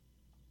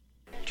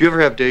Do you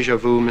ever have deja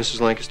vu,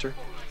 Mrs. Lancaster?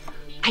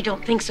 I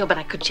don't think so, but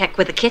I could check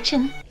with the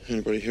kitchen.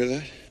 Anybody hear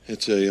that?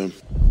 It's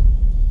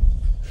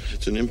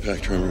an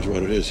impact tremor is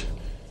what it is.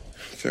 I'm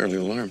fairly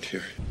alarmed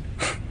here.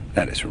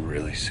 That is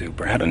really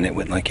super. How'd a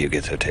nitwit like you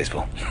get so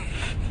tasteful?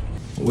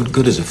 What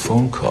good is a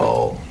phone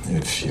call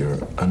if you're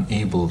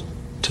unable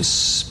to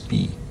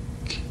speak?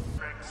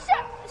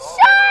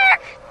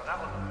 Shark!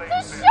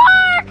 The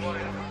shark!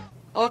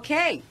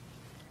 Okay.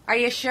 Are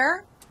you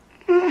sure?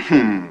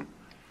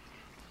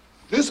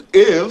 This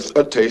is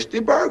a tasty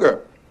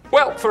burger.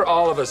 Well, for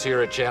all of us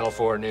here at Channel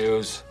 4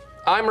 News,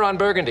 I'm Ron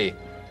Burgundy.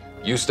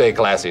 You stay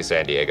classy,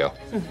 San Diego.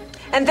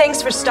 And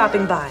thanks for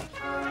stopping by.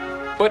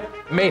 But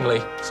mainly,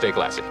 stay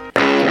classy.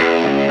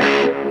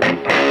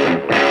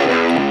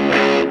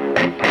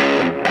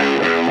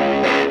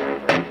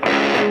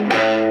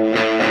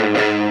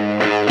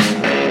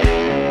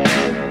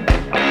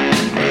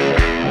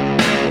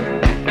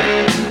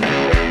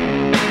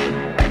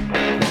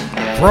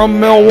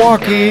 From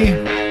Milwaukee,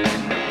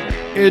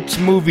 it's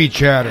Movie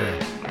Chatter.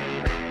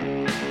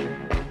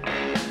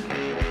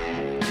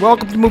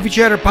 Welcome to Movie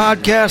Chatter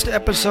Podcast,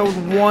 episode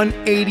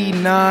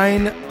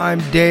 189. I'm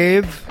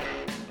Dave.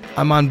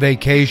 I'm on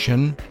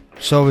vacation.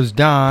 So is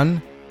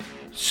Don.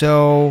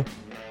 So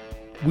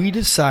we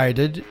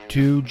decided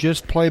to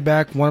just play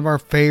back one of our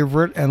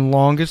favorite and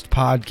longest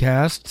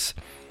podcasts,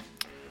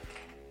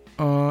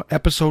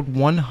 episode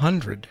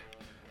 100.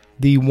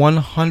 The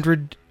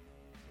 100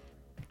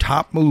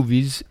 top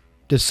movies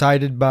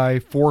decided by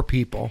 4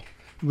 people.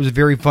 It was a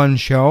very fun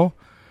show,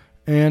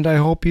 and I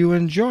hope you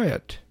enjoy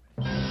it.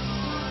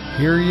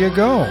 Here you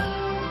go.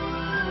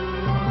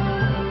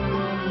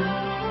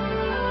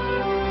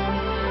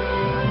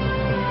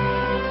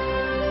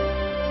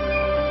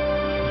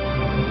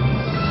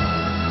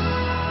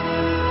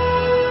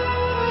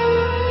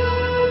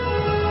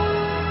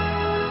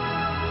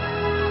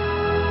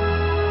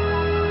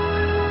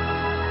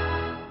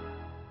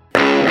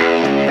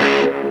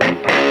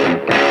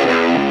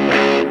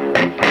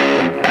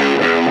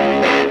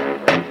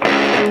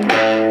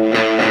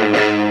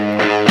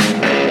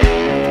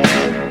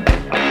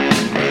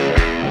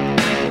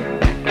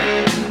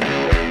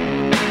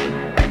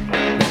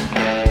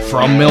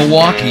 From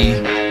Milwaukee,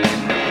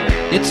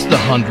 it's the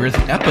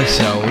 100th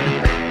episode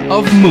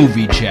of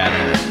Movie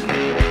Chatter.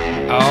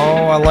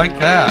 Oh, I like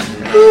that.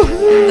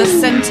 The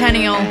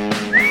centennial.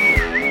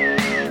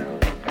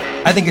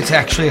 I think it's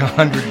actually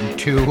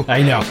 102.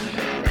 I know.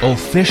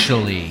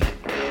 Officially.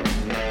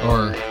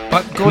 Or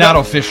but not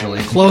officially.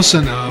 Close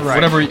enough. Right.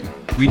 Whatever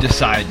we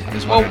decide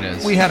is what it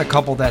is. We had a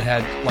couple that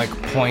had like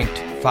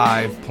 0.5,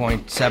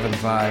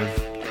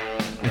 0.75.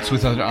 It's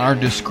within our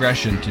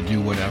discretion to do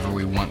whatever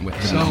we want with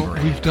the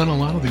numbering. We've done a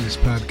lot of these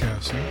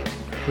podcasts, huh?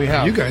 We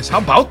have. You guys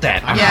How have. about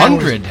that?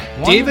 100.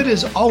 David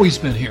has always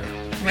been here.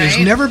 Right? There's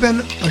never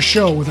been a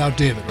show without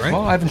David, right?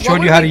 Well, I haven't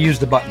showed you how to use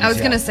the buttons I was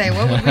yet. going to say,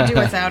 what would we do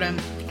without him?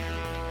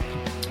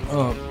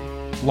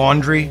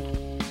 Laundry.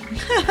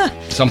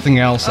 Something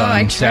else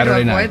I on try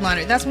Saturday to avoid night.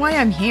 laundry. That's why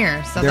I'm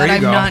here, so There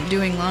that you I'm go. not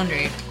doing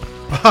laundry.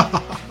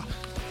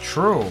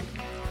 True.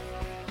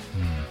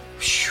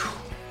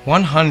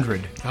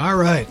 100. All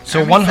right.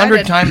 So I'm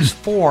 100 excited. times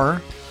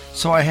 4.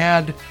 So I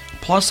had,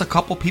 plus a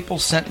couple people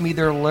sent me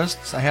their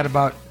lists. I had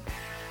about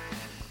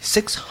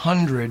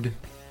 600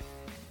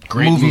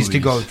 Great movies to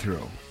go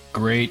through.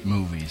 Great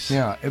movies.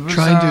 Yeah, it was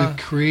Trying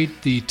to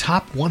create the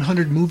top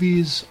 100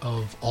 movies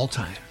of all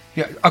time.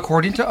 Yeah,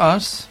 according to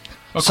us.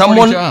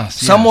 According to us, yes.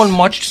 Someone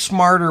much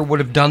smarter would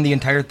have done the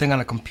entire thing on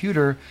a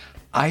computer.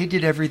 I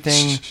did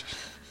everything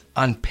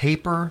on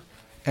paper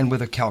and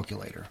with a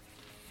calculator.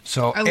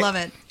 So I love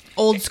it.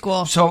 Old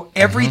school. So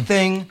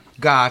everything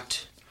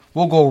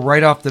we'll go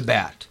right off the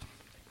bat.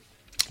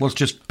 Let's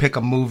just pick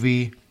a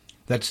movie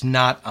that's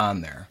not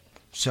on there.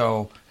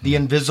 So, The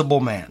Invisible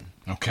Man.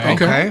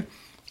 Okay.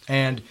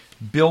 And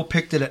Bill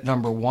picked it at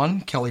number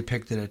 1. Kelly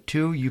picked it at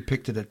 2. You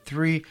picked it at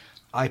 3.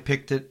 I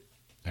picked it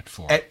at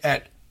 4.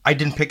 I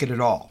didn't pick it at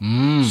all.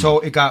 So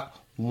it got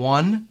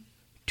 1,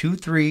 2,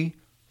 3,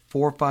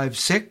 4, 5,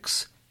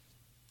 6,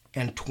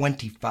 and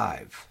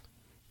 25.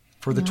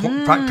 For the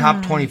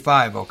top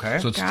 25, okay?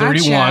 So it's Gotcha.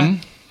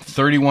 31.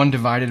 31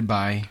 divided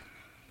by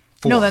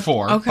 4. No, that's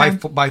 4. okay.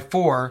 By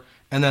 4,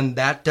 and then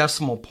that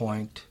decimal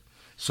point.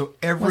 So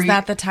Was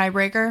that the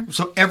tiebreaker?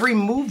 So every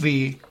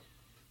movie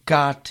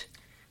got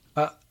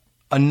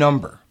a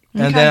number,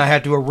 and Okay. then I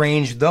had to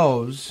arrange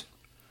those.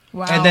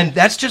 Wow. And then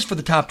that's just for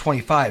the top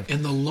 25.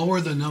 And the lower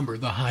the number,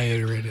 the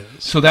higher it is.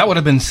 So that would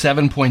have been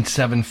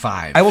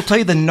 7.75. I will tell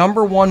you the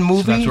number 1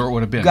 movie that's where it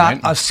would have been, got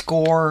right? a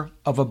score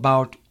of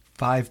about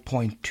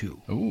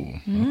 5.2. Ooh,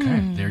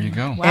 okay. There you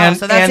go. Wow,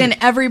 so that's in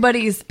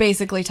everybody's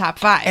basically top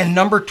 5. And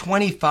number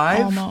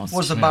 25 Almost.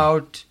 was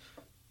about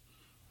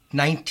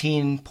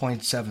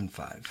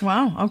 19.75.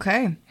 Wow,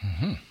 okay.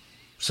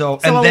 So So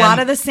and a then, lot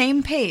of the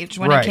same page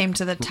when Right. it came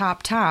to the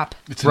top.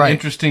 It's an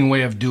interesting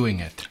way of doing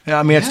it. Yeah,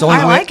 I mean, it's the only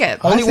I way, like it.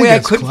 only I way think I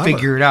it's could clever.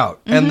 figure it out.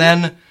 And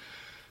then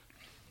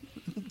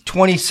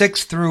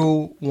 26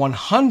 through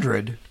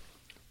 100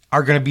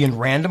 are going to be in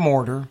random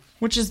order,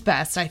 Which is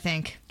best, I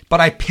think.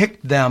 but I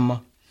picked them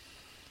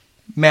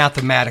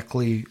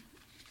mathematically,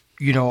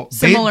 you know,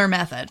 Similar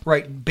method.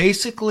 Right.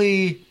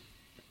 Basically,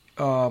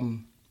 the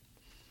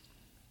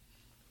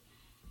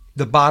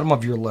bottom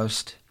of your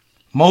list,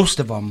 most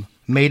of them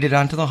made it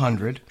onto the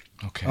 100.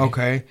 Okay.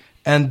 Okay.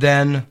 And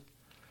then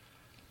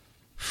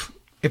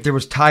if there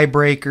was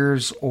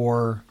tiebreakers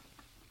or,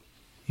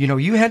 you know,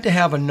 you had to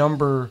have a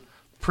number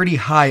pretty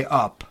high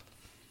up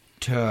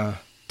to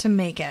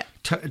make it.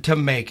 To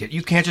make it.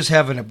 You can't just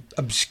have an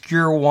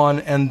obscure one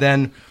and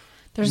then...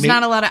 There's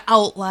not a lot of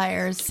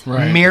outliers.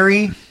 Right.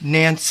 Mary,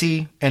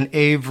 Nancy, and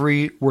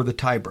Avery were the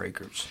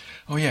tiebreakers.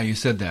 Oh, yeah, you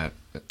said that.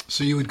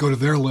 So you would go to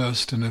their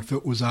list, and if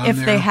it was on If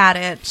there... they had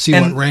it. See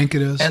what rank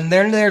it is. And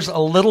then there's a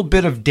little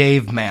bit of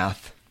Dave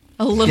math.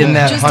 A little, in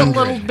that just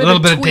 100. a little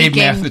bit of Dave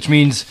tweaking. math, which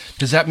means,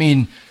 does that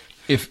mean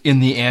if in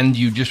the end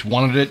you just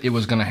wanted it, it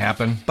was going to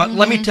happen? But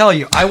let me tell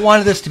you, I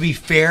wanted this to be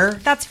fair.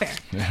 That's fair.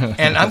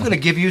 And I'm going to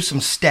give you some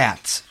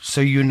stats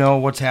so you know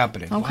what's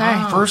happening. Okay.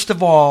 Wow. First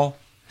of all,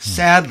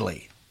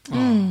 sadly,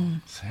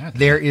 Sadly.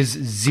 there is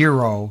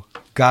 0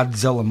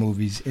 Godzilla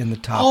movies in the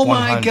top 100.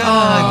 Oh, my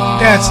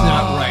God. That's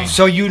not right.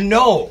 So you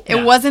know.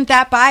 It wasn't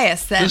that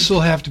biased then. This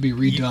will have to be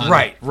redone.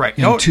 Right.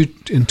 In, No,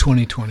 in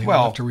 2020. Well-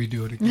 We'll have to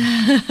redo it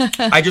again.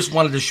 I just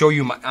wanted to show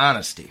you my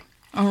honesty.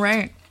 All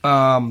right.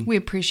 We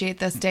appreciate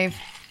this, Dave.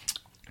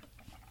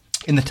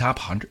 In the top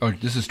 100? Oh,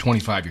 this is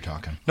 25 you're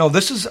talking. No,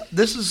 these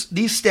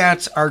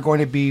stats are going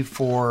to be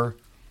for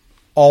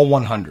all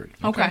 100.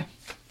 Okay.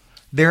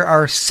 There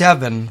are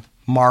 7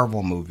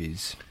 Marvel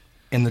movies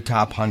in the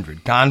top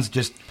 100. Don's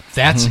just...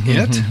 That's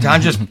it?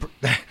 Don just...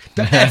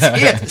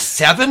 That's it.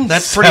 7?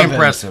 That's pretty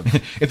impressive.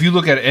 If you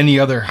look at any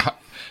other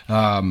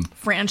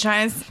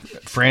franchise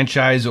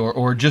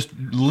or just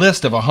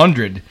list of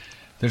 100,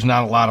 there's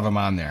not a lot of them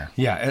on there.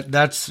 Yeah,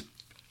 that's...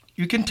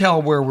 You can tell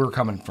where we're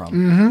coming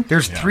from.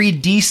 There's 3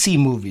 DC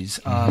movies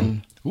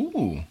on...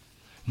 Ooh,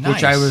 nice.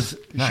 Which I was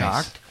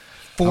shocked.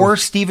 4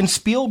 Steven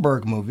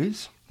Spielberg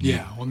movies.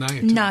 Yeah, well, now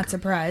you're Not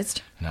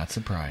surprised. Not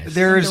surprised.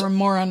 There were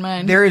more on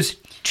mine. There is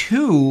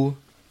 2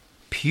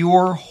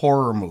 pure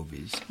horror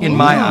movies in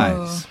my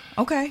eyes.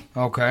 Okay.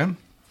 Okay.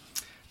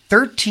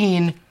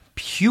 13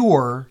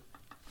 pure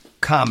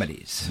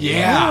comedies.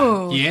 Yeah.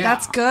 Ooh, Yeah.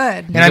 that's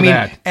good. And I mean,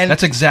 that.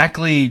 That's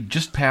exactly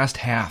just past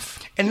half.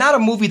 and not a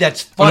movie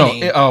that's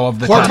funny. Of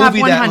the Or a top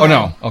movie that. 100. Oh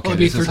no. Okay. Well, it'd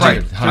be this is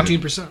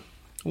 13%.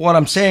 What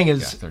I'm saying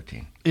is,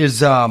 13.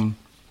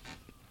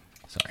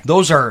 Sorry.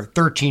 Those are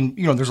 13.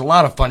 You know, there's a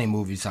lot of funny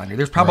movies on here.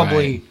 There's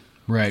probably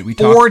Right. We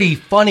 40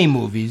 funny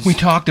movies. We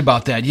talked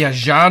about that. Yeah,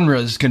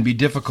 genres can be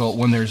difficult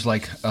when there's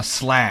like a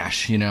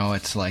slash, you know,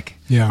 it's like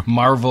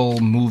Marvel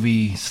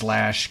movie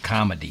 /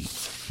 comedy.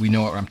 We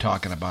know what I'm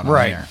talking about on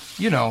there.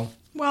 You know.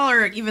 Well,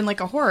 or even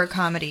like a horror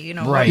comedy, you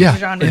know, Right. what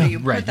genre do you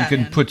put Right. that You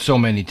can in? put so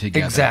many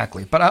together.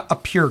 Exactly. But a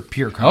pure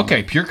comedy.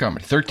 Okay, pure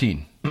comedy.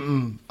 13.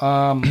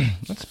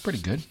 That's pretty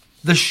good.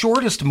 The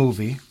shortest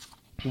movie,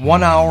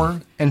 1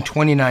 hour and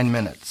 29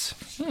 minutes.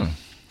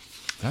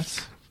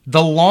 That's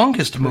The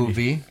longest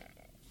movie,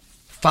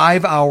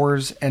 5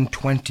 hours and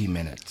 20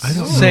 minutes. I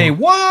don't say know.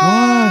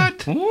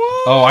 what?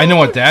 Oh, I know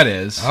what that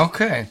is.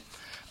 Okay.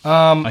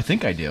 I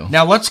think I do.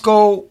 Now let's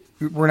go.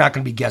 We're not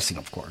going to be guessing,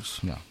 of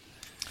course. No.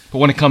 But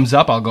when it comes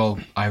up, I'll go,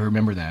 I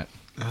remember that.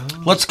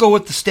 Let's go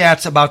with the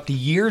stats about the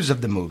years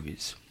of the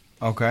movies.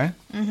 Okay.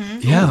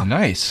 Yeah. Ooh,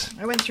 nice.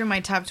 I went through my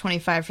top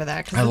 25 for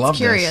that because I it's love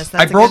curious. this. I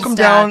That's a broke good them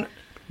stat. down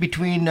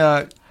between.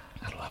 I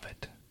love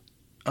it.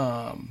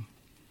 You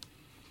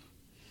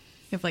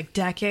have like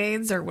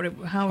decades or what?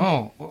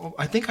 How? Oh,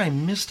 I think I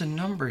missed a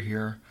number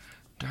here.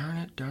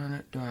 Darn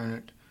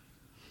it.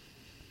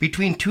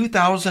 Between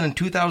 2000 and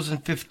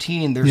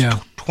 2015, there's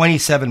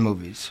 27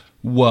 movies.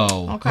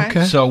 Whoa.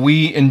 Okay. So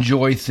we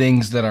enjoy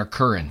things that are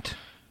current.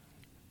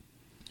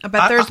 I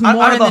bet there's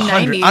more in the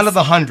 90s. Out of the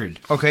 100,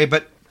 okay?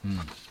 But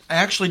I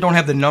actually don't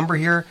have the number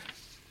here.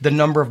 The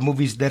number of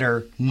movies that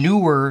are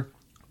newer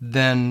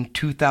than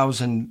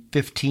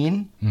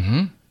 2015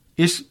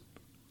 is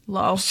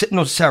low.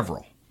 No,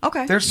 several.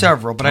 Okay. There's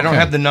several, but I don't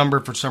have the number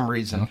for some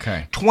reason.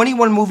 Okay.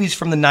 21 movies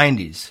from the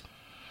 90s.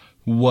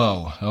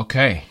 Whoa.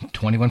 Okay.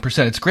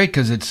 21%. It's great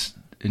because it's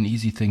an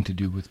easy thing to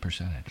do with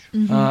percentage.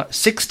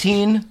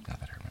 16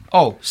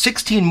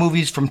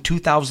 movies from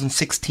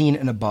 2016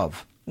 and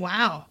above.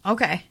 Wow.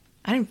 Okay.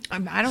 I don't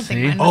think mine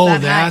was Oh,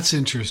 that that's high.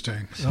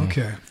 interesting.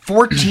 Okay.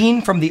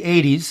 14 from the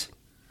 80s.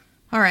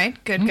 All right.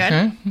 Good.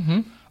 Okay.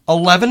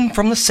 11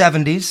 from the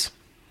 70s.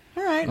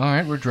 All right. All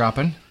right. We're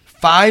dropping.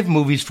 5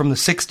 movies from the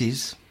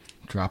 60s.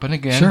 Dropping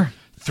again. Sure.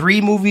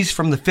 3 movies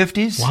from the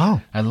 50s.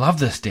 Wow. I love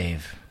this,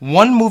 Dave.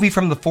 1 movie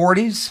from the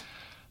 40s.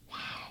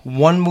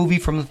 1 movie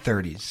from the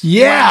 30s.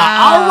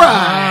 Yeah.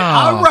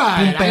 Wow. All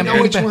right. Boom, bam, I know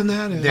bam, which bam. one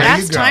that is. There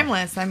That's you go.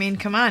 timeless. I mean,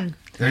 come on.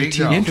 There you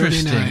go.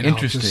 1939, Interesting. I'll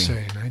just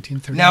say,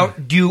 1939. Now,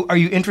 are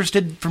you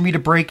interested for me to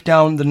break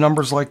down the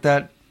numbers like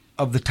that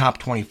of the top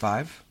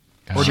 25?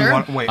 Or do you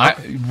want wait?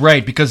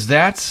 Right, because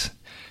that's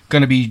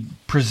going to be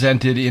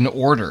presented in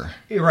order.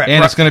 Right, and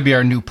right. it's going to be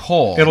our new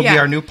poll. It'll be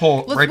our new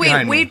poll Let's right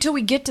behind me. wait till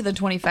we get to the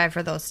 25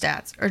 for those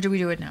stats, or do we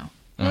do it now?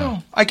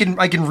 Well, I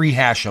can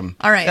rehash them.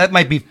 All right. That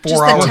might be 4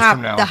 Just hours the top,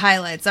 from now. the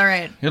highlights. All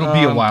right. It'll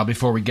be a while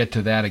before we get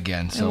to that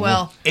again. So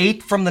Well.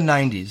 8 from the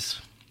 90s.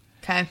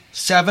 Okay.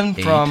 7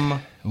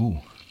 from... Ooh.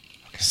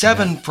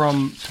 7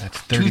 from That's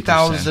 30%.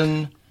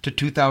 2000 to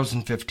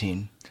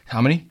 2015.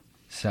 How many?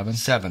 7?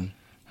 7.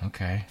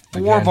 Okay.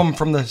 4 of them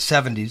from the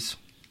 70s.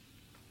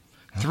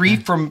 3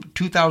 from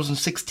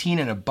 2016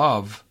 and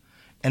above.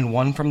 And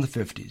 1 from the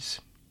 50s.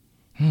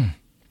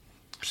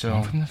 So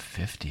 1 from the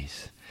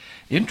 50s.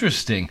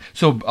 Interesting.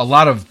 So a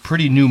lot of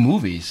pretty new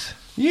movies.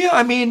 Yeah,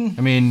 I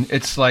mean,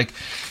 it's like,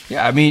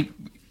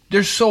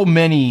 there's so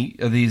many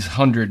of these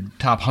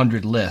top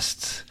 100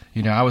 lists.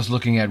 I was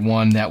looking at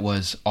one that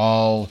was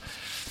all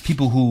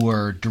people who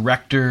were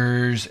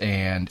directors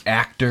and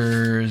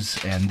actors,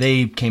 and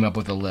they came up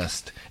with a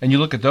list. And you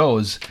look at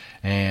those,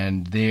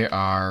 and they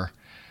are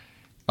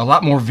a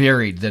lot more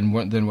varied than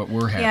what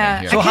we're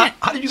having here. So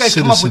how did you guys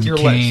come up with your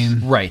list?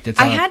 Right.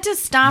 I had to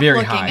stop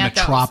looking at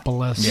those.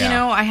 Metropolis.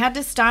 Yeah. I had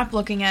to stop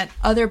looking at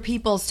other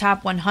people's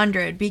top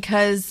 100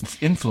 because...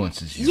 It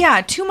influences you.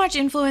 Yeah, too much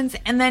influence,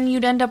 and then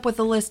you'd end up with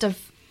a list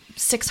of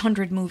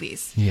 600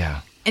 movies.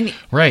 Yeah. And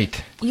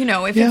right.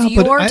 If it's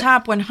your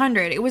top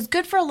 100, it was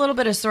good for a little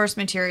bit of source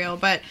material,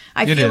 but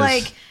I feel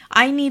like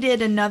I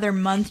needed another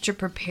month to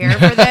prepare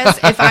for this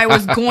if I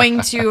was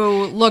going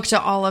to look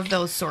to all of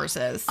those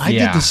sources. I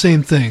did the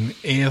same thing.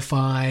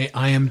 AFI,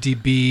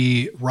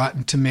 IMDb,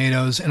 Rotten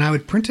Tomatoes, and I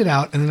would print it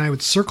out and then I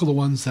would circle the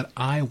ones that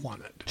I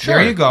wanted. Sure.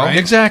 There you go. Right?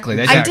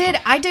 Exactly.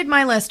 I did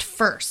my list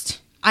first.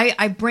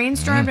 I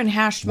brainstormed and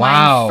hashed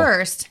mine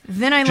first.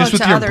 Then I looked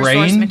to other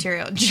source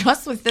material.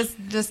 Just with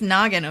this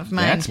noggin of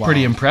mine. That's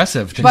pretty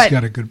impressive. She's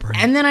got a good brain.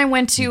 And then I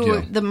went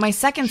to my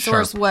second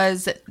source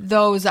was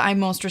those I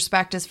most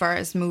respect as far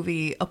as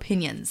movie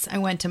opinions. I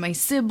went to my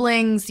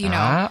siblings,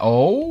 right,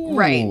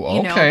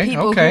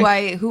 people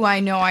who I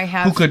know I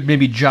have, who could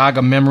maybe jog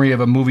a memory of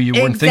a movie you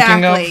weren't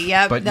thinking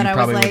of, but that you I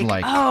probably was would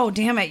like. Oh,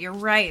 damn it, you're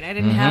right. I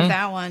didn't have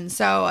that one.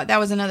 So that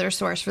was another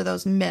source for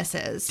those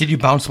misses. Did you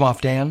bounce them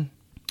off Dan?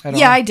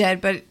 I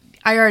did, but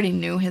I already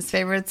knew his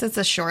favorites. It's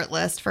a short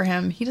list for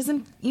him. He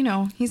doesn't,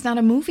 he's not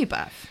a movie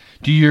buff.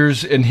 Do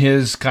yours and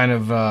his kind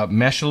of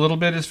mesh a little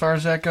bit as far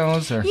as that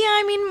goes? Or?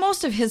 Yeah,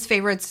 most of his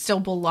favorites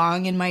still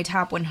belong in my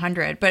top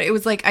 100, but it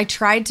was like I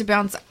tried to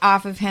bounce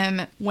off of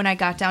him when I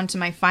got down to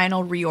my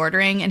final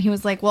reordering, and he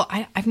was like, well,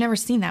 I've never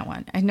seen that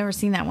one. I've never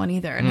seen that one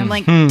either. And I'm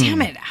like,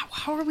 damn it,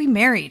 how are we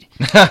married?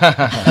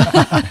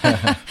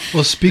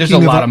 Well, speaking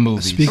of a lot of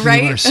movies.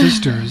 Speaking of our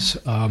sisters,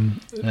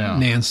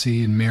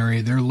 Nancy and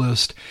Mary, their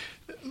list,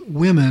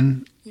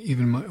 women,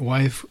 even my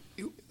wife,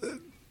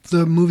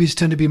 the movies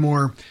tend to be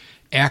more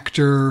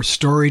actor,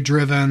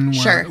 story-driven,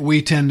 where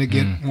we tend to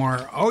get more,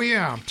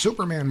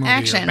 Superman movie,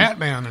 action. Or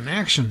Batman, and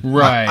action.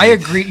 Right. I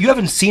agree. You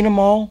haven't seen them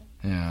all?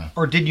 Yeah.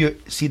 Or did you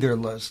see their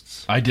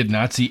lists? I did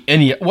not see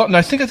any. Well,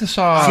 I think I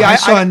saw... I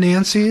saw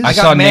Nancy's. I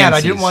got mad.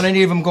 I didn't want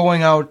any of them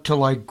going out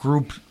to,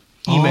 group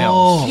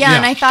emails. Oh, yeah,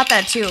 and I thought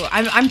that, too.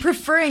 I'm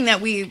preferring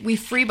that we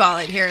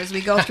freeball it here as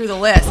we go through the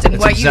list. And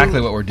That's exactly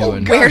what we're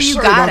doing. Where you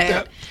got it.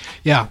 That.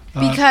 Yeah.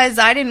 Because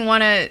I didn't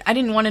want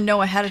to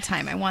know ahead of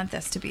time. I want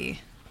this to be...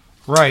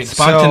 Right.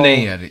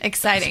 Spontaneity.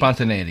 Exciting.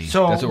 Spontaneity.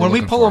 So when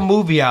we pull a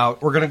movie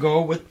out, we're going to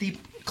go with the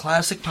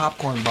classic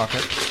popcorn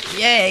bucket.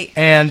 Yay.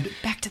 And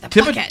back to the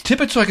bucket. Tip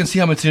it so I can see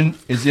how much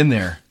is in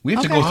there. We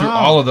have to go through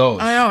all of those.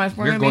 I know.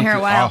 We're going to be here a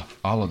while.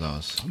 All of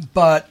those.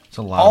 But it's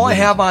a lot all I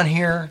have on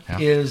here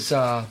is...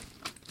 name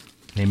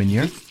and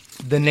year?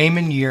 The name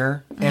and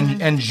year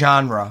and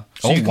genre.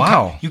 So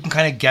you can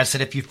kind of guess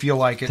it if you feel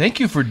like it. Thank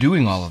you for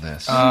doing all of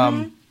this.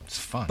 It's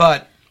fun.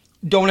 But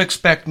don't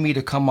expect me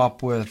to come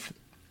up with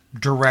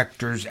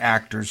directors,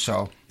 actors,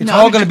 so it's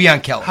all going to be on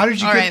Kelly. How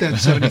did you get that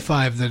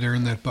 75 that are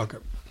in that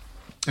bucket?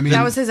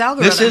 That was his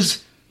algorithm.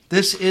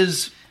 This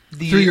is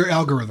the... Through your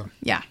algorithm.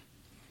 Yeah.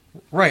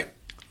 Right.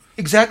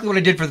 Exactly what I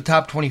did for the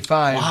top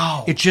 25.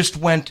 Wow. It just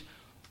went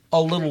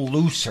a little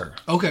looser.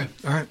 Okay.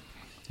 All right.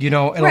 And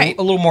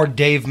a little more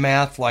Dave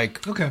math,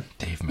 Okay.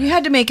 Dave math. You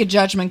had to make a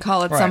judgment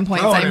call at some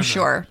point, I'm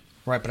sure.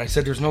 Right, but I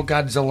said there's no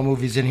Godzilla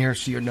movies in here,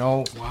 so you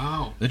know.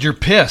 Wow. That you're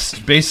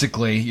pissed,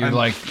 basically. You're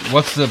like,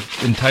 what's the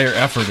entire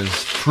effort is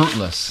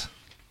fruitless.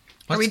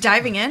 Are we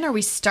diving in? Are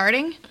we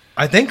starting?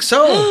 I think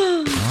so.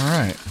 All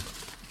right.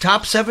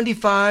 Top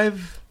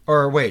 75,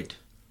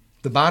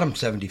 the bottom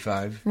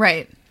 75.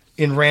 Right.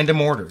 In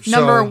random order.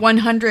 Number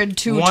 100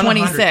 to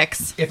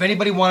 26. If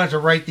anybody wanted to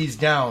write these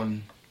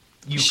down,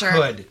 you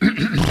could.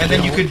 And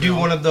then you could do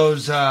one of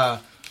those... I'll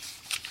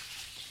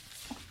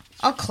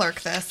clerk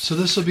this. So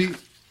this will be...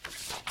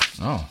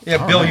 Oh.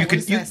 Yeah, Bill, you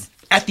could...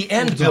 at the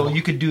end, Bill,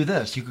 you could do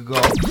this. You could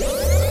go...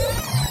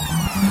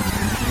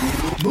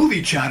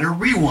 Movie Chatter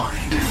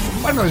Rewind.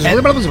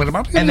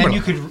 And then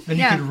you could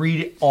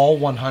read all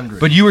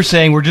 100. But you were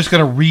saying we're just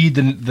going to read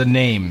the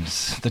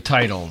names, the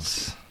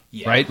titles,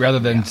 right? Rather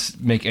than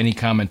make any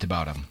comment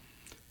about them.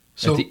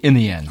 So in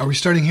the end. Are we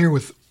starting here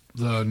with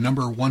the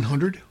number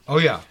 100? Oh,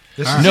 yeah.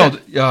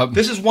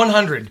 This is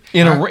 100.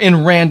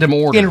 In random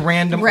order. In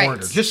random Right.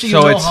 order. Just so you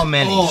know how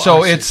many.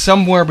 It's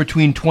somewhere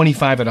between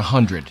 25 and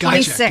 100.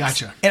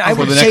 Gotcha. And I For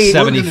would the say next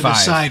We're going 75. to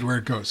decide where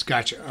it goes.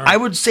 Gotcha. All right. I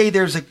would say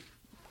there's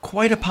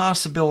quite a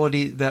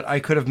possibility that I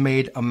could have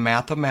made a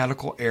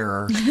mathematical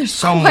error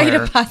somewhere quite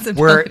a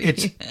possibility. where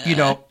it's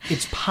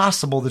it's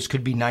possible this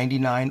could be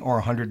 99 or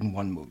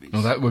 101 movies.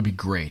 Oh, that would be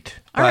great.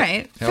 All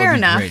right, That fair would be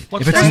enough.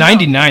 great. If it's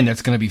 99,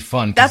 that's going to be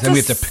fun because That's then we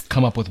a have to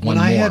come up with one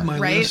When I more. had my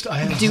list, I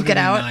had Duke it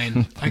out.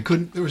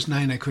 109. There was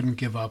 9 I couldn't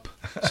give up.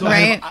 So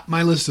Right.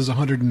 my list is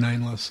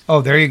 109 list. Oh,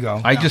 there you go.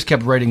 I just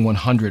kept writing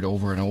 100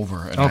 over and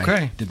over, and Okay.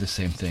 I did the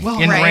same thing. Well,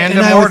 In Right. random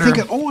and I order. would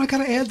think, I got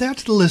to add that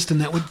to the list, and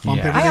that would bump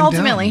Yeah. everything I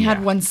ultimately down.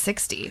 had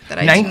 160 that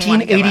I didn't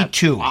want to give up.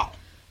 1982. Wow.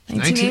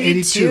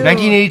 1982.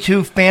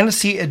 1982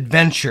 fantasy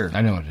adventure.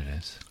 I know what it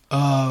is.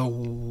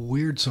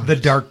 Weird song. The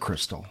Dark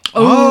Crystal.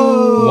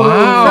 Oh,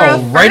 Wow,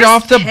 for a right first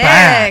off the pick.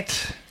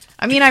 bat.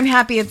 I mean, I'm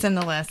happy it's in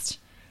the list.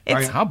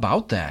 It's How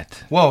about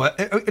that? Whoa,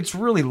 it's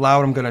really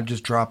loud. I'm going to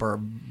just drop our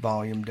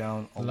volume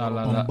down a La,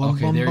 little. la, la.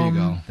 Okay, there you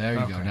go. There you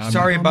go. Now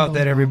Sorry about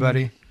that,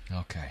 everybody.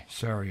 Okay.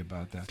 Sorry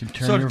about that. Can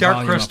turn So your Dark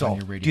volume up Crystal, on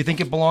your radio. do you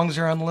think it belongs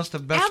there on the list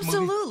of best movies?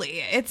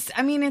 Absolutely.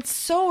 It's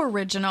so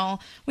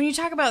original. When you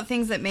talk about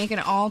things that make an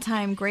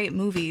all-time great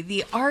movie,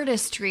 the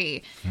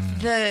artistry,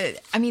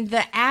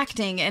 the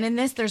acting, and in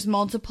this there's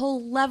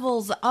multiple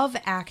levels of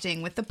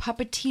acting with the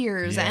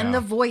puppeteers Yeah. and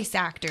the voice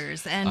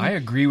actors and I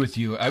agree with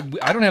you. I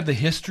don't have the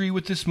history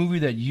with this movie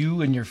that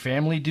you and your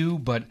family do,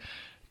 but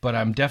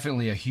I'm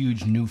definitely a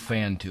huge new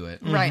fan to it.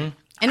 right.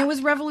 And it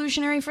was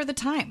revolutionary for the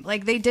time.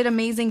 Like, they did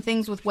amazing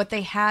things with what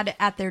they had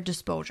at their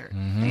disposal.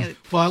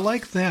 Well, I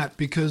like that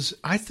because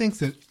I think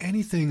that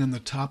anything in the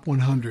top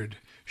 100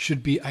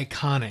 should be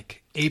iconic,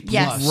 A+.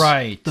 Yes.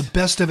 Right. The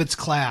best of its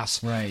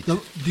class. Right.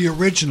 The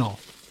original.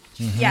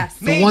 Yes.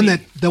 The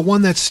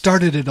one that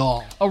started it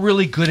all. A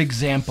really good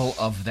example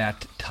of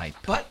that type.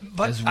 But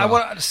as well. I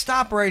want to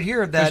stop right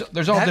here.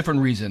 There's all different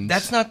reasons.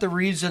 That's not the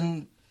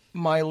reason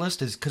my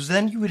list is, because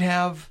then you would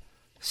have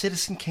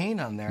Citizen Kane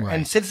on there. Right.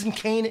 And Citizen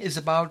Kane is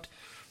about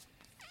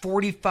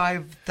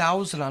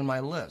 45,000 on my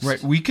list.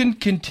 Right. We can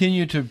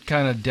continue to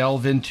kind of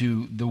delve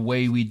into the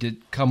way we did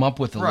come up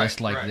with a Right,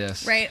 list like right.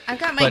 this. Right. I've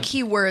got my But-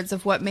 keywords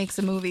of what makes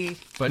a movie.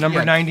 But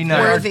Number 99.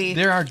 Worthy.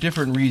 There are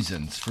different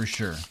reasons, for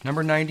sure.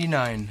 Number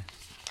 99,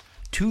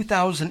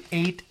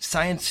 2008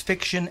 science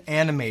fiction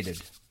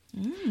animated.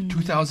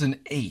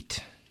 2008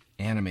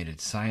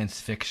 animated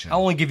science fiction. I'll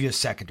only give you a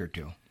second or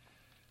two.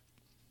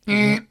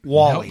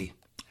 Wall-E.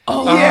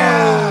 Oh,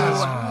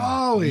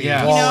 Wall-E.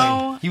 Yeah.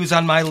 Wall-E. He was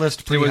on my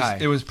list pretty high.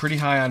 It was pretty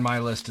high on my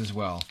list as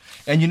well.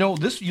 And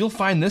you'll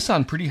find this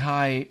on pretty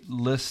high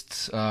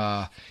lists,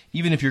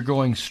 even if you're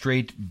going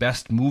straight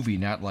best movie,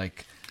 not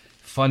like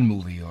fun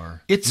movie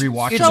or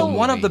rewatchable It's movie.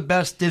 one of the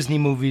best Disney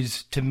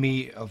movies to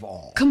me of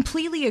all.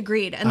 Completely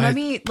agreed. And let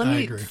me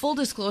agree. full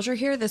disclosure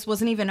here, this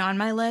wasn't even on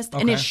my list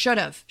and Okay. it should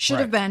have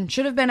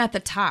been at the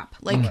top.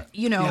 Like,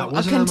 Yeah, it a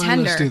wasn't on my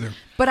contender. list either.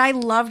 But I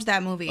loved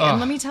that movie. And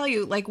let me tell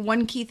you, like,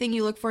 one key thing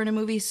you look for in a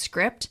movie,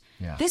 script.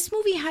 Yeah. This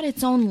movie had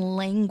its own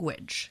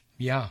language.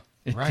 Yeah.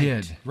 It right.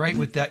 did. Right,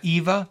 with the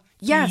Eva.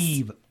 Yes.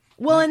 Eve.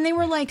 Well, and they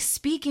were like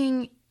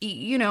speaking,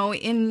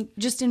 in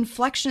just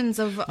inflections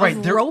of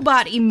There-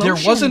 robot emotion.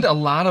 There wasn't a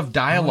lot of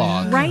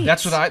dialogue. Right.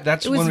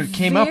 That's when it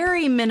came up.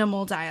 Very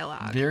minimal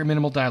dialogue. Very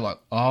minimal dialogue,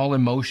 all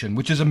emotion,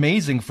 which is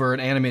amazing for an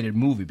animated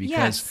movie because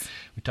Yes.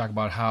 we talk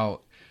about how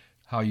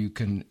you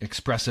can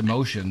express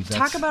emotions. That's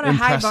Talk about a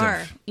impressive. high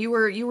bar. You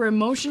were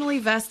emotionally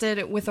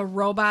vested with a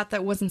robot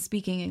that wasn't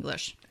speaking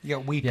English. Yeah,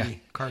 weepy Yeah.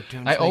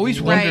 cartoons. I always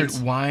making- wondered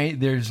Right. why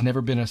there's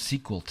never been a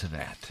sequel to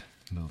that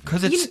movie.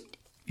 Because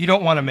you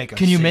don't want to make a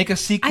Can you sequel. make a I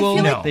sequel?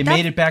 feel like they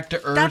made it back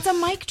to Earth. That's a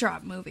mic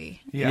drop movie.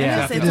 Yeah.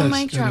 Yeah. It's It a is,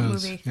 mic it drop is,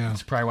 movie. Yeah.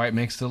 That's probably why it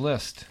makes the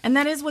list. And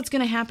that is what's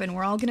going to happen.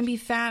 We're all going to be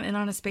fat and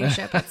on a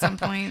spaceship at some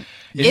point.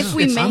 if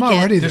we I'm make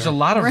already it. There's a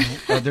lot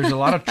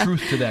of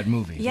truth to that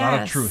movie. Yes, a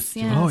lot of truth.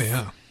 yes. Oh,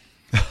 yeah.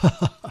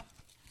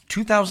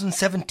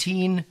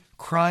 2017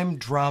 crime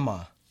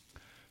drama.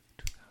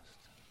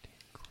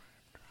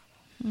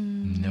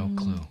 No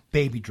clue.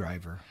 Baby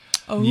Driver.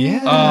 Oh,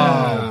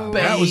 Yeah.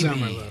 That was on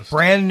my list.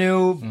 Brand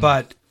new,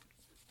 but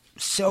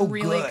so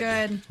really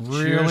good.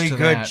 Really Cheers to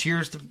good. that.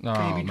 Cheers to Oh,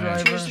 Baby man.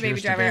 Driver. Cheers to Baby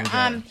Cheers to Driver. Baby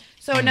Driver.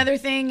 So another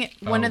thing,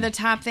 one Oh. of the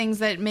top things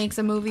that makes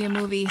a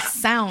movie,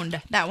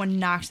 sound. That one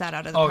knocks that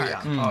out of the Oh park.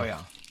 yeah. Oh yeah.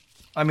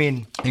 I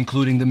mean,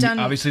 Including Done-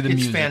 obviously the it's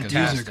music.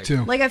 fantastic. Music,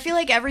 too. Like, I feel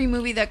like every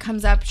movie that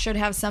comes up should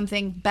have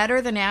something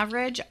better than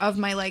average of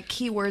my, like,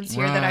 keywords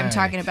here that I'm Right.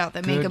 talking about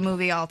that make a Good.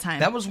 movie all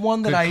time. that was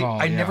one that Good I call,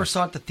 never yeah.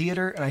 saw at the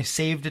theater, and I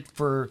saved it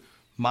for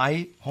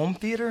my home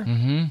theater.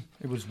 Mm-hmm.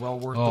 It was well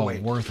worth the Oh,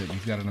 wait. worth it.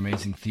 You've got an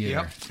amazing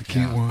theater. Yep.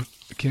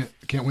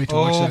 Can't wait to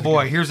watch Oh that boy,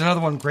 again. here's another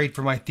one great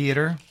for my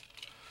theater.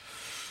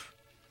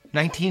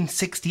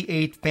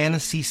 1968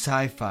 fantasy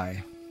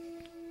sci-fi.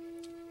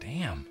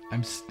 Damn.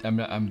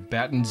 I'm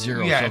batting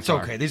zero Yeah, so it's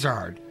far. okay. These are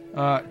hard.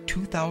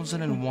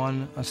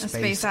 2001: A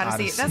Space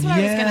Odyssey. That's what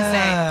I was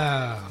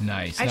gonna say.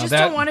 Nice. I just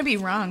don't want to be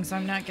wrong, so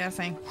I'm not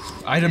guessing.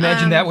 I'd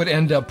imagine that would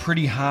end up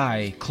pretty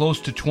high, close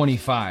to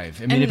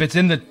 25. I mean, if it's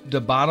in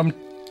the bottom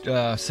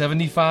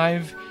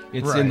 75,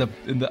 it's in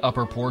the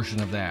upper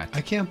portion of that.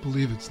 I can't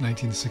believe it's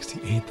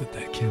 1968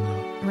 that came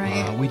out.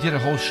 Right. We did a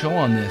whole show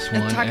on this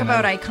one. Talk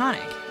about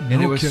iconic.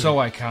 And it was so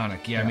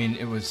iconic. Yeah, I mean,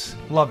 it was...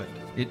 Love it.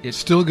 It's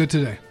still good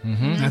today.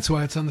 Mm-hmm. That's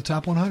why it's on the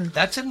top 100.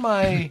 That's in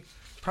my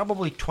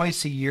probably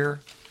twice a year.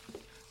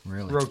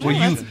 Really?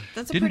 Rotation.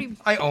 That's a pretty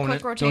I own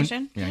quick it.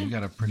 rotation. Yeah, you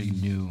got a pretty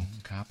new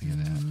copy of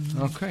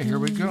that. Okay, here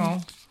we go.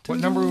 What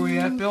number are we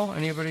at, Bill?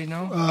 Anybody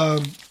know?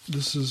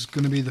 This is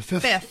going to be the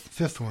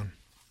fifth one.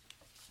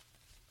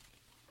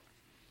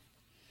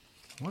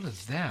 What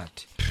is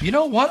that? You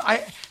know what?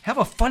 I have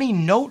a funny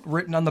note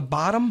written on the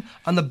bottom,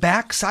 on the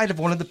back side of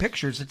one of the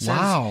pictures. It says,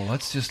 wow,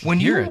 let's just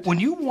hear it. When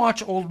you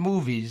watch old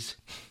movies,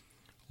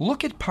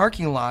 look at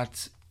parking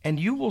lots, and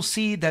you will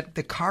see that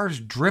the cars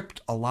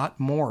dripped a lot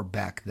more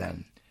back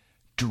then.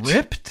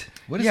 Dripped?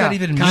 What does that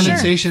even mean?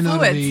 Condensation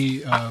out of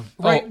the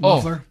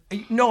muffler?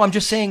 No, I'm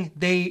just saying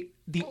the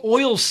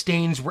oil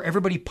stains where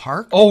everybody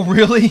parked. Oh,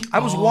 really? I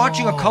was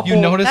watching a couple... You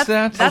noticed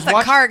that? That's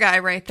a car guy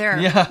right there.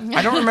 Yeah.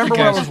 I don't remember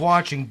what I was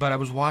watching, but I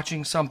was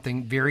watching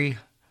something very,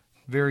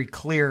 very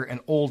clear, an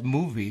old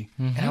movie,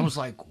 and I was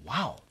like,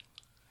 wow,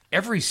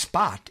 every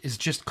spot is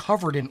just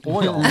covered in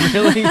oil.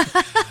 Really?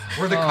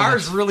 Where the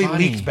cars really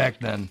leaked back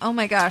then. Oh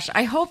my gosh.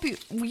 I hope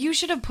you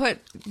should have put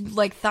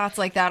like thoughts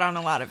like that on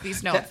a lot of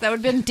these notes. That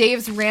would have been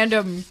Dave's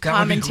random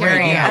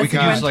commentary. Yeah, as we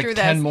could he use went like through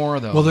 10 this. more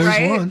of those. Well, there's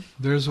Right? one.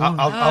 There's one.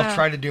 I'll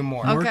try to do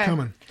more. More Okay.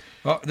 coming.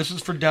 Oh, this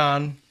is for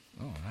Don.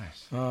 Oh,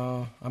 nice.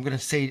 I'm going to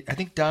say, I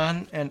think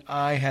Don and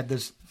I had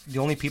this, the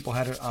only people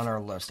had it on our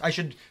list. I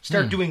should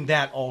start doing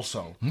that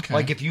also. Okay.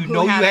 Like if you Who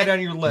know you had had it? it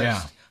on your list.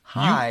 Yeah.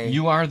 Hi.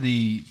 You are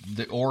the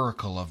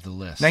oracle of the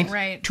list.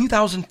 Right.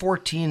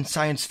 2014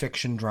 science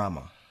fiction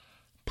drama.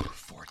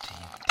 14.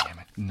 Damn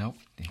it. Nope.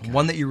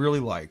 One that you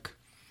really like.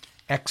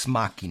 Ex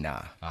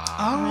Machina.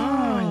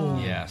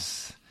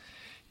 Yes.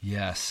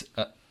 Yes.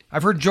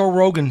 I've heard Joe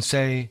Rogan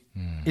say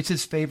it's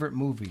his favorite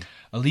movie.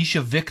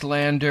 Alicia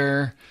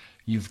Vikander.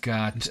 You've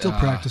got... I'm still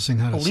practicing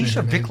how to say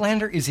Alicia her name.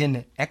 Vikander is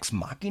in Ex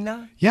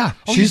Machina? Yeah.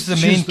 Oh, she's the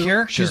main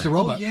character. She's the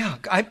robot. Oh, yeah.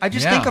 I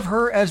just think of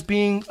her as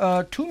being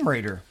Tomb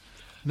Raider.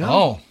 No.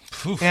 Oh.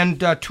 Poof. And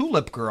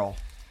Tulip Girl.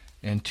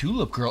 And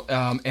Tulip Girl.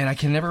 And I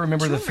can never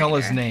remember the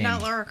fella's name.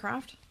 Not Lara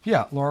Croft?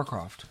 Yeah, Lara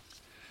Croft.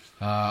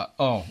 I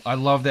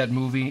love that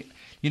movie.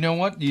 You know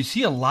what? You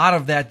see a lot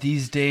of that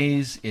these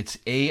days. It's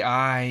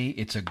AI.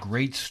 It's a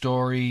great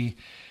story.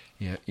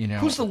 Yeah, you know.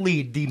 Who's the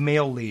lead? The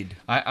male lead?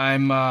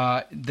 I'm.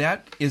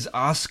 That is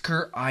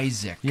Oscar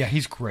Isaac. Yeah,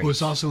 he's great. Who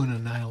was also in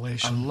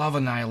Annihilation. I love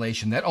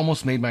Annihilation. That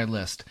almost made my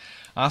list.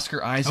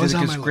 Oscar Isaac was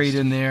on is my great list.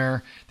 in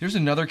there. There's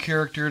another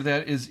character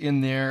that is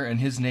in there, and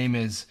his name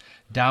is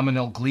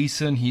Domhnall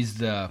Gleeson. He's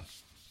the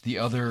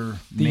other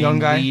The main young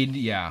guy? lead.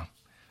 Yeah,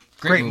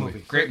 Great movie.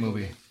 Great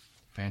movie.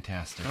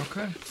 Fantastic.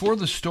 Okay. For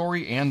the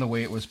story and the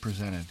way it was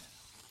presented.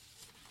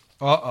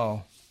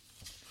 Uh-oh.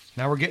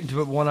 Now we're getting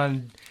to one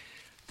on...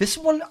 This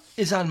one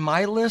is on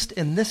my list,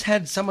 and this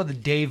had some of the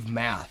Dave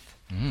math.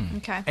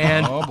 Okay.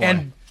 And Oh, boy.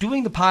 and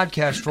doing the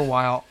podcast for a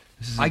while,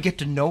 I get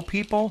to know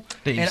people,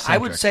 and I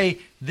would Dave-centric. say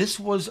this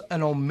was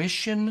an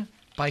omission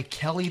by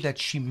Kelly that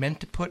she meant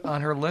to put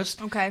on her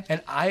list. Okay.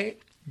 And I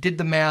did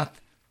the math,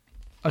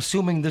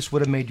 assuming this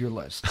would have made your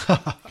list.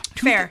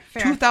 Fair.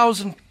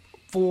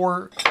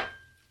 2004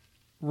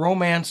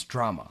 romance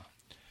drama.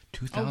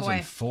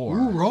 2004.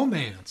 Ooh,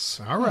 romance.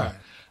 All right.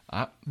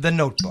 The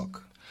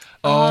Notebook.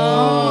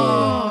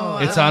 Oh,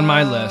 it's on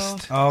my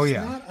list. Oh,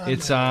 yeah.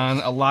 It's on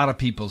a lot of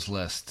people's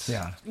lists.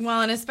 Yeah.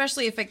 Well, and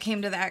especially if it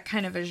came to that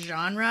kind of a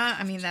genre,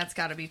 I mean, that's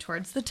got to be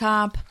towards the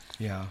top.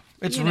 Yeah.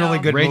 It's You a really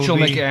know. good Rachel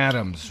movie.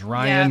 McAdams,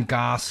 Ryan Yeah.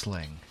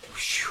 Gosling,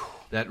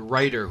 that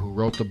writer who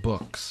wrote the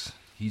books.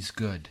 He's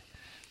good.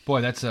 Boy,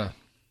 that's a...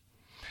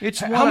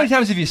 How many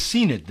times have you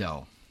seen it,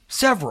 though?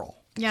 Several.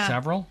 Yeah.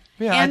 Several?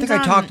 Yeah, And, I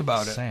think I talked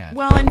about it. Sad.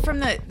 Well, and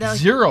from the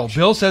 0.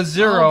 Bill says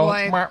 0. Oh,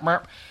 boy. Marp,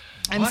 marp.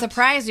 I'm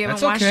surprised you haven't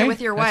That's watched okay. it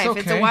with your That's wife.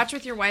 It's a okay. watch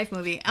with your wife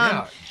movie.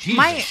 Yeah,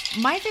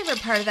 my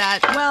favorite part of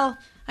that, well,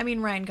 I mean,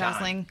 Ryan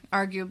Gosling,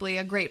 arguably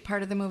a great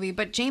part of the movie,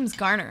 but James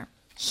Garner,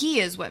 he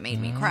is what made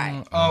me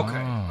cry.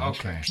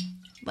 Okay.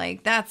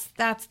 Like that's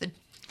the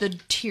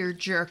tear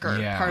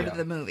jerker part of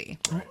the movie.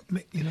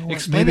 You know what?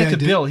 Explain Maybe it to I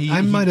did. Bill. I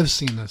might have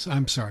seen this.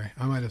 I'm sorry.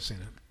 I might have seen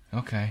it.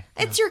 Okay.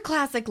 It's your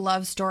classic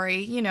love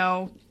story, you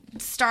know,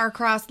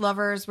 star-crossed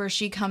lovers where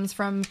she comes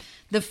from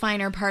the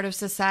finer part of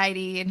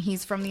society and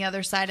he's from the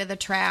other side of the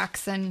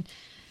tracks, and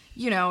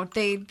you know,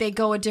 they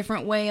go a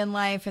different way in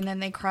life and then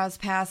they cross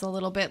paths a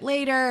little bit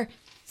later.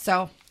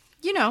 So,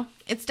 you know,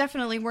 it's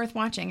definitely worth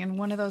watching and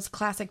one of those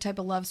classic type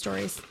of love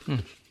stories.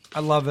 I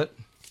love it.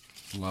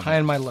 High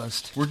on my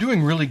list. We're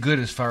doing really good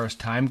as far as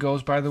time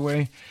goes, by the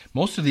way.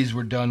 Most of these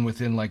were done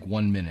within like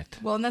 1 minute.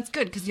 Well, and that's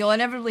good because you'll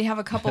inevitably have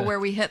a couple where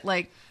we hit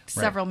like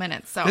several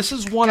minutes. So this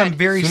is one I'm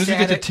very sad. As soon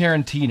as we get to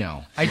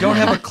Tarantino. I don't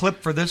have a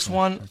clip for this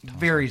one.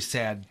 Very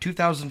sad.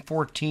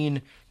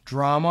 2014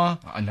 drama.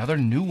 Another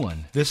new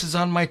one. This is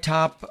on my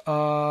top,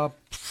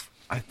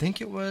 I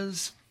think it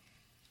was,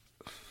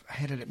 I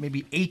had it at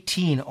maybe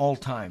 18 all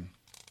time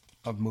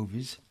of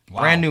movies.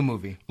 Wow. Brand new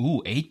movie.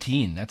 Ooh,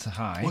 18. That's a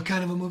high. What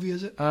kind of a movie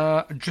is it?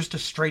 Just a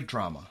straight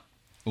drama.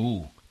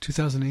 Ooh.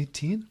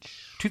 2018?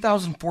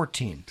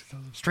 2014.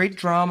 Straight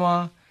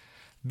drama.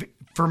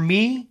 For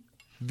me,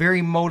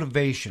 very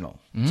motivational.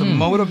 It's a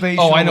motivational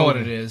Oh, I know movie.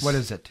 what it is. What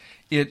is it?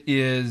 It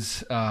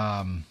is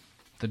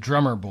The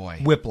Drummer Boy.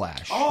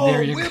 Whiplash. Oh,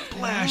 There you go.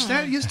 Whiplash.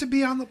 That used to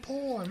be on the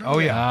poll. I remember Oh,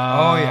 yeah.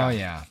 that. Oh,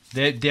 yeah.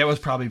 That was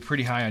probably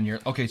pretty high on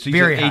yours. Okay, so you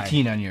Very said high.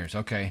 18 on yours.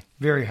 Okay.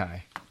 Very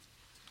high.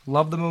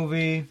 Love the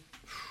movie.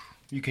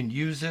 You can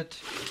use it.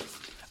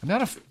 I'm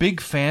not a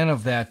big fan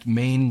of that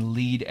main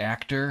lead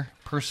actor,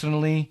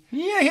 personally.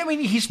 Yeah, I mean,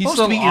 he's supposed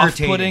a to be little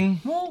irritating.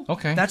 off-putting. Well,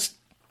 Okay.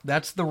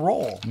 That's the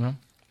role. Yeah.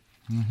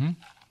 Mm-hmm.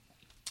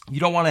 You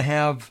don't want to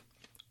have,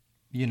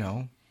 you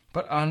know.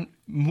 But on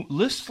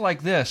lists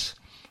like this,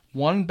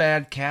 one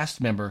bad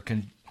cast member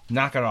can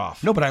knock it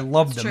off. No, but I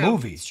love the true.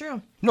 movie. It's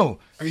true. No,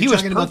 Are he you was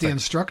talking about the perfect.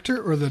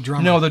 instructor or the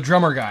drummer? No, the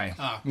drummer guy.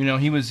 Ah. You know,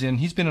 he's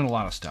been in a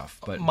lot of stuff.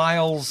 But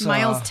Miles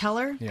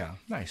Teller. Yeah.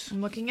 Nice.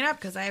 I'm looking it up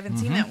because I haven't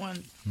seen that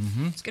one.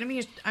 Mm-hmm. It's gonna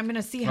be. I'm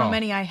gonna see how Oh.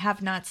 many I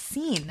have not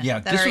seen Yeah,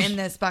 that this are was- in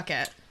this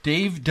bucket.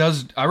 Dave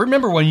does. I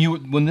remember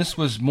when this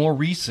was more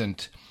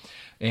recent,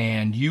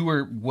 and you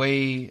were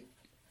way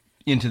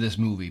into this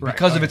movie Right.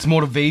 because Oh, of yeah. its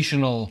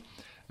motivational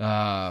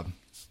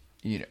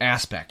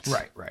aspects.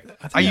 Right.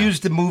 I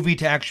used the movie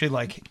to actually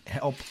like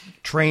help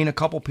train a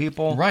couple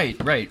people. Right.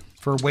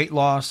 For weight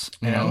loss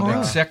And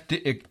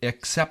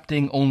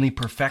accepting only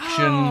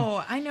perfection.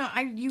 Oh, I know.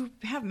 You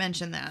have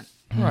mentioned that.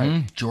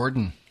 Right.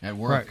 Jordan at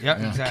work. Right, yeah,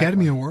 exactly.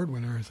 Academy Award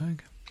winner, I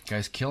think.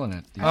 Guy's killing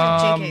it.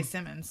 J.K.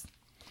 Simmons.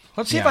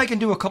 Let's see if I can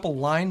do a couple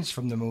lines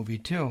from the movie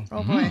too.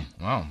 Oh boy.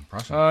 Wow,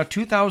 impressive.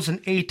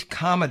 2008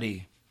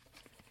 comedy.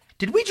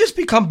 Did we just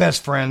become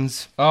best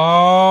friends?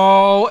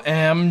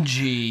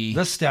 OMG.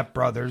 The Step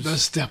Brothers. The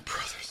Step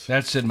Brothers.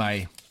 That's in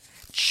my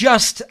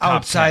Just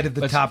outside 10. of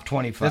the top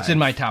 25. That's in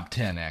my top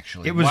 10,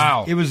 actually. It was.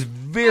 Wow. It was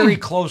very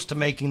close to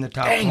making the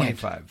top Dang it.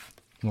 25.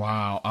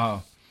 Wow.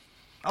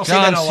 I'll say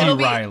that a John lot.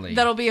 C. Reilly.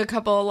 That'll be a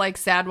couple like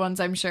sad ones,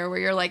 I'm sure, where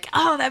you're like,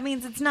 oh, that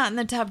means it's not in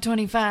the top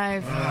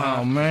 25.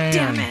 Oh, man.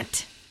 Damn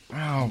it.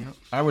 Wow.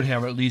 I would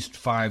have at least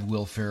 5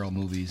 Will Ferrell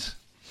movies.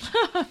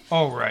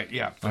 Oh, right.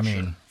 Yeah.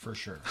 For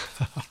sure.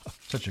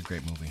 Such a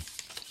great movie.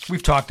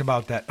 We've talked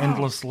about that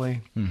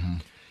endlessly. Mm-hmm.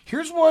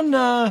 Here's one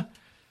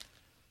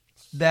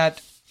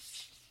that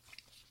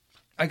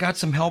I got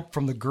some help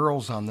from the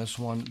girls on this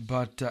one,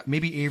 but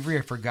maybe Avery,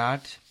 I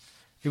forgot.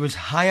 It was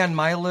high on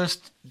my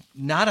list,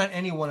 not on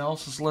anyone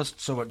else's list,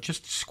 so it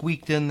just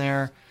squeaked in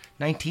there.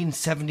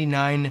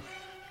 1979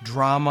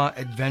 drama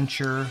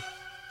adventure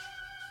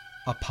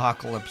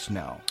Apocalypse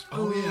Now.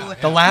 Oh yeah.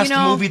 The last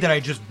movie that I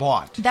just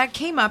bought. That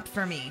came up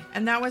for me,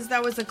 and that was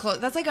a close.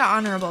 That's like an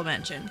honorable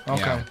mention.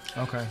 Okay.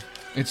 Yeah. Okay.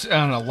 It's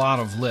on a lot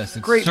of lists.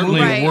 It's Great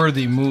certainly movie. a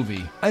worthy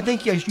movie. I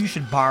think you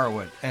should borrow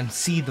it and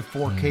see the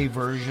 4K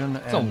version.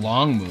 It's a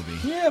long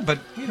movie. Yeah, but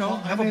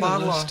have a I made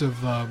bottle a list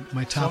of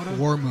my top soda.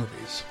 war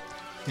movies.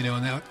 And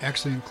that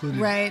actually included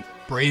Right.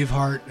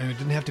 Braveheart, and it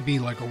didn't have to be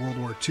like a World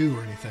War II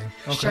or anything.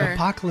 Okay. Sure.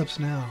 Apocalypse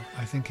Now,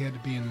 I think, had to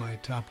be in my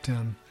top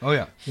 10 Oh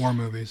yeah, war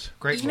movies.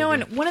 great. You know,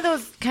 movie. and one of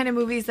those kind of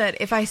movies that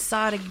if I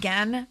saw it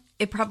again,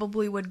 it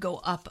probably would go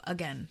up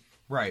again.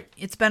 Right.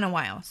 It's been a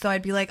while, so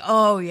I'd be like,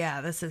 "Oh yeah,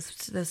 this is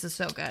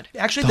so good."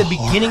 Actually, the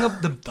beginning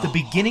of the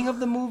beginning of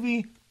the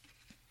movie,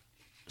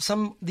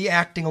 the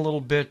acting a little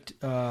bit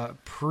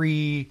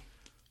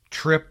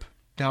pre-trip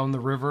down the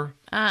river.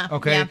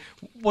 Okay, yeah.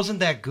 wasn't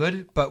that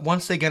good? But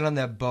once they get on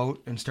that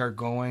boat and start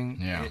going,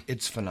 Yeah.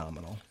 it's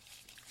phenomenal.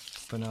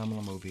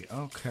 Phenomenal movie.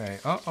 Okay.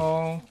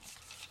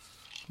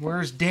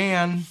 Where's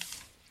Dan?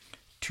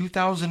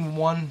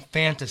 2001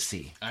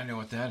 Fantasy. I know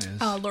what that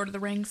is. Lord of the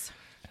Rings.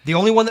 The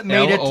only one that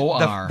made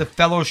LOR. it, the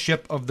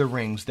Fellowship of the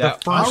Rings. The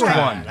That- first All right,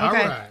 one. all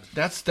Okay. right.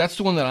 That's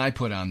the one that I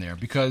put on there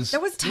because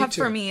That was tough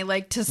too. for me,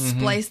 like to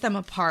splice them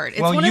apart.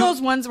 It's Well, one you- of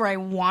those ones where I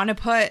want to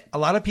put. A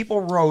lot of people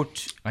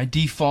wrote. I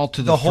default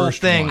to The whole first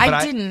thing, one. but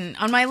I didn't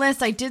on my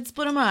list. I did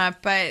split them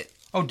up, but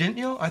Oh, didn't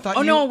you? I thought.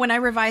 oh you, no, when I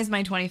revised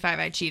my 25,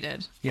 I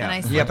cheated. Yeah, and I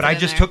yeah, slipped but it I in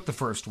just there. took the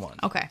first one.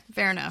 Okay,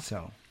 fair enough.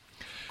 So,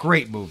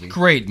 great movie.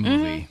 Great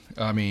movie.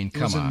 I mean, It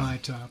come was in on. my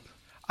top.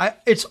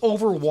 It's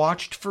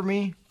overwatched for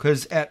me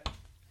because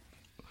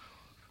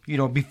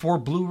before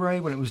Blu-ray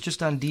when it was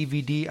just on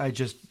DVD, I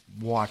just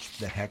watched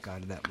the heck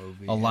out of that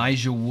movie.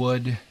 Elijah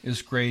Wood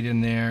is great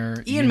in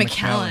there. Ian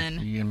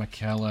McKellen. Ian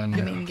McKellen.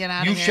 I mean, get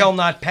out You of here. shall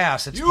not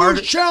pass. It's part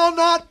of. shall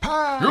not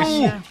pass.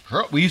 Ooh,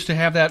 we used to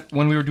have that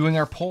when we were doing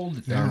our poll.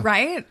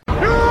 Right? Our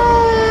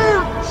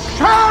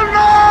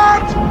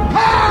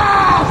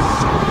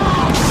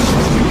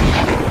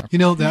You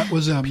know, that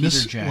was a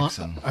Peter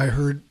Jackson. I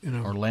heard in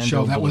a Orlando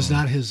show that was Bloom.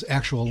 not his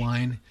actual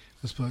line.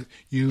 It was,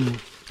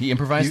 He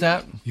improvised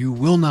that? You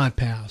will not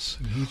pass.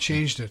 And he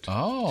changed it to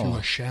Oh.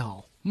 a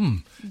shall.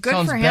 Good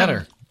Sounds for him.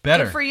 better.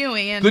 Better. Good for you,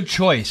 Ian. Good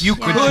choice. You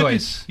Good could.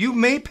 choice. You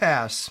may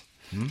pass.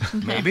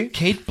 Maybe.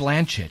 Kate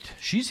Blanchett.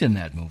 She's in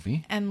that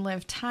movie. And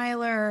Liv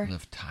Tyler.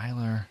 Liv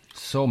Tyler.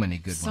 So many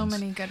good So ones.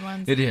 many good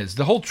ones. It is.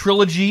 The whole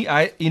trilogy,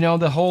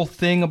 the whole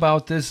thing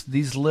about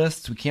these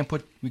lists, we can't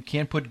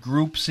put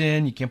groups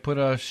in, you can't put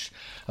a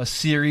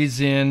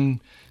series in.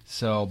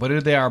 So,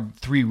 but they are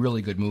 3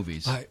 really good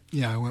movies. I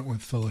went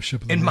with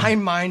Fellowship of the And Ring. my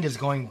mind is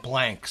going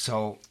blank,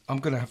 so I'm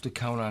going to have to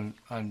count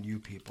on you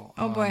people.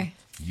 Oh, boy.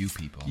 You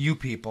people. You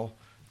people.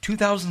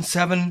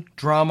 2007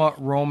 drama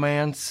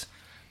romance.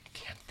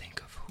 Can't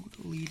think of who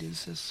the lead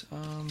is this.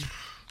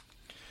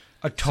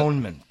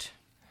 Atonement.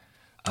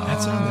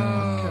 That's on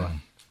there.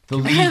 The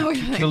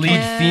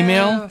lead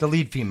female The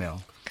lead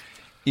female.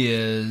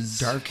 is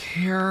Dark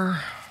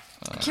hair.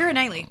 Keira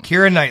Knightley.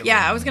 Keira Knightley.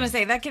 Yeah, I was going to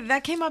say,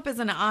 that came up as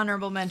an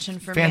honorable mention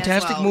for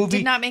Fantastic me as well. movie.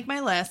 Did not make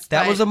my list.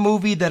 That but was a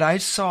movie that I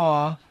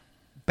saw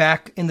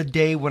back in the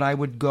day when I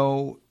would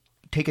go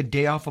take a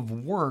day off of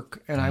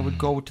work and I would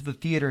go to the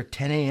theater at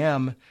 10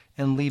 a.m.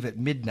 and leave at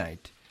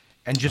midnight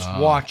and just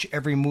watch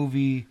every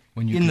movie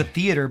in the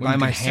theater by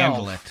myself.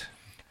 Handle it.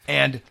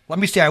 And let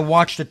me say, I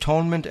watched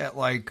Atonement at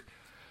like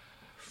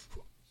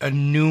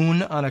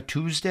noon on a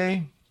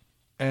Tuesday,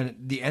 and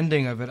the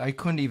ending of it, I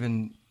couldn't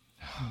even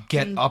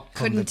get up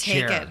from the couldn't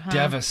take chair. it, huh?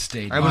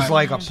 Devastating. I was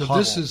like a So puddle.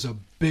 this is a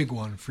big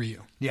one for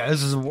you. Yeah,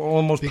 this is one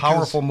of the most Because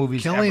powerful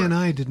movies Kelly ever. and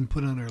I didn't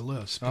put on our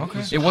list.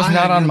 Okay. It was high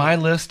not on your my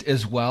list. list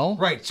as well.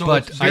 Right, so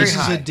but it's very This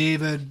is high. a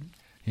David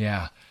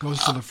yeah.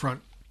 goes to the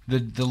front.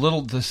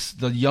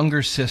 The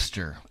younger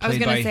sister I was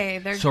played gonna by say,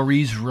 they're-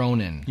 Cerise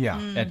Ronan. Yeah.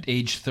 At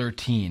age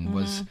 13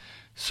 was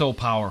so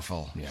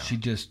powerful. Yeah. She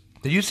just.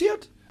 Did you see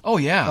it? Oh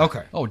yeah.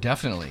 Okay. Oh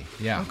definitely.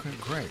 Yeah. Okay,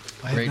 great.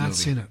 I have Great not movie.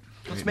 seen it.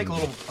 Let's make a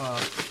little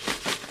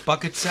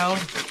bucket sound.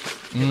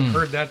 Haven't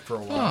heard that for a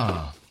while.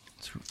 Ah,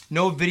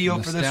 No video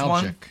for this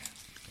one. nostalgic.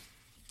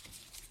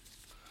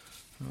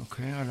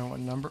 Okay, I don't know what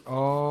number.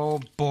 Oh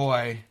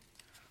boy,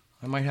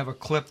 I might have a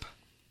clip.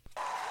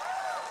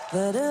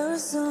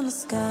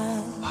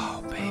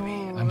 Oh baby,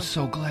 I'm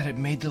so glad it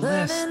made the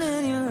list.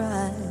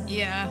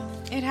 Yeah,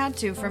 it had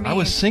to for me. I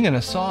was singing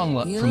a song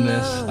from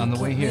this on the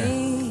way here.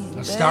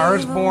 A Star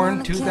is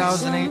Born,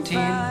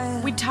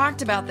 2018. We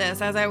talked about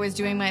this as I was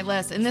doing my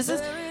list, and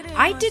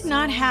I did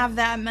not have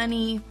that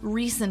many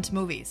recent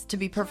movies, to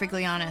be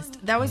perfectly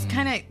honest. That was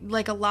kind of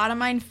like a lot of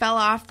mine fell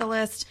off the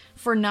list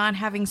for not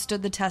having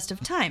stood the test of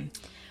time.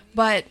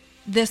 But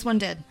this one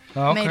did.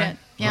 Okay. Made it.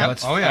 Yeah.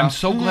 Well, I'm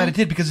so glad it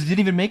did because it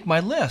didn't even make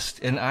my list,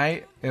 and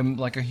I am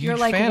like a huge You're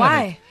like, fan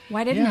why? of it.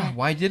 Why didn't Yeah, it?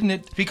 why didn't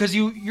it? Because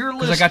your list.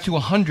 Because I got to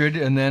 100,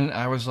 and then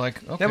I was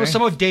like, okay. That was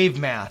some of Dave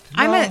math.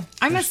 I'm a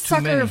there's too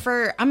sucker many.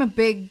 for. I'm a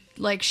big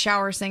like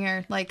shower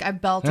singer. Like I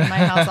belt in my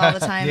house all the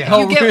time.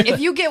 Yeah. If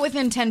you get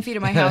within 10 feet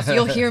of my house,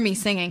 you'll hear me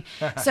singing.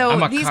 So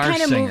I'm a these car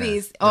kind of singer.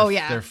 movies.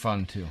 They're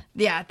fun too.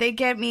 Yeah, they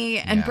get me.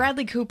 And Yeah.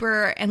 Bradley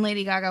Cooper and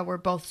Lady Gaga were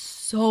both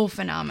so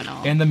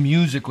phenomenal. And the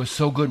music was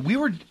so good. We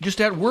were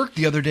just at work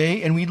the other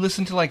day, and we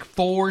listened to like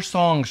 4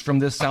 songs from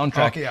this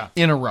soundtrack yeah.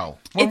 in a row.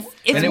 It's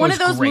And it one was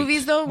of those great.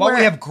 movies though Well, where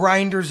we have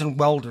grinders and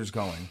welders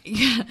going.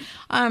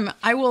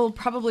 I will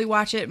probably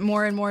watch it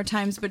more and more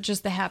times, but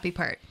just the happy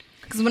part.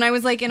 Because when I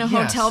was like in a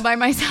Yes. hotel by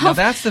myself, Now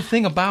that's the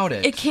thing about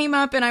it. it came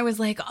up and I was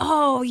like,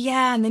 oh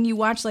yeah. And then you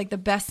watch like the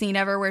best scene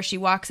ever where she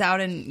walks out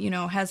and,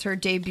 has her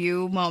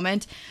debut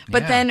moment.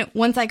 But Yeah. then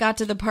once I got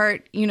to the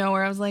part,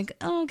 where I was like,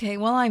 oh, okay,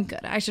 well, I'm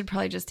good. I should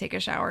probably just take a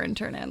shower and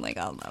turn in. Like,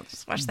 I'll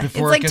just watch that.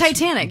 Before It's it like gets-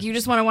 Titanic. You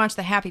just want to watch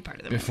the happy part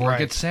of the movie. Before it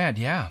gets sad,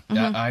 yeah.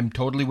 I'm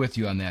totally with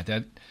you on that.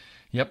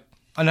 Yep.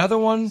 Another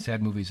one.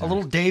 Sad movies. A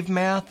little Dave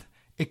math.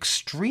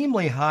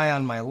 Extremely high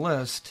on my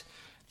list,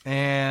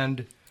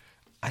 and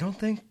I don't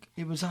think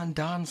it was on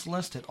Don's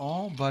list at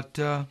all. But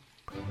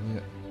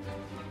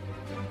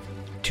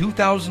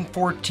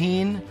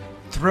 2014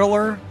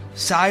 thriller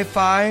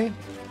sci-fi.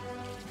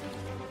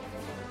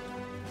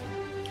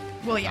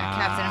 Well, yeah,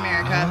 Captain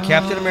America.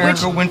 Captain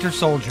America, Winter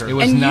Soldier. It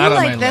was And not you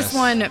on like my this list.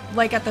 one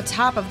like at the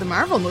top of the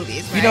Marvel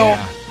movies, right?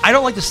 I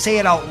don't like to say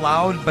it out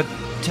loud, but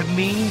to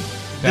me,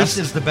 Best- this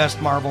is the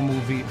best Marvel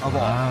movie of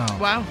all.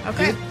 Wow.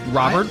 Okay.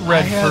 Robert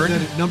I had Redford.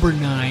 that at number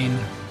 9.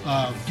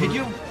 Did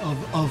you?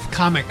 Of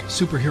comic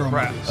superhero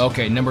Right. movies.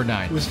 Okay, number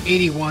 9. It was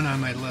 81 on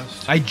my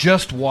list. I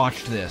just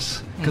watched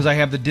this because I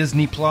have the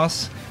Disney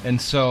Plus,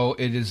 and so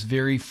it is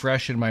very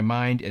fresh in my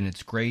mind, and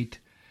it's great.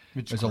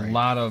 There's a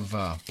lot of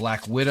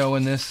Black Widow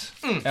in this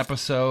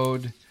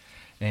episode,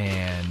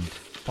 and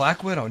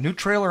Black Widow, new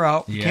trailer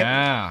out.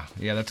 yeah,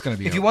 that's going to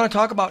be. If you want to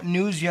talk about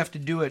news, you have to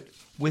do it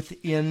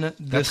within this.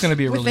 that's going to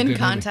be a really Within good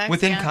context.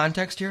 within yeah.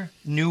 context here.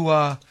 New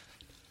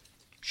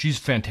She's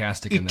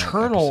fantastic in that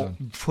Eternal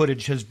episode.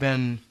 footage has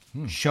been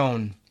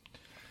shown,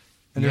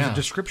 and there's Yeah. a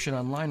description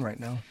online right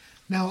now.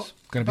 Now,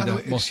 Gonna be by the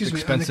way, most excuse me,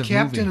 expensive on the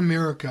Captain movie.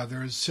 America,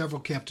 there's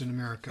several Captain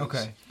Americas.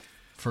 Okay.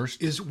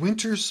 First, Is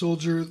Winter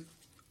Soldier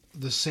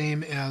the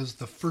same as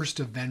the first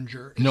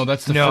Avenger? No,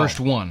 that's the first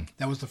one.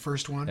 That was the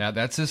first one? Yeah,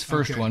 that's his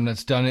first one.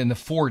 That's done in the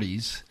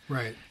 40s.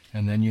 Right.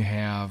 And then you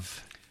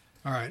have...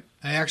 All right.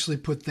 I actually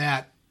put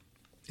that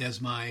as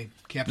my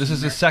Captain This is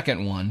America. the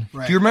second one.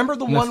 Right. Do you remember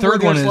the And one the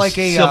third where one there's is like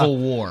a Civil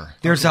War.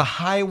 There's a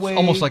highway, It's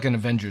almost like an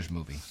Avengers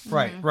movie.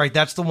 Right, right.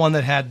 That's the one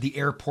that had the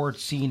airport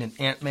scene, and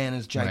Ant-Man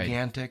is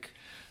gigantic.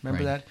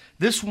 Remember that?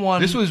 This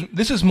one,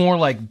 This is more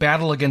like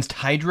Battle Against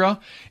Hydra.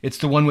 It's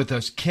the one with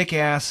those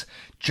kick-ass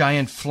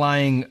giant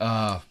flying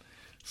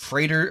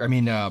freighter. I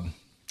mean,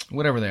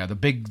 whatever they are, the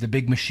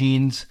big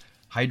machines.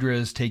 Hydra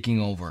is taking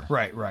over.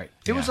 Right.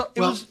 It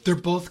was. They're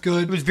both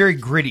good. It was very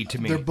gritty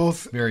to me. They're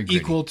both Very gritty.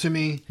 equal to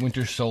me.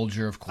 Winter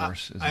Soldier, of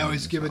course. I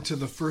always give it to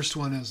the first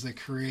one as they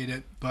create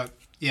it, but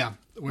yeah,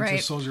 Winter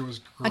Soldier was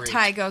great. A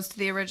tie goes to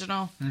the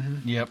original.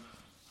 Mm-hmm. Yep.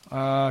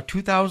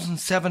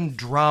 2007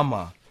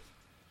 drama.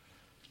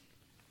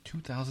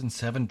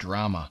 2007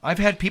 drama. I've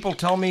had people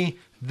tell me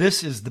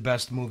this is the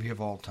best movie of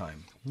all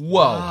time.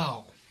 Whoa.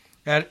 Wow.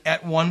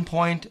 At one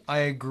point, I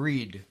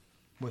agreed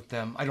with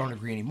them. I don't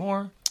agree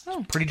anymore.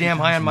 Oh. Pretty damn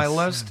high on my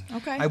list.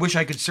 Okay. I wish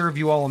I could serve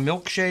you all a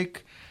milkshake.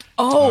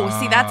 Oh,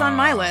 see, that's on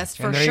my list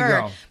for and there you sure.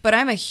 go. But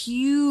I'm a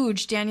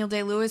huge Daniel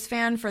Day-Lewis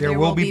fan for There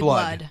will be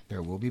blood.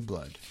 There will be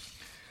blood.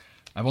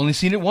 I've only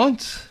seen it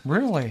once.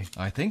 Really?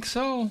 I think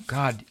so.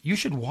 God, you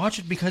should watch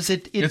it because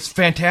it's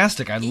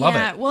fantastic. I love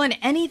it. Well, and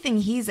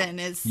anything he's in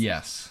is,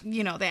 Yes.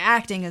 you know, the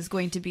acting is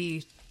going to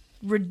be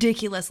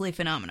ridiculously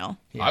phenomenal.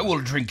 Yeah. I will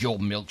drink your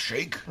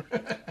milkshake.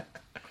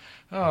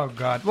 Oh,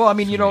 God. Well, I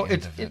mean, you know,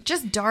 it's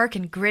just dark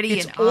and gritty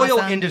it's and oil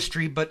awesome.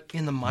 industry, but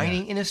in the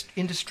mining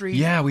industry.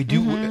 Yeah, we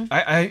do. Mm-hmm.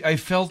 I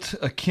felt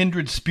a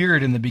kindred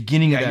spirit in the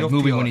beginning of Yeah, that you'll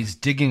movie feel when it. he's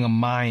digging a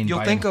mine. You'll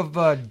by think of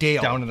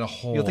Dale. down in a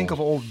hole. You'll think of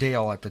old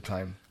Dale at the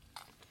time.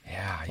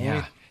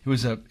 Yeah. It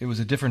was a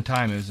different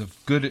time. It was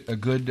a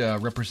good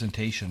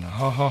representation.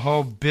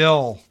 Ho,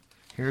 Bill.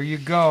 Here you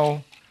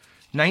go.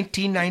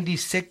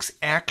 1996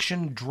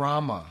 action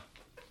drama.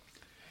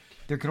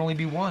 There can only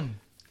be one.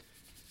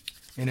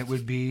 And it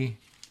would be...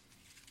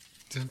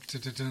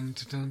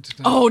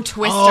 Oh,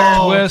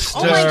 Twister. Twister.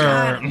 Oh, my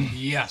God.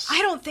 Yes.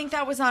 I don't think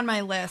that was on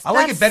my list. I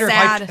like That's it better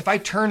sad. if I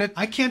turn it.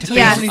 I can't to tell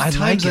you how many I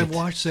times like I've it.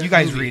 watched that You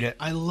guys movie. read it.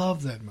 I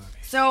love that movie.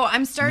 So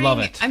I'm starting. Love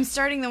it. I'm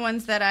starting the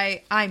ones that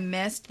I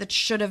missed that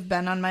should have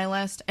been on my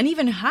list, and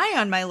even high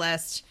on my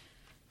list.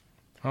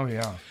 Oh,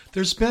 yeah.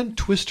 There's been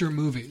Twister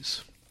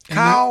movies. And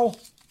Cow.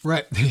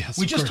 Right. Yes.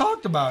 We of just course.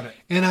 talked about it.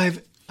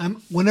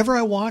 And whenever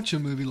I watch a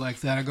movie like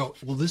that, I go,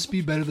 "Will this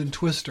be better than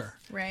Twister?"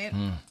 Right.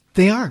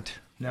 They aren't.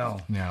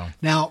 No.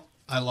 Now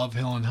I love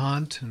Helen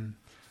Hunt and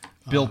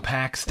Bill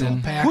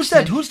Paxton. Who's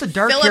that? Who's the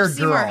dark-haired Philip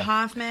Seymour girl?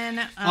 Hoffman.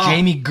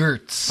 Jamie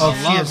Gertz. Oh, I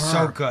she love is so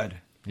her. good.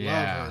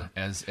 Yeah.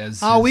 As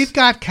we've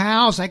got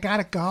cows. I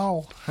gotta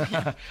go.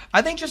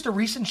 I think just a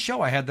recent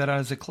show I had that on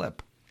as a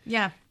clip.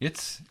 Yeah.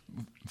 It's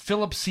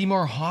Philip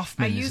Seymour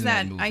Hoffman. I is use in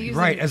that. movie. I use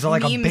Right, as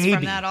like a memes baby.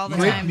 from that all the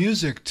Great time.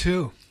 music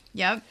too.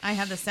 Yep, I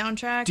have the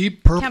soundtrack.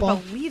 Deep Purple.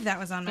 Can't believe that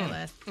was on my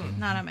list.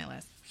 Not on my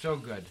list. So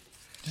good.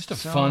 Just a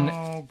So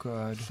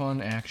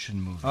fun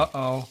action movie.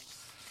 Uh-oh.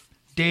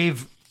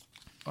 Dave,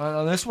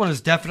 this one is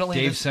definitely...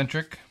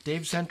 Dave-centric.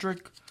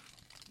 Dave-centric.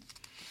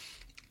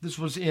 This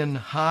was in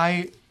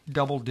high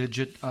double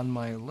digit on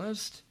my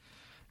list,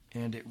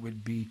 and it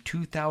would be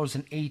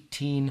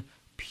 2018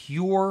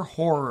 pure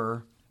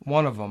horror,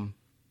 one of them.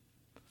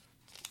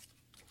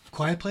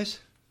 Quiet Place?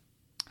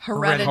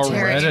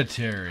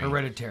 Hereditary.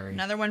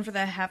 Another one for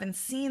the haven't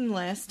seen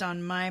list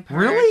on my part.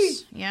 Really?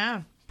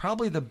 Yeah.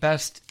 Probably the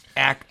best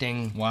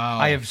acting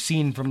I have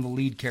seen from the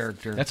lead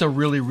character. That's a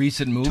really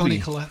recent movie. Toni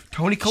Collette.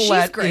 Toni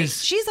Collette She's great.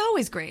 is... She's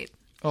always great.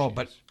 Oh,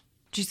 but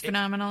She's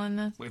phenomenal in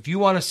this. if you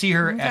want to see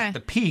her Okay. at the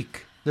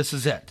peak, this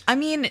is it. I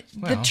mean,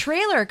 the Well.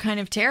 trailer kind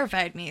of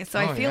terrified me, so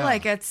I Oh, feel yeah.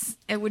 like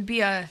it would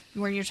be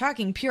where you're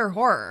talking pure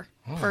horror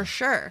for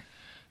sure.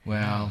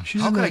 Well,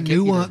 She's How in could I that get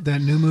new you one, that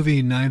new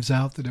movie Knives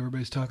Out that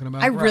everybody's talking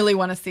about. I really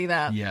want to see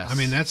that. yes. I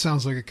mean, that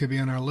sounds like it could be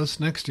on our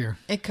list next year.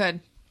 It could.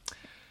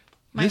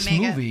 Might this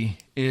make it. movie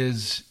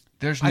is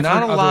there's I've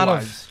not a heard lot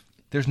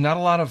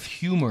otherwise. of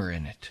humor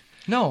in it.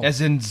 No.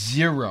 As in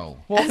zero.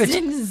 As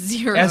in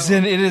zero. As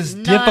in it is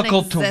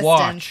difficult to Non-existent.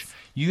 watch.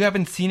 You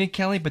haven't seen it,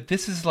 Kelly, but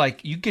this is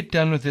like you get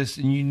done with this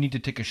and you need to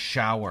take a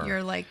shower.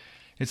 You're like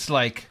It's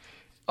like,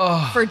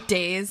 oh, for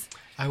days.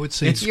 I would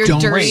say It's You're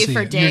don't dirty see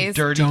for it. days.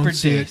 You're dirty Don't for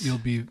see days. it. You'll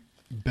be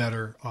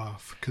better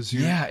off because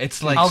Yeah,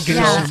 it's like I'll get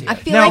so- over it. I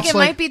feel Now, like it's it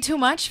might be too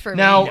much for me.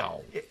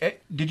 Now,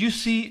 did you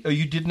see?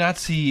 You did not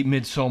see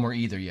Midsommar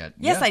either yet.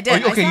 Yes, yeah? I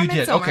did. Oh, okay, I saw you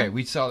did. Midsommar. Okay,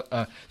 we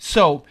saw.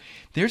 So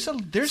there's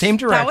Same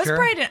director. That was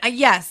Brighton.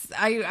 Yes,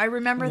 I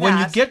remember when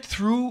that. you get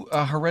through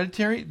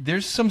Hereditary,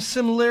 there's some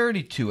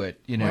similarity to it.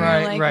 You know, You're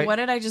Right, like, right. what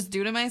did I just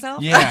do to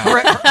myself? Yeah.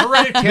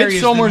 Hereditary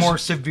is the Midsommar's- more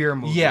severe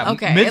movie. Yeah,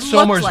 Okay, it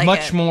Midsommar's looks like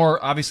much it.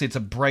 more. Obviously, it's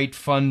a bright,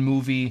 fun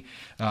movie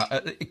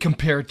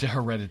compared to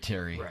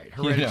Hereditary. Right,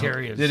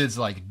 Hereditary You know, is- it is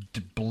like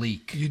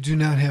bleak. You do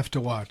not have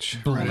to watch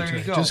there you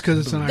Hereditary go. just because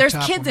it's on our There's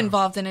top kids 100.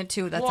 involved in it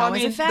too. That's Well, I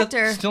always mean, a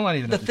factor. Still not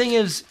even The thing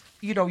is,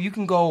 you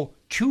can go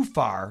too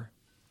far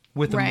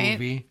with a Right.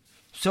 movie,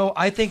 So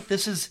I think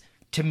this is,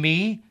 to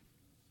me,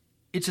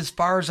 it's as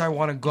far as I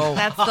want to go.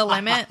 That's the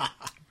limit.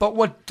 But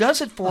what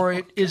does it for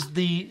it is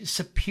the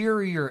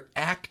superior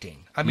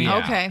acting. I mean,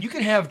 you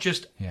can have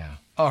just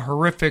a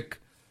horrific,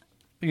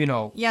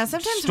 Yeah,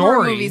 sometimes story.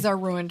 horror movies are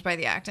ruined by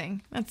the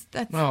acting. That's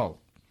No.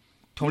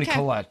 Toni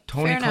Collette.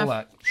 Toni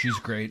Collette. She's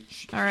great.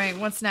 All right,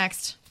 what's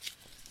next?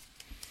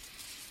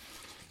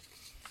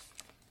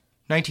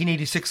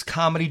 1986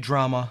 comedy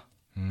drama.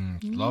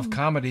 Love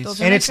comedies. Those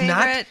are And my it's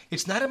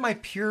favorite. not in my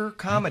pure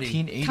comedy.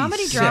 1986.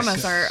 Comedy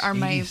dramas are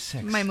my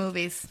 86. my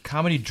movies.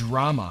 Comedy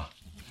drama.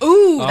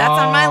 Ooh, that's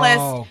on my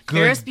Oh, list. good.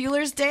 Ferris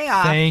Bueller's Day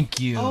Off. Thank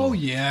you. Oh,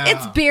 yeah.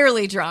 It's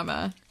barely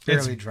drama.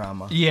 Barely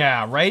drama.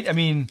 Yeah, right? I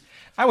mean,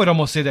 I would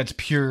almost say that's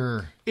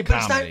pure But it's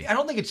not, comedy. I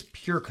don't think it's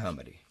pure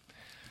comedy.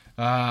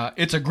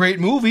 It's a great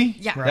movie.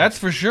 Yeah. Right. That's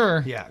for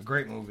sure. Yeah,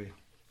 great movie.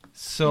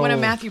 So One of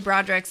Matthew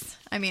Broderick's,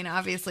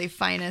 obviously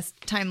finest,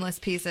 timeless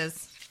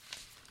pieces.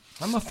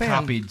 I'm a fan.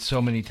 copied so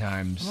many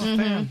times.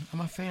 I'm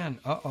a fan.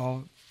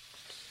 Uh-oh.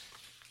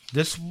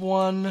 This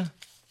one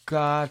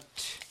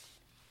got...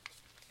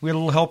 We had a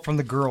little help from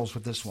the girls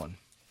with this one.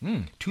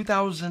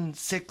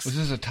 2006. Was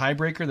this a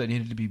tiebreaker that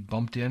needed to be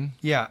bumped in?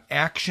 Yeah,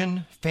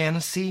 action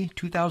fantasy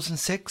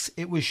 2006.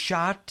 It was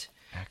shot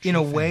in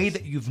a way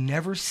that you've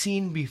never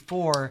seen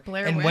before.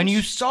 Blair and Witch? when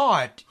you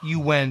saw it, you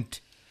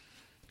went,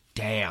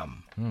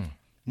 damn.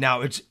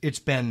 Now, it's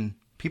been...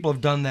 People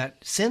have done that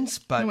since,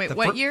 but... Wait,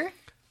 what year?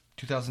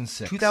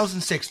 2006.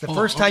 2006. The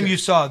first time you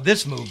saw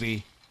this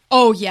movie...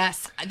 Oh,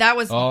 yes. That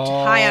was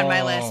high on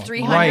my list.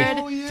 300. Right.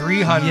 Oh, yeah.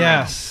 300.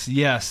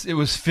 Yes. It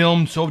was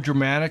filmed so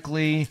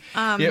dramatically.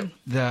 The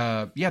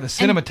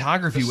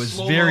cinematography was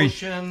slow very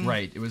motion.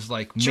 right. It was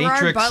like Gerard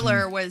Matrix.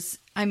 Butler was,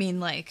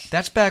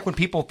 That's back when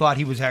people thought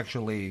he was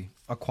actually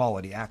a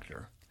quality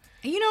actor.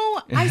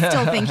 I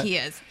still think he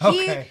is.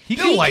 Okay. He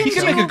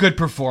can make a good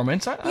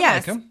performance. I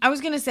Yes, like him. I was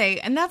going to say,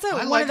 and that's I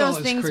one like of those all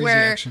his things crazy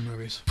where action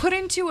movies. put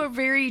into a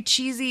very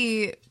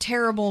cheesy,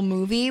 terrible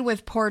movie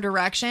with poor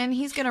direction,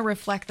 he's going to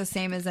reflect the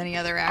same as any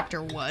other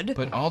actor would.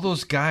 But all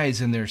those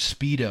guys in their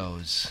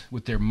Speedos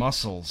with their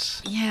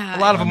muscles. Yeah. A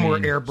lot of them were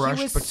He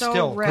airbrushed, was but so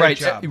still, ripped. great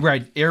job.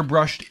 Right.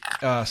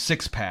 Airbrushed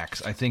six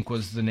packs, I think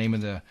was the name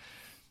of the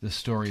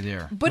story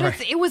there. But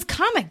it was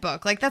comic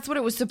book. Like, that's what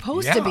it was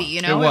supposed to be,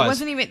 It It was.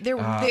 wasn't even,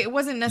 it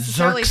wasn't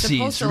necessarily Xerxes.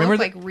 supposed to Remember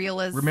look like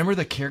realism. Remember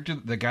the character,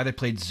 the guy that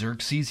played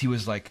Xerxes? He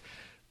was like,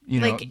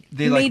 Like,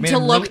 they made to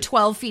him look really-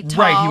 12 feet tall.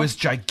 Right, he was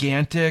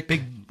gigantic.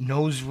 Big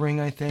nose ring,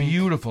 I think.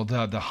 Beautiful.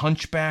 The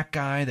hunchback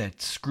guy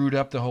that screwed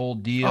up the whole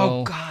deal.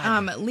 Oh,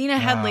 God. Lena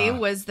Headey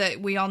was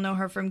we all know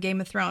her from Game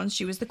of Thrones.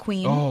 She was the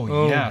queen.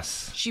 Oh,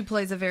 yes. She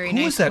plays a very Who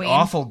nice was that queen.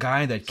 awful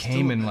guy that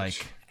came and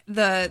like...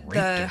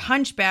 The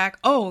hunchback.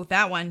 Oh,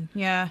 that one.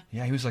 Yeah.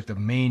 Yeah, he was like the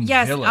main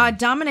Yes, villain.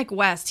 Dominic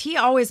West. He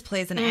always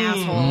plays an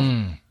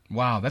asshole.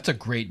 Wow, that's a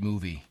great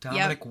movie.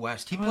 Dominic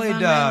West. He Was played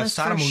on my list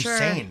Saddam for sure.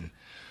 Hussein.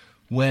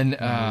 When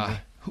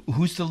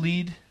who's the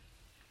lead?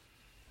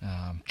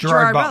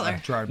 Gerard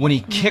Butler. When he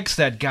kicks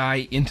that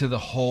guy into the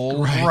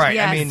hole. Right.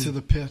 Yes. I mean, To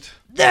the pit.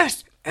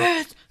 This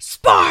is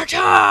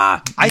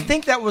Sparta. I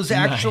think that was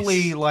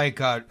actually like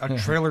a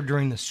trailer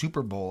during the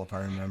Super Bowl, if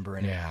I remember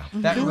it. Yeah.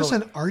 That There was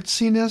really- an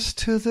artsiness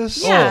to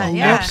this. Yeah, Oh,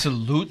 yeah.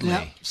 absolutely.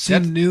 Yeah.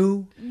 Seemed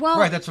new. Well,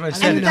 Right, that's what I I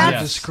said. don't and know how to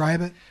that's-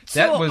 describe it.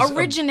 That so was a-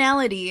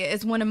 originality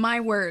is one of my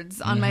words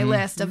on my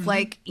list of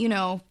things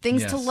to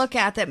Yes. look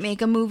at that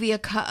make a movie a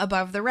cut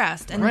above the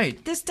rest. And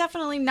Right. this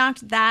definitely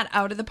knocked that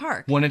out of the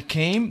park. When it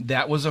came,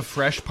 that was a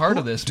fresh part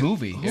of this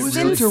movie. It who's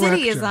Sin the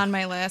City is director? on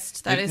my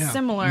list. That is Yeah.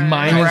 similar.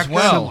 Mine as Director?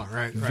 well. Similar,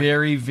 right.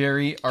 Very,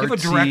 very artsy. Do you have a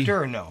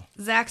director or no?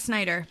 Zack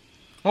Snyder.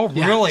 Oh,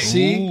 Yeah. really?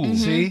 See? Ooh.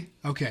 See?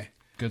 Okay.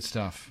 Good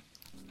stuff.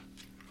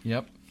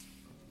 Yep.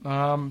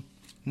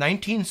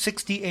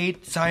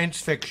 1968 science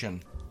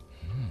fiction.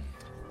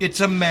 It's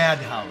a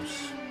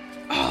madhouse.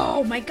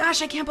 Oh my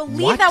gosh, I can't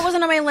believe What? that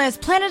wasn't on my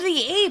list. Planet of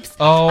the Apes.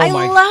 Oh, I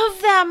my-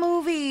 love that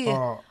movie.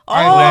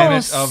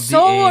 Planet of the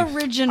so Apes.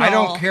 original. I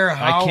don't care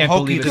how I can't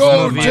hokey believe this it's a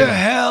movie movie. is.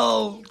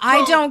 hell.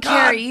 I don't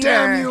care God either.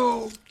 Damn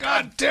you.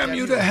 God damn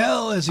you to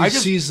hell as he I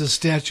just- sees the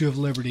Statue of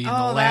Liberty in the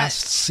that-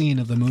 last scene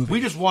of the movie.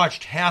 We just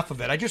watched half of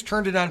it. I just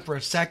turned it on for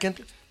a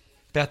second.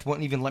 Beth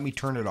wouldn't even let me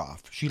turn it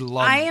off. She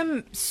loved I it.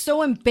 am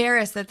so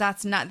embarrassed that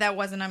that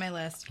wasn't on my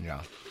list.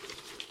 Yeah.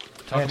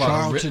 Talk about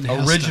Charlton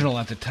Heston. original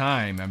at the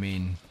time. I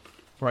mean,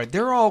 Right.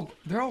 They're all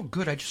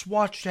good. I just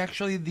watched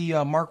actually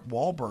the Mark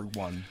Wahlberg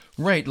one.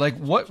 right? Like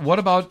what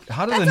about?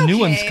 How do That's the new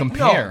ones okay.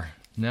 compare?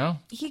 No.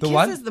 He The kisses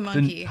what? the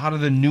monkey. How do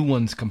the new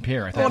ones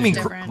compare? I thought Well, I they mean, did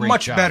a different. great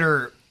much job.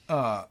 better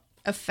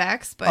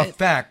Effects, but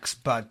effects,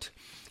 but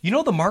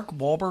the Mark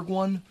Wahlberg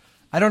one,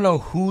 I don't know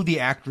who the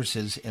actress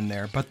is in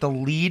there, but the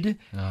lead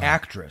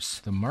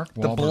actress, The Mark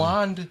the Wahlberg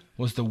blonde.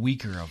 was the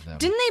weaker of them.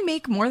 didn't they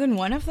make more than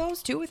one of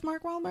those too with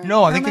Mark Wahlberg?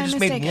 No, I Or think am they just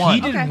made mistaken? one.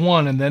 He did Okay.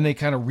 one, and then they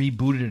kind of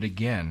rebooted it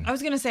again. I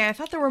was gonna say I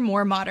thought there were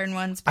more modern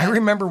ones. I But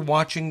remember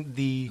watching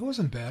the It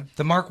wasn't bad.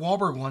 Mark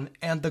Wahlberg one,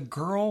 and the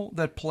girl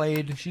that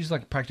played She's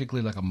like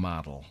practically like a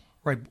model.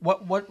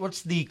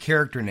 what's the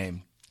character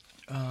name?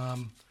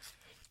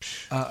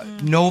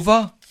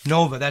 Nova.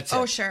 Nova, that's it.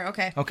 Oh, sure,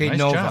 okay. Okay, Nice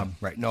Nova. job.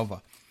 Right,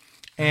 Nova.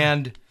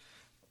 And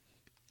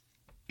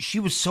she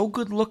was so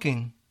good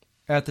looking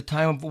at the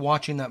time of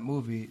watching that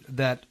movie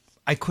that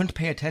I couldn't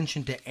pay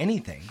attention to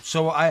anything.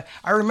 So I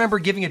remember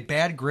giving it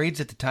bad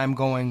grades at the time,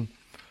 going,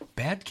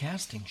 bad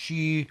casting.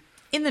 She...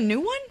 In the new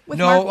one? With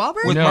Mark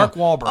Wahlberg? With Mark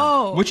Wahlberg.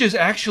 Oh. Which is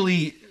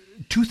actually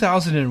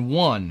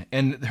 2001,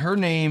 and her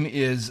name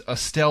is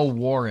Estelle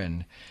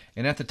Warren.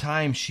 And at the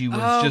time, she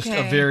was just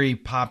a very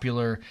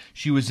popular...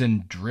 She was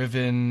in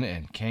Driven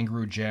and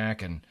Kangaroo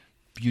Jack and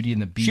Beauty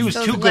and the Beast. She was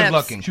too good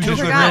looking. She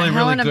was really, really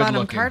Helena good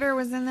Bonham looking. Carter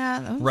was in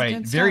that. That was Right.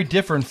 good Very stuff.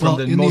 different from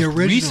the in most the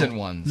original recent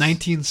ones.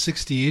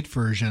 1968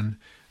 version,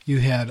 you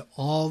had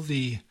all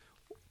the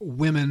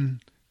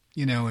women,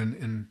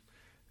 in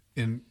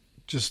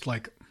just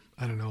like,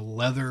 I don't know,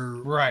 leather,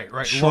 right,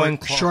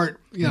 short,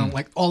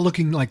 like all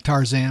looking like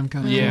Tarzan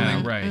kind of.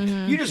 Yeah, right.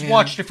 You just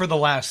watched it for the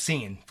last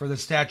scene, for the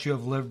Statue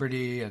of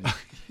Liberty, and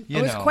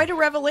it was quite a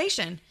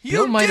revelation.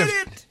 You might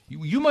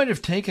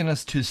have taken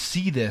us to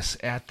see this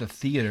at the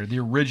theater, the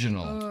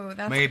original. Oh,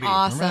 that's Maybe.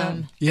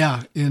 awesome.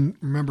 Yeah, and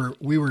remember,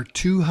 we were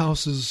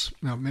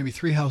maybe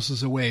 3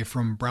 houses away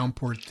from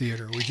Brownport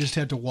Theater. We just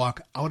had to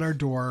walk out our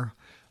door,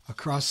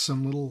 across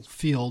some little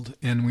field,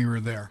 and we were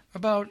there.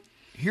 About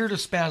here to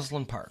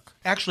Spaslin Park.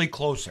 Actually,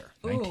 closer.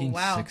 Ooh,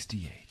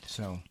 1968. Wow.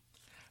 So,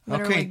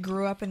 Literally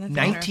grew up in the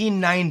theater.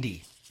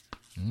 1990.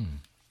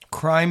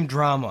 Crime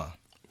drama.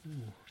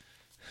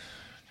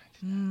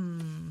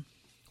 One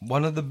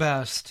of the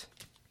best.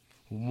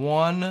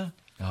 One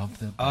of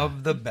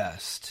the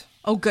best.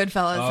 Oh,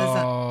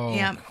 Goodfellas.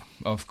 Yeah.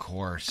 Of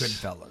course.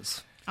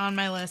 Goodfellas. On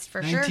my list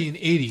for sure.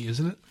 1980,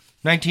 isn't it?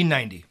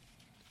 1990.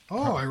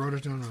 Oh, I wrote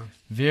it down wrong.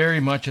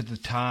 Very much at the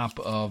top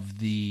of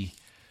the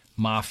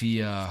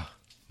mafia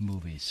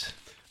movies.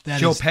 That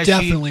Joe is Pesci.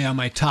 Definitely on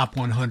my top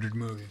 100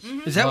 movies.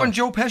 Mm-hmm. Is that when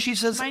Joe Pesci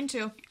says... Mine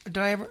too. Did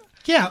I ever...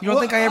 Yeah. You don't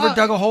think I ever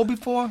dug a hole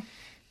before?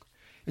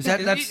 Is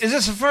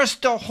this the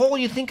first hole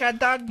you think I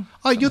dug?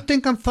 Oh, you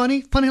think I'm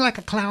funny? Funny like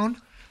a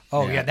clown?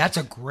 Oh, yeah, that's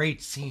a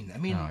great scene. I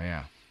mean... Oh,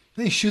 yeah.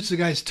 Then he shoots the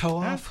guy's toe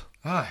off.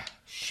 Ah,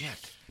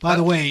 shit. By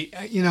the way,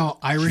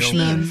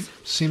 Irishman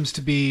seems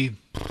to be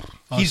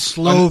a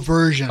slow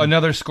version.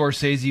 Another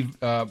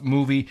Scorsese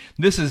movie.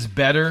 This is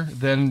better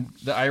than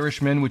The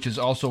Irishman, which is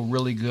also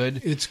really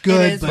good. It's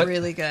good, It is but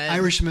really good.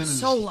 Irishman is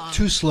so long.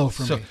 too slow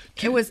for me.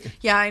 It was,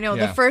 I know.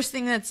 Yeah. The first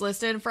thing that's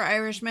listed for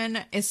Irishman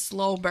is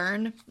slow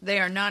burn. They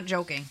are not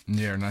joking.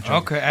 They're not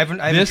joking. Okay, I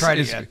haven't tried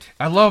it yet.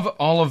 I love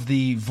all of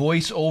the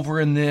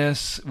voiceover in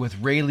this with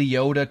Ray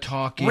Liotta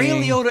talking. Ray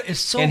Liotta is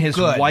so good. And his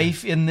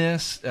wife in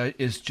this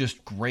is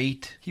just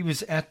great. He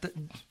was at the...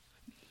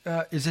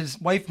 is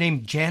his wife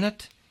named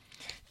Janet?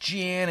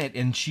 Janet,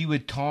 and she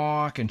would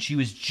talk, and she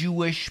was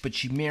Jewish, but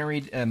she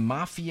married a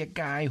mafia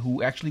guy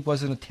who actually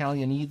wasn't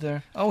Italian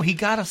either. Oh, he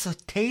got us a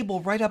table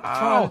right up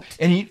front.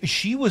 And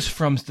she was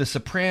from The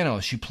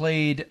Sopranos. She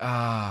played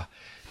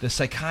the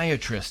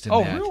psychiatrist in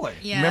that. Really?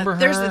 Yeah, Remember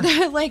her?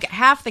 There's like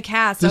half the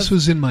cast. This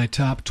was in my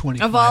top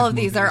 25 of all of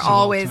these are movies of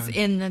all always time.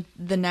 in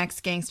the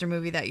next gangster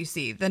movie that you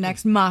see. The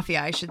next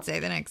mafia, I should say.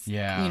 The next,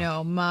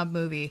 mob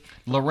movie.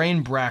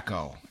 Lorraine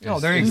Bracco.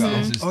 There you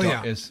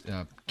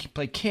go.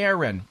 Play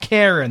Karen.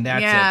 Karen,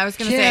 that's it. Yeah, I was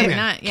going to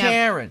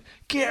say.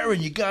 Karen,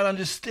 you got to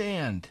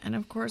understand. And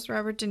of course,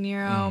 Robert De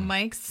Niro,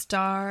 Mike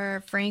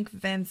Starr, Frank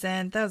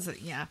Vincent. That was,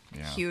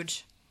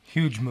 huge.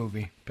 Huge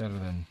movie. Better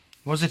than...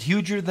 Was it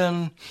huger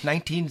than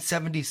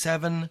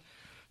 1977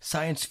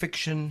 science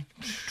fiction,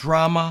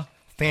 drama,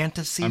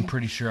 fantasy? I'm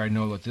pretty sure I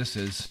know what this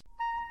is.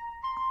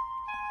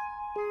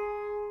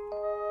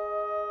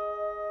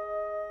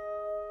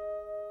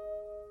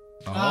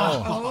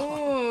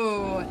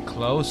 Oh.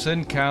 Close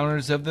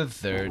Encounters of the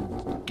Third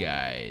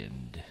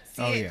Kind.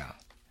 Oh, yeah.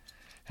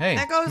 Hey,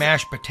 That goes.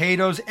 Mashed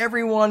potatoes.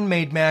 Everyone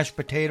made mashed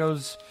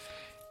potatoes,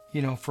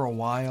 for a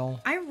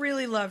while. I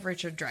really love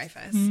Richard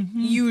Dreyfuss.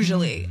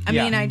 Usually, I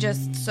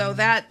mean, so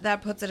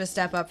that puts it a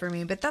step up for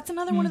me. But that's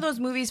another one of those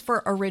movies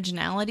for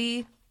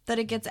originality that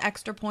it gets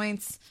extra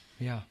points.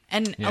 Yeah,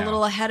 and a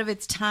little ahead of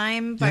its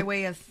time by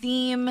way of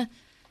theme.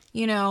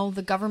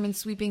 The government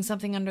sweeping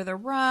something under the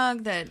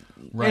rug. That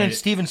right. And it's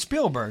Steven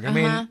Spielberg. I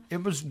mean,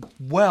 it was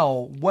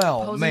well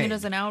posing made. it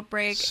as an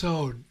outbreak.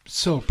 So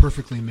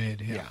perfectly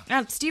made. Yeah.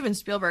 Now, Steven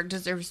Spielberg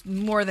deserves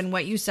more than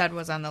what you said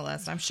was on the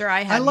list. I'm sure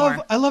I had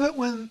more. I love it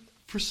when,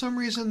 for some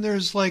reason,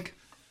 there's like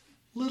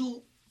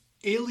little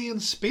alien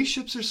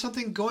spaceships or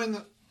something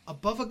going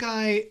above a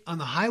guy on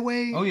the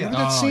highway. Oh, yeah. Remember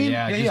that scene?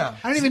 Yeah.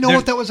 I don't even know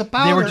what that was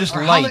about. They were just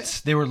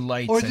lights. They were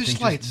lights. Or I just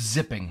think, lights. just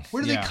zipping.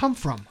 Where did they come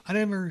from? I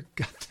never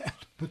got that.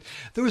 But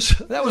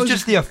that was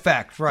just the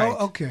effect, right?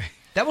 Oh, okay.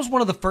 That was one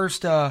of the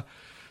first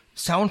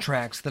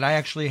soundtracks that I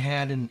actually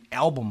had in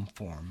album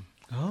form.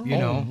 Oh,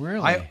 really?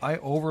 I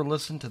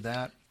over-listened to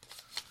that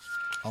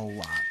a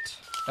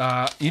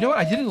lot. You know what?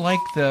 I didn't like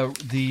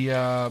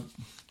the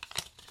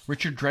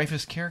Richard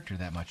Dreyfuss character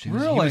that much. He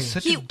was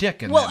such a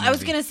dick in that movie. I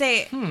was going to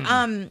say...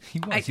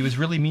 He was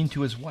really mean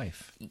to his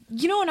wife.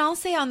 You know, and I'll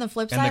say on the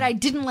flip side, I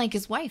didn't like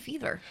his wife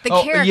either. The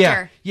Oh,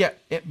 character. Yeah.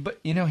 But,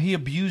 he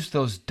abused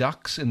those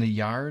ducks in the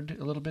yard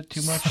a little bit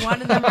too much.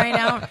 Swatted them right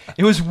out.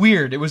 It was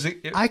weird.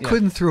 I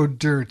couldn't throw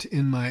dirt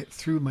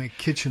through my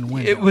kitchen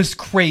window. It was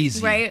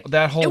crazy. Right.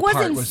 That whole It was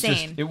part insane.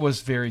 was just, it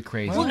was very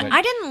crazy. Well, but,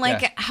 I didn't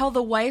like how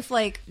the wife,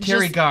 Terry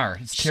just, Garr.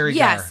 It's Terry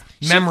yes, Garr.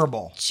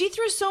 Memorable. She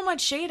threw so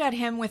much shade at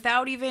him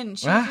without even,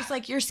 she Ah. was just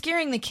like, you're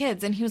scaring the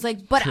kids. And he was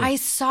like, but True. I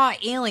saw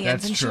aliens.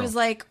 That's and true. she was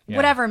like, Yeah.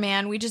 whatever,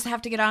 man. We just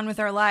have to get on with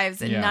our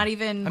lives and Yeah. not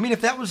even. I mean,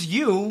 if that was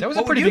you, That was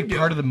what a pretty would you big do?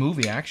 part of the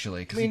movie,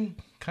 actually. Because he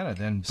kind of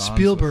then bonds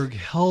Spielberg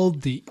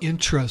held the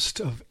interest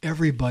of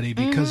everybody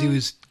because he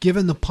was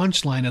given the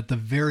punchline at the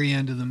very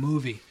end of the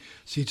movie.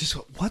 So you just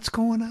go, what's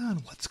going on?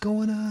 What's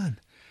going on?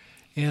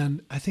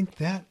 And I think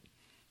that,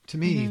 to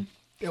me,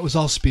 it was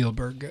all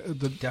Spielberg.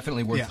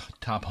 Definitely worth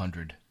top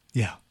 100.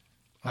 Yeah.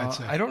 I'd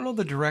say. I don't know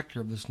the director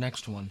of this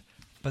next one,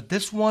 but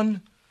this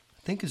one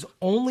I think is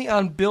only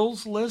on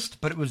Bill's list,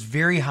 but it was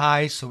very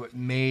high, so it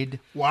made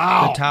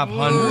the top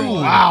 100. Ooh.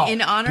 Wow.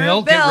 In honor Bill,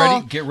 of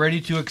Bill. Get ready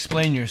to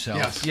explain yourself.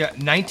 Yes. Yeah,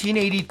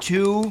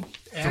 1982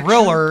 Action.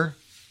 thriller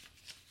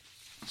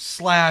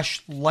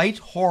 / light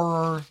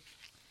horror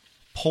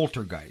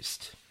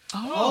Poltergeist.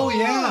 Oh,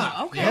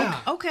 yeah. Okay. Yeah.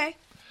 Okay.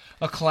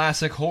 A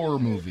classic horror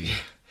movie.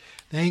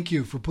 Thank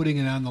you for putting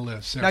it on the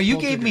list. Sarah. Now, you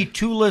gave me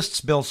 2 lists,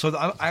 Bill, so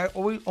I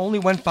only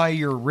went by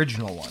your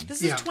original one.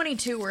 This is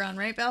 22 we're on,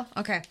 right, Bill?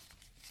 Okay.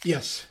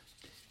 Yes.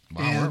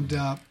 Wow,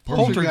 And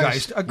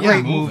Poltergeist, a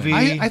great movie.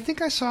 I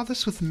think I saw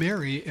this with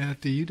Mary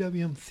at the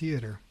UWM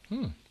Theater.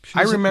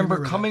 I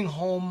remember coming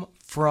home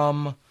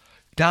from...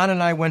 Don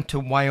and I went to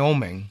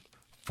Wyoming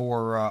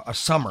for a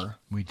summer.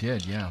 We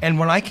did, yeah. And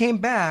when I came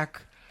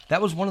back,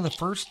 that was one of the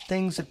first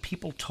things that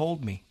people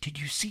told me. Did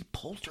you see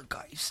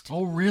Poltergeist?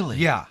 Oh, really?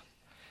 Yeah.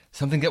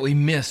 Something that we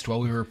missed while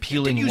we were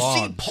peeling Did you see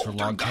logs for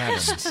log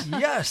cabins. Poltergeist?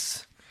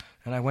 Yes.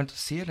 And I went to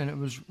see it, and it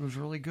was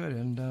really good.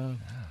 And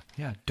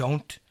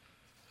don't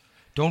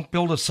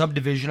build a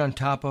subdivision on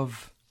top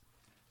of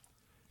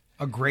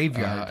a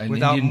graveyard An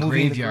without Indian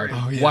moving graveyard. the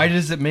grave. Oh, yeah. Why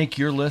does it make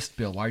your list,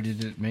 Bill? Why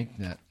did it make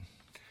that?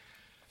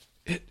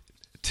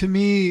 To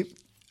me,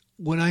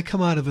 when I come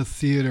out of a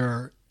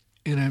theater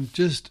and I'm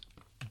just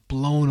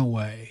blown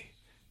away,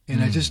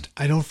 and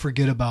I don't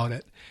forget about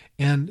it.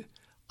 And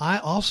I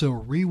also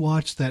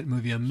rewatched that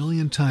movie a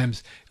million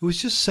times. It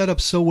was just set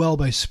up so well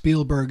by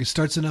Spielberg. It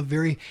starts in a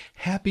very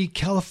happy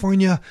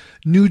California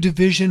New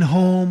Division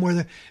home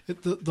where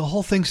the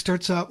whole thing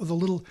starts out with a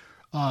little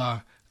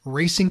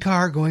racing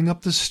car going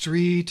up the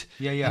street.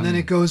 Yeah. And then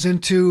it goes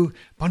into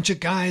a bunch of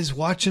guys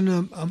watching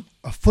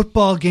a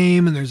football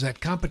game, and there's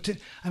that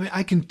competition. I mean,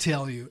 I can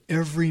tell you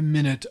every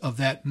minute of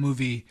that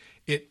movie,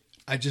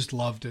 I just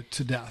loved it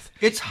to death.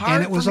 It's hard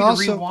and it was for me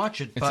also, to rewatch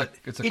it, but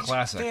it's a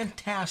classic.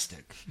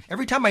 Fantastic.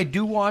 Every time I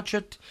do watch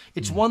it,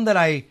 it's one that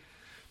I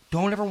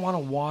don't ever want to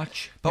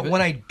watch. But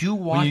when I do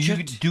watch when you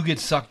it, do get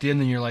sucked in,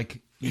 then you're like,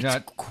 you're it's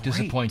not great.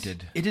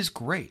 disappointed. It is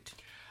great.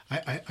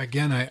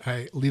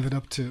 I leave it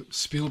up to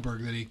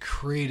Spielberg that he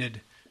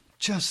created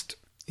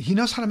he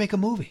knows how to make a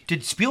movie.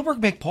 Did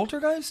Spielberg make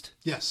Poltergeist?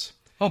 Yes.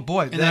 Oh,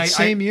 boy. And that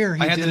same year,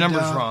 he I had did, the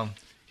numbers wrong.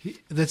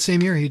 That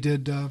same year, he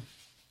did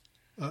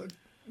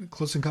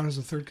Close Encounters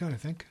of the Third Kind, I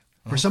think.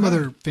 Or some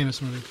other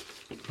famous movie.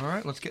 All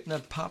right, let's get in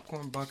that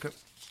popcorn bucket.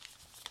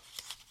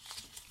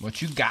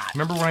 What you got?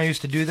 Remember when I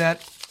used to do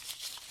that?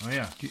 Oh,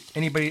 yeah.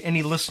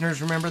 Any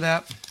listeners remember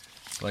that?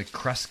 Like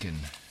Kreskin.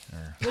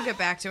 We'll get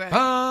back to it.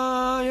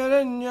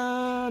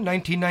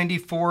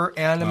 1994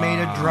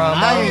 animated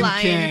drama.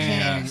 Lion King.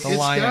 Yes. It's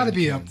got to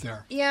be up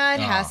there. Yeah, it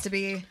has to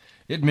be.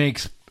 It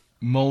makes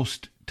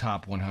most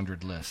top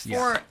 100 lists.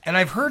 Yeah. And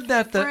I've heard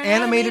that the for an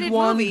animated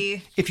one,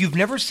 movie, if you've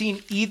never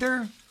seen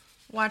either,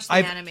 watch the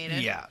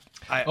animated. Yeah.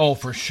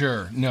 For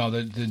sure. No,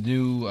 the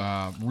new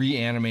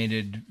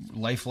reanimated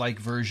lifelike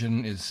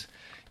version is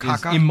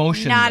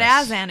emotionless. Not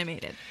as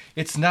animated.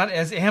 It's not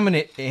as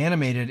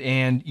animated,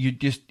 and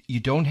you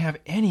don't have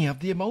any of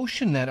the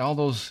emotion that all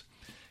those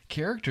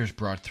characters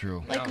brought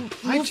through. Like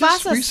I just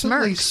Mufasa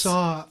recently smirks.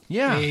 saw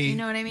you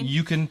know what I mean?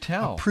 You can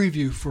tell. a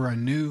preview for a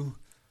new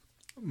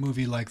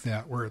movie like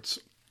that where it's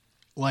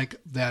like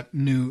that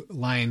new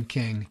Lion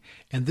King.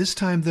 And this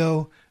time,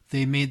 though,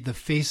 they made the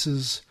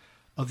faces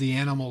of the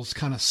animals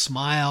kind of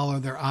smile, or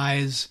their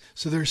eyes.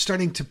 So they're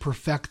starting to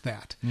perfect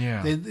that.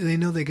 Yeah. They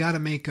know they got to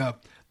make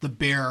the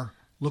bear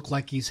look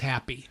like he's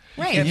happy.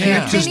 Right. You Yeah.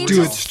 can't They just need do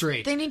to- it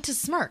straight. They need to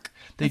smirk.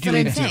 They That's do what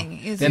I'm need to. saying.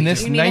 Is Then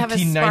this you need to have a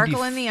 1990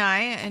 sparkle in the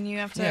eye, and you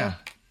have to. Yeah.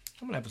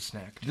 I'm going to have a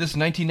snack. This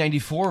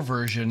 1994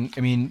 version,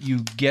 I mean, you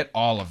get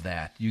all of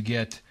that. You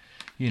get,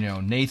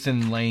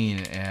 Nathan Lane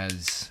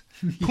as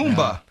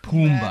Pumbaa.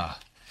 Pumbaa.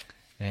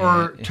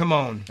 Or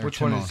Timon. Which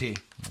one Timon. is he?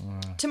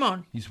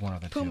 Timon. He's one of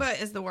the two. Pumbaa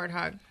is the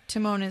warthog.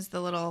 Timon is the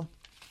little.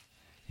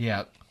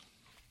 Yeah.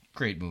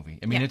 Great movie.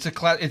 I mean, Yeah. it's a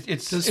class.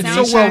 It's Does so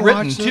Mason well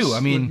written watch too. this? I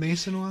mean, Would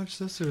Mason watch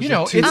this? Or is you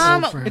know, it too it's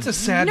old for him? it's a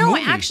sad no,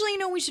 movie. actually,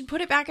 we should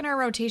put it back in our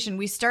rotation.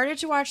 We started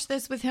to watch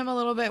this with him a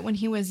little bit when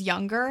he was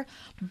younger,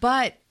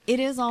 but it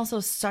is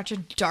also such a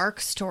dark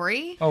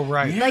story. Oh,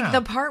 right. Yeah. Like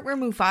the part where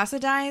Mufasa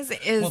dies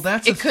is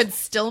could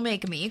still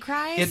make me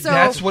cry.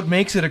 That's what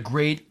makes it a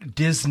great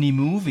Disney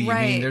movie. I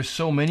mean, Right. there's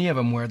so many of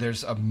them where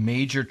there's a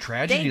major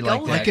tragedy They like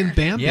go that. Like in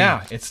Bambi.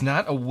 Yeah, it's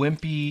not a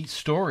wimpy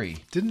story.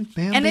 Didn't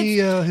Bambi,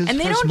 his they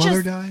first don't mother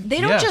just die?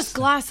 they don't Yes, just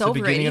gloss it's the over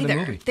it beginning of the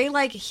either. movie.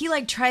 They he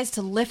tries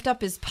to lift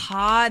up his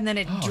paw and then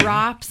it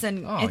drops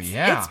and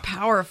it's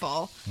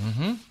powerful.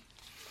 Mm-hmm.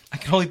 I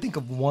can only think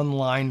of one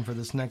line for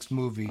this next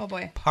movie. Oh,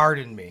 boy.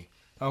 Pardon me.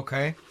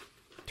 Okay?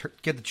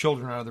 Get the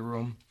children out of the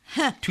room.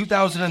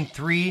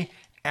 2003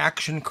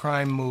 action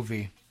crime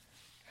movie.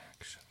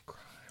 Action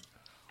crime.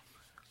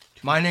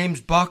 My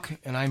name's Buck,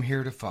 and I'm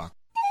here to fuck.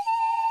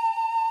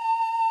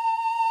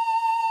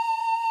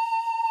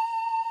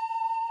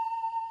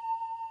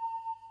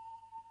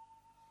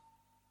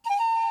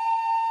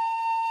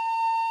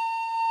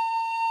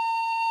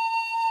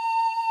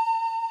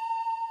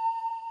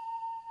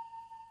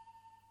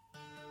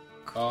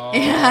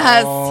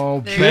 Yes.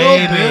 Oh, There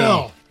baby. you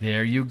go.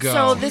 There you go.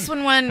 So this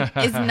one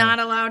is not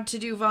allowed to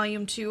do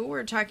volume 2.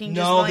 We're talking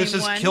just No, volume this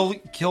is 1.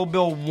 Kill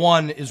Bill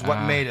 1 is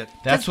what made it.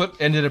 That's what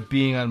ended up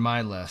being on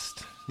my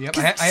list. Yep,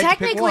 Because I had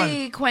to pick one.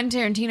 technically,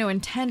 Quentin Tarantino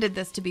intended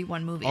this to be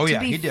one movie. Oh, to yeah,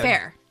 be he did.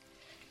 fair.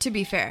 To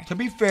be fair. To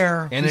be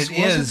fair, And This it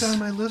is. wasn't on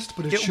my list,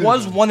 but it it should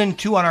was have. 1 and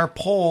 2 on our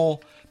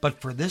poll, but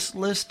for this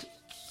list,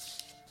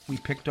 we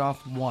picked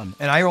off 1.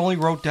 And I only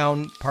wrote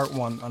down part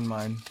 1 on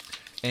mine.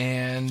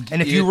 And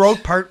if you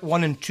wrote part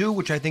 1 and 2,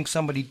 which I think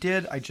somebody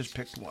did, I just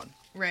picked 1.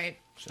 Right.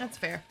 That's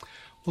fair.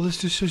 Well, this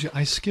just shows you.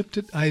 I skipped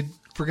it. I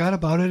forgot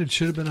about it. It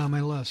should have been on my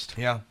list.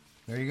 Yeah,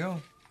 there you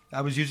go. I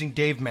was using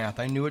Dave math.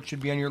 I knew it should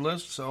be on your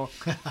list, so...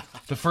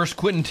 The first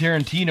Quentin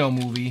Tarantino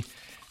movie.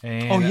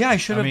 And, Oh, yeah, I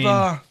should have, mean,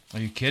 are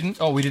you kidding?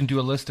 Oh, we didn't do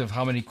a list of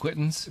how many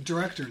Quentins?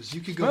 Directors. You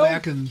could go Well-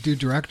 back and do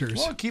directors.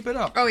 Well, keep it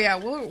up. Oh, yeah.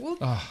 We'll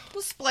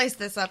splice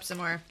this up some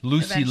more.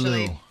 Lucy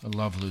eventually. Liu. I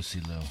love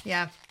Lucy Liu.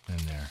 Yeah. In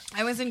there.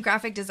 I was in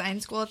graphic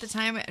design school at the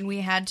time, and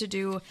we had to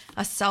do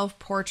a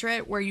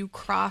self-portrait where you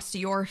crossed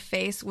your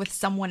face with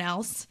someone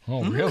else.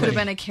 Oh, really? Could have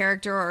been a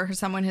character or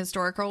someone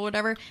historical or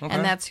whatever, Okay.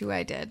 and that's who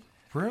I did.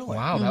 Really?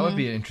 Wow, that would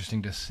be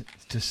interesting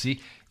to see.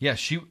 Yeah,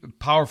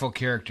 powerful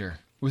character.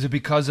 Was it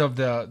because of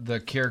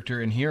the character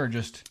in here, or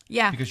just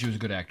because she was a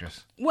good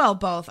actress? Well,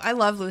 both. I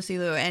love Lucy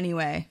Liu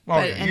anyway.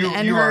 Oh,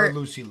 yeah. You her, are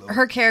Lucy Liu.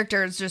 Her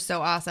character is just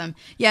so awesome.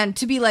 Yeah, and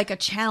to be like a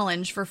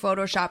challenge for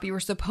Photoshop, you were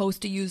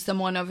supposed to use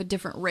someone of a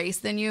different race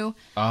than you.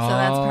 So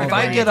that's part If of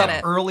I why get you up did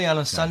it. early on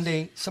a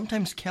Sunday,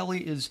 sometimes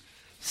Kelly is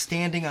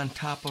standing on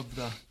top of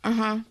the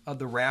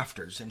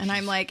rafters, And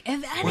I'm like,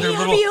 if any With her of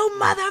little- you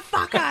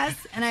motherfuckers,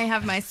 and I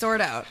have my sword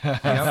out.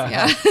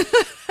 Yeah.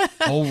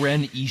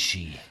 O-Ren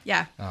Ishii.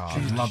 Yeah. Oh, I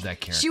love that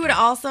character. She would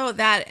also,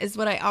 that is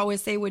what I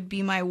always say would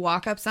be my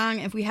walk-up song.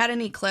 If we had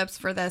any clips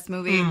for this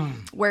movie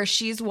where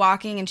she's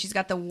walking and she's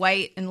got the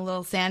white and the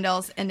little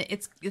sandals and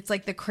it's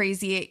like the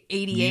crazy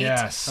 88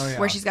 Yes. Oh, yeah.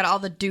 where she's got all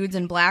the dudes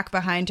in black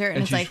behind her and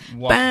it's she's like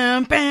walking.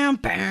 bam, bam,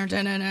 bam,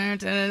 da-da-da,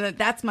 da-da-da.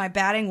 That's my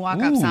batting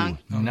walk-up Ooh, song.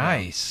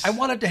 Nice. I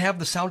wanted to have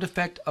the sound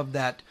effect of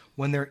that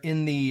when they're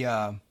in the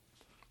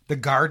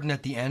garden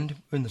at the end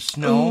in the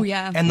snow. Ooh,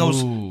 yeah. And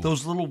those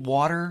little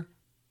water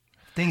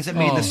things that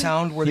made the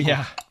sound where they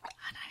go,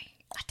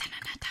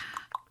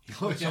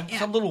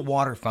 some little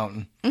water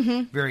fountain.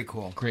 Mm-hmm. Very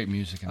cool. Great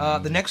music. In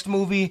The next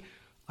movie,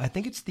 I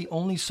think it's the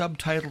only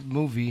subtitled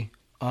movie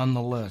on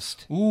the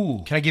list.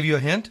 Ooh. Can I give you a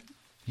hint?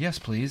 Yes,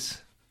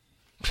 please.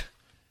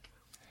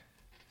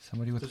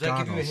 Somebody with Does that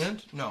goggles. give you a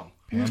hint? No.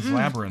 Pan's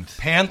Labyrinth.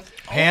 Pan's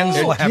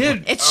It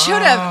Labyrinth. did. It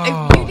should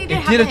have. You need to It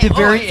have did the at the hand-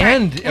 very sorry.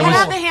 end. It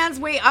had the hands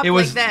way up it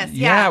was- like this.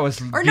 yeah, Yeah, it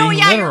was Or no, being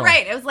yeah, you're literal.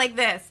 right. It was like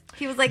this.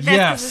 He was like this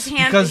Yes, his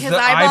hands, because his the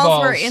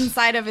eyeballs were eyeballs-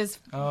 inside of his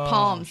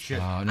palms. shit.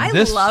 now I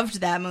this-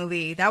 loved that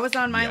movie. That was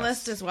on my Yes.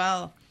 list as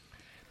well.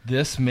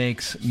 This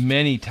makes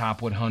many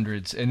top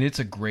 100s, and it's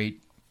a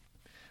great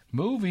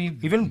movie.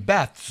 Even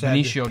Beth said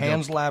Benicio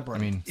Pan's del-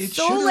 Labyrinth. I mean, It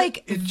So, should've-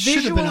 like, it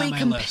should have been on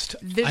visually my list.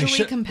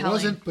 visually It compelling.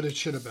 wasn't, but it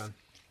should have been.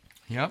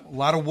 Yep. A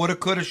lot of woulda,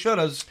 coulda,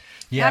 shouldas.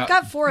 yeah, I've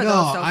got 4 of No,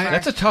 those so I- far.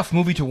 that's a tough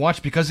movie to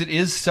watch because it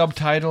is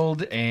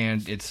subtitled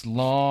and it's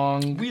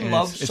long. We and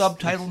love it's-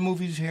 subtitled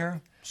movies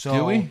here. So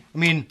Do we? I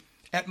mean,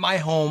 at my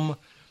home,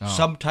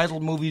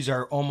 subtitled movies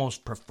are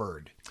almost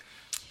preferred.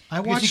 I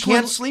Because watched you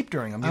can't one- sleep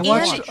during them. I You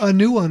watched watch. a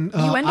new one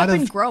you end out up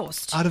of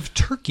engrossed. out of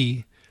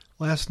Turkey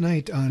last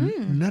night on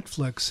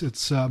Netflix.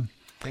 It's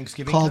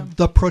Thanksgiving called time?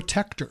 The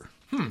Protector,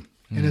 and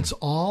it's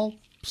all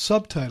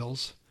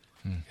subtitles.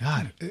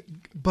 God,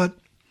 but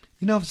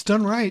you know if it's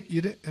done right,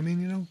 you don't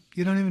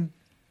even.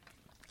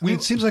 I mean,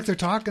 it seems like they're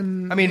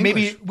talking. I mean, English.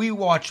 maybe we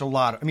watch a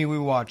lot. I mean, we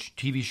watch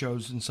TV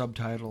shows and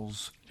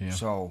subtitles. Yeah.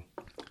 So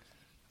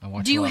I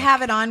watch Do a you lot.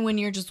 have it on when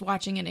you're just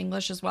watching in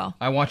English as well?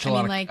 I watch a I lot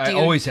mean, of. like, I do you-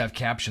 always have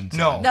captions.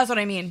 No. on. That's what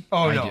I mean.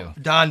 Oh I no,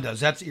 do. Don does.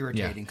 That's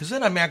irritating because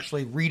then I'm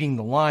actually reading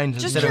the lines.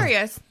 Just instead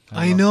curious.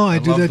 I know, I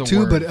do love that the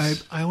too, but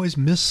words. I always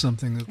miss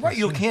something. Right,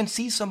 you can't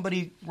see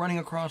somebody running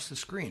across the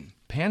screen.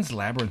 Pan's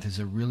Labyrinth is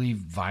a really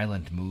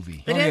violent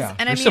movie. It is, yeah.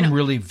 and I There's mean, some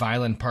really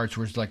violent parts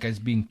where it's like he's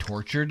being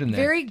tortured and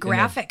very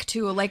graphic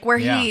too, like where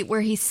Yeah.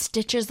 he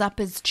stitches up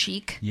his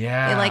cheek.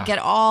 Yeah. They like get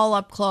all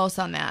up close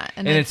on that,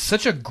 And it's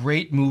such a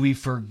great movie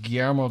for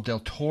Guillermo del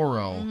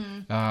Toro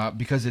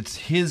because it's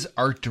his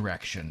art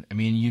direction. I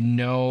mean, you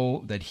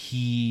know that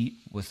he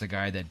was the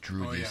guy that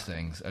drew these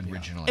things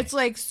originally. it's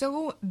like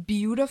so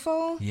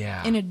beautiful,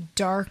 Yeah. in a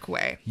dark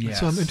way.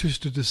 Yes. So I'm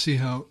interested to see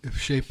if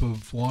Shape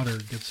of Water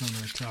gets on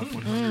our top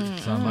 100.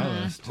 It's on my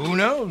list. Who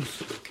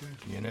knows?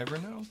 You never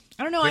know.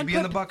 I don't know. Could be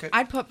in the bucket.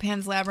 I'd put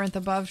Pan's Labyrinth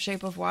above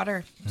Shape of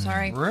Water.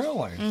 Sorry.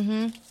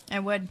 Really? I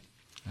would.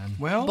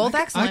 Well, Both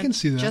excellent. I can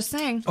see that. Just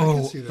saying.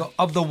 Oh, see that.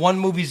 of the one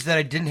movies that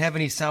I didn't have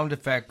any sound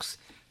effects,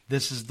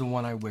 this is the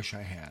one I wish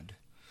I had.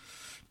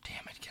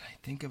 Damn it! Can I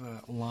think of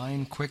a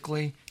line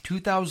quickly?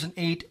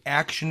 2008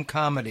 action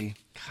comedy.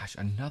 Gosh,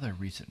 another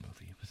recent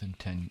movie within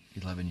 10,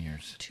 11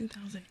 years.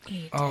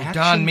 2008. Oh,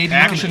 Don, maybe you can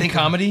Action think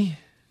comedy?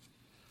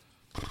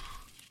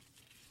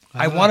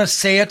 I want to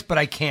say it, but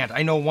I can't.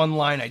 I know one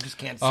line. I just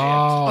can't say it.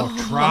 Oh,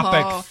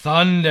 Tropic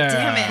Thunder.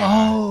 Damn it.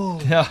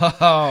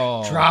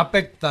 Oh.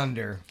 Tropic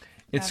Thunder.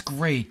 It's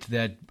great,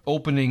 that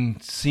opening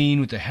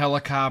scene with the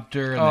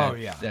helicopter. And Oh,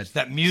 yeah.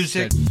 That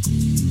music.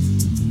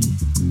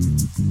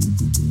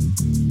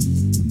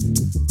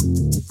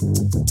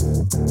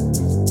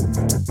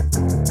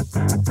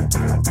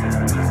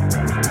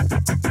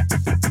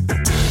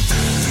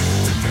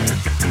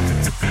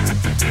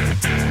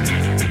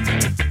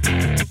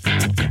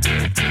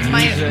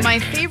 My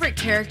favorite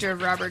character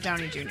of Robert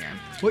Downey Jr.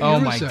 What Oh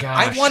year my is that?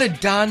 gosh. I wanted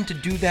Don to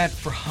do that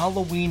for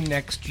Halloween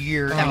next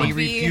year, That and he would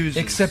be- refused.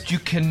 Except you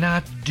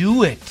cannot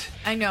do it.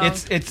 I know.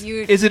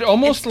 Is it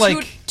almost it's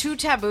like too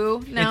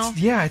taboo now?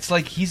 it's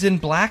like he's in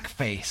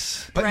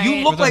blackface. But Right.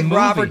 you look For the like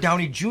Robert movie.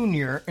 Downey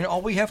Jr., and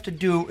all we have to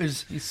do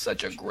is... He's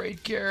such a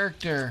great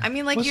character. I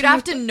mean, like, What's you'd the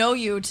have to know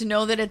you to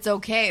know that it's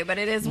okay, but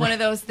it is one of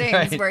those things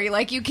Right. where you're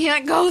like, you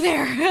can't go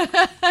there.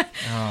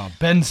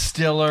 Ben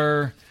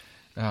Stiller,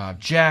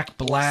 Jack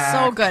Black.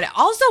 So good.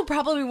 Also,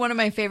 probably one of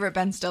my favorite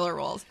Ben Stiller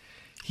roles.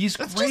 He's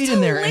It's great just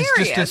in there. It's just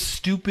a hilarious.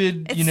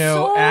 stupid, It's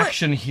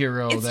action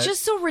hero. It's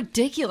just so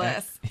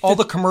ridiculous. all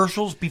the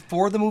commercials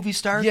before the movie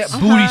starts? Yeah,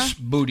 booty sweat.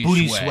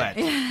 Booty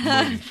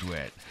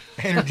sweat.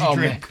 Energy Oh,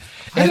 drink.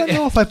 I don't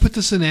know if I put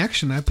this in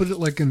action. I put it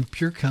like in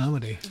pure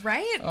comedy.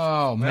 Right?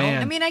 Oh,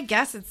 man. I mean, I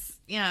guess it's,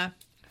 yeah.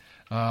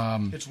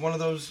 It's one of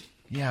those...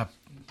 Yeah.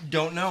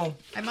 Don't know.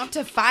 I'm up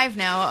to 5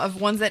 now of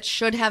ones that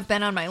should have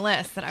been on my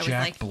list that I was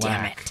Jack like, Black.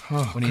 damn it.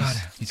 Oh, When God.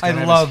 he's I gonna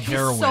have love- his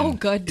heroin. So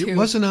good, too. It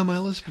wasn't on my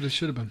list, but it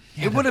should have been.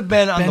 It would have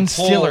been on Ben the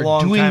poll Stiller a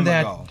long doing time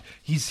that. ago.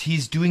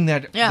 He's doing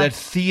that Yeah. that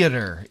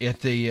theater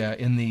at the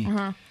in the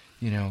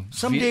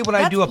Someday when I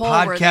That's do a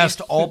poll-worthy.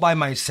 podcast all by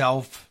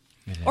myself...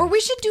 Or we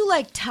should do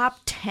like top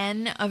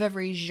 10 of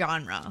every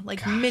genre,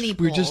 like mini polls.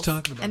 we were just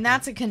talking about and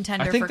that's a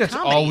contender I think for that's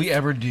comedies. all we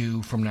ever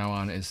do from now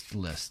on is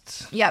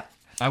lists. Yep.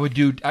 I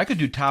could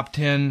do top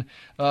 10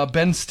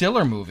 Ben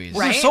Stiller movies.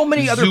 Right. There's so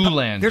many other...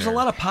 Zoolander. There's a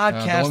lot of The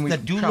podcasts one we-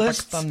 that do Tropic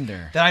lists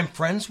Thunder. that I'm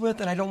friends with,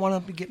 and I don't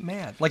want to get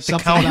mad. Like the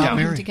Something Countdown. about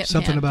Mary. To get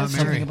Something mad. about That's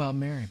Mary. Something about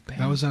Mary. Bam.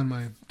 That was on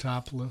my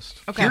top list.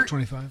 Okay. Top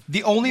 25.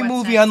 The only What's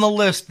movie next? on the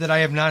list that I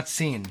have not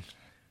seen.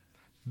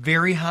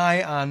 Very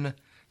high on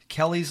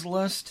Kelly's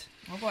list.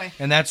 Oh, boy.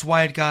 And that's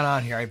why it got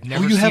on here. I've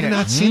never Oh, seen you have it.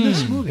 not seen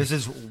this movie? This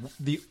is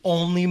the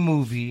only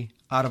movie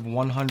out of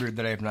 100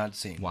 that I have not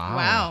seen.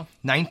 Wow.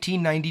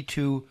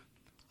 1992,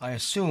 I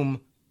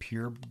assume,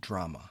 pure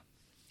drama.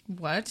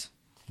 What?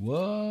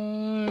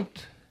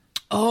 What?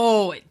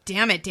 Oh,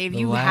 damn it, Dave. The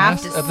You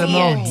have Last to of the see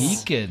it.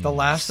 Mohicans. The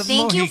Last of the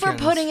Thank you for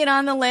Mohicans. putting it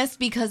on the list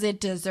because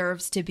it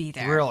deserves to be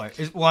there. Really?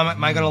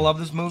 Am I going to love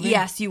this movie?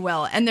 Yes, you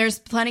will. And there's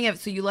plenty of...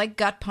 So you like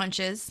gut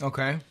punches.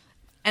 Okay.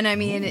 And I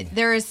mean,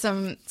 there is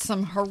some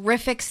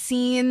horrific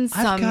scenes,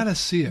 I've some gotta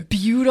see it.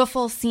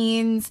 beautiful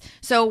scenes.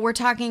 So we're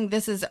talking,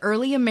 this is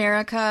early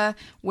America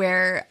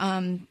where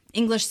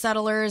English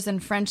settlers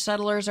and French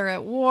settlers are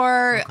at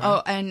war,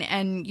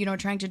 and you know,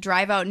 trying to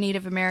drive out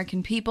Native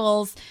American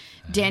peoples.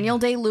 Daniel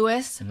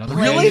Day-Lewis Another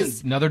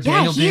plays... Another Yeah,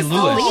 Daniel he's the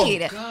Day-Lewis.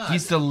 lead.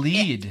 He's the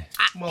lead.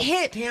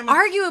 Hit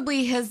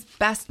arguably his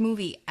best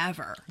movie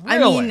ever. I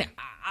Really? mean,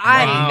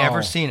 I've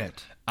never seen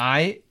it.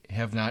 I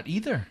have not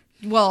either.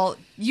 Well,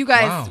 you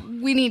guys, Wow.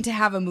 we need to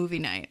have a movie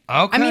night.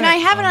 Okay. I mean, I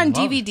have it I on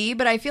love DVD,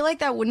 but I feel like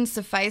that wouldn't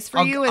suffice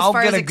for you as I'll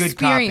far get as a good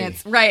experience.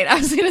 copy. Right. I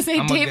was going to say,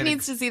 I'm gonna Dave get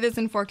needs to see this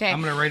in 4K.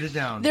 I'm going to write it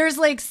down. There's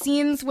like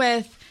scenes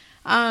with,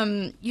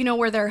 you know,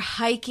 where they're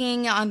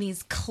hiking on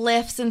these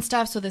cliffs and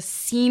stuff. So the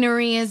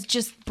scenery is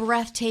just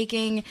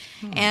breathtaking.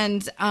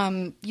 And,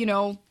 you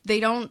know, they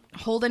don't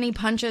hold any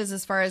punches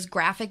as far as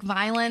graphic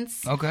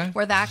violence. Okay.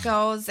 Where that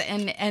goes.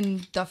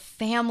 And the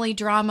family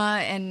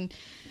drama and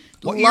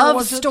What year love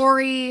was it?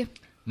 story.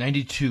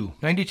 92.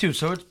 92,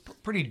 so it's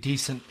pretty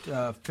decent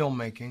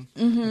filmmaking.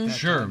 Mm-hmm.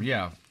 Sure,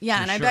 yeah. Yeah,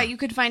 For and I sure. bet you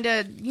could find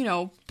a, you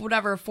know,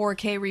 whatever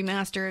 4K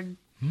remastered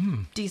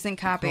decent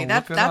copy. I'll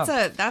That's look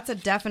it that's a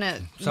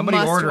definite Somebody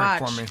must order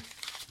watch. it for me.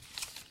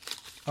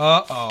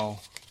 Uh-oh.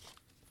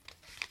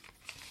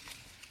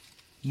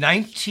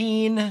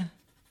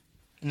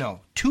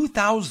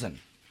 2000.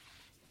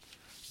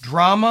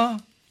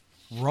 Drama,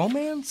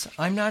 romance?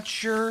 I'm not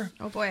sure.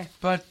 Oh, boy.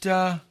 But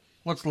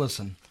let's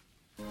listen.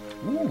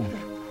 Ooh.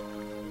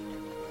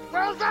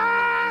 Wilson!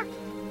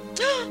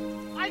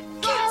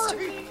 I'm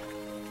sorry!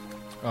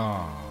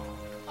 Oh.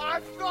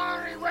 I'm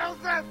sorry,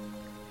 Wilson!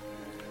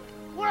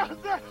 Wilson,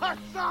 I'm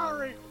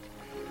sorry!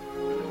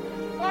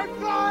 I'm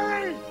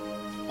sorry!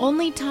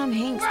 Only Tom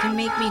Hanks can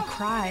make me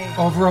cry.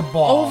 Over a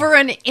ball. Over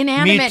an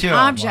inanimate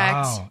object.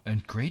 Wow.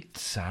 And great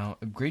sound,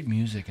 great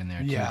music in there,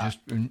 too. Yeah. Just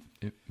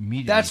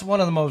immediately. That's one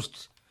of the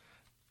most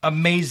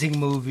amazing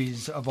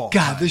movies of all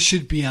God, time. this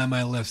should be on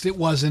my list. It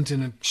wasn't,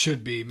 and it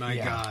should be. My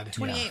God.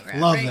 28, yeah.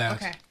 Love right? that.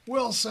 Okay.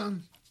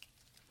 Wilson.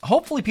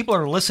 Hopefully people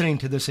are listening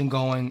to this and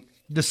going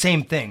the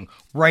same thing.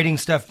 Writing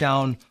stuff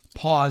down,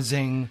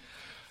 pausing,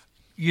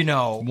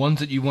 ones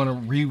that you want to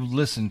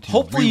re-listen to,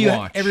 hopefully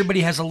rewatch. everybody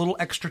has a little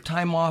extra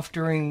time off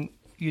during,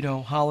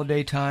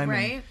 holiday time.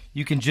 Right. And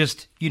you can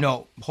just,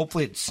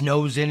 hopefully it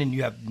snows in and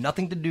you have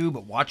nothing to do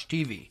but watch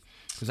TV.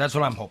 Because that's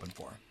what I'm hoping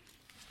for.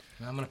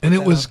 And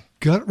it was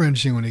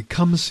gut-wrenching when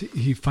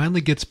he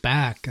finally gets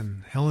back,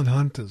 and Helen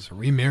Hunt is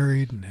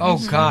remarried. And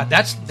oh, God,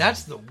 that's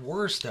the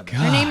worst of it.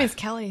 Her name is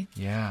Kelly.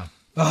 Yeah.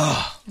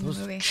 Oh, In the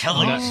movie.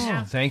 Kelly.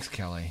 Oh, thanks,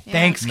 Kelly. Yeah.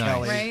 Thanks, Nice.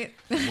 Kelly.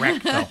 Right?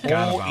 Wrecked the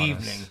whole about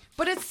evening. us.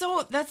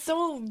 But that's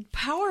so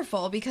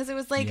powerful because it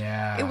was like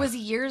it was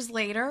years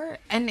later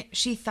and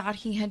she thought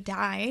he had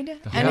died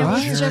and it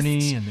was journey,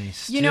 just and they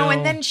still,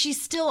 and then she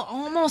still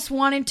almost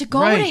wanted to go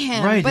Right, to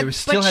him right. but, They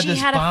still but had she this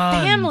had bond.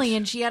 a family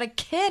and she had a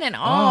kid and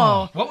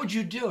What would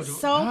you do?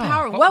 so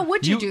powerful. What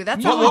would you do?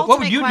 That's the what would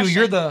ultimate you question. do?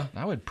 You're the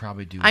I would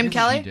probably do I'm what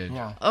Kelly? he did.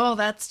 Yeah. Oh,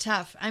 that's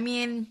tough. I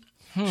mean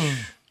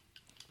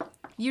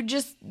you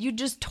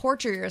just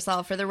torture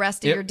yourself for the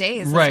rest of your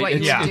days. That's Right. what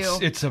you would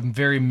do. It's a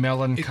very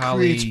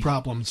melancholy. It creates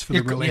problems for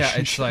the relationship.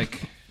 Yeah, it's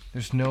like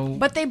there's no.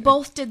 But they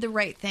both did the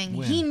right thing.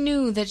 Win. He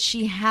knew that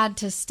she had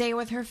to stay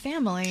with her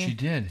family. She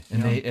did,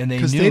 and they knew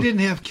because they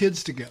didn't have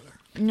kids together.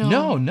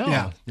 No.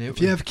 Yeah.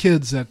 If you have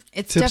kids, that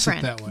It's tips different.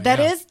 it that way. That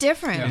yeah. is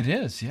different. It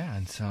is, yeah,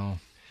 and so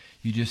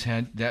you just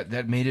had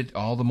that made it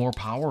all the more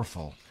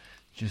powerful.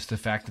 Just the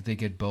fact that they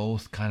could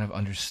both kind of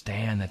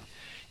understand that.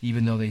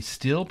 Even though they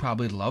still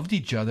probably loved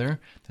each other,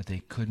 that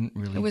they couldn't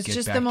really It was get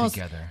just back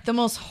together. the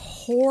most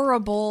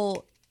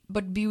horrible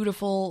but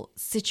beautiful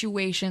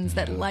situations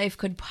that life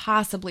could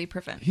possibly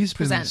He's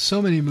been in present.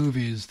 so many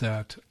movies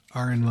that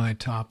are in my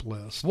top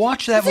list.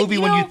 Watch that movie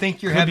when you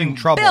think you're having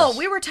trouble. Bill,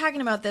 we were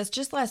talking about this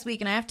just last week,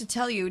 and I have to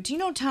tell you, do you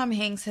know Tom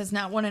Hanks has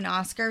not won an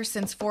Oscar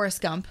since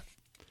Forrest Gump?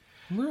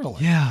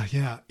 Really?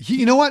 Yeah.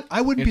 You know what?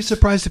 I wouldn't be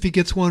surprised if he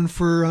gets one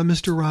for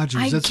Mr.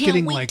 Rogers. I That's can't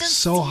getting wait like to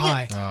so see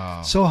high,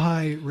 Oh. so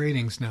high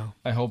ratings now.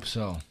 I hope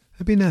so.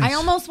 That'd be nice. I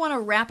almost want to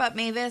wrap up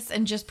Mavis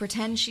and just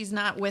pretend she's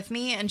not with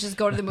me and just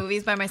go to the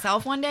movies by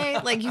myself one day.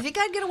 Like, you think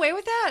I'd get away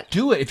with that?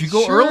 Do it. If you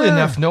go Sure. early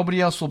enough, nobody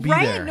else will be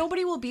Right? there.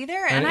 Nobody will be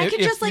there. And And I if- could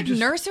if just, you like, just-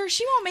 nurse her.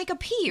 She won't make a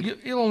peep.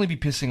 You'll only be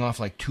pissing off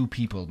like 2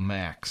 people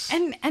max.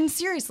 And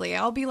seriously,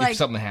 I'll be like, if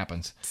something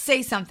happens.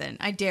 say something.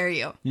 I dare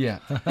you. Yeah.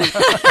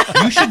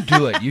 You should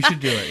do it. You should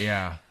do it,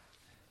 yeah.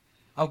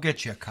 I'll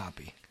get you a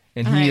copy.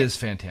 And All he right. is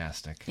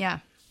fantastic. Yeah.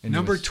 And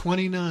Number he was-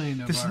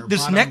 29 of our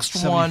This bottom next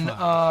 75.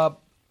 one,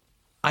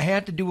 I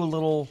had to do a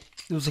little.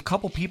 There was a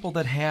couple people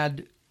that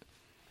had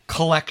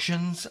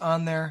collections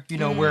on there,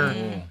 where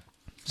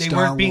they Star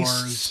weren't being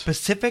Wars.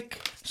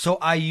 specific. So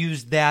I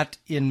used that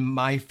in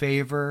my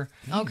favor.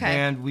 Okay.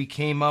 And we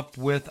came up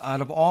with,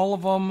 out of all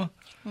of them,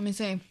 Let me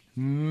see.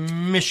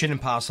 Mission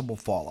Impossible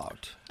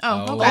Fallout.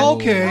 Oh,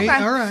 Okay,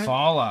 all right.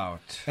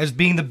 Fallout. As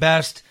being the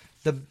best,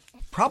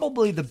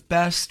 probably the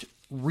best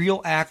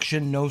real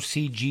action, no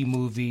CG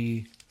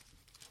movie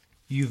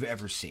you've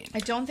ever seen. I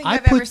don't think I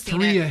I've ever put seen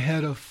 3 it.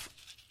 ahead of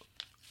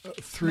I'm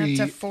 3,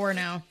 up to 4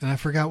 now. and I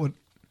forgot what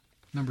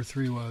number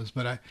 3 was,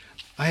 but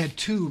I had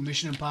 2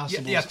 Mission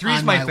Impossible. Yeah, 3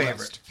 is my favorite.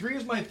 List. 3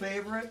 is my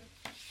favorite.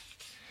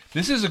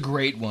 This is a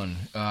great one.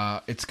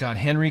 It's got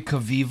Henry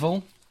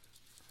Cavill.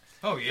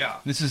 Oh, yeah.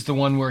 This is the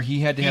one where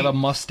he had to have a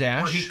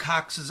mustache. Where he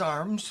cocks his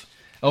arms.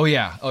 Oh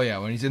yeah.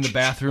 When he's in the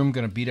bathroom,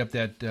 gonna beat up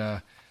that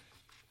fella.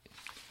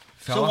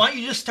 So why don't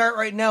you just start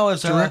right now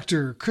as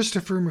Director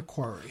Christopher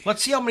McQuarrie.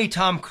 Let's see how many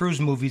Tom Cruise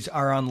movies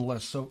are on the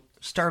list. So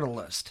start a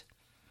list.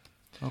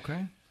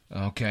 Okay.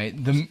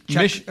 The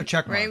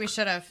check mark. Right, we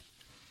should have.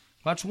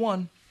 That's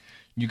one.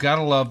 You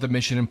gotta love the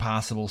Mission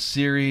Impossible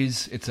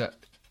series. It's a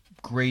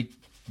great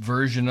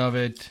version of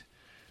it.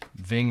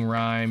 Ving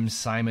Rhames,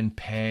 Simon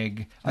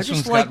Pegg. I This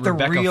just one's like got the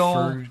Rebecca real.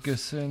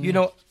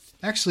 Ferguson.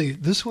 Actually,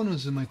 this one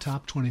was in my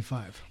top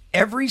 25.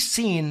 Every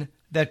scene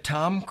that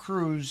Tom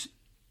Cruise,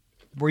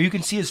 where you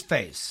can see his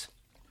face,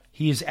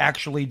 he is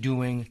actually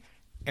doing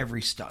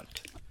every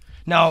stunt.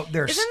 Now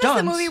there's Isn't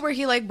stunts. this the movie where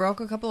he like broke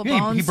a couple of Yeah,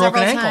 bones he broke an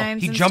several ankle.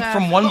 times He and jumped stuff?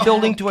 from one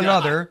building to God.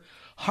 another,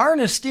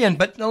 harnessed in.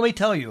 But let me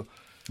tell you,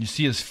 You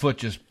see his foot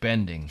just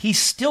bending. he's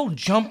still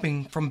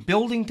jumping from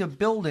building to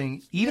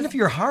building. Even if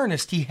you're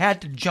harnessed, he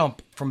had to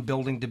jump from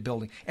building to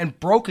building and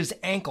broke his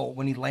ankle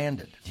when he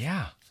landed.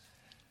 Yeah.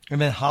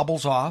 and then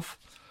hobbles off.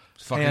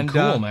 It's fucking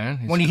cool,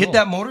 man. When he hit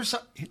that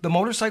the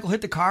motorcycle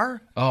hit the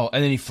car. Oh,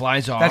 and then he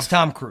flies off. That's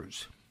Tom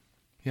Cruise.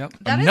 Yep.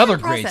 That is Another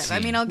impressive. great scene. I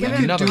mean, I'll You give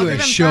him. could I'll do give a him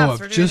show props of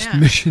for doing just that.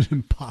 Mission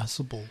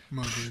Impossible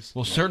movies.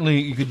 Well, certainly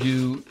you could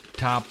do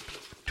top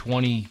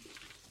 20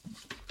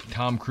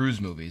 Tom Cruise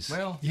movies.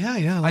 Well,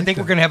 yeah. I think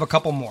we're going to have a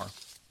couple more.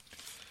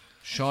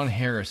 Sean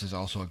Harris is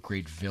also a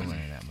great villain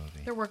in that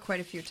movie. There were quite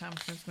a few Tom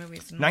Cruise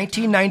movies.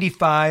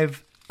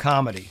 1995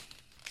 comedy.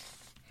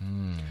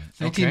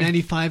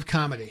 1995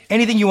 comedy.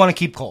 Anything you want to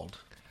keep cold.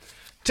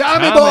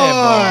 Tommy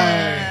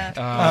Boy!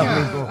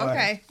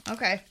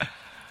 Okay.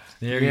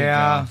 There you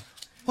go.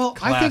 Well,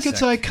 I think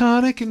it's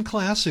iconic and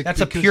classic.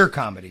 That's a pure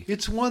comedy.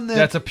 It's one that...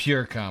 That's a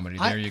pure comedy.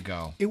 There you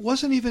go. It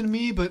wasn't even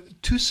me,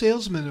 but two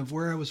salesmen of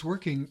where I was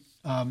working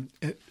at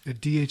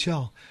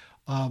DHL,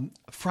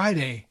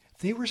 Friday,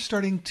 they were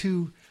starting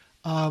to...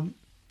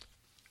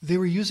 they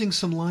were using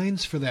some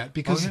lines for that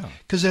because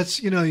that's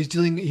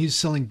he's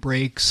selling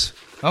brakes,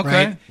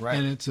 right?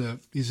 And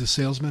he's a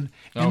salesman,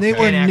 and they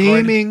were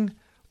naming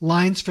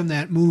lines from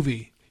that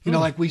movie.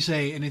 Like we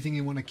say, anything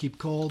you want to keep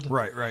cold,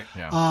 right?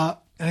 Yeah.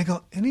 And I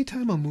go,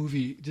 anytime a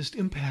movie just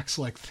impacts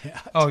like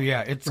that. Oh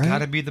yeah, it's got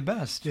to be the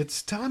best.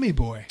 It's Tommy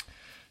Boy.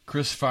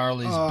 Chris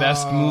Farley's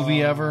best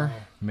movie ever,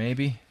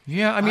 maybe.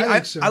 Yeah, I mean,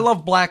 I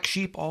love Black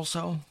Sheep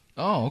also.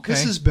 Oh, okay.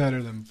 This is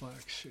better than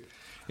Black Sheep.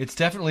 It's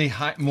definitely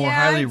more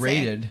highly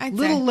rated. A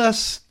little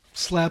less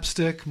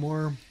slapstick,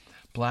 more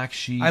Black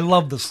Sheep. I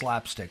love the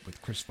slapstick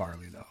with Chris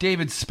Farley though.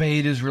 David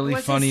Spade is really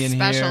funny in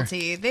here.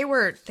 Specialty. They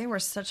were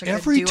such a good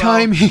Every duo.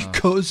 time he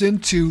goes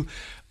into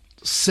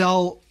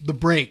sell the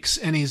brakes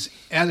and he's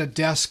at a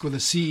desk with a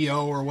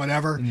CEO or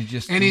whatever, and he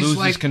just he's loses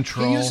like,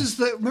 control. He uses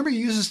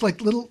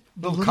little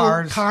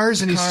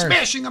cars and he's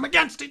smashing them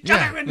against each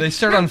other. And they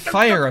start on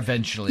fire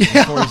eventually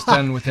before he's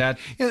done with that.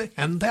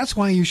 And that's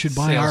why you should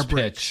buy our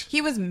pitch.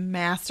 He was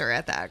master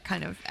at that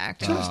kind of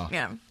acting.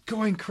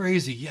 Going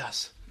crazy,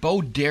 yes.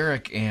 Bo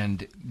Derek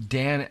and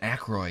Dan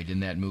Aykroyd in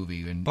that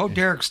movie. And Bo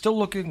Derek still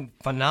looking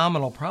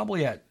phenomenal,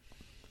 probably at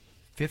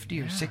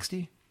 50 or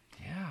 60.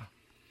 Yeah.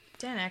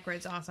 Dan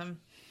Aykroyd's awesome.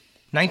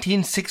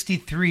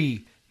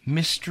 1963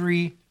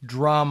 mystery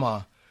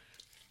drama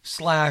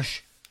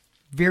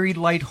 / very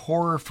light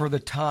horror for the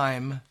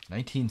time.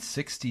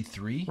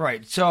 1963?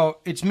 Right. So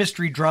it's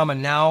mystery drama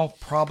now.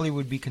 Probably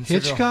would be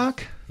considered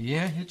Hitchcock?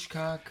 Yeah,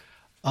 Hitchcock.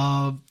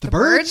 The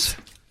Birds?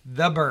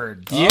 The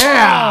Birds.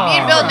 Yeah. Me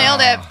and Bill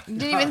nailed it.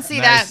 Didn't even see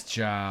that. Nice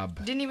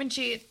job. Didn't even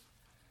cheat.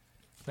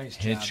 Nice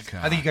job.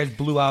 Hitchcock. I think you guys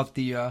blew out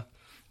the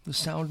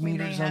sound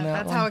meters on that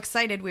That's one. how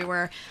excited we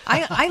were.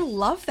 I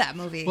love that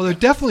movie. Well, there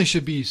definitely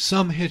should be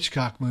some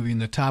Hitchcock movie in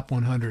the top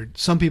 100.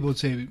 Some people would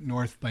say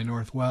North by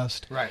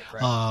Northwest. Right.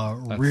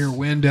 Rear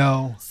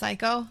Window.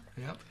 Psycho.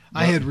 Yep.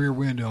 I had Rear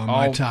Window on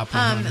my top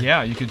 100.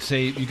 Yeah, you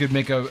could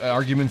make an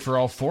argument for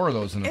all four of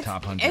those in the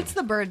top 100. It's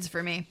the Birds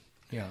for me.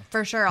 Yeah.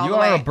 For sure, all you the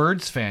way. are a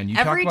Birds fan. You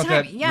Every talked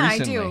about time, that yeah,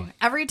 recently. I do.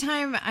 Every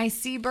time I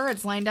see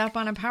birds lined up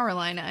on a power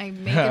line, I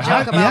make a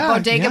joke about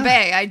Bodega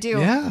Bay. I do.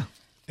 Yeah,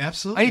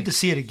 absolutely. I need to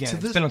see it again.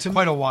 It's been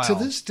quite a while. To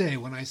this day,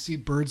 when I see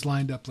birds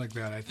lined up like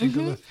that, I think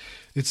of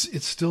it's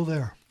still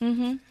there.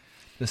 Mm-hmm.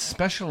 The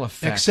special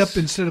effects. Except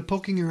instead of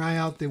poking your eye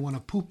out, they want to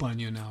poop on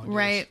you nowadays.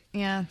 Right,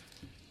 yeah.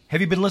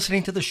 Have you been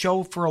listening to the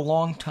show for a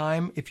long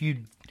time? If you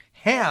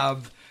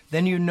have,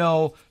 then you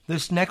know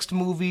this next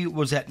movie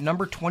was at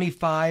number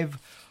 25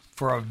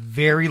 for a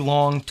very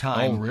long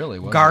time. Oh, really?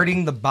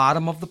 Guarding the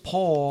bottom of the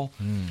poll.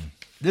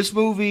 This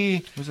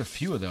movie... There's a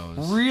few of those.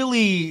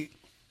 Really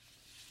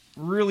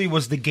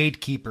was the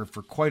gatekeeper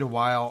for quite a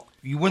while.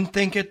 You wouldn't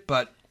think it,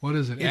 but... What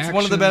is it? It's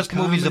one of the best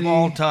movies of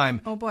all time.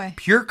 Oh, boy.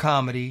 Pure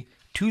comedy,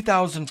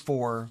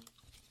 2004.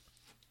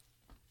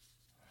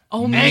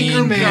 Oh,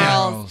 Mean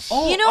Girls.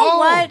 You know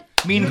what?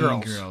 Mean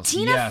Girls.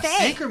 Tina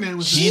Fey. Anchorman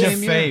was Tina the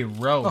same Fey year.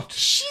 wrote.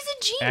 She's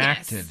a genius.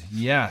 Acted.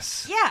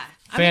 Yes. Yeah.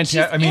 She's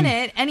in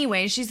it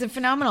anyway. She's a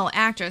phenomenal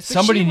actress. But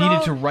Somebody she needed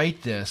wrote- to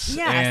write this,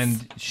 Yes.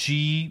 and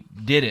she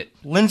did it.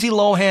 Lindsay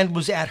Lohan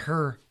was at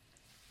her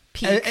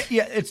peak.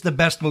 Yeah, it's the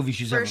best movie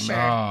she's ever made.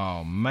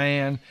 Oh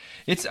man,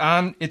 it's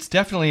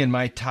definitely in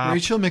my top.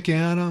 Rachel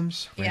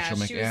McAdams. Yeah,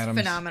 Rachel she was McAdams.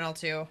 phenomenal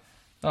too.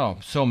 Oh,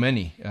 so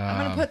many. I'm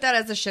going to put that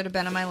as a should have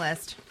been on my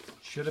list.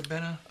 Should have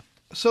been a...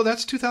 So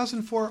that's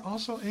 2004.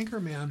 Also,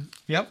 Anchorman.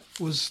 Yep.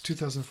 Was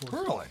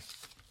 2004. Really?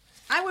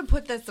 I would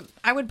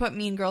put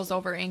Mean Girls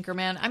over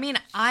Anchorman. I mean,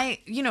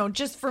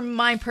 just from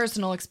my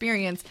personal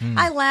experience,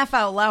 I laugh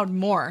out loud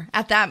more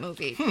at that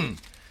movie.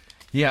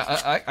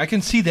 Yeah, I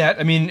can see that.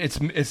 I mean,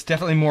 it's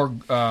definitely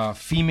more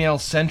female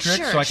centric,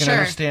 Sure, so I can sure.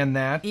 understand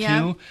that Yeah.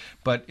 too.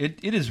 But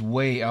it is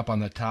way up on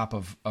the top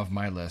of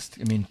my list.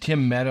 I mean,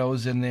 Tim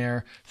Meadows in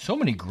there. So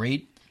many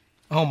great.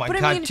 Oh my But I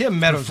God, mean, Tim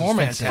Meadows is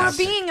performances. For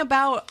fantastic. being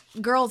about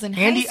girls in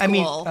Andy, high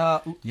school,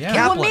 Yeah. what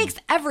Kaplan. makes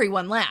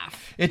everyone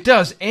laugh? It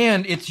does,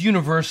 and it's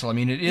universal. I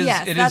mean, it is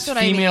Yes, it that's is what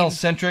I mean. female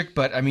centric,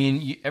 but I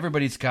mean,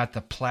 everybody's got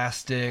the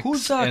plastics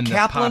Who's and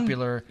Kaplan? the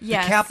popular.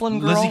 Yes. The Kaplan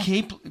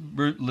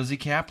girl? Lizzie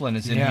Kaplan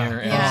is in Yeah.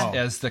 here Yeah.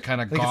 as the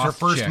kind of I think goth it's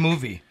her first chick.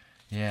 movie.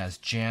 Yeah, as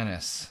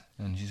Janice.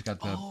 and she's got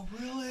the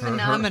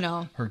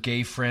phenomenal her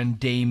gay friend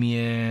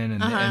Damien,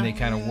 and they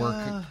kind of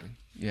work.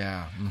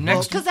 Yeah.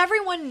 Next, because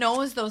everyone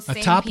knows those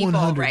same top people,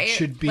 100 right?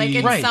 should be like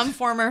in some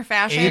form or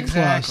fashion.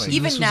 Exactly.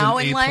 Even now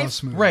in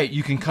life, right?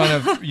 You can kind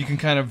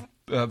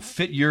of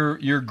fit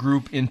your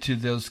group into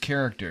those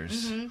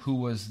characters. Who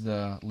was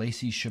the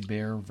Lacey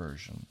Chabert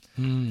version?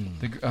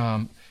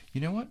 The you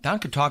know what? Don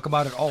could talk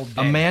about it all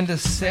day. Amanda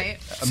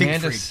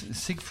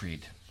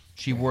Siegfried.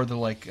 She wore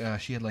the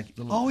she had like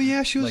little. Oh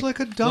yeah, she was like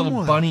a dumb little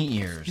one. bunny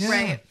ears. Yeah.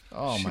 Right.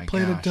 Oh she my gosh.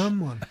 played a dumb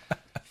one.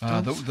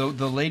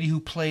 The lady who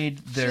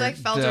played she like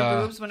felt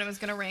her boobs when it was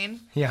gonna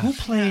rain. Yeah. Who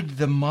played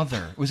the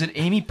mother? Was it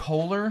Amy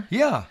Poehler?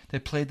 Yeah.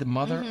 That played the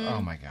mother?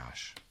 Oh my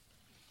gosh.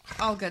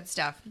 All good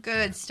stuff.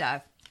 Good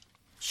stuff.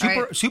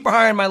 Super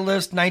high on my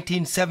list,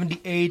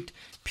 1978,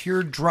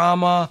 pure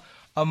drama,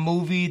 a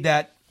movie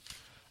that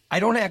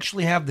I don't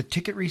actually have the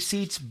ticket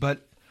receipts,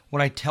 but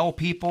when I tell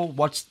people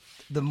what's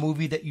the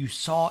movie that you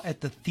saw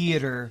at the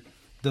theater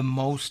the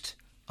most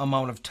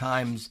amount of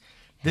times,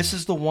 this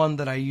is the one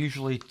that I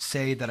usually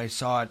say that I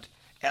saw it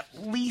at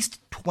least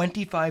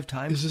 25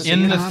 times.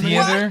 In the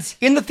theater? What?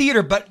 In the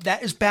theater, but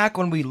that is back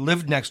when we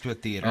lived next to a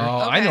theater. Oh,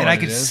 I know and what I it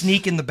could is.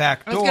 sneak in the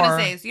back door. I was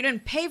gonna say, so you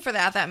didn't pay for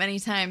that many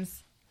times.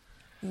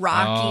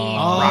 Rocky.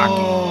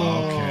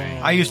 Rocky. Okay.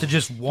 I used to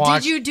just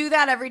watch. Did you do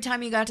that every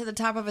time you got to the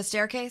top of a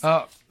staircase?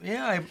 Yeah,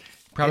 I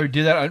Probably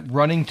did that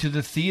running to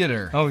the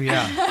theater. Oh,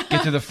 yeah.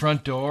 Get to the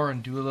front door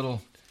and do a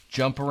little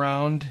jump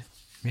around.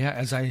 Yeah,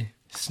 as I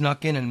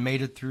snuck in and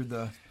made it through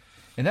the...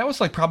 And that was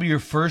like probably your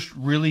first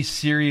really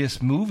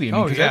serious movie. I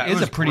mean, 'cause yeah, that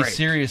is a pretty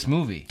serious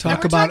movie.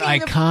 Talk about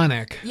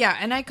iconic. Yeah,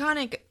 and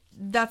iconic.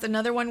 That's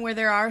another one where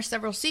there are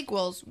several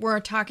sequels. We're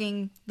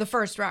talking the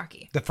first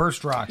Rocky. The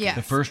first Rocky. Yes.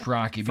 The first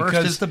Rocky. First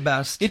Because is the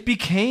best. it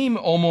became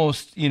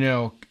almost,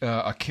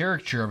 a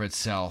caricature of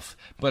itself.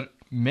 But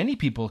many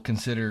people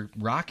consider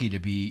Rocky to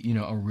be,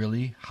 a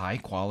really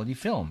high-quality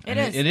film. It And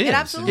is. It It is.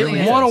 absolutely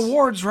It is. won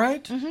awards,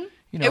 right? Mm-hmm.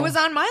 You know. It was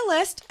on my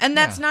list, and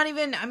that's Yeah. not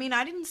even. I mean,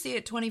 I didn't see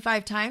it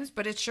 25 times,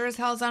 but it sure as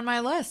hell is on my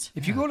list.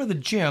 If you go to the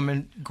gym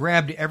and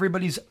grabbed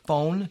everybody's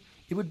phone,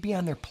 it would be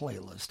on their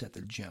playlist at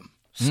the gym.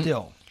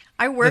 Still.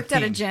 I worked The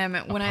at a theme. gym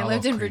when I Apollo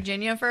lived in Creed.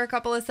 Virginia for a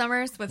couple of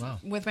summers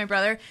with my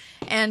brother,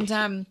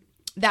 and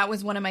that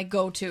was one of my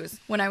go-tos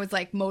when I was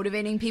like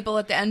motivating people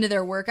at the end of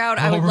their workout.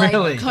 I would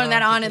really? like turn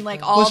that on and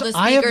like all Was the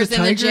Eye of the speakers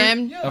in the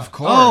Tiger? gym. Of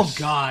course. Oh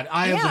God,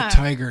 Eye of Yeah. the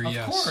Tiger. Of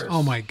Yes. course.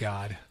 Oh my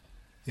God.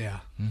 Yeah.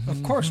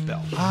 Of course,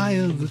 Bill. Eye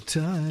of the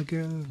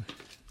Tiger.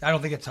 I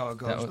don't think that's how it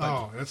goes. That was- but-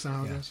 Oh, that's not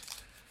how it goes.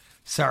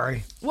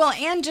 Sorry. Well,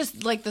 and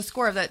just like the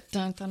score of that.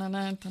 Dun, dun, dun,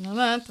 dun, dun,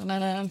 dun,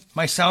 dun, dun.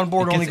 My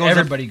soundboard It only gets goes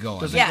everybody up, going.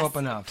 Doesn't Yes. go up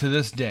enough. To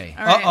this day.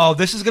 All right. Uh-oh,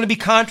 this is going to be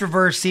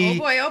controversy. Oh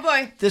boy! Oh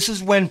boy! This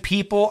is when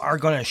people are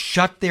going to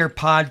shut their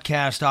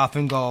podcast off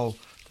and go,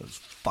 those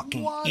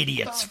fucking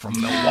idiots from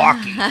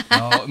Milwaukee.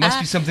 Oh, it must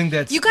be something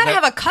that's... You got to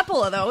that- have a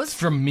couple of those.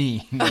 From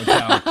me, no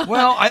doubt.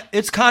 Well,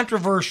 it's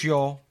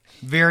controversial.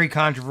 Very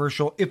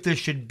controversial. If this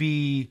should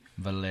be...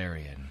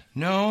 Valerian.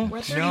 No,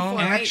 We're 34, no.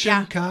 right? Action,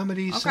 Yeah.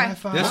 comedy, Okay.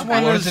 sci-fi. This Okay.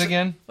 one What was is it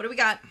again? What do we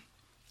got?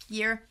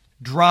 Year.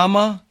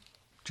 drama,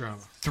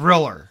 Drama.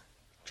 thriller.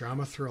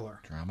 Drama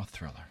thriller. Drama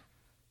thriller.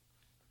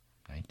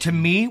 To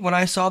me, when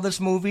I saw this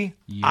movie,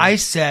 Yeah. I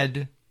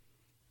said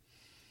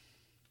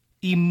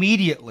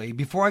immediately,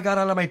 before I got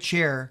out of my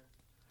chair,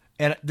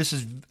 and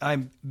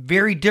I'm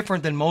very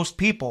different than most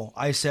people,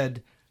 I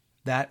said,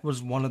 that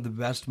was one of the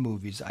best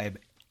movies I have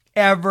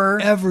ever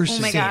seen.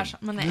 Oh my gosh,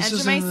 I'm on the This edge is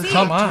of my in the seat.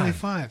 top Come on.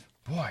 25.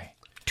 Boy.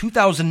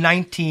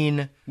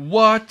 2019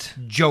 What?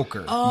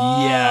 Joker.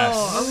 Oh,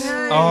 Yes.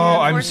 okay.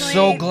 Oh, I'm so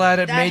Unfortunately, glad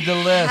it that made the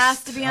list.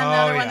 Has to be on the Oh,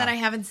 other one yeah. that I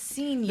haven't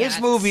seen yet.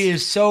 This movie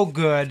is so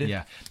good.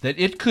 Yeah. That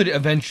it could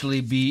eventually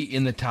be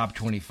in the top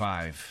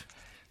 25.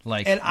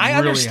 Like, And I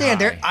really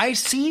understand. high. I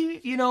see,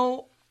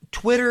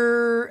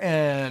 Twitter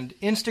and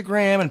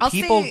Instagram, and I'll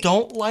people say-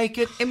 don't like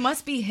it. It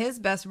must be his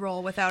best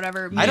role without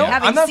ever I don't.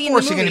 having I'm not seen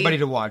forcing the movie. anybody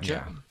to watch it.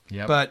 Yeah.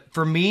 Yep. But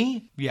for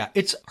me, yeah,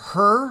 it's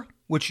Her,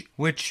 which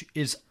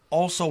is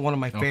also one of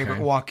my favorite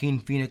Okay. Joaquin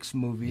Phoenix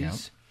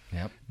movies.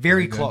 Yep.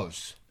 Very good.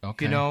 close.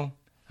 Okay. The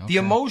Okay.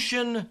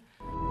 emotion.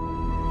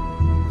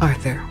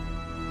 Arthur,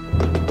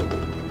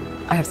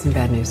 I have some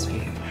bad news for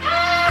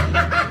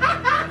you.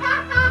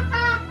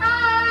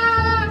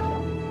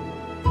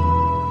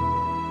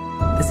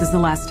 This is the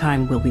last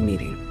time we'll be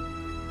meeting.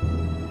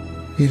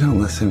 You don't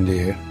listen, do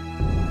you?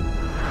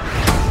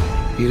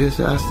 You just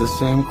ask the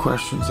same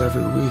questions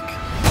every week.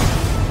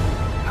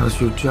 How's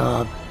your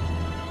job?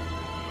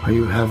 Are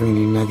you having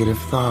any negative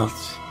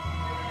thoughts?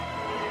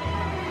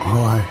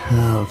 All I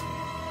have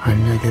are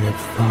negative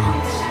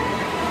thoughts.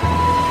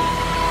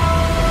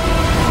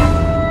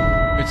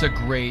 It's a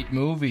great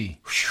movie.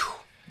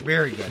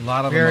 Very good. A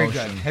lot of Very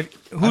emotion. good.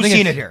 I Who's think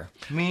seen it's- it here?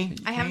 Me?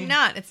 I have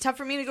not. It's tough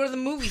for me to go to the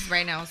movies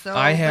right now. So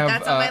I have. But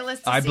that's on my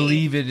list to I see.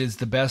 believe it is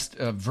the best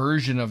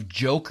version of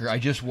Joker. I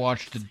just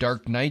watched The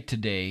Dark Knight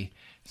today.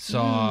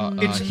 Saw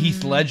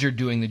Heath Ledger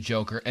doing the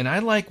Joker, and I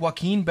like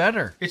Joaquin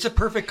better. It's a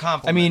perfect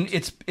compliment. I mean,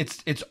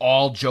 it's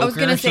all Joker.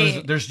 gonna so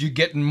say- there's you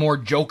getting more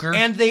Joker,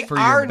 And they for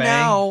are your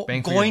now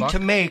bang for your going buck. to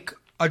make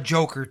a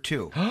Joker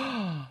 2.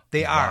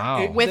 They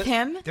are. With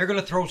him? They're going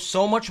to throw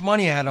so much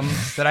money at him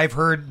that I've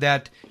heard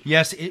that,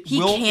 yes, it he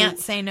will. He can't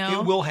say no.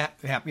 It will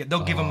happen.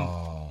 They'll give him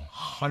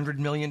 $100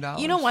 million.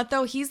 You know what,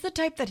 though? He's the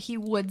type that he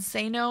would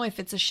say no if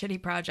it's a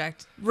shitty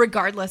project,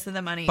 regardless of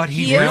the money. But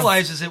he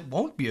realizes it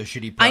won't be a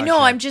shitty project. I know.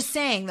 I'm just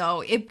saying,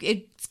 though,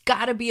 it's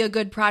got to be a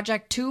good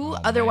project, too.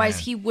 Otherwise,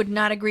 he would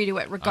not agree to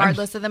it,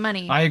 regardless of the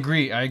money. I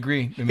agree. I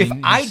mean, if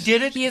I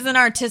did it... He is an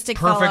artistic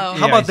perfect. fellow.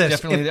 How about this?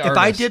 If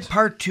I did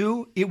part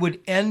 2, it would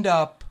end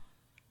up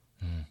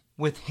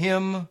with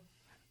him,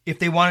 if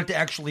they wanted to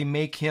actually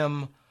make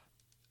him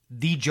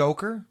the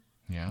Joker...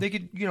 Yeah. They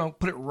could,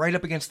 put it right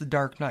up against the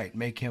Dark Knight,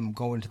 make him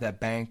go into that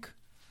bank.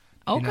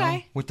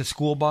 Okay. With the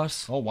school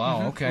bus. Oh,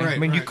 wow. Okay. Right, I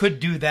mean, you could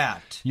do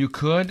that. You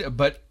could,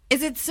 but...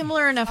 Is it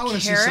similar enough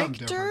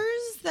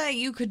characters that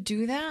you could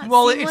do that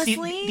seamlessly? It's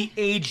the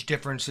age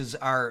differences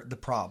are the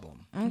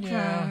problem. Okay.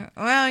 Yeah.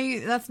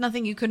 Well, that's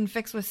nothing you couldn't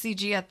fix with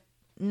CG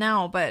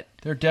now, but...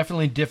 They're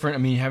definitely different. I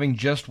mean, having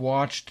just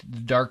watched The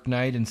Dark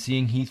Knight and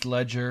seeing Heath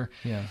Ledger...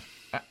 Yeah.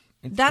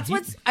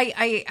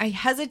 I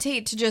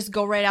hesitate to just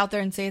go right out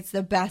there and say it's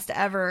the best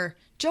ever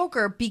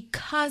Joker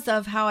because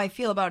of how I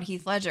feel about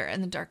Heath Ledger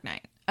and The Dark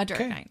Knight.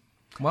 Knight.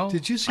 Well,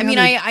 did you see?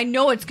 I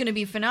know it's going to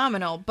be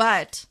phenomenal,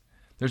 but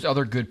there's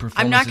other good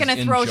performances. I'm not going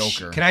to throw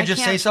Joker. Can I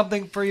just say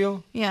something for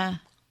you? Yeah.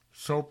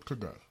 Soap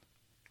today.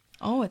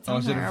 Oh, it's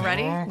on there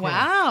already.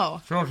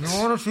 Wow. So if you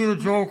want to see the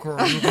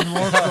Joker, you can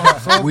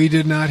watch Soap. We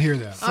did not hear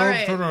that. All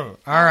right. Today. All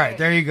right,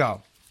 there you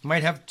go.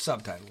 Might have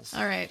subtitles.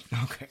 All right.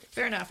 Okay.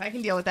 Fair enough. I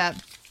can deal with that.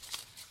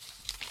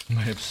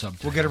 Might have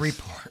subtitles. We'll get a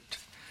report.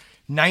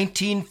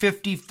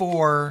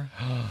 1954.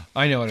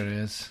 I know what it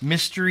is.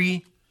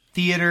 Mystery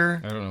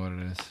Theater. I don't know what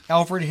it is.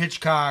 Alfred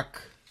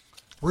Hitchcock.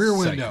 Rear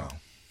Window.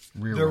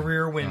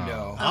 Rear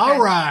Window. Oh. All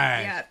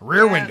right. Yeah.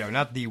 Rear Window,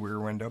 not the Rear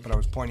Window, but I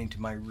was pointing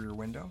to my rear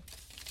window.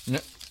 No.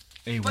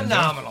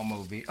 Phenomenal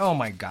movie. Oh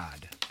my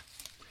God.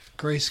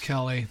 Grace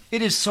Kelly.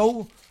 It is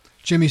so...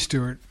 Jimmy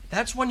Stewart.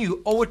 That's when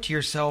you owe it to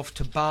yourself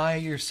to buy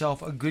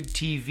yourself a good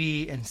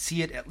TV and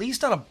see it at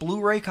least on a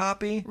Blu-ray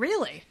copy.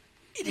 Really?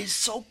 It is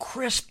so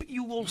crisp.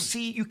 You will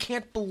see. You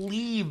can't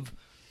believe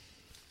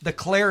the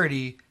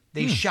clarity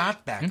they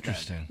shot back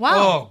Interesting. then. Wow.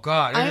 Oh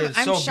God, it is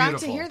so beautiful. I'm shocked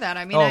to hear that.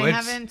 I mean, I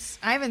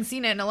haven't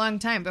seen it in a long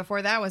time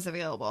before that was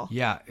available.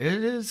 Yeah, it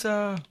is.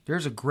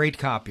 There's a great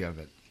copy of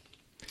it.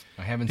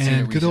 I haven't seen it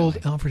recently. And good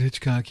old Alfred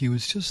Hitchcock. He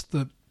was just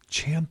the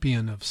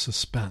champion of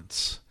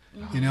suspense.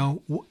 You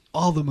know,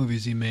 all the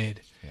movies he made.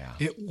 Yeah.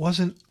 It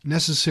wasn't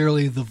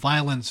necessarily the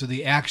violence or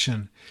the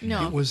action.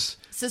 No. It was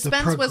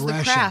suspense the was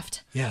the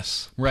craft.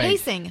 Yes. Right.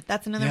 Pacing.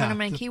 That's another one of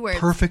my keywords.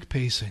 Perfect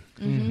pacing.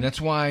 Mm-hmm. That's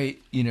why,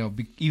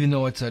 even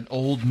though it's an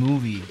old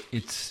movie,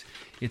 it's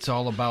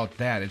all about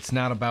that. It's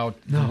not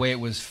about the way it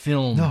was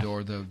filmed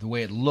or the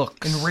way it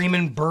looks. And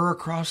Raymond Burr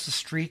across the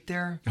street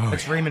there. Oh,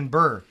 That's Raymond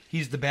Burr.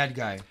 He's the bad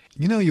guy.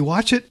 You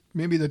watch it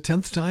maybe the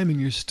 10th time and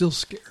you're still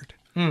scared.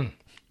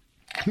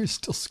 You're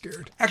still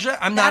scared. Actually,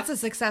 I'm not. That's a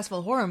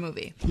successful horror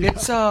movie.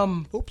 It's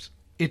Oops.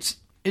 It's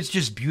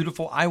just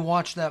beautiful. I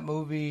watched that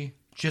movie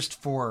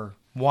just for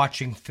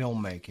watching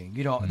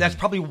filmmaking. That's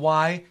probably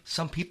why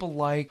some people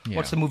like. Yeah.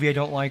 What's the movie I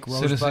don't like?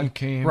 Rosebud. Citizen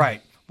Kane.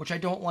 Right. Which I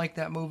don't like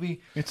that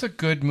movie. It's a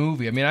good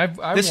movie. I mean, I've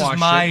This watched is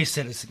my it.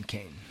 Citizen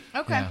Kane.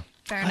 Okay.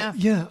 Fair enough.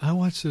 I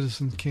watched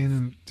Citizen Kane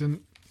and it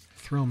didn't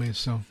thrill me.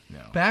 So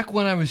Back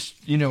when I was,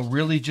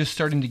 really just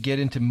starting to get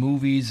into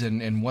movies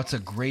and what's a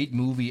great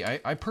movie,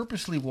 I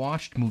purposely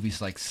watched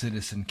movies like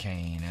Citizen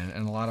Kane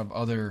and a lot of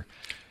other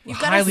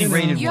highly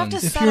rated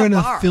ones. If you're in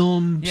a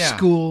film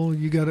school,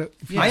 you got to.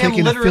 If you're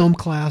taking a film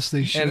class,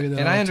 they show you that.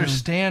 And all I the time.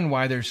 understand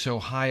why they're so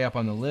high up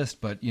on the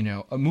list, but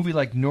a movie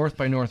like North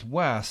by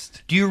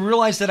Northwest. Do you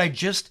realize that I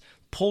just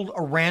pulled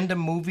a random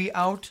movie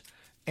out,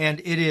 and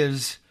it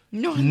is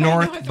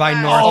North by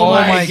Northwest? Oh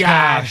my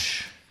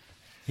gosh!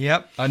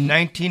 Yep, a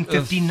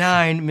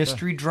 1959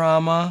 mystery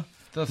drama,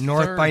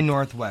 North by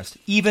Northwest.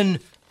 Even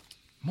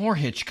more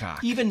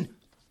Hitchcock.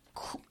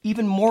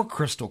 Even more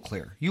crystal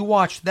clear. You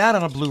watch that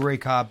on a Blu-ray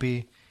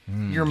copy,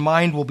 your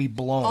mind will be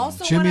blown.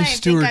 Also, Jimmy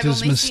Stewart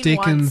is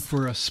mistaken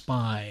for a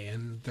spy,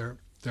 and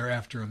they're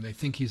after him. They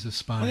think he's a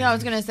spy. Well, yeah, I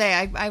was gonna say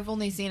I've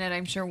only seen it,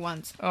 I'm sure,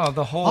 once. Oh,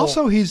 the whole.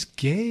 Also, he's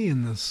gay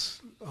in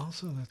this.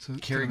 Also, that's a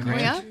Cary kind of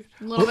Grant.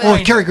 A little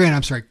bit. Cary Grant.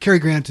 I'm sorry. Cary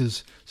Grant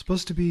is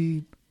supposed to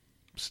be.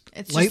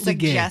 It's lightly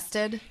just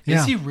suggested. Gay.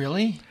 Is he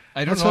really?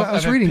 I don't That's know. what I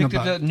was reading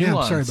about. That Yeah,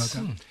 nuance. sorry about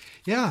that.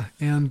 Yeah,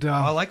 and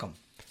I like him.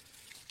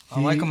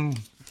 I like him.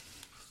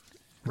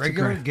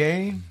 Regular,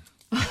 gay.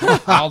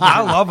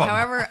 I love him.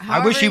 However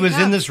I wish he was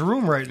comes. in this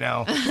room right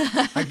now.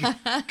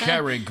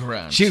 Cary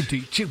Grant.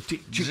 Judy.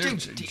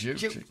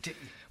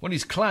 When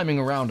he's climbing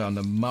around on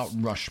the Mount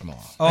Rushmore.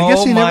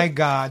 Oh my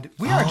God,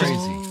 we are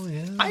crazy.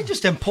 Yeah. I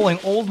just am pulling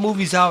old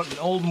movies out and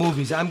old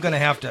movies. I'm gonna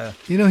have to.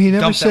 He never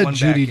dump that said one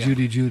Judy, back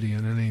in. Judy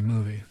in any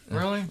movie.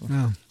 Really?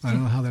 No, I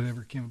don't know how that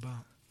ever came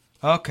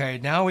about. Okay,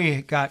 now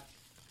we got.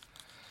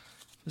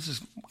 This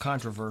is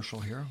controversial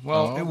here.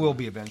 Well, it will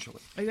be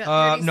eventually. You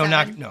got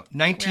 37? No.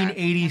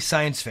 1980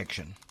 science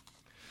fiction.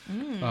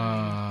 Blade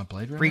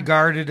Runner?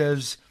 Regarded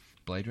as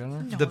Blade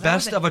Runner? The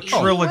best of a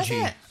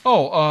trilogy.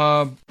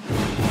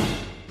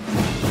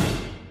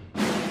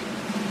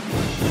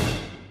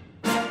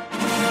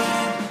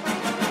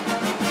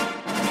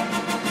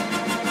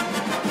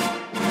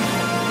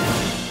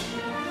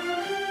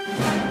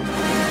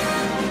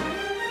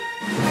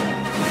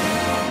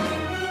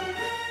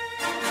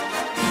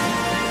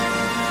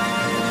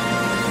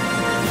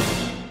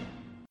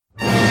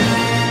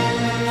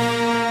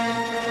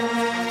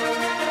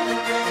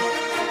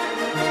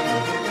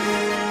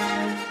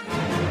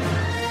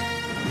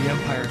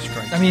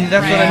 I mean,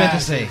 that's what I meant to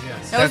say.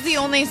 Yes. That was the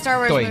only Star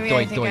Wars movie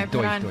I think I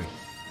put on.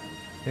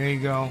 There you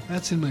go.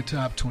 That's in my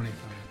top 25.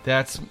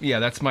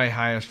 That's my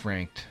highest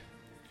ranked.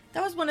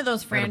 That was one of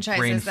those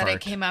franchises that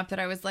it came up that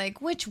I was like,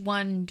 which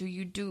one do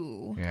you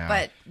do? Yeah.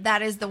 But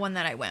that is the one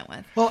that I went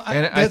with. Well,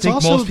 and I think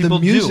also most people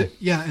the music, do.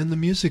 Yeah, and the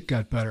music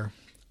got better.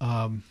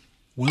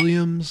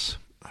 Williams,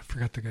 I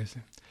forgot the guy's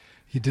name.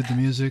 He did the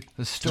music.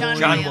 The story.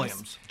 John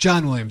Williams.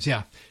 John Williams,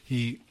 yeah.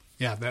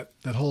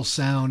 That whole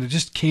sound, it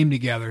just came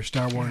together.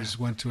 Star Wars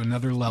went to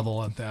another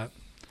level at that.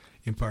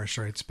 Empire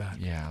Strikes Back.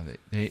 Yeah,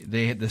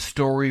 the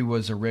story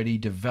was already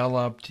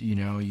developed. You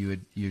know,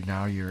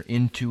 you're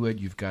into it.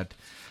 You've got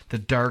the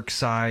dark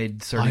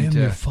side starting I am to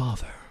your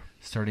father,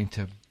 starting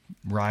to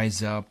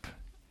rise up.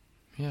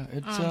 Yeah,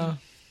 it's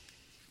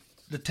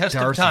the test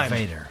Darth of time.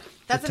 Vader.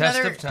 That's the test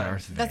another. of time.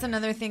 That's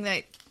another thing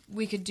that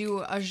we could do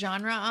a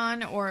genre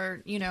on,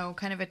 or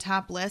kind of a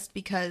top list,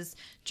 because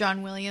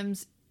John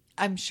Williams,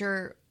 I'm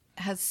sure,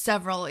 has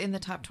several in the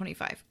top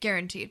 25,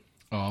 guaranteed.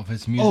 Oh,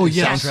 his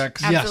music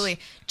soundtracks. Absolutely. Yes.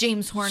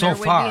 James Horner So would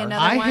far, be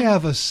another one. I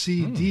have a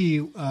CD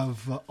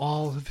of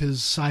all of his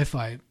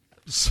sci-fi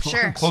songs.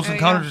 Sure. Close There you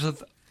Encounters go.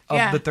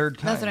 of the Third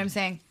Kind. That's what I'm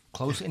saying.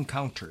 Close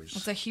Encounters.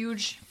 It's a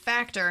huge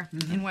factor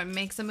in what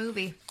makes a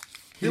movie.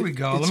 Here we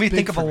go. It's Let me big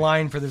think of a for me.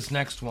 line for this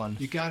next one.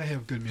 You got to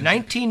have good music.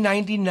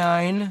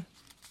 1999,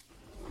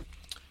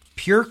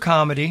 pure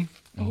comedy.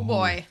 Oh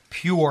boy.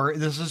 Pure.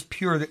 This is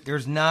pure.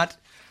 There's not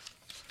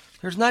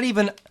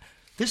even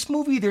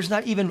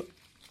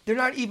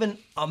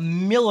a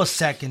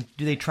millisecond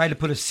do they try to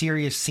put a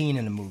serious scene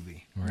in a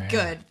movie. Right.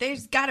 Good.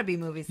 There's got to be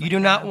movies like You do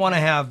not want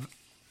to have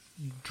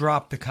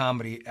drop the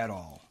comedy at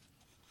all.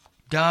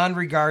 Don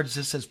regards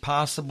this as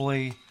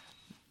possibly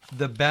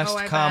the best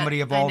I comedy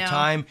bet. of all I know.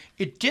 time.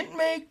 It didn't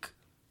make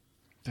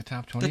The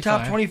top 25. the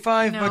top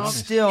 25, No. but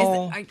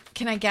still.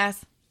 Can I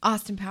guess?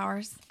 Austin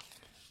Powers.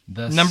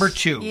 Number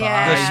 2.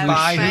 Yeah. The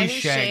Spy Spy Who Who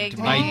Shagged Shagged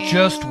Me. Me. I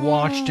just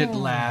watched it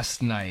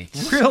last night.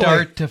 Really?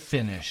 Start to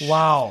finish.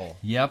 Wow.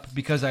 Yep,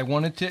 because I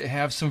wanted to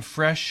have some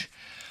fresh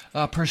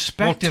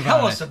perspective Well,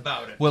 tell on us it.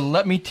 about it. Well,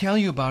 let me tell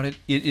you about it.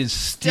 It is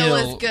Still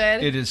still is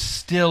good? It is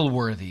still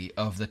worthy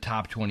of the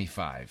top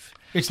 25.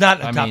 It's not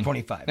in the top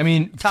 25. I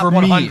mean, Top for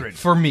 100.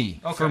 me,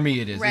 Okay. for me,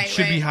 it is. Right, it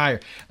should be right. higher.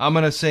 I'm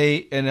going to say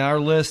in our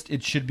list,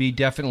 it should be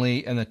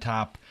definitely in the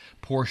top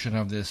portion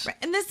of this.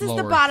 And this is the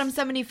lower. bottom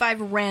 75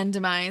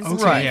 randomized.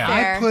 Okay, Right, yeah.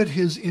 Fair. I put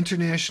his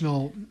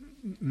International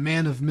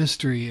Man of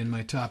Mystery in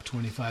my top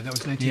 25. That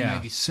was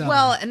 1997.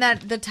 Well, and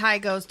that the tie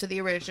goes to the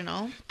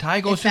original.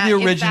 Tie goes Is to that- the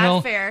is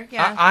original. that fair?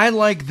 Yeah. I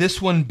like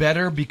this one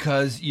better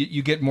because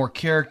you get more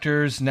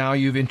characters. Now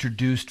you've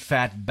introduced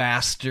Fat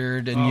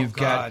Bastard, and Oh, you've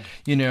God.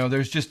 got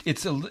there's just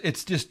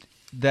it's just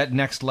that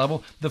next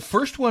level. The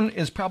first one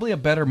is probably a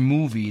better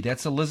movie.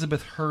 That's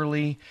Elizabeth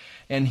Hurley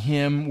and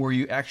him, where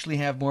you actually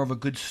have more of a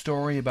good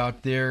story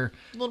about their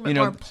A little bit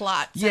more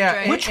plot.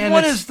 Yeah, Which and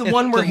one it's- is the it's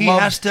one where the he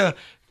love- has to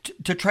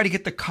try to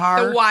get the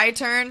car? The Y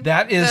turn.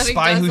 That is he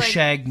Spy does, Who like,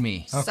 Shagged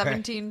Me.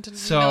 17 million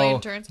So,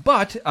 turns.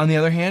 but on the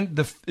other hand,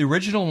 the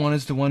original one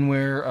is the one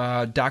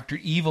where Dr.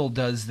 Evil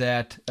does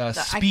that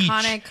speech.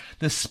 iconic-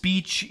 The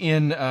speech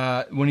in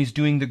when he's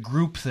doing the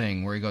group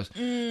thing, where he goes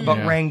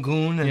About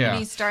Rangoon and Yeah.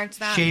 He starts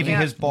that. shaving yeah.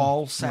 his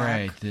ball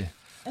sack. right.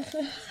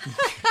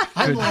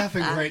 I'm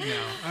laughing right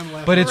now. I'm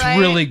laughing. But it's Right.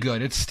 really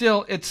good. It's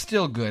still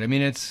good. I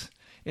mean, it's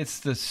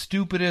the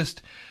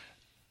stupidest,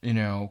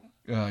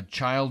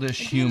 childish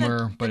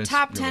humor, the but it's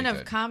top really 10 of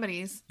good.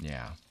 comedies.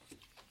 Yeah.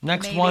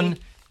 Next Maybe. one,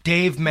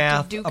 Dave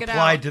Math Duke it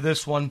applied out. to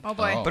this one. Oh,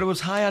 boy. But it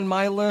was high on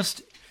my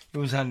list. It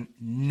was on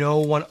no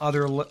one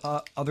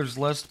other's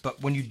list.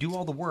 But when you do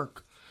all the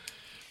work,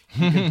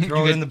 you can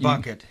throw it in the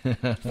bucket.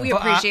 We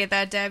appreciate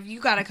that, Dev. You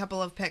got a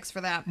couple of picks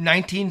for that.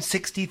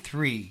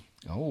 1963.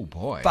 Oh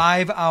boy.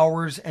 5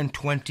 hours and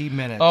 20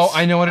 minutes. Oh,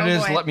 I know what it Oh,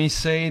 is. boy. Let me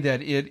say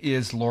that it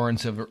is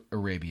Lawrence of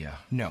Arabia.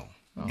 No.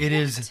 It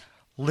is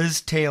Liz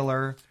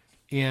Taylor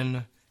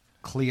in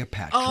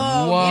Cleopatra.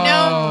 Oh,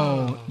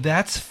 Whoa,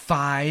 that's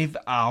 5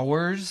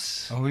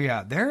 hours. Oh,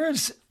 yeah.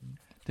 There's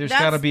That's-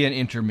 got to be an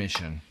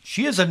intermission.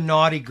 She is a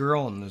naughty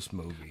girl in this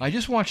movie. I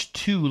just watched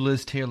 2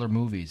 Liz Taylor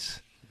movies,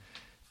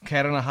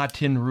 Cat on a Hot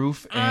Tin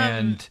Roof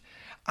and.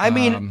 I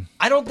mean,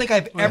 I don't think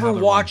I've ever another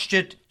watched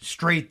it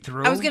straight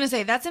through. I was going to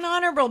say, that's an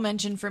honorable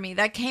mention for me.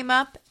 That came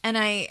up, and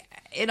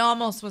it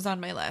almost was on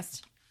my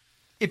list.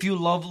 If you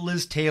love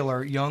Liz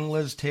Taylor, young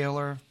Liz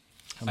Taylor.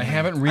 I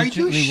haven't Are you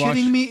recently shitting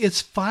watched. me? It's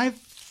 5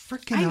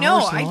 freaking hours I know.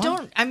 long. I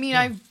don't. I mean,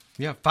 I've.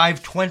 Yeah,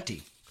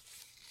 5:20.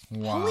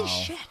 Wow. Holy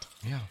shit.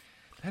 Yeah.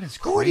 That is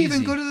crazy. Who would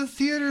even go to the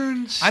theater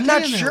and I'm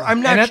not stand sure. there?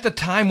 I'm not. And at the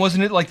time,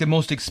 wasn't it like the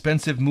most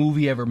expensive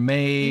movie ever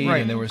made? Right.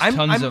 And there was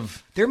tons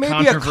of there may be a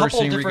couple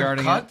controversy different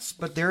regarding cuts,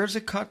 but there is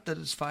a cut that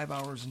is 5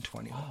 hours and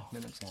 20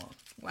 minutes long.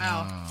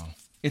 Wow.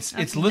 It's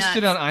That's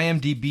listed nuts. on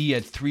IMDb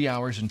at 3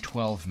 hours and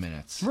 12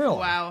 minutes. Really?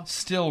 Wow.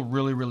 Still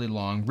really, really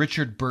long.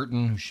 Richard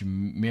Burton, who she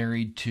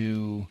married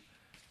to,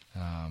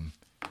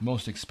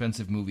 most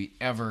expensive movie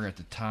ever at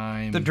the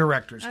time. The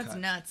director's That's cut.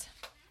 nuts.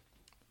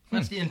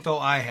 That's the info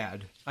I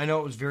had. I know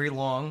it was very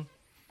long,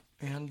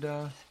 and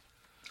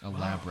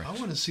elaborate. I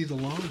want to see the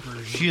long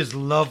version. She is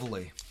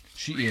lovely.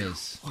 She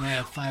is. When I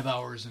have 5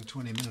 hours and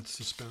 20 minutes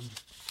to spend.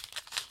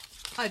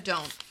 I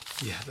don't.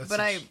 Yeah, that's.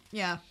 But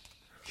yeah.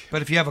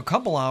 But if you have a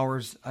couple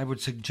hours, I would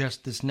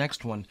suggest this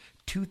next one.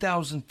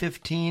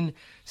 2015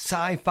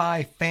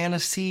 sci-fi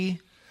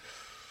fantasy.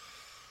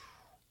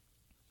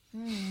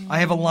 I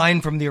have a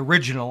line from the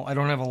original. I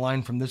don't have a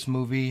line from this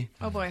movie.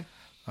 Oh boy.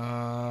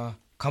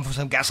 Come for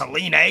some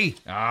gasoline, eh?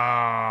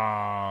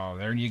 Oh,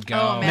 there you go.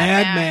 Oh,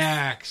 Mad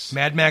Max.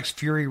 Mad Max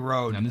Fury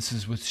Road. And this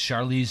is with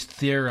Charlize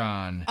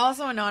Theron.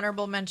 Also an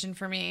honorable mention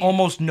for me.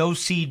 Almost no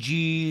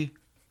CG.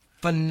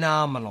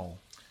 Phenomenal.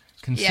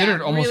 Considered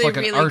Yeah, almost really, like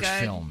an really art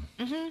good. film.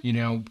 Mhm. You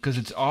know, because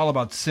it's all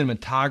about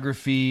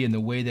cinematography and the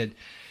way that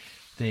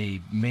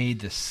they made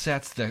the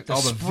sets, The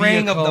all the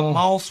spraying of the vehicle.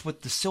 mouse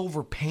with the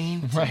silver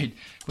paint. Right.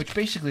 Which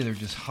basically they're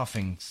just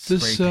huffing spray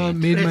This paint.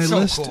 made my It's so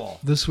list. cool.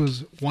 This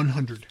was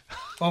 100.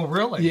 Oh,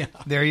 really? Yeah.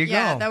 There you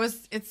Yeah, go. that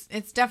was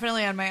it's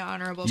definitely on my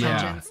honorable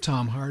Yeah. mentions.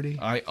 Tom Hardy.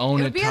 I own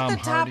It it, would be Tom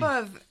at the Hardy.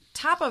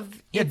 top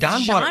of Yeah, its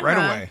Don bought it right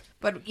genre, away.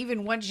 But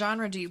even what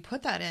genre do you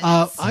put that in?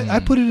 I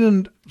put it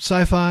in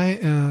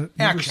sci-fi.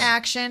 Action.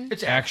 Action.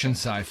 It's Action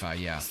sci-fi,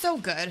 yeah. So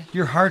good.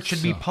 Your heart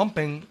should be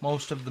pumping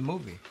most of the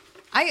movie.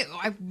 It's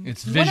one of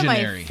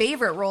visionary. my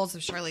favorate roles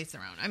of Charlize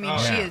Theron. I mean, Oh,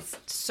 she yeah. is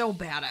so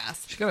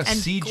badass. She's got a and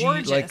CG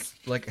gorgeous.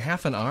 like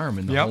half an arm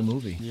in the Yep. whole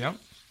movie. Yep.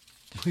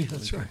 Yeah,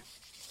 that's right.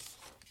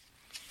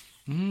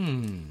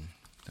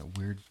 That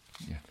weird.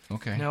 Yeah.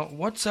 Okay. Now,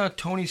 what's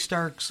Tony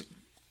Stark's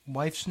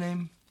wife's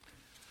name?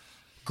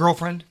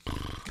 Girlfriend?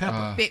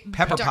 Pepper.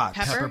 Pepper Dark Potts.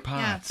 Pepper? Pepper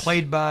Potts. Yeah.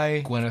 Played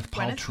by... Gwyneth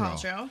Gwyneth Paltrow.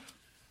 Paltrow.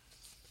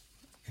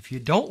 If you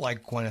don't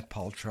like Gwyneth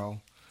Paltrow,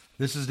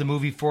 this is the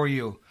movie for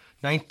you.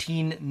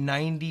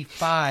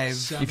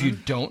 1995. If you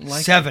don't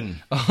like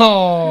Seven. it.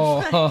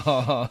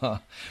 Oh,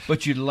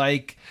 but you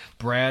like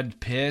Brad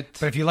Pitt.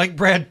 But if you like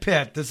Brad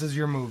Pitt, this is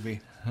your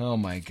movie. Oh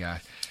my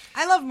God.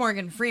 I love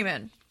Morgan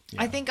Freeman.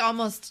 I think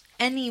almost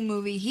any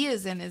movie he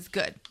is in is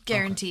good,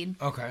 guaranteed.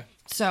 Okay.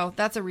 So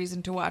that's a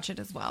reason to watch it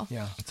as well.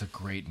 Yeah. It's a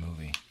great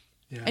movie.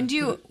 Yeah, And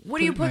what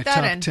do you it in my put that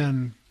top in?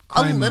 10 A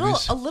crime little,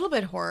 movies. a little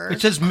bit horror.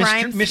 It says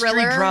crime, mystery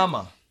thriller,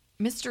 drama.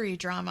 Mystery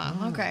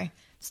drama. Okay,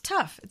 it's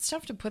tough. It's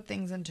tough to put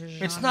things into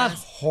genres. It's not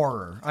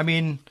horror. I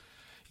mean,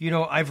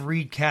 I've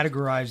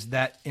categorized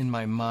that in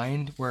my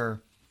mind where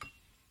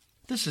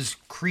this is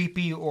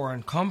creepy or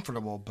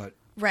uncomfortable, but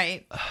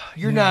right.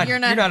 you're not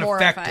horrified.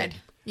 affected.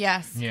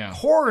 Yes. Yeah.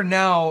 Horror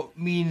now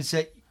means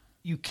that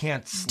you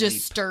can't sleep.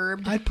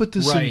 Disturbed. I'd put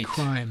this in Right.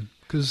 crime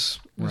because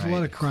there's a Right.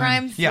 lot of crime.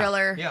 Crime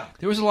thriller. Yeah.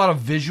 There was a lot of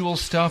visual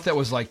stuff that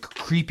was like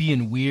creepy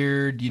and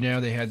weird. You know,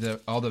 they had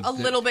a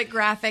Little bit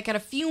graphic at a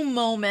few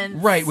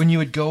moments. Right, when you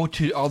would go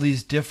to all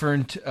these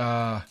different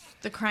The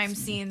crime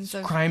scenes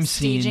of crime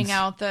staging scenes.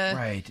 out the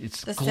right,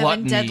 it's the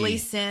gluttony, 7 deadly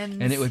sins.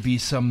 and it would be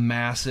some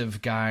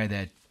massive guy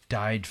that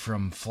died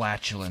from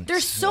flatulence.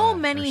 There's so or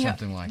many.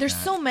 something like there's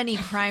that. so many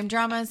crime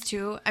dramas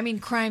too. I mean,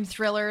 crime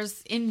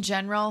thrillers in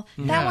general.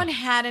 That Yeah. one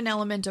had an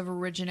element of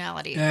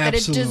originality Absolutely. that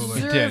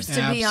it It deserves did.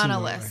 to be on a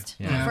Absolutely. list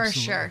Yeah. for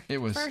Absolutely. sure. It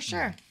was for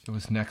sure. It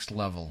was next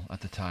level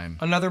at the time.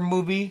 Another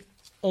movie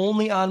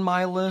only on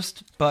my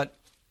list, but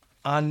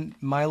on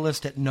my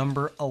list at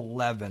number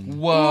 11.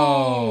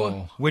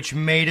 Whoa! Which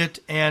made it,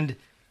 and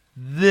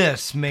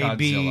this may Godzilla.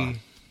 be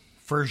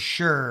for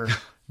sure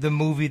the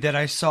movie that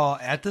I saw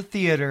at the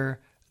theater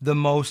the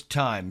most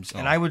times.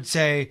 And I would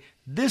say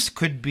this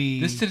could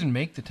be... This didn't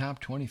make the top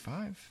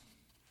 25.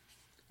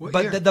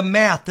 But the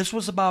math, this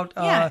was about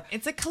Yeah,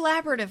 it's a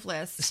collaborative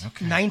list.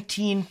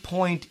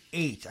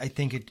 19.8, I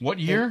think it... What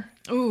year?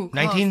 Ooh, close.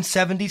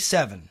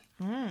 1977.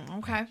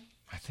 Okay.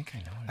 I think I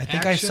know it. I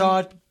think I Action? saw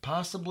it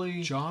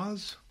possibly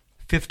Jaws?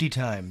 50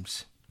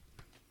 times.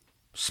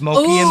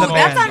 Smokey and the Ooh,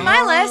 that's Bandit. on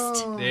my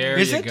list. There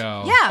Is you it?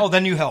 go. Yeah. Oh,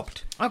 then you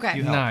helped. Okay.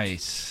 You helped.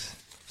 Nice.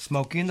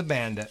 Smokey and the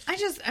Bandit.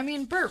 I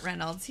mean, Burt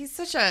Reynolds. He's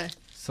such a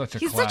Such a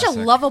he's classic. such a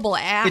lovable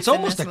ass. It's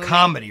almost in a this movie.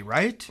 comedy,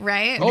 right?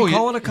 right? Would you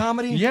call yeah. it a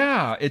comedy?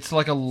 Yeah, it's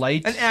like a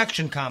light, An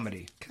action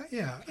comedy.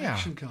 Yeah, Yeah.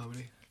 action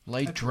comedy.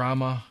 light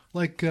drama.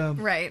 Like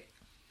Right.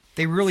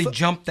 They really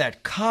jumped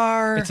that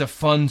car. It's a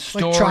fun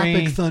story. like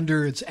Tropic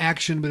Thunder. It's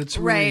action, but it's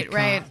really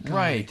Right.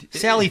 Right.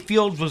 Sally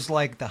Fields was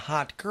like the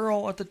hot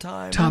girl at the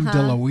time. Tom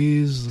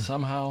DeLuise.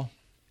 Somehow.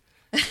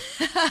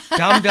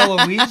 Dom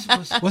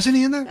DeLuise Wasn't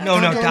he in there? No,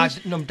 Tom no,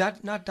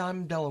 DeLuise? not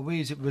Dom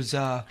DeLuise. It was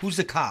who's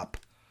the cop?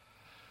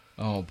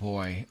 Oh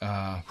boy.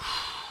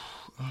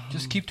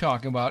 Just keep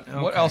talking about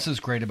what else is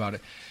great about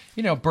it.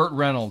 You know, Burt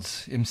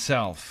Reynolds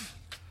himself.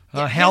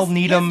 Hal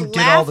Needham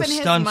did all the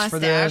stunts for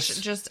this.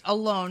 Just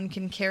alone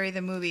can carry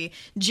the movie.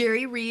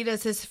 Jerry Reed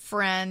as his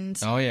friend.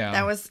 Oh, yeah.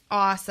 That was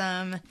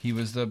awesome. He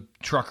was the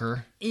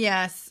trucker.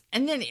 Yes.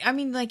 And then, I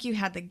mean, like, you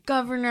had the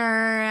governor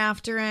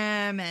after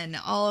him and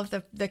all of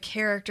the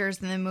characters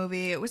in the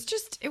movie. It was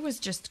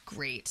just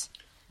great.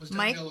 Was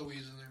Daniel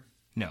Louise in there?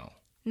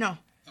 No.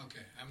 Okay.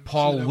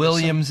 Paul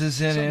Williams is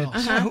in it.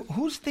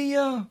 Who's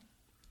the...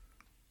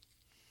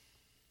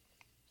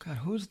 God,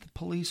 who's the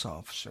police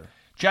officer?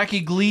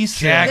 Jackie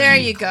Gleason. There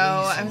you go.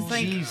 I was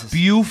like,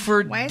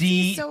 Buford why is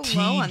D. he so T.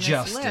 low on this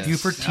Justice. list?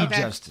 Buford T. Okay.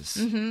 Justice.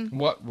 Mm-hmm.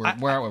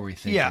 Where were we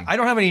thinking? Yeah, I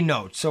don't have any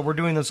notes, so we're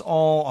doing this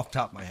all off the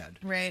top of my head.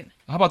 Right.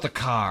 How about the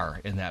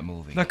car in that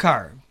movie? The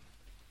car.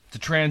 The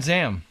Trans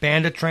Am.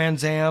 Bandit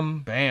Trans Am.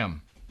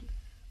 Bam.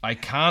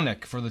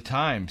 Iconic for the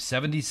time.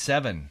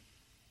 77.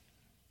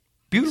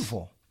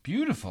 Beautiful.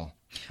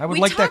 I would We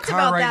like that talked car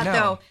about right that, now.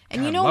 though.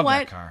 And God, you I know love what?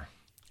 That car.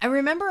 I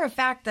remember a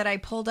fact that I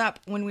pulled up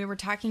when we were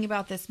talking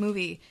about this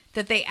movie,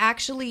 that they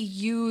actually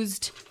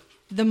used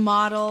the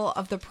model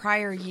of the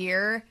prior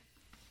year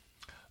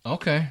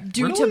Okay.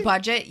 due to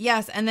budget.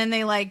 Yes, and then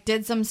they like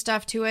did some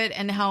stuff to it,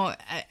 and how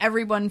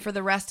everyone for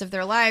the rest of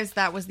their lives,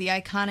 that was the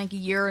iconic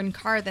year and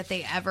car that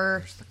they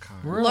ever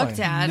looked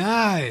at.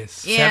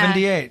 Nice. Yeah.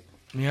 78.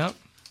 Yep.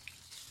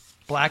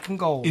 Black and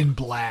gold. In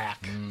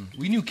black.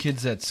 We knew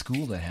kids at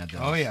school that had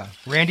those. Oh, yeah.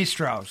 Randy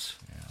Strauss.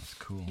 Yeah, that's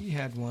cool. He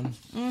had one.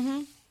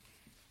 Mm-hmm.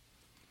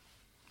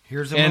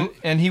 Here's a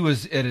and he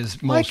was at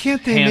his most Why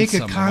can't they make a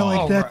handsome car of all.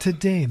 like that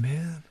today,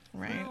 man?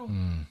 Right.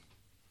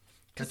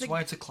 That's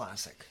why it's a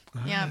classic.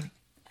 Yeah.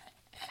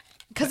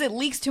 Because it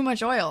leaks too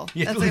much oil.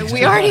 Yeah, That's it leaks we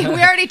too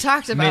already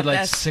talked about Made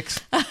like this.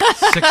 6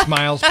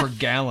 miles per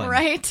gallon.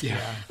 Right?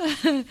 Yeah.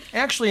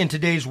 Actually, in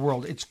today's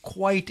world, it's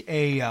quite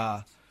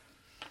a,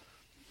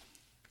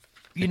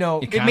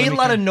 it made a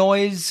lot of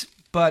noise,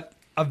 but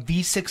a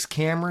V6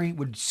 Camry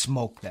would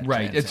smoke that.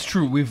 Right. Trans It's Am.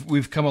 true.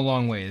 We've come a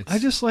long way. I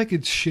just like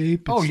its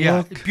shape. Its yeah.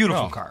 look.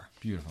 Beautiful car.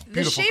 Beautiful. The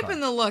Beautiful shape car.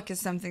 and the look is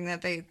something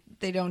that they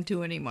don't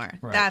do anymore.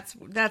 Right.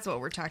 That's what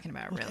we're talking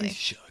about, really.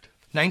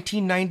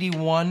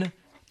 1991,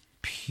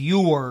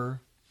 pure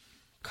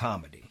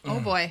comedy. Oh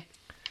boy.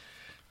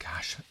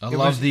 Gosh, I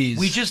love these.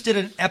 We just did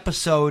an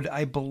episode,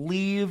 I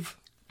believe,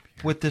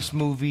 with this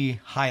movie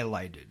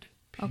highlighted.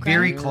 Okay.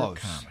 Very Pure close.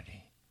 comedy.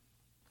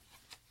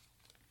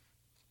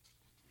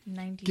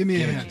 Give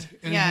me a hint.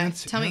 Any Yeah.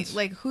 hints? Tell me, Hints?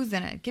 like, who's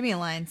in it? Give me a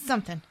line.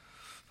 Something.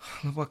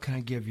 What can I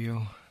give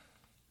you?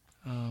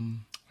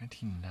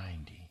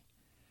 1990.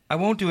 I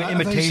won't do an I thought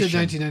you imitation. said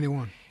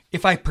 1991.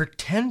 If I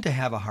pretend to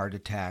have a heart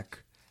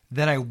attack,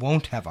 then I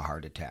won't have a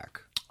heart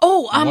attack.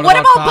 Oh, What what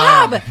about about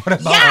Bob? Bob?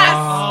 Yes!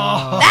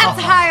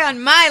 That's high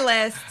on my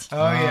list. Oh,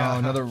 yeah.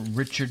 Another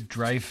Richard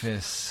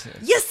Dreyfuss.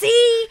 You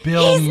see?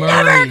 Bill He's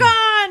Murray. never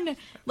gone.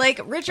 Like,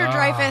 Richard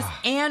Dreyfuss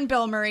and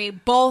Bill Murray,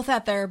 both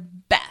at their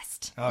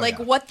best. Oh, like,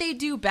 yeah. what they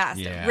do best.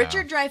 Yeah.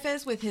 Richard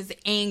Dreyfuss with his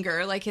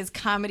anger, like his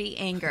comedy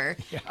anger.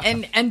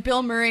 And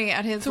Bill Murray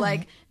at his,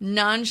 like,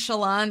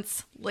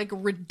 nonchalance, like,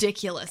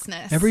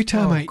 ridiculousness. Every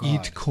time I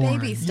eat corn,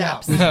 Baby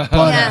steps. with Yes.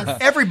 butter,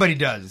 Everybody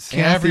does.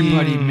 Kathy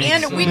Everybody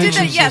makes And we did that,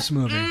 mentions yes. this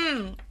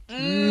movie.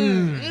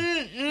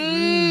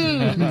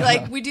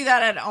 Like, we do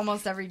that at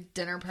almost every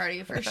dinner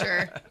party for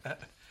sure.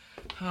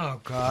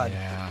 Oh, God.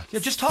 Yeah.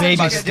 Just talk Baby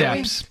about it, didn't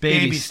we? steps.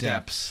 Baby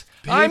steps.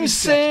 Baby I'm steps.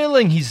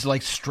 sailing. He's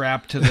like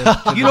strapped to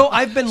the. You know,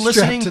 I've been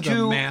listening Strapped to the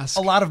to mast.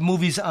 a lot of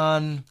movies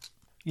on,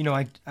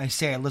 I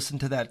say I listen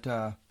to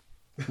that,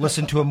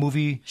 listen to a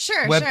movie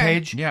Sure,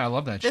 webpage. Yeah, I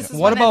love that This show. is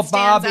What when it about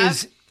Bob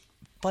stands is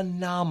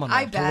phenomenal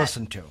I to bet.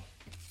 listen to.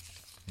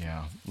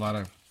 Yeah, a lot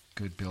of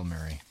good Bill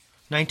Murray.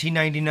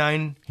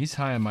 1999 He's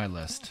high on my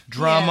list.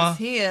 drama,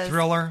 He is.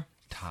 thriller.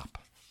 Top.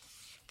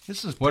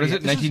 This is What is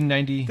pretty- it?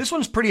 1990. This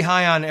one's pretty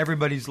high on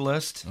everybody's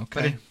list, but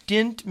Okay. it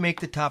didn't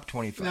make the top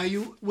 25. Now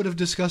you would have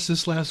discussed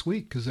this last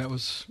week because that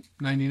was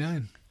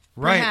 99.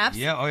 Right? Perhaps.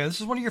 Yeah. Oh yeah. This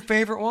is one of your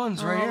favorite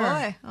ones, right here.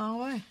 Boy. Oh,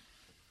 boy.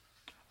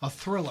 A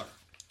thriller.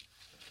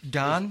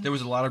 Don, There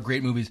was a lot of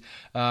great movies.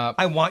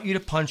 I want you to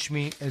punch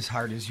me as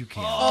hard as you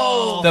can.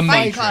 Oh, The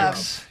Fight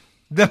Matrix.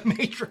 The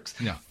Matrix.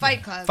 No.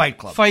 Fight Club. Fight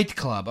Club. Fight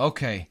Club.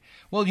 Okay.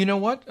 Well, you know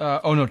what?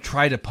 Oh no,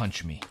 Try to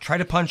Punch Me. Try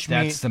to punch me.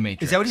 That's The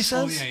Matrix. Is that what he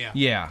says? Oh, yeah.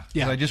 Yeah. 'Cause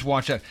Yeah. I just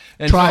watched that.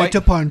 And Try Fight-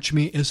 to punch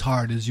me as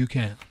hard as you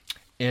can.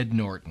 Ed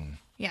Norton.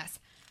 Yes.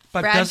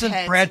 But Brad doesn't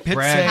Pitt. Brad Pitt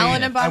Brad say, Pitt.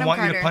 Helena I Bonham want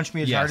you to Carter. punch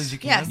me as Yes. hard as you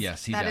can? Yes.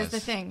 Yes, he that does. is the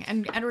thing.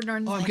 And Edward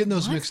Norton's Oh, I'm like, getting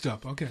those what? mixed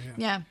up. Okay.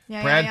 Yeah.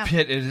 Yeah. Brad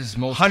Pitt is his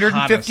most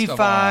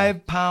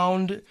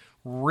 155-pound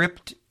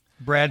ripped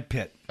Brad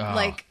Pitt.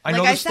 Like I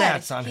know like the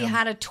said, stats on he him.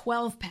 had a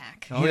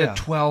 12-pack. He had a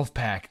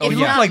 12-pack. Oh If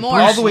yeah, not like more.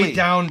 all the way Bruce Lee.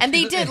 down. And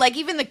they did, like,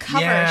 even the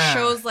cover Yeah.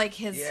 shows, like,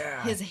 his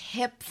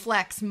hip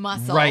flex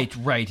muscle.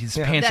 Right. His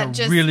pants That are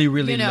just, really,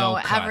 really you know, low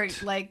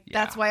cut.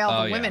 that's why all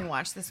Oh, the yeah. women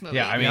watch this movie.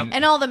 Yeah, I mean,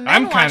 and all the men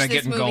I'm watch kinda this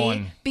getting movie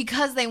going.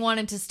 because they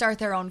wanted to start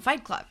their own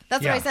Fight Club.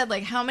 That's Yeah. what I said.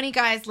 Like, how many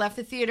guys left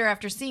the theater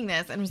after seeing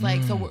this and was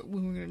like, "So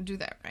we're going to do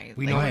that, right?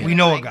 We Like, know- we're we gonna,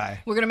 know a like, guy.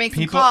 We're going to make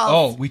People- some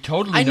calls. oh, we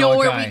totally I know a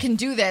where guy. we can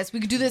do this. We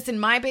could do this in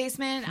my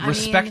basement. I mean,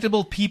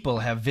 Respectable people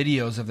have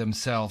videos of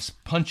themselves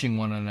punching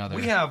one another.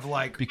 We have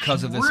like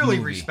because of this really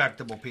movie.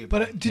 respectable people.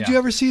 But did you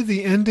ever see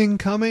the ending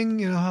coming?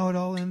 You know how it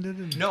all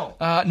ended? No.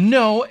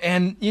 No,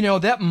 and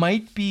that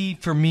might be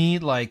for me.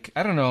 Like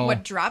I don't know.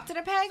 What, dropped at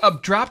a peg?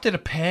 Dropped at a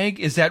peg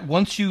is that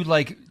once you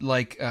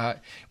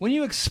when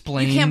you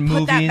explain You can't put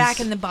movies, that back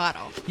in the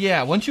bottle.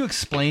 Yeah, once you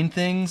explain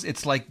things,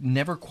 it's like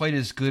never quite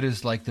as good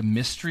as like the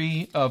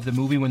mystery of the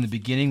movie when the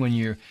beginning when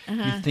you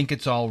think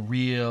it's all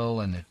real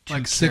and the two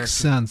like Sixth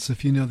Sense.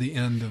 If you know the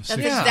end of That's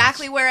Sixth Sense.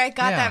 exactly where I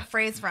got that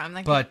phrase from.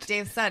 Like But,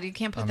 Dave said, you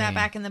can't put that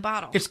back in the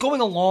bottle. It's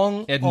going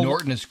along. Ed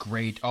Norton is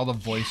great. All the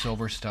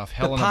voiceover stuff.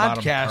 Helena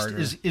Bonham Carter.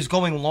 The podcast is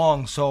going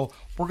long, so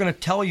we're going to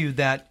tell you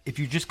that if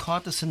you just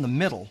caught us in the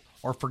middle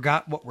or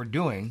forgot what we're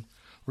doing,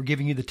 we're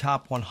giving you the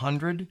top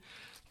 100.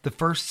 The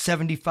first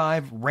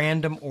 75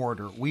 random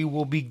order. We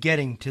will be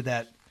getting to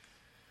that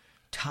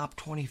top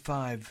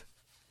 25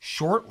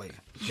 shortly.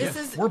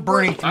 We're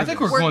burning through. I think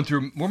we're going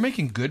through. We're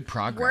making good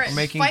progress. We're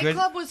making Fight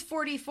Club was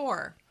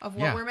 44 of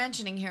what we're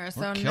mentioning here,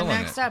 so the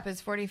next up is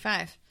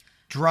 45.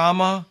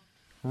 Drama,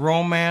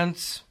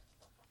 romance,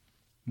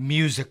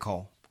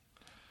 musical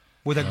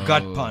with a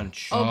gut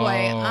punch. Oh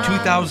boy,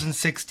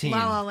 2016.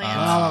 La La Land.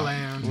 La La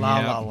Land. La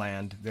La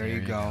Land. There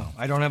you go.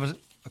 I don't have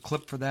a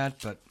clip for that,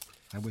 but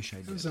I wish I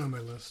did. It was on my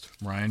list.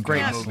 Ryan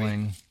Great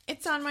Gosling. movie.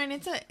 It's on mine.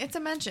 It's a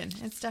mention.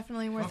 It's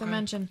definitely worth a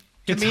mention.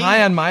 It's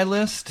high on my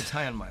list. It's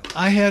high on my list.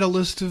 I had a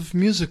list of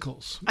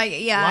musicals.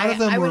 A lot of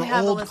them I were would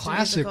have old a list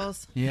classic. Of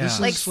musicals. Yeah. This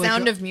Like is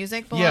Sound a- of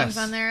Music belongs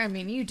on there. I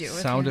mean, you do.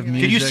 Sound of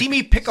Did you see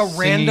me pick a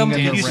random?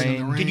 Singing in the Did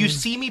you, Rain. did you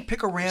see me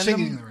pick a random?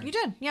 Singing in the Rain. You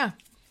did, yeah.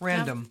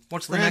 Random.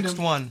 What's the Random. next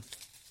one?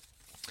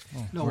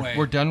 No we're, way.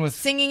 We're done with.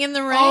 Singing in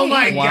the Rain. Oh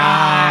my Wow.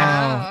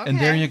 God. And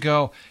there you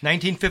go.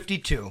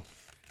 1952.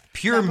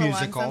 Pure That belongs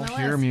musical. on the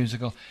Pure list.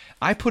 musical.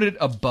 I put it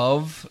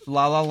above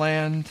La La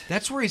Land.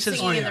 That's where he says,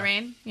 Singing in the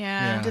Rain.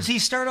 Yeah. Does he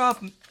start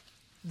off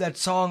that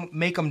song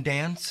 "Make 'Em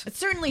Dance"? It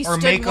certainly Or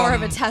stood make more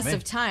 'em- of a test make-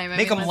 of time. I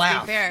make mean, 'em let's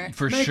laugh. Be fair.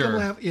 For Make 'em sure.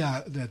 laugh.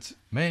 Yeah, that's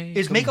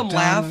Is "Make 'Em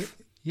Laugh"?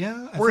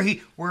 Yeah.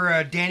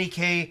 Where Danny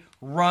Kaye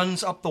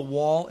runs up the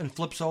wall and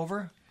flips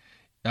over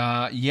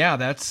Yeah,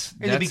 that's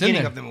in the beginning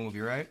there. of the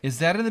movie, right? Is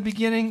that in the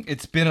beginning?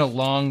 It's been a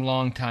long,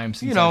 long time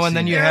since And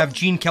then you have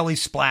Gene Kelly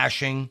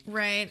splashing.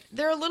 Right.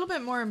 They're a little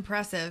bit more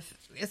impressive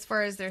as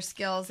far as their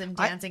skills in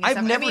dancing. I've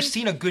and stuff. never I mean,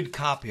 seen a good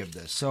copy of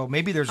this, so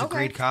maybe there's a Okay.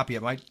 great copy.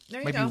 It might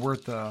There you be go.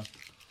 worth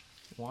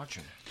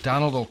watching.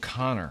 Donald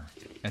O'Connor.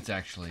 That's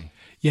actually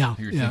Yeah.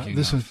 who you're Yeah. thinking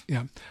This of. was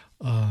yeah.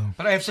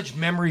 But I have such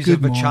memories Good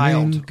of a morning,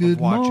 child good of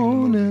watching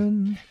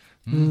morning.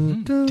 the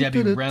movie.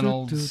 Debbie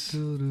Reynolds. I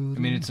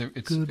mean, it's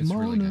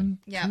really good.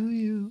 Yeah. To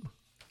you.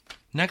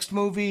 Next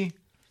movie,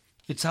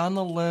 it's on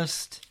the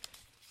list.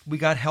 We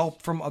got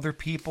help from other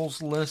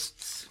people's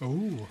lists.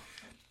 Oh.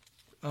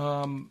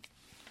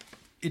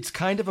 It's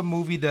kind of a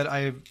movie that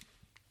I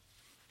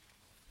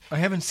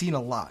haven't seen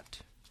a lot,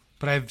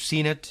 but I've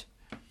seen it,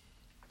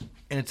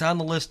 and it's on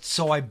the list.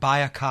 So I buy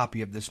a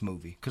copy of this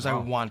movie because I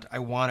want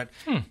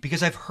it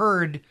because I've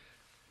heard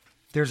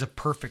there's a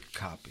perfect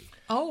copy.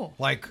 Oh.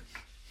 Like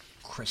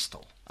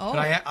Crystal. Oh.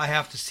 But I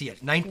have to see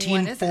it.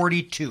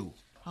 1942.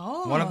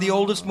 Oh. One of the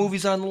oldest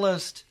movies on the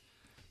list.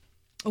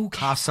 Oh,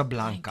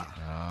 Casablanca.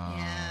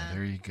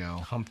 There you go.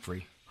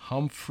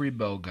 Humphrey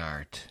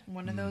Bogart.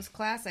 One of those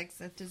classics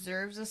that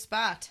deserves a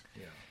spot.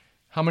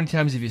 How many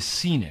times have you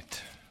seen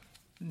it?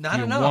 Not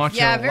You enough. watch it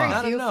Yeah, a very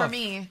lot. few Not enough. for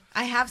me.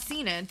 I have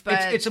seen it,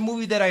 but It's a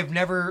movie that I've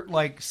never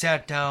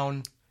sat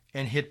down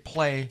and hit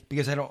play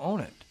because I don't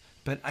own it.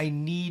 But I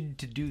need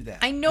to do that.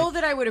 I know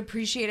that I would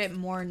appreciate it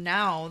more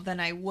now than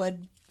I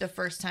would the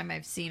first time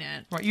I've seen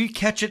it. Right, you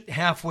catch it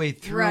halfway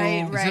through.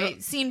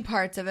 Right. Seen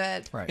parts of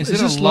it. Right. Is it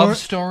this a love Lauren-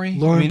 story?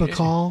 Lauren I mean,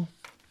 Bacall.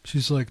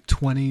 She's like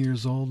 20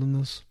 years old in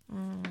this.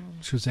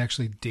 She was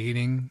actually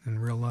dating in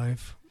real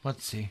life.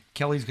 Let's see.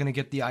 Kelly's going to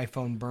get the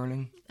iPhone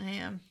burning. I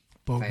am.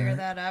 Bogart. Fire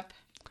that up.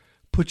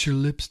 Put your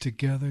lips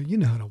together. You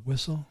know how to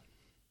whistle.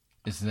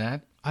 Is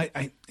that?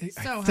 I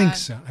So think hot.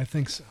 so. I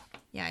think so.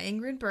 Yeah,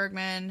 Ingrid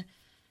Bergman,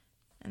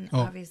 and Oh.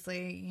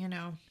 obviously,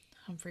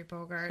 Humphrey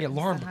Bogart. Yeah, is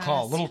Lauren the Bacall. A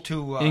hottest. little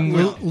too...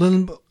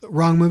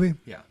 Wrong movie?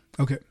 Yeah.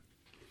 Okay.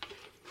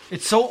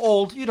 It's so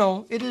old.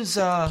 It is...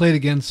 Played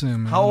against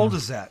him. How old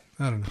is that?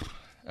 I don't know.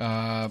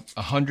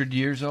 100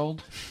 years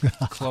old.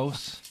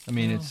 Close. I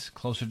mean, it's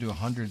closer to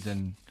 100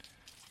 than.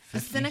 A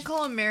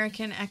cynical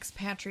American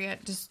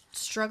expatriate just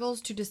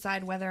struggles to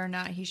decide whether or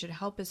not he should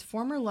help his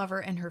former lover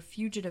and her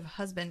fugitive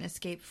husband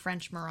escape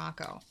French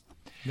Morocco.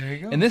 There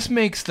you go. And this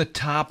makes the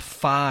top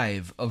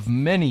 5 of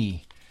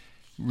many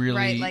really,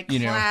 Right, like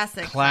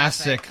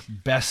classic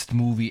best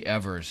movie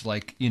evers.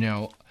 Like,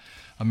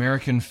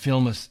 American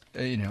Film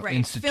Right,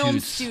 Institute. film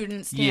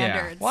student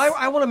standards. Well,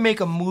 I want to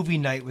make a movie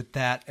night with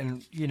that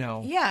and,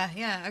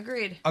 Yeah,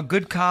 agreed. a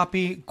good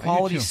copy,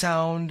 quality too.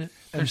 sound.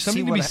 And There's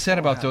something see to be what said what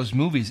about happens. those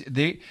movies.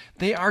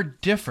 They are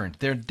different.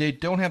 They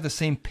don't have the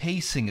same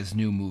pacing as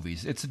new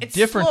movies. It's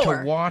different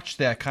slower. to watch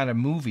that kind of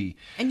movie.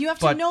 And you have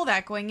to But know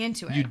that going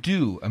into it. You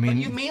do. I But mean,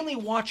 you mainly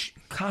watch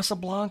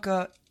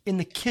Casablanca in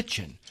the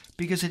kitchen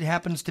because it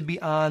happens to be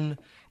on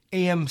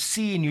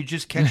AMC and you're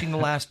just catching the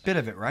last bit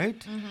of it,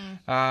 right?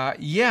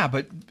 Yeah,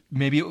 but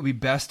maybe it would be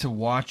best to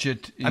watch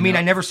it. I mean,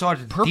 I never saw it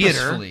at the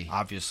purposefully, theater,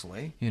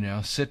 obviously.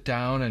 Sit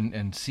down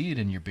and see it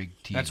in your big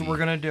TV. That's what we're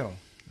going to do,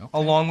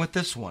 along with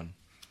this one.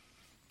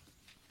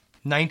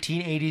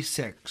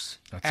 1986.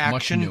 That's action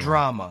much newer.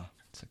 drama.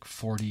 It's like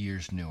 40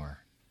 years newer.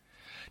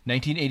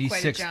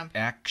 1986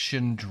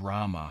 action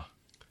drama.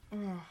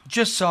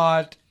 Just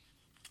saw it.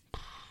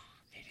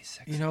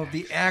 86.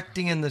 The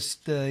acting and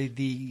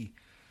the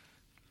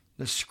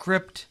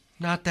script,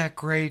 not that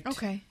great.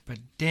 Okay. But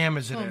damn,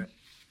 is it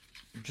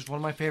just one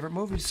of my favorite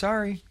movies.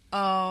 Sorry.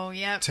 Oh,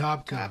 yep.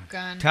 Top Gun.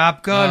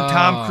 Top Gun.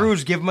 Tom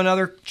Cruise. Give him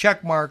another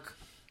check mark.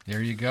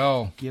 There you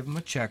go. Give him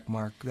a check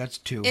mark. That's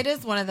 2. It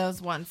is one of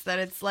those ones that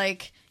it's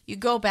like you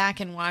go back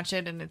and watch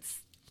it, and it's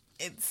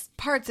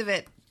parts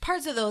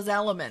of those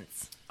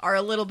elements are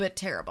a little bit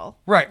terrible.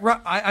 Right.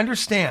 I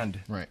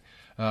understand. Right.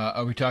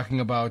 Are we talking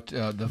about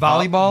the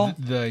volleyball?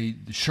 The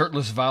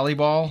shirtless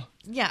volleyball?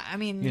 Yeah, I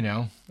mean,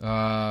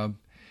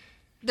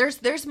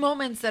 there's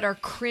moments that are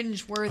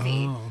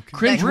cringe-worthy. Oh, okay.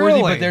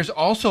 Cringe-worthy, but there's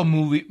also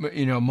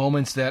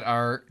moments that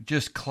are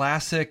just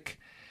classic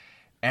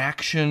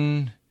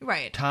action.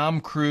 Right.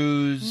 Tom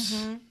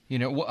Cruise.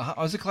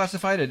 How is it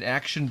classified? An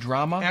action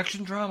drama?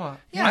 Action drama.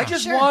 Yeah, I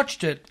just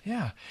watched it.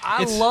 Yeah.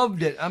 I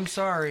loved it. I'm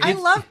sorry. I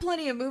love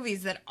plenty of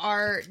movies that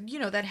are,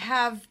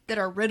 that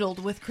are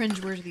riddled with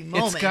cringeworthy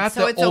moments. It's got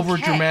the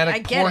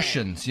over-dramatic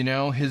portions,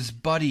 his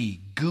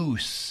buddy,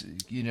 Goose,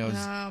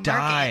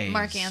 dies.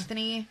 Mark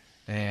Anthony.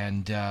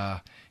 And,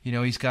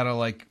 he's got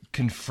to,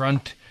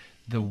 confront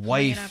the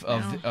wife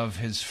of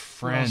his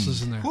friend. Who else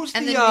is in there? Who's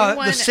and the new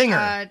one,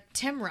 singer?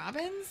 Tim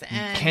Robbins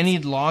and Kenny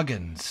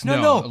Loggins.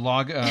 No.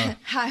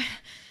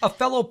 A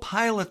fellow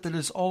pilot that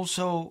is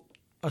also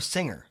a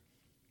singer.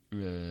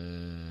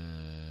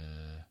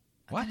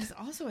 What? That is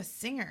also a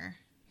singer.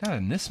 Not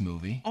in this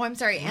movie. Oh, I'm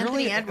sorry,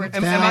 Anthony Edwards.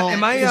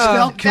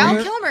 Val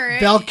Kilmer?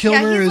 Val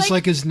Kilmer is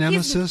like his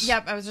nemesis.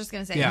 Yep, I was just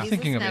going to say. Yeah, he's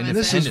thinking of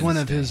this is one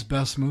of his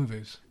best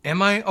movies.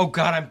 Am I? Oh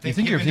God, I'm thinking. You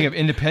think you're thinking of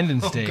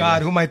Independence Day? Oh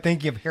God, who am I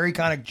thinking of? Harry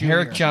Connick Jr.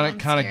 Harry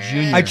Connick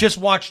Jr. I just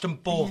watched them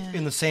both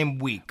in the same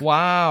week.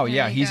 Wow,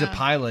 yeah, he's a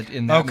pilot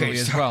in that movie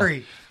as well.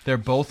 They're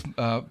both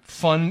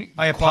fun,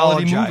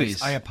 quality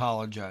movies. I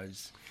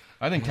apologize.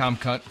 I think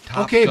Top Gun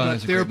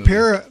is a great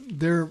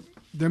movie.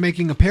 They're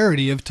making a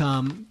parody of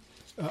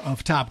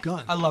Top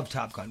Gun. I love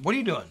Top Gun. What are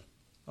you doing?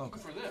 Okay.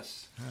 For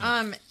this.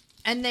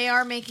 And they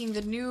are making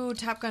the new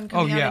Top Gun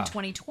coming out in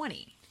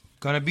 2020.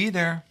 Gonna be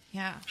there.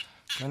 Yeah.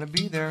 Gonna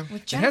be there.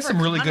 With Jennifer it has some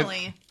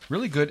Connelly.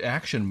 really good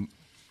action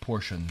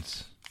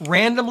portions.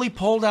 Randomly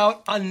pulled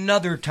out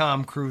another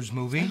Tom Cruise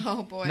movie.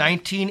 Oh boy.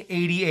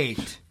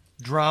 1988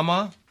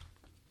 drama.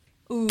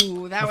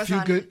 Ooh, that was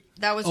good.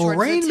 That was towards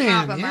Rain the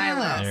top Man, of my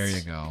list. There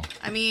you go.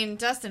 I mean,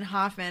 Dustin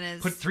Hoffman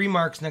is... Put 3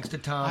 marks next to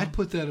Tom. I'd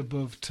put that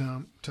above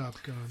Top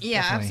Gun.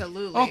 Yeah, Definitely.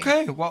 absolutely.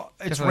 Okay, well,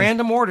 it's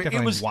random order.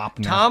 It was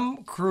Wapner.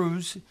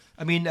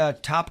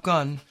 Top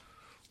Gun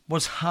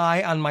was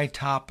high on my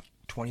top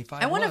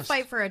 25 I want to list.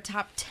 fight for a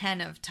top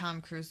 10 of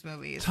Tom Cruise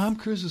movies. Tom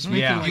Cruise is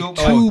making Yeah.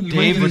 two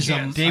Dave movies.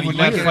 would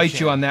not fight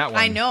you on that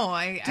one. I know.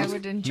 I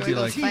would enjoy be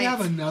those like- Did he have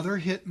fights. another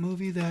hit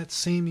movie that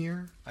same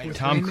year? with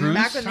Tom Rain Man? Cruise?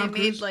 Back when Tom they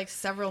Cruise? made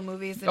several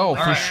movies. In Oh, one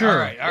for year. sure. all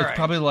right. It's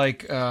probably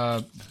like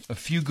A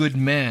Few Good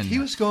Men. He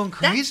was going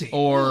crazy.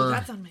 Or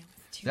That's on my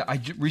list too.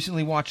 I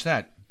recently watched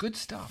that. Good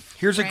stuff.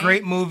 Here's a Right.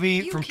 great movie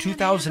You from can't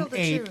handle the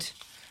 2008. truth.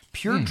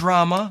 Pure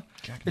drama.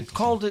 It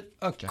called it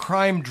a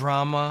crime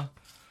drama,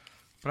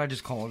 but I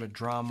just call it a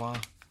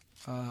drama.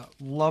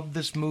 Loved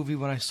this movie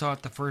when I saw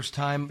it the first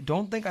time.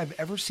 Don't think I've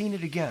ever seen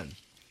it again.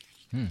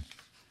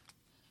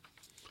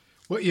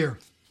 What year?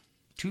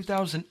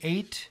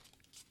 2008.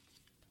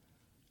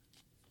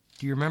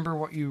 Do you remember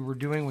what you were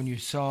doing when you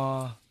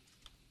saw...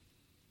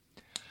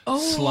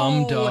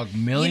 Slumdog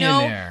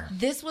Millionaire.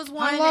 This was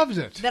one I loved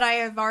it. that I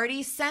have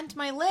already sent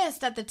my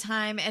list at the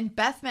time, and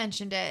Beth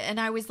mentioned it, and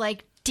I was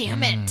like,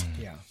 damn it.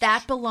 Yeah.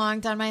 That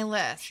belonged on my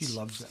list. She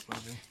loves that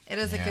movie. It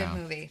is a Yeah. good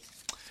movie.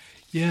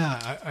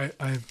 Yeah,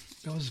 I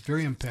that was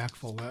very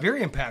impactful.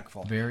 Very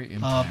impactful. Very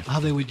impactful. How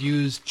they would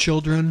use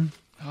children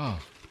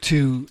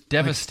to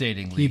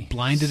Devastatingly he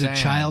blinded sad.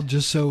 a child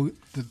just so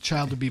the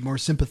child would be more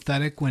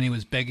sympathetic when he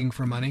was begging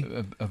for money.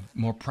 A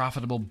more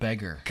profitable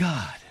beggar.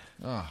 God.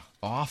 Oh,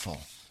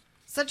 awful.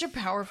 Such a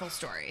powerful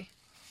story.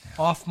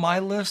 Off my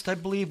list, I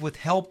believe, with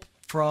help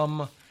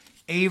from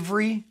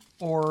Avery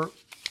or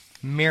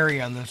Mary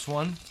on this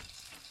one.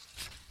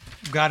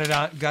 Got it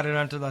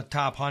onto the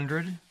top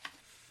 100.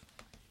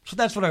 So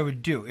that's what I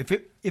would do. If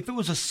it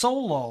was a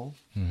solo,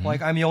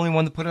 like I'm the only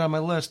one that put it on my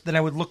list, then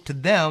I would look to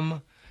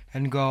them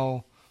and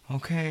go,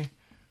 okay,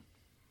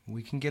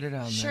 we can get it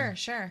on there.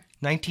 Sure.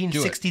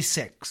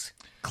 1966,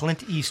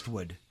 Clint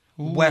Eastwood,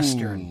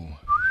 Western.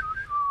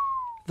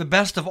 The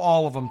best of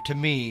all of them to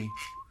me.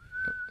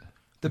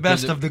 The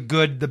best of the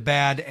good, the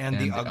bad, and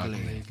the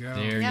ugly.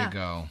 There you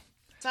go.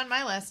 It's on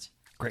my list.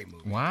 Great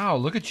movie. Wow,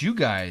 look at you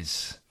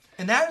guys.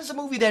 And that is a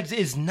movie that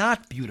is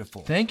not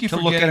beautiful. Thank you to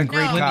for look getting at a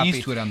great Clint copy.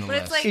 Eastwood on the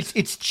But list. it's like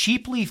It's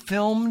cheaply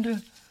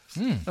filmed.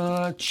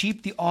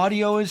 cheap. The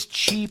audio is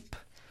cheap,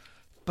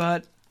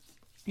 but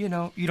you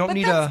don't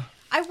need a.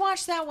 I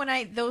watched that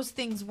when those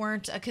things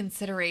weren't a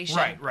consideration.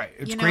 Right.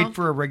 It's great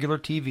for a regular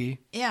TV.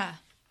 Yeah.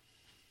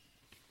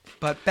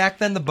 But back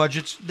then, the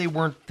budgets they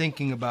weren't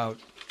thinking about.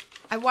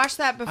 I watched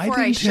that before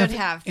I should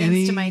have,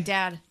 thanks to my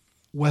dad.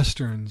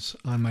 Westerns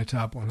on my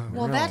top 100.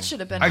 Well, that should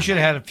have been. I should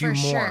have had a few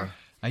more. Sure.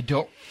 I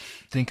don't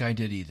think I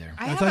did either.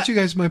 I thought you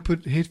guys might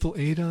put Hateful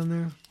Eight on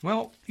there.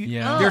 Well,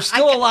 there's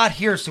still a lot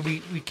here, so we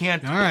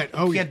can't. All right.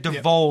 We can't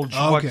divulge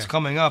what's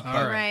coming up.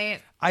 All right.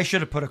 I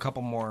should have put a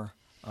couple more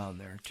on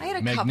there. Too. I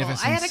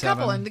had a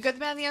couple, and The Good, the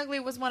Bad, and the Ugly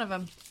was one of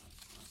them.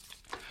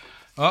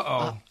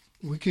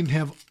 We can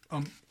have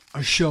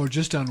a show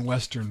just on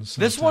Westerns.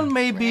 This one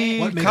may be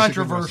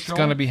controversial. It's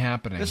going to be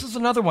happening. This is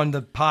another one,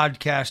 the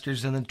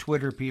podcasters and the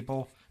Twitter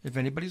people. If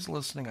anybody's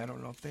listening, I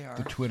don't know if they are.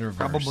 The Twitterverse.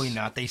 Probably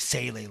not. They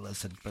say they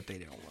listen, but they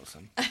don't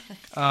listen.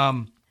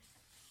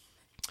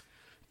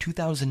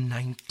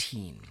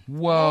 2019.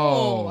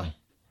 Whoa.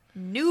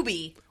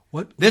 Newbie.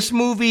 What? This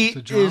movie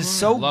is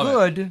so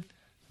good.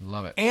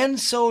 Love it. And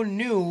so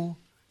new,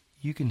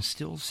 you can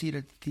still see it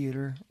at the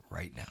theater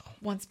right now.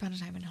 Once Upon a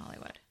Time in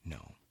Hollywood.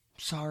 No.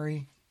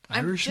 Sorry.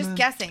 I'm Irishman? just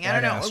guessing. I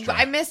don't know. Astra.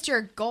 I missed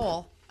your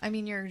goal. I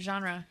mean, your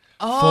genre.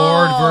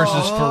 Ford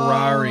versus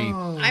Ferrari.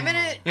 I'm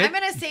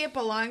gonna say it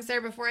belongs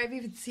there before I've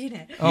even seen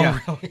it.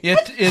 Really?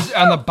 It is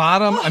on the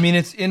bottom. I mean,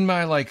 it's in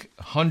my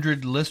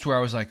 100 list where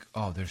I was like,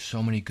 oh, there's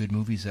so many good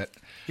movies that.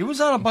 It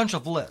was on a bunch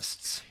of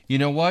lists. You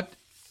know what?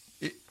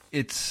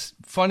 It's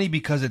funny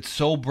because it's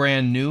so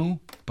brand new,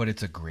 but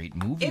it's a great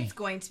movie. It's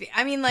going to be.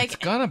 I mean, it's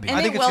gonna be. And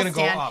I think it's gonna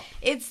go up.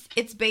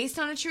 It's based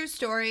on a true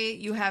story.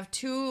 You have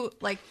two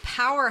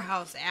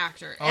powerhouse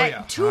actors. Oh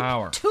yeah,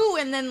 two,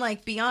 and then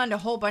beyond a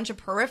whole bunch of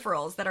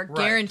peripherals that are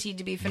guaranteed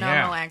to be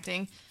phenomenal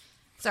acting.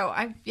 So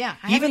I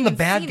even the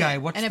bad guy.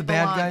 What's the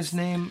bad guy's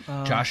name?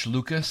 Josh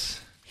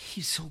Lucas.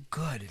 He's so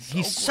good.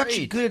 He's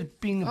such good at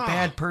being a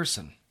bad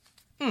person.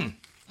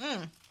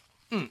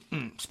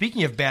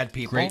 Speaking of bad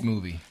people, great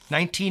movie.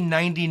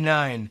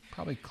 1999.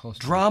 Probably close.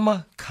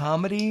 Drama,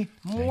 comedy,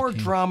 more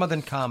drama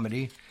than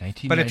comedy.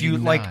 1999. But if you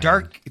like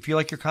dark, if you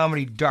like your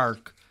comedy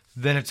dark,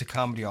 then it's a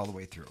comedy all the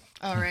way through.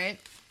 All right.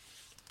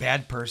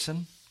 Bad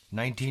Person,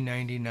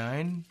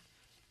 1999.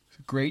 It's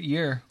a great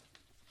year.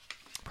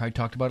 Probably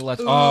talked about it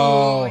last.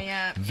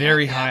 Yeah,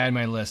 very high on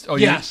my list. Oh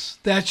yes,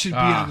 that should be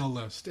on the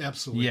list.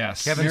 Absolutely.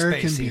 Yes, Kevin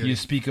Spacey. Beauty. You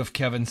speak of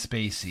Kevin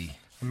Spacey.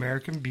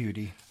 American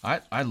Beauty.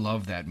 I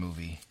love that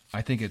movie.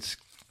 I think it's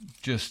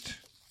just.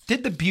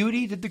 Did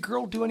the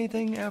girl do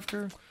anything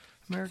after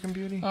American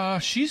Beauty?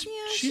 She's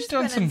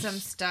done been in some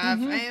stuff.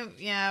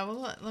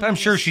 Mm-hmm. But I'm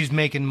sure she's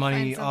making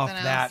money off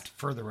that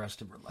for the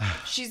rest of her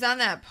life. She's on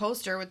that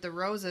poster with the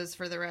roses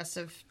for the rest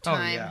of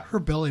time. Oh, yeah. Her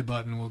belly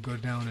button will go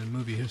down in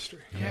movie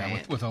history. Yeah,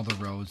 with all the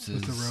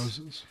roses. With the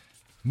roses.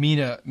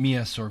 Mia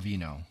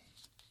Sorvino.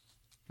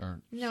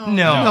 No.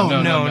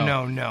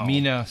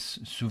 Mina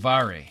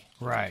Suvari.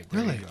 Right.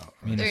 Really?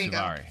 Mina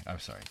Suvari. I'm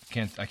sorry.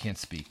 I can't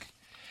speak.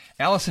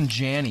 Allison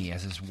Janney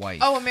as his wife.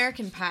 Oh,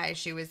 American Pie.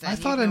 She was. I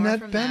thought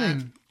Annette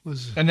Bening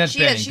was. Annette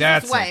Bening. She's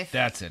that's his wife.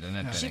 That's it.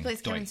 Annette Bening. She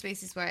plays Kevin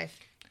Spacey's wife.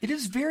 It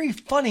is very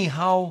funny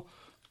how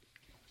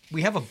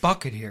we have a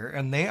bucket here,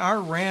 and they are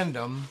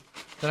random.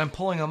 That I'm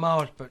pulling them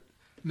out, but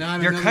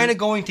they're kind of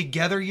going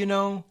together.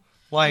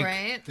 Like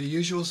right? The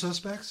Usual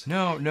Suspects.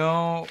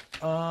 No.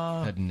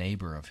 That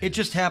neighbor of his. It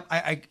just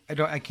happened.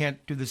 I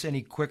can't do this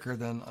any quicker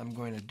than I'm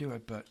going to do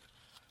it, but.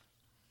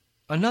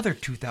 Another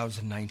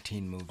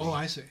 2019 movie. Oh,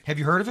 I see. Have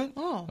you heard of it?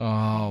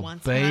 Oh,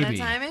 Once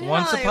baby.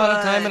 Once Upon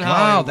a Time in Hollywood.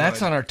 Wow,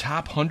 that's on our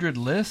top 100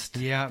 list.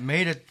 Yeah, it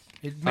made it.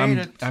 It made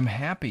it. I'm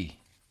happy.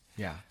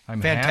 Yeah. I'm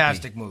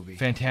Fantastic happy. movie.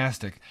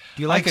 Fantastic.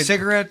 Do you like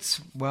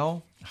cigarettes?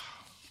 Well,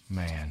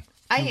 man.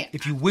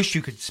 If you wish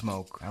you could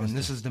smoke, then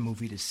this is the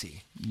movie to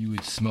see. You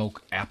would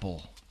smoke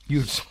apple.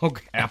 You would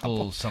smoke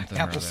apple something.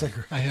 Apple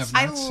cigarette. I have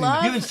not seen it.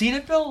 You haven't seen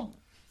it, Bill?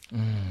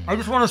 I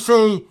just want to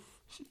say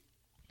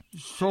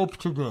soap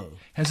today.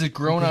 Has it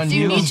grown on Do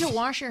you? you need to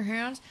wash your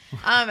hands?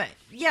 I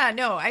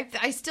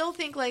still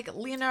think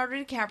Leonardo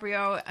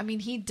DiCaprio, I mean,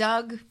 he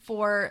dug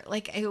for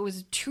it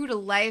was true to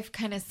life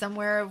kind of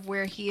somewhere of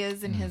where he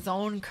is in his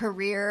own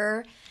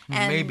career.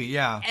 And, maybe,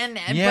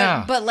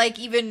 yeah. But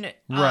even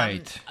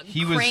right.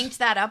 He cranked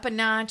that up a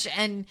notch,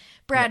 and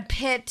Brad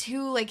Pitt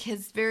too,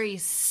 his very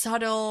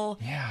subtle.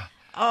 Yeah.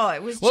 Oh,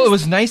 it was. Well, it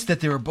was nice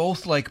that they were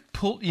both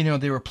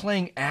they were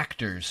playing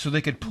actors, so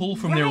they could pull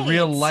from their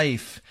real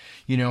life,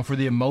 for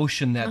the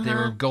emotion that they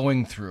were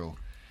going through,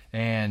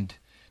 and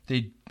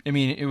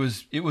it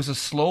was a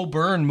slow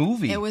burn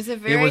movie. It was a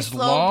very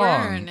slow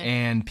burn,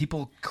 and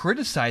people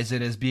criticize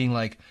it as being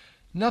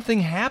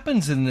nothing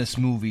happens in this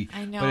movie.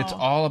 I know, but it's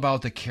all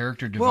about the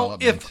character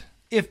development. Well,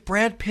 if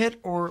Brad Pitt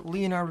or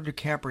Leonardo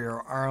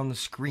DiCaprio are on the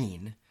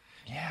screen,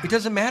 It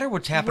doesn't matter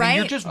what's happening. Right?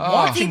 You're just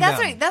watching See,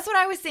 them. that's what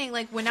I was saying.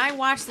 Like, when I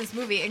watched this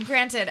movie, and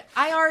granted,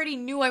 I already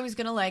knew I was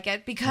going to like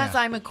it because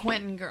I'm a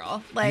Quentin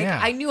girl. Like,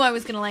 I knew I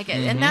was going to like it.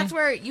 Mm-hmm. And that's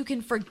where you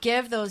can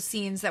forgive those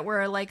scenes that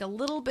were, like, a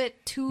little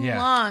bit too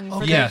long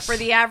for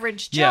the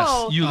average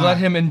Joe. Yes, you let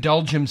him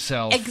indulge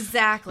himself.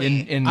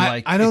 Exactly. In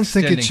I don't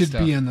think it should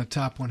stuff. be in the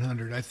top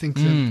 100. I think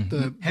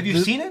that Have you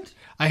seen it?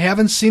 I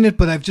haven't seen it,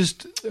 but I've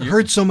just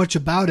heard so much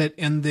about it,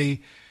 and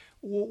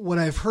what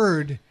I've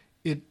heard,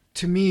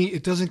 to me,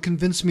 it doesn't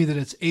convince me that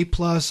it's A+,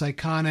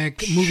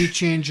 iconic, movie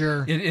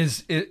changer. It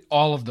is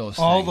all of those things.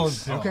 All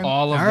those things. Okay.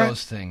 All of All right.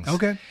 those things.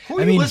 Okay. Who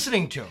are you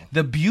listening to?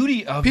 The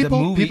beauty of People,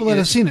 the movie people that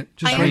have seen it,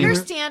 just I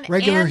understand.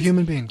 regular and,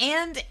 human beings.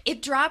 And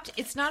it dropped.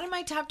 It's not in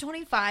my top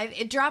 25.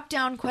 It dropped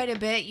down quite a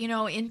bit,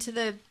 into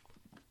the.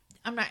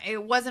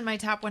 It wasn't my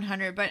top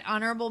 100, but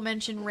honorable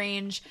mention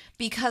range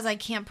because I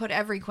can't put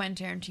every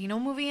Quentin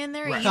Tarantino movie in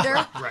there either.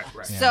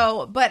 Right.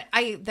 So, but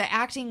the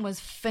acting was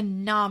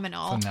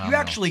phenomenal. You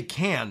actually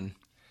can.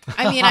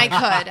 I mean, I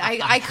could.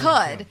 I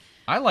could.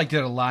 I liked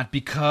it a lot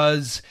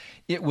because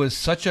it was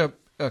such a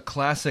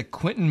classic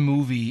Quentin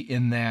movie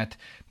in that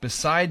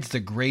besides the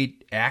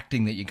great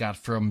acting that you got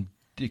from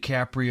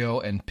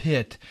DiCaprio and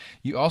Pitt,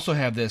 you also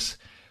have this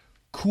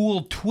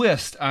cool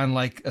twist on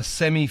like a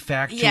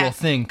semi-factual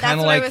thing, kind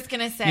of like I was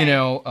gonna say.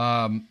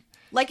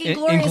 Like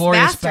Inglourious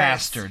Inglourious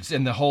Bastards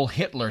and the whole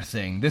Hitler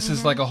thing. This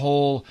is like a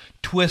whole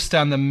twist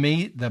on the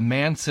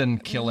Manson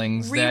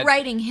killings.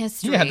 Rewriting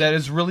history. Yeah, that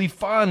is really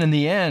fun in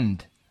the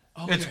end.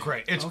 Okay. It's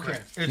great. It's great.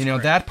 It's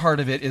great. That part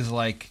of it is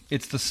like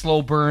it's the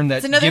slow burn that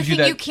it's another gives thing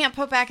you that. you can't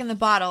put back in the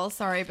bottle.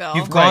 Sorry, Bill.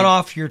 You've gone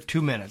off your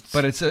 2 minutes.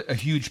 But it's a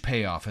huge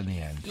payoff in the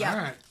end. Yeah. All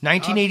right.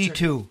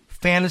 1982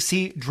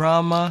 fantasy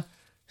drama.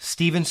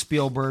 Steven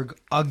Spielberg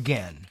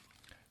again.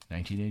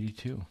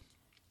 1982.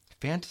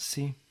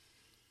 Fantasy.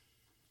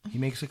 He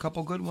makes a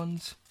couple good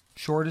ones.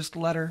 Shortest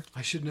Letter.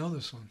 I should know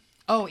this one.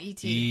 Oh,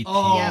 E.T. E.T.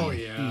 Oh,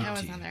 yeah. yeah. That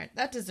was on there.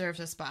 That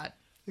deserves a spot. I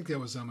think that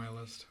was on my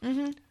list.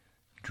 Mm-hmm.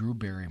 Drew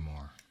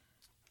Barrymore.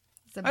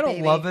 I don't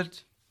love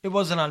it. It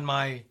wasn't on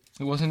my...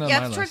 It wasn't on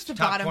yeah, my it's towards list. the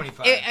Top bottom.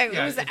 25. It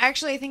Yeah, was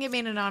actually, I think it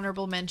made an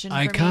honorable mention.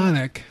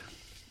 Iconic. For me.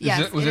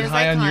 Yes, was it is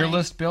high on your iconic.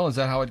 list, Bill? Is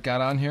that how it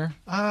got on here?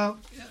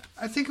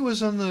 I think it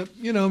was on the,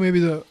 maybe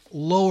the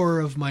lower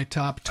of my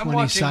top 20 I'm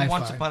watching sci-fi.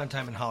 Once Upon a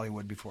Time in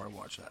Hollywood before I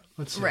watch that.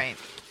 Let's see. Right.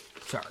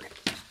 Sorry.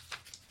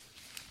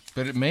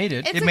 But it made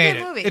it. It's It a made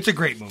good it. movie. It's a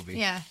great movie.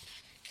 Yeah.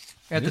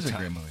 At It the is a time.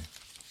 great movie.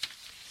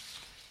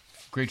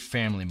 Great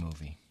family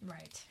movie.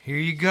 Right. Here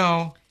you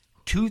go.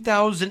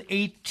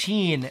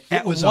 2018.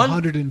 It was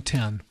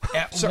 110.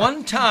 At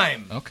one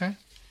time Okay.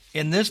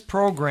 in this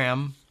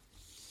program,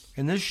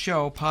 in this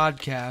show,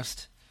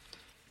 podcast,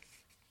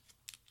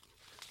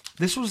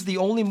 this was the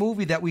only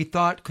movie that we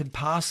thought could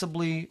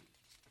possibly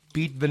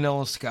beat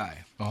Vanilla Sky.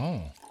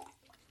 Oh.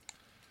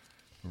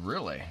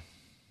 Really?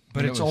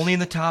 But And it's it was- only in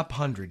the top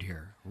 100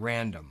 here.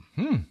 Random.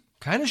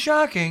 Kind of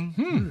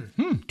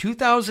shocking.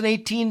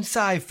 2018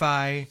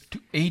 sci-fi.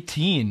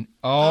 18.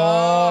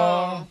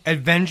 Oh.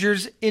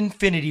 Avengers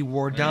Infinity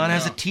War. Don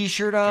has a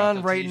t-shirt on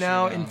the right t-shirt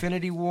now. on.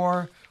 Infinity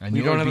War. I We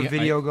knew it don't would have a be-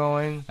 video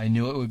going. I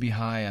knew it would be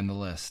high on the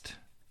list.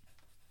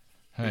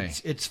 Hey.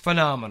 It's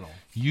phenomenal.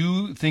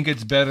 You think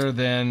it's better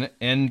than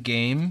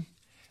Endgame,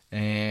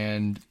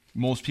 and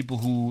most people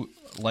who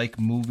like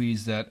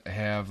movies that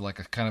have like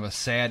a kind of a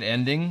sad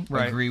ending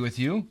agree with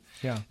you.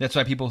 Yeah. That's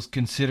why people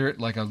consider it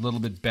like a little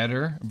bit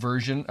better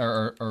version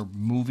or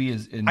movie.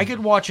 Is in. I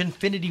could watch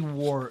Infinity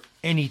War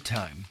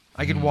anytime.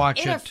 I could watch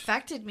It it.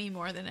 affected me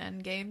more than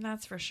Endgame,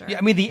 that's for sure. Yeah,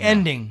 I mean the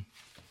ending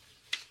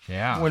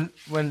Yeah.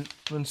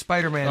 when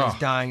Spider-Man Oh. is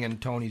dying in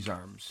Tony's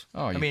arms.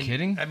 Oh, are you I mean,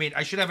 kidding? I mean,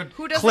 I should have a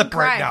Who doesn't clip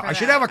cry right now. for I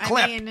should that? have a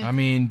clip. I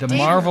mean, the Dave-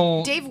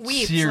 Marvel Dave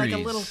weeps series,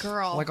 like a little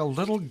girl. Like a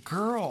little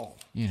girl.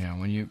 you know,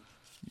 when you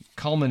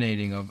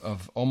culminating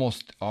of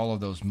almost all of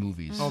those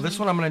movies. Oh, this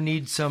one I'm going to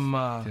need some.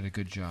 Did a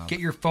good job. Get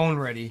your phone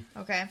ready.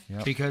 Okay.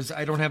 Yep. Because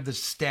I don't have the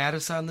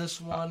status on this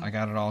one. I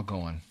got it all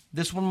going.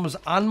 This one was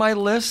on my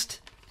list,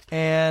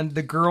 and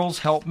the girls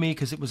helped me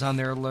because it was on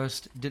their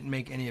list. Didn't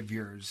make any of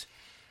yours.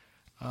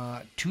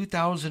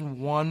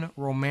 2001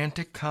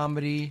 romantic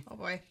comedy. Oh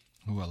boy.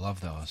 Ooh, I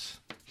love those.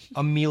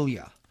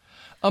 Amelia.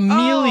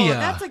 Amelia. Oh,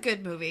 that's a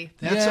good movie.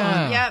 That's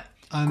Yeah. on, Yep.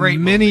 on Great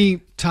many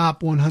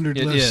top 100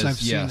 It lists is,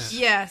 I've yes. seen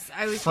it. Yes,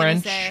 I was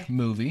French going to say.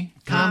 movie.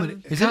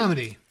 Comedy. Is it-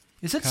 comedy.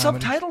 Is it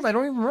Comedy. subtitled? I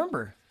don't even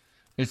remember.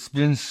 It's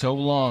been so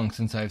long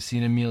since I've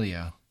seen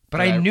Amelia.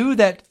 But I knew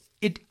that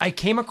it. I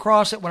came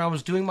across it when I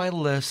was doing my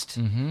list,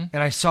 Mm-hmm.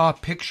 and I saw a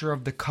picture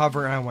of the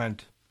cover, and I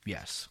went,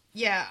 "Yes."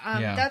 Yeah,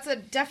 Yeah. that's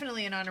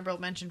definitely an honorable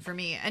mention for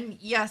me. And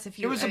yes, if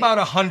you It was about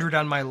 100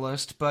 on my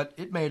list, but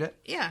it made it.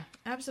 Yeah,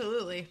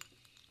 absolutely.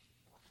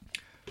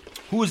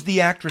 Who was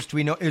the actress? Do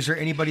we know? Is there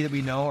anybody that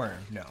we know or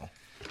no?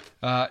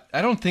 I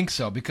don't think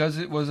so because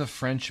it was a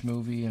French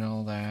movie and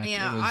all that.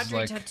 Yeah, it was Audrey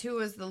like, Tautou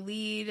was the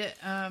lead,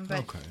 but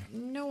Okay.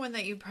 no one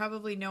that you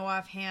probably know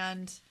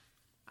offhand.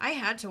 I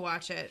had to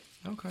watch it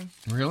Okay.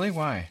 Really?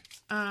 Why?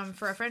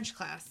 for a French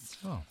class.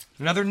 Oh,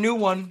 Another new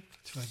one,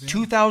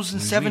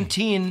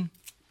 2017.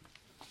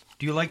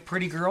 Do you like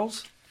Pretty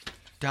Girls?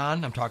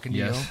 Don, I'm talking to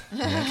Yes. you.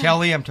 Yes.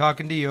 Kelly, I'm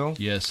talking to you.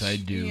 Yes, I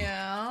do.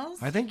 Yes.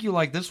 I think you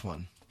like this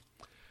one.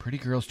 Pretty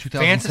Girls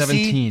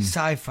 2017. Fantasy,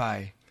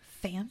 sci-fi.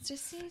 Fantasy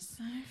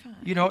sci-fi.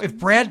 You know, if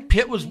Brad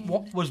Pitt was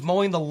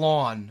mowing the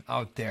lawn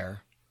out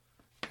there,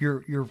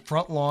 your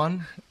front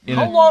lawn,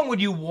 how long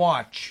would you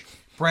watch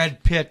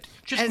Brad Pitt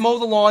just mow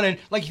the lawn and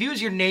like if he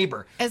was your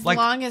neighbor? As like,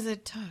 long as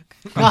it took.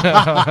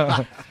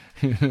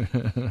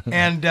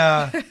 And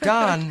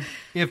Don,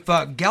 if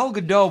Gal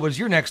Gadot was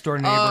your next door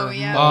neighbor, Oh,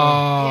 yeah.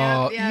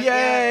 Oh, Yep,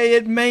 yay,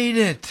 it made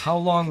it. how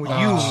long would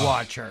you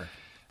watch her?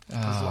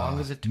 As long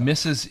as it took.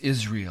 Mrs.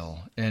 Israel.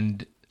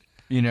 And,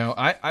 you know,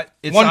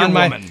 it's Wonder on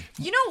my... Woman.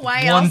 You know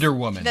why Wonder else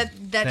Woman. that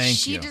Thank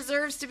she you.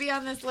 deserves to be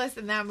on this list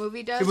and that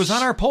movie does? It was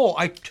on our poll.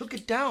 I took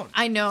it down.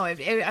 I know.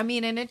 I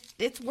mean, and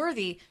it's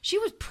worthy. She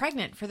was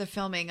pregnant for the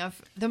filming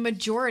of the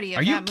majority of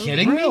Are you that movie.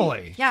 kidding me?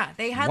 Really? Yeah,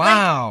 they had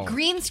Wow. like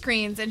green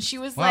screens, and she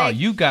was Wow, like,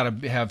 you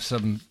got to have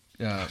some...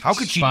 How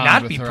could she bond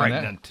not with be her on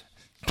that. pregnant?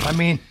 I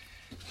mean,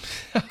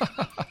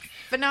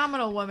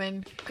 phenomenal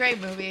woman.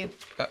 Great movie.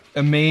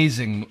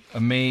 Amazing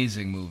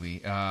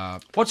movie.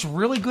 what's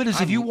really good is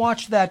if you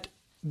watch that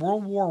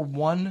World War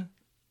I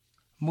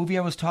movie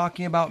I was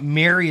talking about,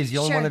 Mary is the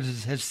only Sure. one that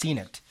has seen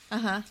it.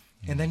 Uh-huh.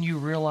 And then you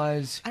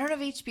realize I don't have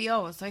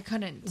HBO, so I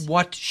couldn't.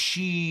 what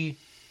she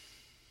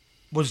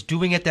was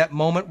doing at that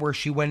moment where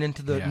she went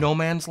into the no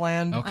man's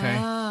land. Okay.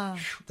 Ah.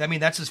 I mean,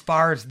 that's as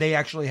far as they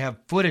actually have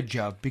footage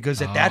of,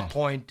 because at that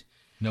point,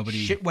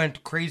 shit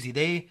went crazy.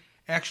 They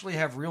actually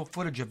have real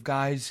footage of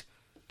guys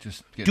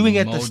just getting doing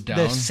it mowed the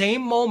down.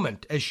 same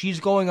moment as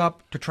she's going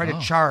up to try to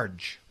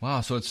charge.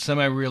 Wow, so it's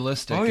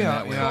semi-realistic in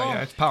that way.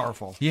 Yeah, it's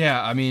powerful.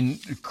 Yeah, I mean,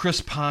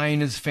 Chris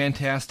Pine is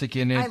fantastic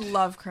in it. I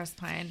love Chris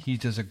Pine. He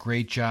does a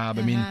great job.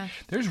 I mean,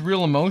 there's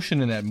real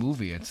emotion in that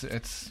movie. It's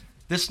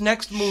this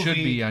next movie should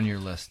be on your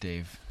list,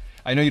 Dave.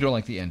 I know you don't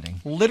like the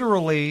ending.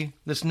 Literally,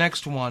 this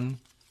next one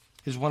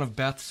is one of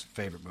Beth's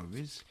favorite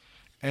movies,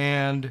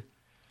 and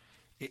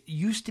it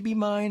used to be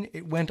mine.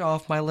 It went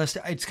off my list.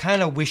 It's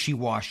kind of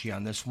wishy-washy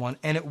on this one,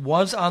 and it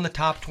was on the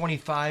top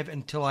 25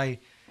 until I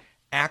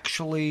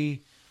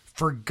actually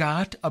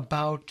forgot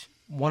about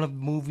one of the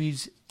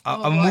movies,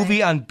 a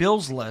movie on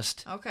Bill's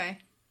list. Okay.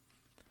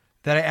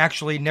 That I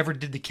actually never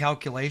did the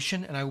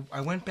calculation, and I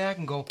went back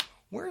and go,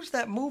 where's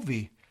that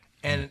movie?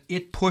 And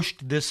it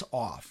pushed this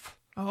off.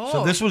 Oh.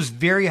 So this was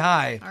very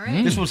high. All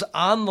right. This was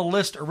on the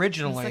list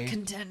originally. It's a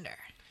contender.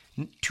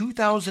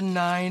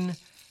 2009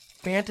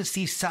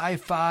 fantasy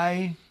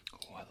sci-fi.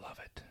 Oh, I love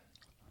it.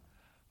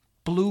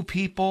 Blue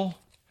People.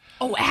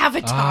 Oh,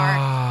 Avatar.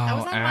 Oh, That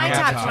was on my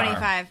top Avatar.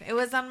 25. It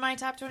was on my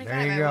top 25,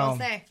 There you I go. will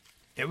say.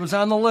 It was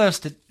on the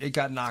list. It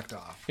got knocked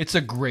off. It's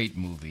a great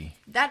movie.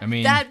 That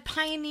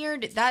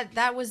pioneered, that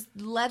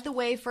led the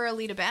way for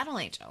Alita Battle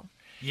Angel.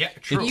 Yeah,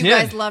 true. You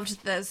guys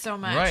loved this so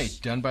much. Right,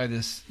 done by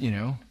this,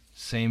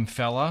 same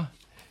fella.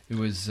 It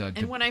was...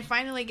 And when I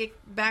finally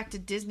get back to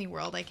Disney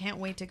World, I can't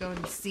wait to go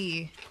and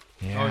see.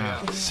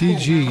 Yeah.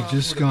 CG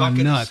just gone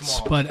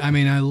nuts. But, I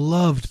mean, I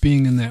loved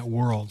being in that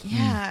world.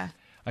 Yeah.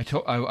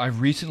 I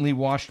recently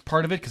watched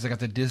part of it because I got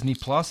the Disney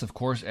Plus. Of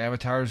course,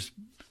 Avatar's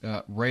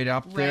right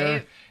up there.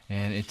 Right.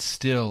 And it's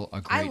still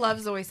a great... I love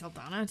Zoe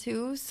Saldana,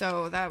 too,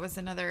 so that was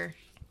another...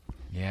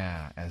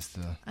 Yeah, as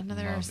the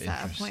Another love set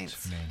of interest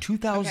points. man.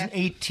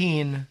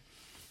 2018.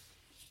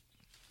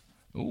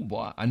 Oh,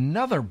 boy.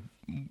 Another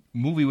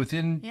movie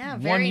within Yeah,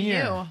 1 very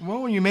year. new.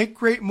 Well, when you make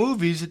great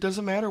movies, it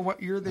doesn't matter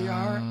what year they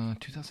are.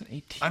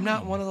 2018. I'm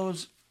not one of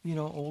those,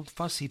 old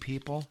fussy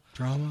people.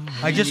 Drama.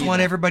 I just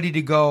want everybody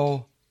to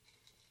go,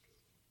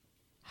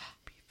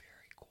 be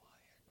very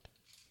quiet.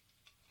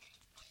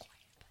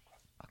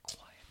 A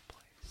quiet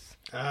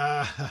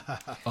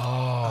place.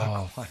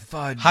 Oh,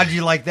 fudge. How did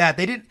you like that?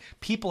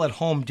 People at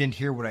home didn't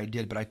hear what I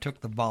did, but I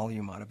took the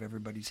volume out of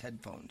everybody's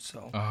headphones.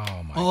 So.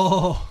 Oh, my.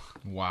 Oh.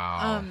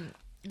 Wow.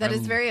 That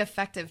is very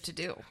effective to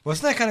do.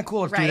 Wasn't that kind of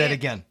cool? Let's do that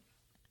again.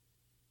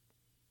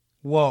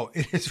 Whoa,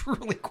 it is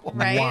really cool.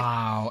 Right?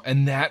 Wow.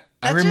 And that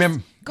I That remember...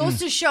 just goes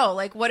to show,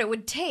 what it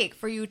would take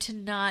for you to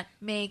not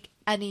make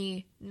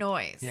any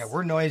noise. Yeah,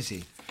 we're noisy.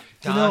 You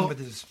Don know, with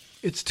his...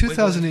 It's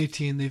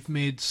 2018. They've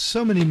made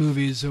so many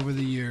movies over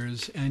the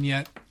years, and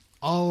yet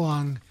all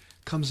along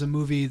comes a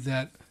movie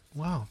that,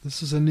 wow,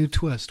 this is a new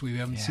twist. We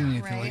haven't seen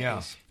anything like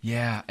this.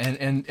 Yeah,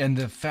 and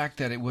the fact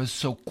that it was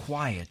so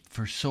quiet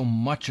for so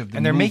much of the movie.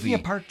 And they're making a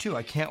part 2.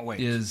 I can't wait.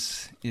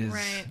 Is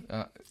Right.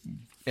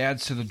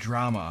 adds to the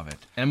drama of it.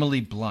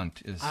 Emily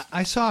Blunt is.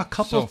 I saw a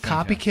couple so of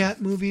fantastic.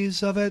 copycat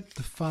movies of it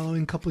the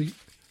following couple,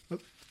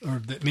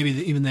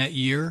 even that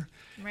year,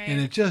 Right.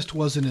 and it just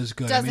wasn't as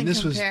good. Doesn't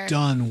this compare. was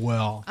done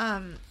well.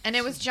 And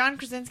it was John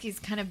Krasinski's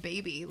kind of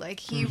baby.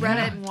 He read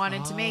it and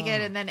wanted to make it,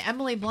 and then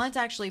Emily Blunt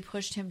actually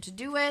pushed him to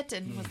do it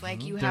and was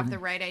like, "You have the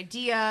right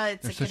idea."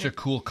 It's They're such a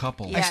cool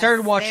couple. I Yes,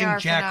 started they watching are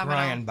Jack phenomenal.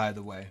 Ryan, by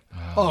the way.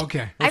 Oh,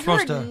 okay. I've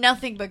heard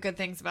nothing but good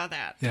things about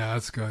that. Yeah,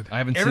 that's good. I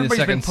haven't seen the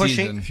second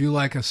season. If you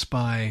like a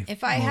spy,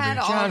 if I had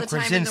all the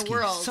time in the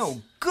world,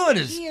 so good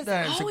as he is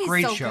that. It's a always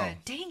great so show. good.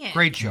 Dang it!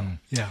 Great show.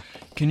 Yeah.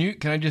 Can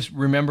I just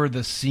remember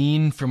the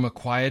scene from A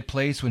Quiet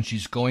Place when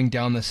she's going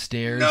down the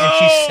stairs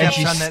and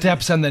she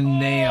steps on the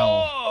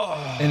nail,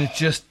 and it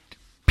just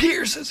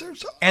pierces her.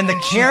 And the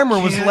camera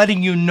was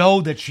letting you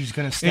know that she's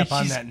going to step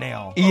on that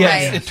nail.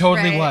 Yes, it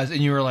totally was. And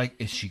you were like,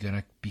 is she going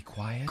to be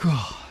quiet?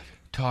 God.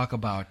 Talk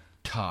about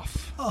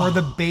tough. Or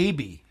the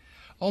baby.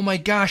 Oh my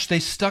gosh, they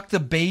stuck the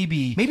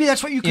baby. Maybe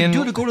that's what you can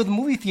do to go to the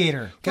movie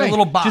theater. Get Right. a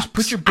little box. Just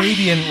put your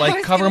baby in,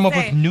 like, cover him up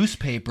with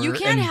newspaper. You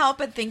can't and help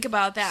but think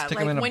about that, stick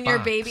 'em in like a when your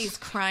box. baby's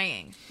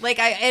crying. Like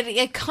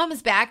it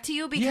comes back to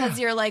you because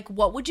you're like,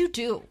 what would you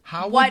do?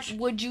 What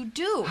would you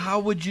do? How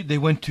would you? They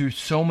went to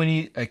so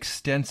many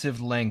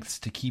extensive lengths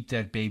to keep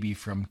that baby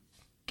from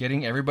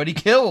getting everybody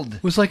killed.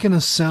 It was like in a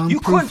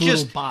soundproof couldn't little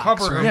just box.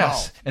 cover right? it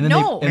Yes, and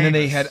then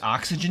they had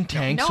oxygen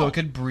tanks so No. it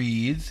could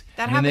breathe.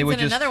 That and then they happens would in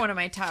just another one of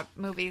my top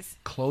movies.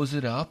 close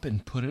it up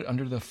and put it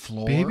under the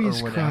floor Babies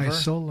or whatever. cry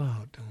so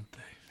loud, don't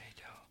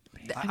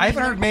they? I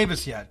haven't heard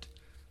Mavis yet.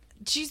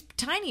 She's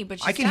tiny, but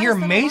she's I can got hear us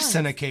little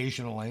Mason lungs.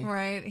 occasionally.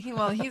 Right. He's a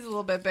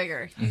little bit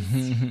bigger.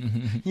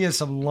 He has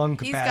some lung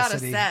He's got a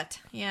capacity. set.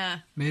 Yeah.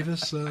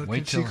 Mavis, Wait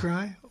did she till-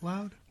 cry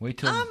loud? Wait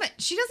till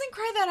She doesn't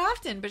cry that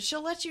often, but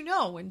she'll let you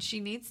know when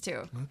she needs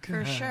to.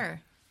 For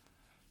sure.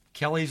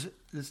 Kelly's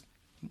this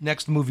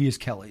next movie is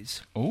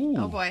Kelly's.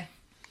 Oh boy.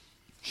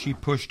 She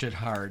pushed it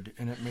hard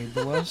and it made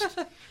the list.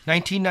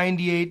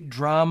 1998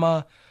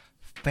 drama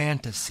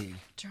fantasy.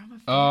 Drama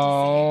fantasy.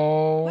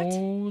 Oh,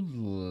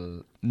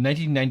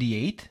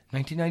 1998?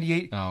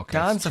 1998. Oh, okay,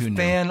 Don's it's a too new.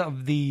 fan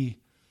of the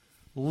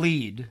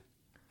lead.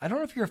 I don't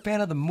know if you're a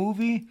fan of the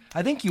movie.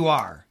 I think you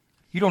are.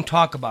 You don't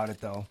talk about it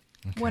though.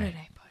 What did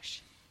I push?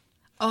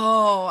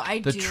 Oh, I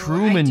The do.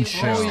 Truman I do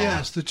Show. Oh, push that.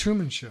 yes, The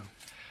Truman Show.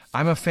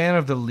 I'm a fan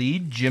of the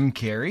lead, Jim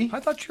Carrey. I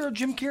thought you were a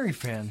Jim Carrey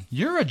fan.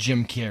 You're a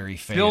Jim Carrey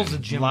fan. Bill's a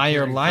Jim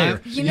liar, Carrey liar.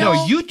 fan. You No,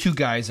 know- you two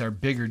guys are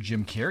bigger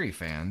Jim Carrey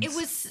fans.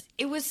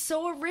 It was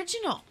so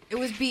original. It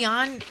was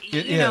beyond.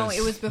 It It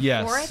is. was before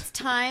Yes. its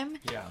time.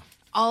 Yeah.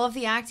 All of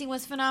the acting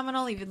was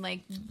phenomenal. Even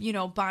like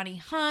Bonnie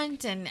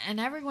Hunt and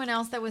everyone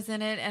else that was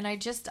in it. And I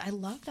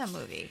love that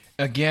movie.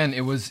 Again,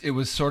 it was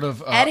sort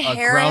of Ed a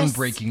Harris-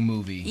 groundbreaking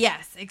movie.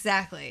 Yes,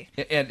 exactly.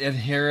 Ed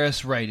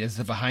Harris, right, as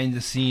the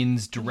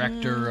behind-the-scenes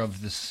director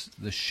of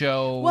the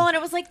show. Well, and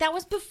it was like that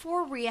was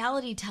before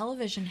reality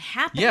television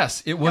happened.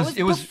 Yes, it was.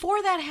 That was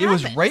before that happened. It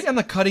was right on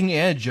the cutting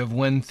edge of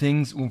when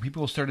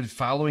people started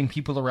following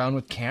people around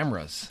with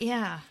cameras.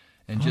 Yeah.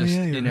 And Oh, just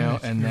yeah, you're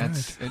right, and you're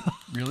that's it.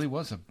 Really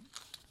was a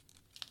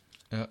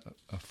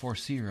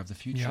foreseer of the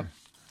future. Yep.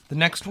 The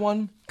next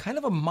one, kind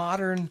of a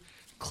modern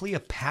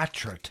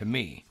Cleopatra to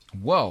me.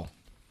 Whoa.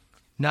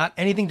 Not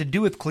anything to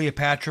do with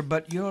Cleopatra,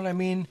 but you know what I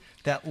mean?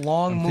 That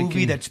long I'm movie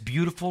thinking- that's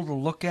beautiful to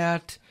look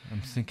at.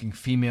 I'm thinking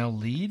female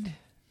lead.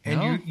 And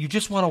No? you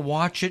just want to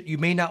watch it. You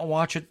may not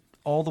watch it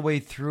all the way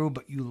through,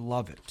 but you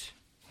love it.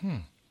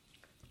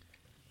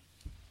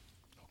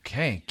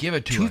 Okay, give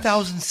it to us.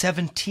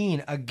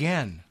 2017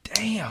 again.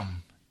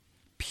 Damn.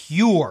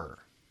 Pure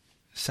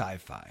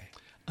sci-fi.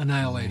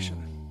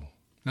 Annihilation.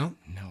 No?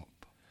 Nope.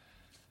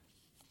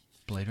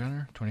 Blade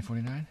Runner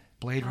 2049.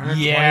 Blade Runner.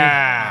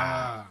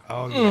 Yeah.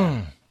 20. Oh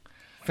yeah.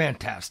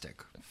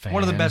 Fantastic.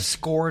 One of the best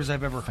scores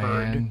I've ever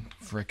heard.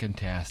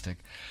 Frickin-tastic.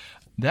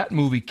 That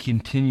movie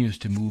continues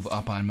to move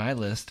up on my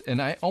list,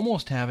 and I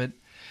almost have it.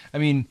 I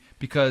mean,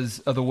 because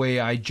of the way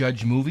I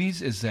judge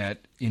movies, is that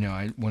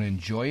I want to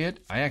enjoy it.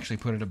 I actually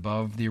put it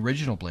above the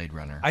original Blade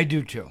Runner. I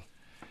do too.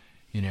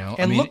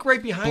 And look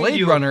right behind Blade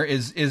you. Blade Runner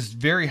is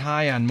very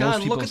high on most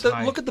Don, people's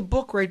look at the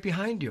book right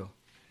behind you.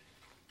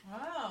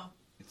 Wow.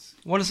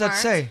 What does that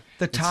Smart. say?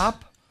 The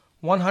top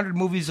 100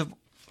 movies of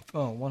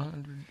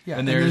 100. Yeah.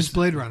 And there's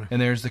Blade Runner.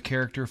 And there's the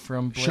character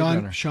from Blade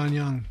Runner. Sean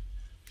Young.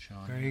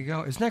 There you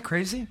go. Isn't that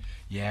crazy?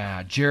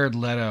 Yeah, Jared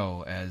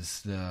Leto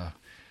as the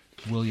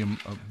William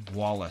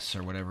Wallace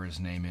or whatever his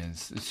name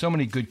is. There's so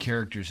many good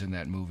characters in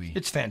that movie.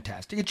 It's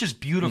fantastic. It's just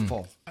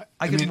beautiful.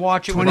 I could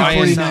watch it.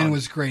 2049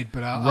 was great,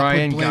 but I'll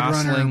Ryan put Blade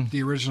Gosling. Runner,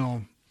 the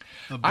original.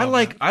 I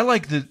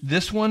like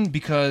this one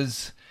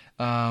because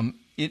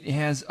it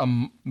has a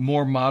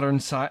more modern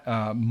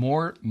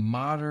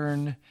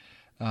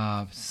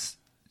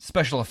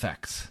special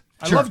effects.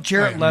 I love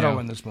Jared Leto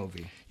in this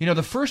movie.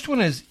 The first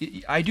one is,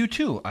 I do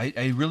too.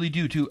 I really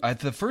do too.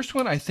 The first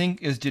one I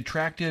think is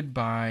detracted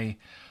by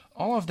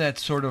all of that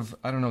sort of,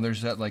 I don't know,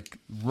 there's that like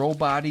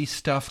robot-y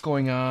stuff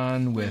going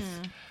on with,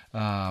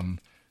 well,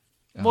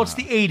 it's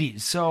the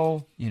 80s,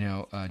 so.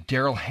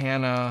 Daryl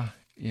Hannah,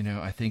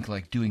 I think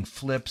like doing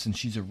flips and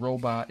she's a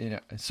robot.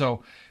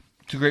 So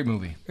It's a great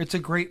movie. It's a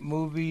great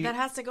movie. That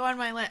has to go on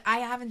my list. I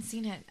haven't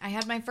seen it. I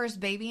had my first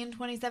baby in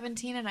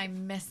 2017, and I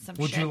missed some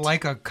Would shit. you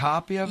like a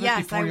copy of it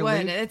Yes, before I you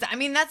would.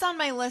 leave? That's on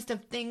my list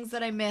of things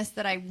that I missed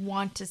that I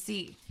want to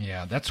see.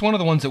 Yeah, that's one of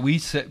the ones that we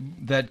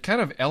said that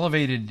kind of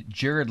elevated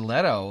Jared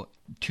Leto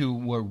to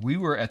where we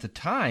were at the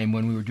time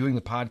when we were doing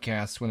the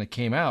podcast when it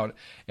came out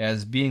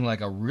as being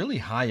like a really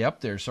high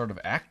up there sort of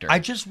actor. I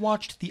just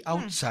watched The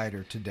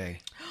Outsider today.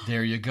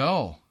 There you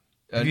go.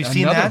 Have you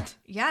seen that?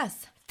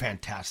 Yes.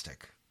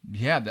 Fantastic.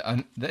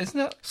 Yeah, isn't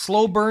that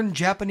slow burn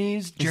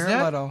Japanese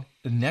Jared Leto?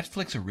 A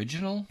Netflix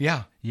original?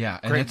 Yeah, yeah,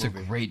 and great it's movie.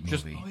 a great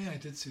Just- movie. Oh yeah, I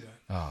did see that.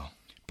 Oh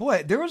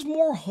boy, there was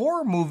more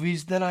horror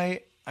movies than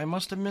I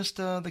must have missed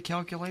the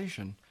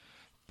calculation.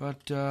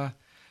 But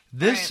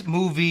this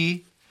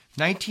movie,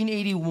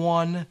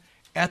 1981,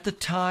 at the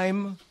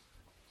time,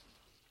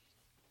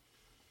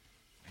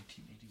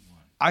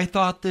 I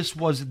thought this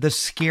was the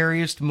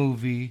scariest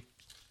movie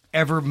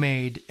ever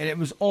made, and it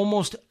was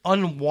almost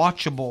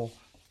unwatchable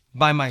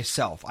by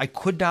myself. I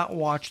could not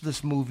watch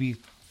this movie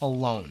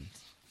alone.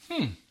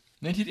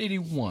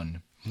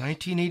 1981.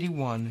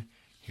 1981.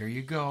 Here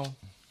you go.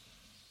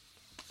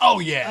 Oh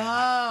yeah.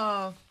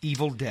 Oh.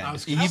 Evil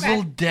Dead.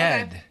 Evil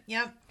Dead. Okay.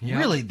 Yep. Yep.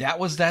 Really? That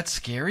was that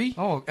scary?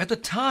 Oh, at the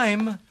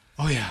time.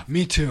 Oh yeah,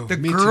 me too. The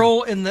me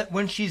girl too. in the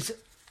when she's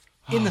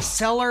in the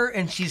cellar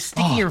and she's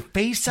sticking her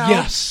face out.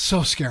 Yes,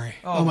 so scary.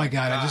 Oh, my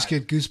God. I just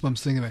get goosebumps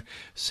thinking about it.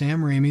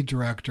 Sam Raimi,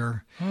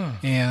 director,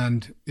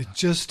 and it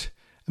just.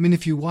 I mean,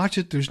 if you watch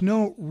it, there's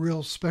no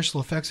real special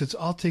effects. It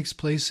all takes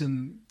place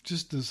in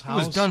just this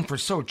house. It was done for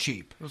so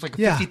cheap. It was like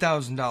a Yeah.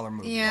 $50,000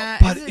 movie. Yeah.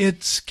 But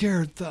it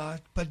scared the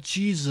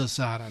Jesus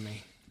out of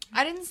me.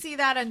 I didn't see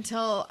that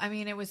until,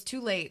 it was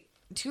too late.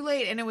 Too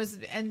late, and it was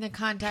in the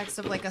context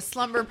of like a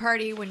slumber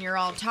party when you're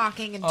all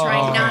talking and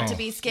trying not to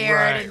be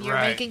scared, and you're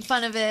making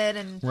fun of it,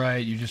 and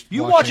Right,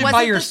 You watch it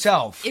by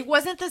yourself. It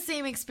wasn't the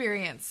same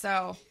experience,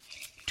 so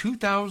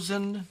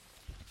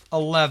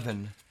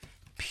 2011,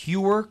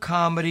 pure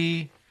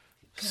comedy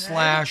 /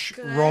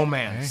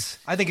 romance.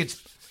 I think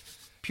it's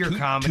pure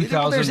comedy.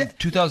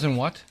 2000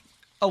 what?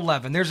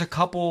 11. There's a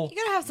couple. you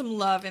gotta have some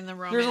love in the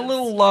romance. There's a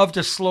little love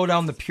to slow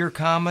down the pure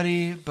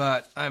comedy,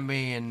 but I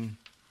mean,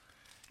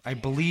 I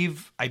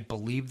believe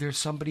there's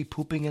somebody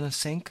pooping in a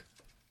sink.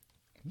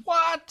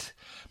 What?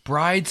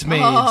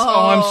 Bridesmaids.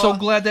 Oh, I'm so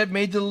glad that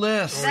made the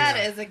list. That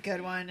is a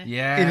good one.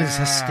 Yeah. It is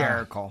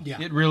hysterical. Yeah.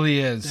 It really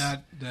is.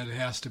 That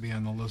has to be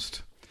on the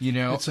list. You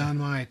know, it's on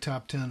my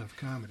top 10 of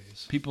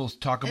comedies. People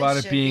talk about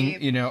it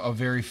being, a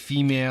very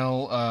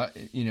female,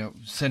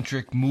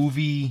 centric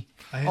movie.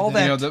 All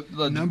that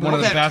one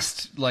of the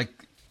best,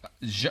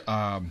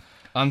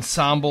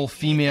 ensemble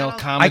female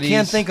comedies. I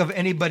can't think of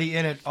anybody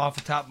in it off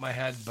the top of my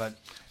head, but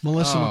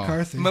Melissa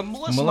McCarthy.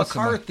 Melissa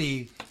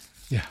McCarthy.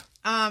 Yeah.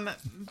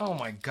 Oh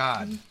my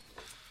God.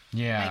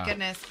 Yeah. My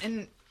goodness.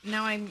 And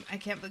now I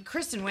can't believe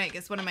Kristen Wiig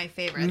is one of my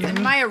favorites.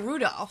 And Maya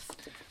Rudolph.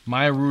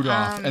 Maya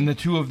Rudolph and the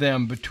two of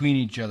them between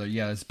each other.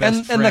 Yeah, as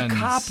best friends. And the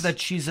cop that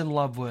she's in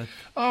love with.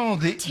 Oh,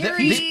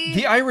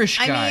 the Irish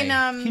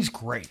guy. He's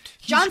great.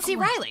 John C.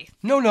 Reilly.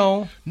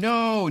 No.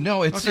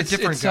 It's a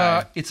different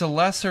guy. It's a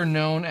lesser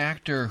known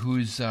actor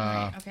who's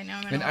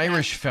an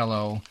Irish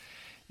fellow,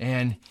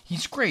 and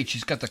he's great.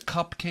 She's got the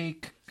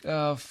cupcake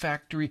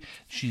factory.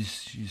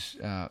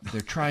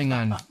 They're trying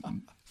on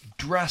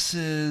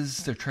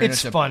dresses. They're trying.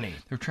 It's funny.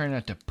 They're trying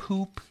not to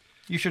poop.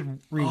 You should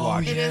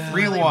rewatch it. It is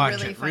Rewatch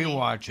really it.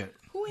 Rewatch it.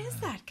 Who is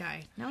that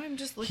guy? Now I'm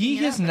just looking. He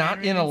it is up and I not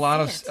don't in even a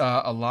lot see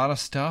of it. a lot of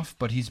stuff,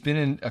 but he's been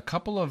in a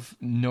couple of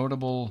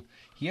notable.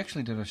 He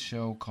actually did a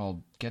show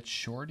called Get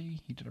Shorty.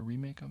 He did a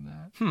remake of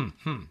that.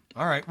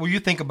 All right. Well, you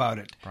think about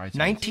it.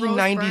 Bridesmaids.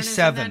 1997. Rose Byrne is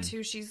in that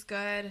too. She's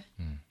good.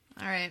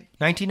 All right.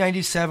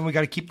 1997. We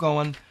got to keep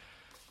going.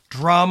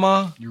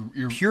 Drama.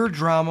 You're pure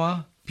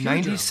drama.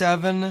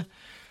 97.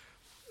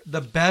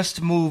 The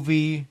best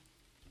movie.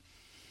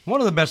 One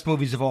of the best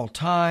movies of all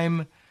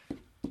time.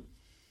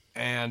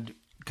 And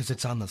because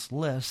it's on this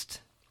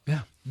list.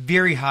 Yeah.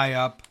 Very high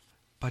up.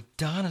 But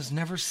Don has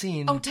never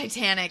seen. Oh,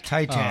 Titanic.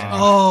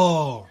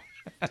 Oh.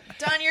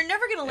 Don, you're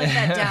never going to live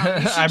that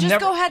down. You should just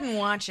go ahead and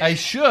watch it. I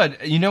should.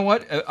 You know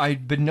what?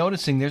 I've been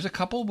noticing there's a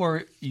couple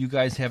where you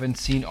guys haven't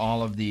seen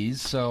all of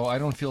these, so I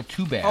don't feel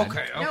too bad.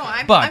 Okay. No,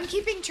 I'm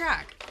keeping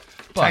track.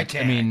 But,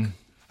 Titanic.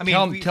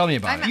 Tell me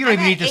about it. You don't even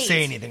I'm need at to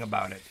say 8. anything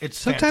about it. It's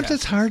Sometimes fantastic.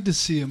 it's hard to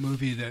see a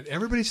movie that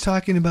everybody's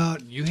talking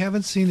about. You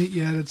haven't seen it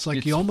yet. It's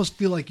like you almost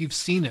feel like you've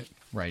seen it.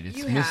 Right. It's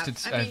You missed. have.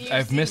 It's. You've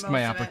I've seen missed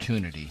my most of it.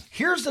 opportunity.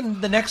 Here's the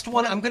next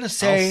one. I'm going to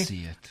say. I'll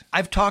see it.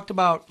 I've talked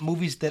about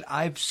movies that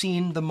I've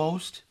seen the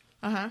most.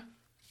 Uh-huh.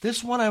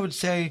 This one, I would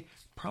say,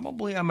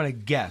 probably I'm going to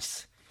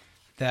guess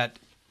that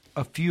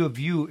a few of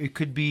you, it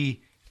could be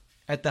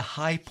at the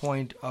high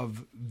point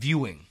of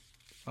viewing.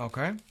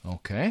 Okay?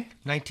 Okay.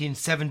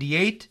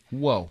 1978.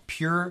 Whoa.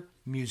 Pure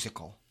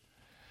musical.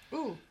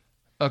 Ooh.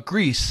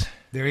 Grease.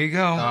 There you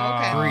go.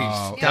 Okay.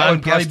 Grease. That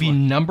would probably guessed be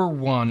one. number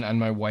one on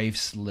my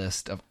wife's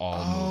list of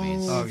all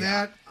movies. Oh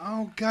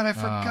God, I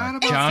forgot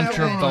about John that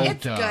Travolta. one.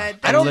 It's good.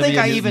 I don't think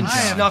Olivia I even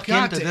Newton-John. snuck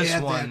Got into to this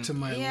add one. that to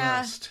my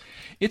Yeah. list.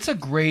 It's a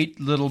great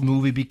little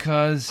movie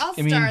because I'll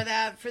I mean, star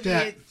that for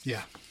the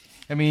yeah.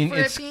 I mean, for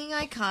it's it being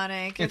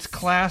iconic. It's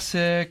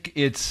classic.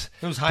 It's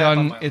was high up on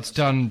done. my It's list.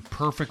 done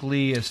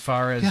perfectly as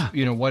far as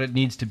what it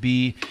needs to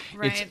be.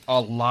 Right. It's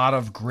a lot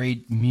of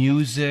great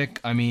music.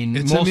 I mean,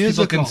 It's a most people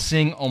musical. can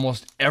sing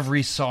almost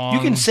every song.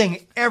 You can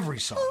sing every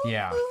song.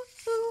 Yeah.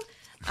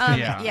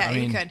 yeah, I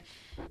you mean- could.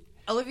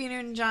 Olivia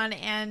Newton-John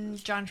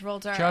and John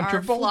Travolta John are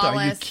Travolta, flawless.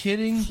 are you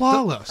kidding?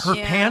 Flawless. Her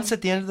Yeah. pants at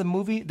the end of the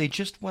movie, they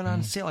just went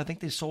on sale. I think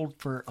they sold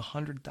for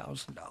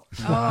 $100,000.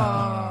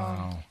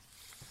 Wow.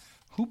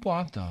 Who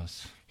bought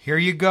those? Here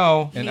you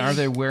go. And are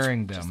they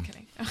wearing them?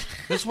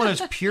 This one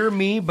is pure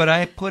me, but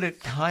I put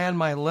it high on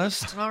my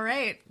list. All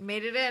right,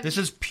 made it in. This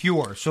is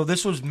pure. So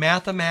this was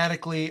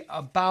mathematically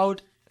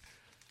about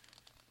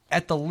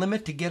at the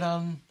limit to get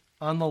on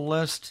the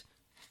list,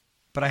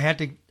 but I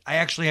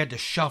actually had to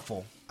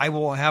shuffle. I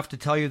will have to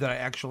tell you that I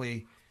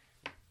actually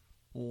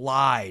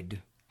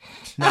lied.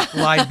 Not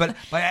lied, but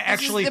I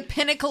actually This is the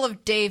pinnacle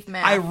of Dave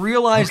math. I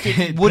realized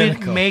it wouldn't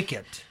pinnacle. make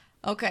it.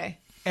 Okay.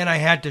 And I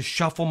had to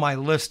shuffle my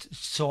list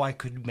so I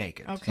could make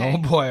it. Okay. Oh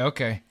boy.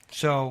 Okay.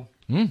 So,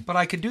 but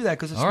I could do that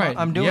because All right.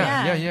 I'm doing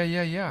yeah, it.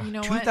 Yeah. You know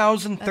what?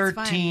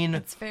 2013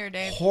 That's fair,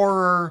 Dave.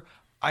 horror.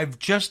 I've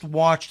just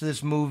watched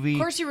this movie. Of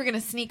course, you were going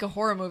to sneak a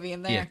horror movie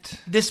in there.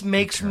 This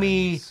makes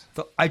me.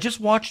 I just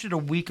watched it a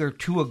week or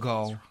two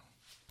ago,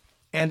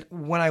 and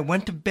when I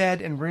went to bed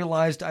and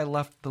realized I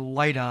left the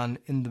light on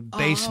in the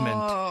basement,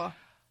 Oh.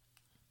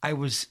 I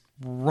was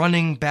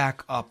running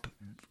back up,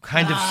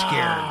 kind of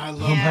scared. I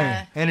love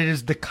Yeah. And it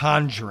is The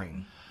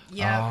Conjuring.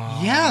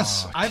 Yeah.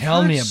 Yes, I've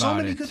tell heard me so about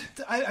many it. good.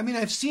 I mean,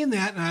 I've seen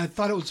that, and I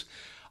thought it was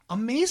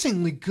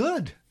amazingly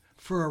good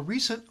for a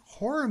recent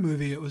horror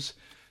movie. It was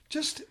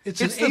just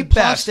it's It's an the A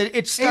plus. best.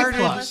 It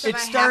started. A+. It I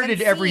started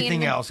haven't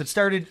everything seen. else. It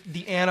started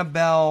the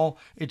Annabelle.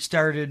 It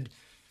started,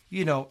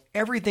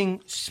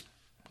 everything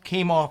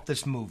came off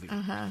this movie.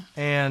 Uh-huh.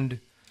 And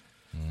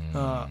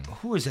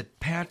who is it?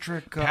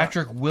 Patrick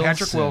Wilson.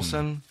 Patrick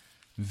Wilson.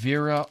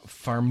 Vera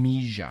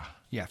Farmiga.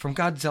 Yeah, from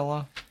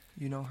Godzilla.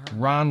 You know her.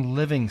 Ron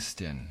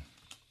Livingston.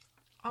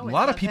 Oh, A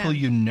lot of people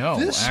you know.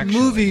 This actually.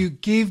 movie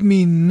gave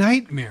me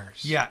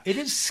nightmares. Yeah, it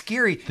is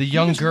scary. The You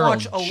young just girl,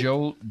 watch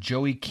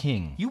Joey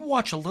King. You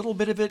watch a little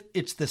bit of it.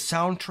 It's the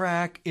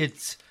soundtrack.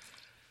 It's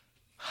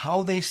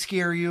how they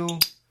scare you.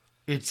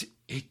 It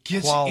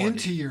gets quality.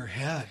 into your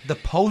head. The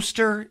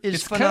poster is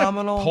It's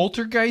phenomenal. kind of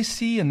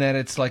poltergeisty in that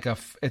it's like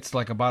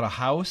about a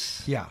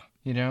house. Yeah.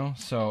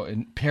 So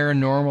in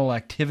paranormal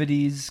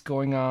activities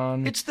going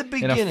on. It's the in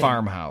beginning. a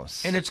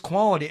farmhouse. And it's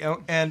quality.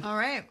 And All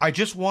right. I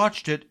just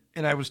watched it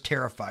and I was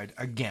terrified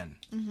again.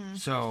 Mm-hmm.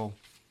 So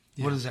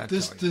what does that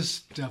This tell you? this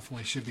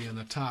definitely should be on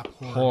the top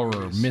horror,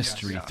 movies.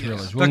 mystery, Yes,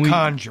 yes. thrillers. The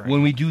Conjuring.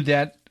 When we do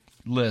that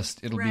list,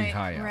 it'll be Right,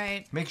 high up.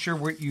 right. Make sure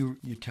you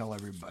tell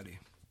everybody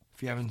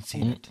if you haven't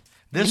seen it.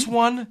 This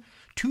one,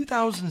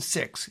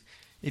 2006.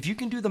 If you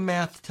can do the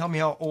math, tell me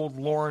how old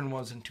Lauren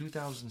was in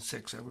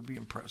 2006. I would be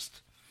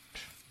impressed.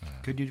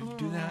 Could you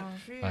do that?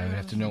 I would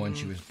have to know when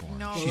she was born.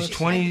 No, She's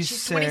 26.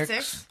 She's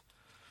 26.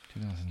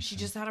 2006. She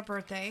just had a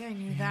birthday. I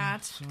knew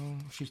that. So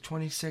she's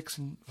 26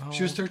 and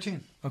She was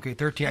 13. Okay,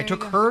 13. I There you took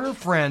go. her and her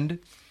friend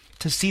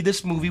to see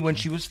this movie when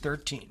she was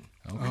 13.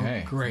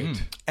 Okay. Oh,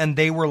 great. And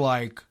they were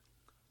like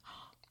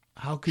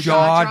How could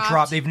jaw dropped.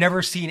 dropped. They've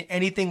never seen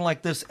anything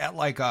like this at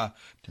like a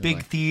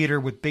big theater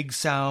with big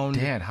sound.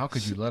 Dad, how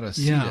could you let us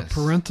see Yeah, this?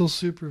 parental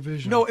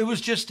supervision. No, it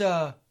was just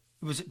it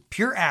was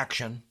pure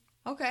action,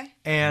 Okay.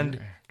 and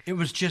it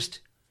was just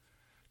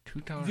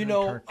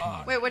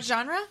 2013. Wait, what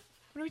genre?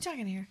 What are we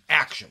talking here?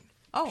 action.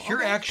 Oh, Pure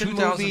okay. action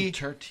movie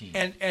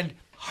 2013. and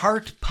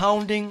heart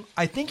pounding.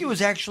 I think it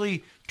was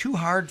actually too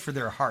hard for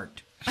their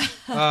heart.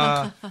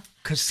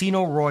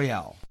 Casino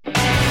Royale.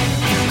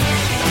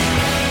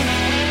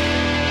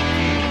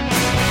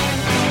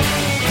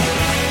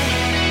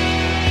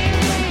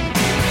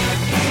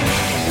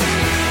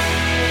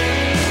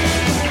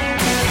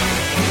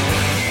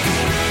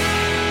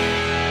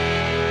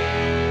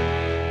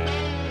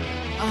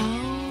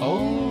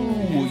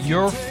 Oh,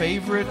 your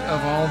favorite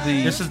of all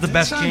the This is the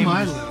best on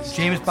my list.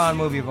 James Bond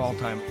movie of all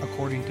time,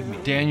 according to me.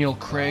 Daniel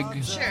Craig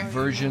Sure.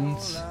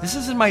 versions. This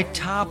is in my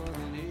top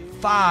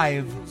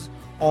 5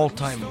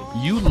 all-time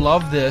movies. You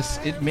love this.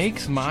 It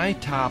makes my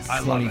top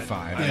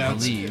 25, Yeah, I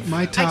it's believe.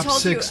 my top told you,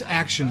 6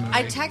 action movie.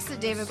 I texted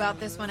Dave about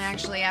this one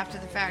actually after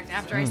the fact,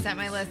 after I sent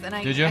my list,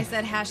 and Did ya? I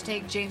said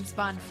hashtag James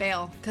Bond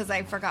fail because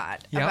I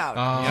forgot Yep. about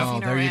Oh, Casino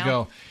there you Royale.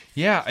 go.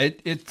 Yeah,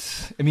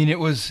 it's. I mean, it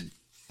was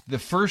the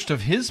first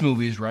of his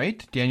movies,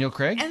 right? Daniel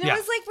Craig. And it Yeah.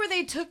 was like where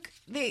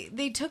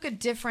they took a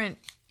different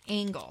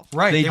angle.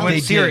 Right, they went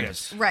did.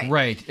 serious. Right.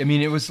 Right. I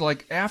mean, it was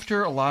like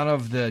after a lot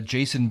of the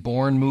Jason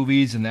Bourne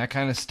movies and that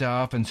kind of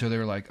stuff, and so they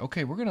were like,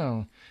 okay, we're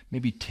gonna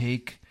maybe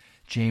take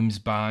James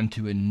Bond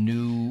to a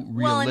new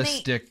Well, and they-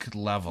 realistic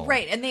level.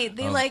 Right, and they of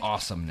like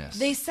awesomeness.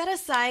 They set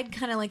aside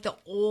kind of like the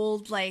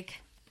old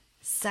like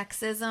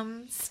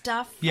sexism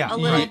stuff Yeah, a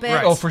little right, bit.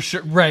 right. Oh, for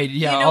sure. Right.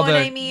 Yeah. You know all what the,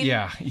 I mean?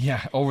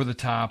 Yeah. Over the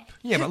top.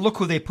 Yeah, but look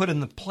who they put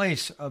in the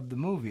place of the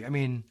movie. I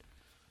mean,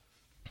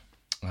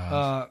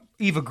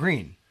 Eva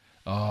Green.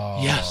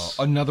 Oh, yes.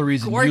 Another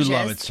reason Gorgeous, you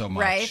love it so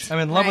much. right? I'm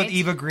in love with Right.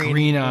 Eva Green.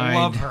 Green-eyed,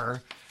 love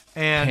her,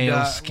 and pale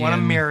want to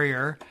skin. marry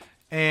her.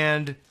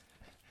 And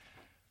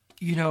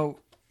you know,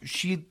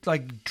 she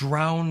like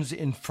drowns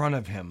in front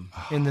of him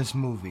in this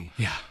movie.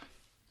 Yeah.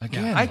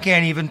 Again, I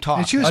can't even talk.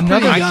 And she was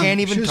Another, pretty young. I can't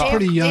even she was talk.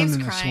 pretty young Dave's in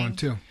this crying. one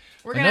too.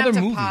 We're gonna Another have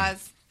to movie.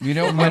 pause. You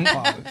know,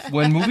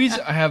 when movies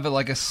have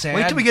like a sad.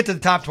 Wait till we get to the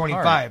top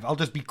 25. part. I'll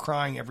just be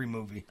crying every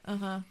movie.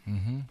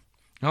 Mm-hmm.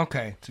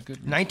 Okay. It's a good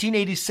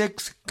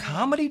 1986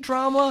 comedy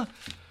drama.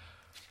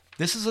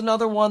 This is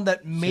another one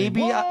that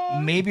maybe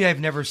I've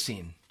never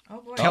seen.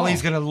 Oh boy.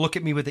 Kelly's gonna look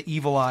at me with the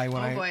evil eye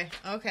when Oh boy.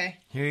 Okay.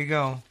 Here you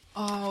go.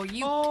 Oh,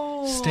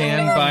 you.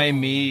 Stand by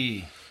Me.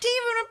 Dave,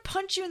 I'm gonna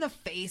punch you in the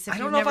face if I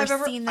you've don't know if never I've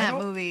ever- seen I that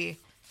don't- movie.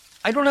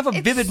 I don't have a It's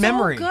vivid so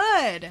memory.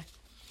 good.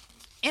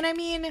 And I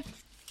mean,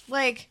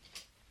 like,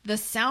 the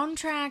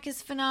soundtrack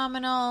is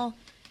phenomenal.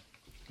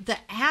 The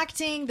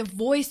acting, the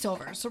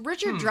voiceover. So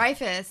Richard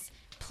Dreyfuss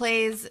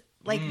plays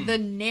like the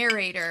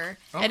narrator,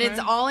 and Okay. it's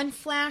all in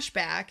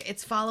flashback.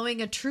 It's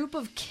following a troop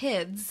of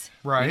kids.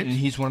 Right. And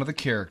he's one of the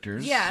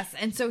characters. Yes,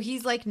 and so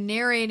he's like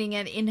narrating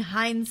it in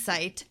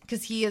hindsight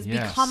because he has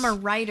Yes. become a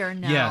writer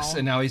now. Yes,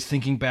 and now he's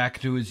thinking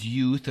back to his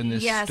youth and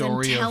this yes,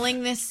 story and of.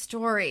 telling this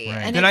story. Right.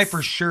 And And I it's-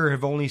 for sure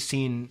have only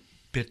seen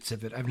bits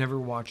of it. I've never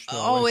watched it.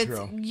 Oh,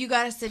 you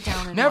got to sit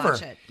down and Never.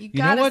 watch it. You You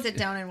know got to what? sit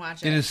down and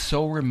watch it. It is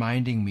so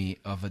reminding me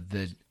of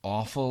the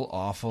awful,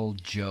 awful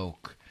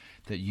joke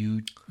that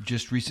you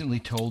just recently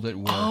told at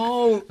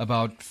work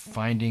about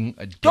finding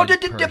a dead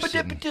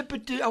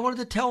person. I wanted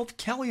to tell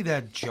Kelly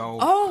that joke.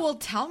 Oh, well,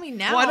 tell me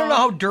now. Well, I don't know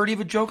how dirty of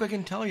a joke I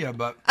can tell you,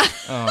 but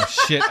Oh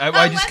shit!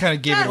 I just kind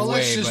of gave it Well, away.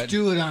 let's just but...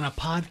 do it on a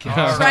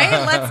podcast. Right?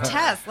 Let's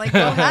test. Like,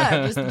 go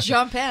ahead. Just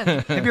jump in.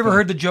 have you ever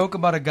heard the joke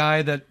about a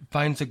guy that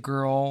finds a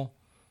girl?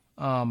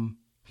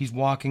 He's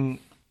walking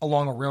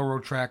along a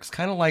railroad tracks,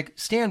 kind of like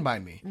Stand By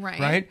Me, Right.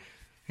 Right?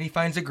 And he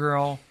finds a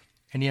girl,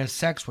 and he has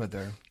sex with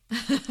her,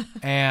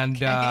 and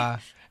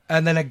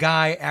then a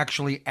guy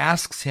actually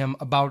asks him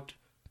about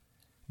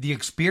the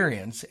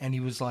experience, and he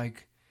was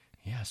like,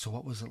 "Yeah, so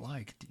what was it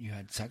like? You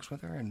had sex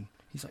with her?" And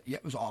he's like, "Yeah,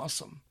 it was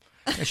awesome."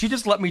 And she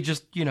just let me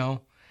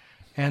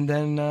and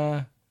then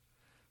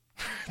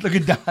look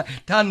at Don.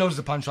 Don knows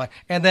the punchline.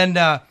 And then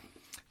the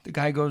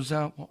guy goes,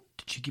 "Well,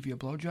 did she give you a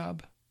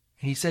blowjob?"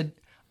 And he said,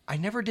 "I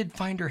never did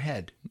find her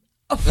head."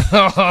 Okay,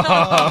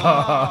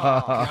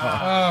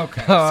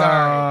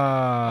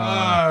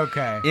 sorry.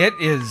 Okay. It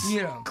is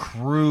You know.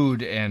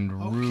 crude and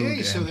rude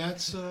Okay, so and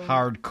that's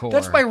hardcore.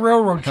 That's my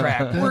railroad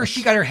track where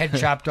she got her head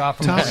chopped off.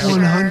 From Top the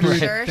 100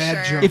 Sure,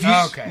 bad sure. jokes. If you,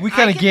 Okay. we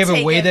kind I of can gave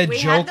take away it. that We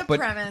joke, had the but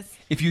premise.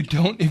 if you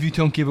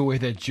don't give away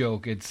that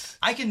joke, it's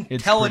I can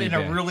it's tell it pretty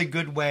in a bad. really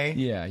good way.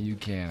 Yeah, you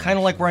can. Kind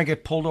of like where I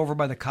get pulled over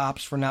by the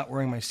cops for not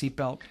wearing my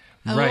seatbelt.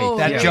 Right. Oh,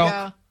 That there you joke.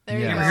 go. There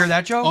Yeah. You you ever go. hear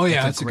that joke? Oh yeah,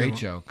 It's that's a great good one.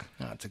 joke.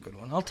 No, it's a good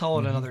one. I'll tell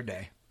it another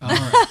day. All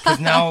right. Because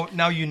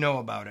now you know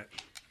about it.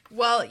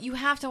 Well, you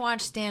have to watch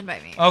Stand By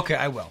Me. Okay,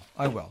 I will.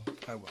 Okay,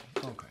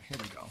 here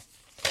we go.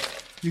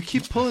 You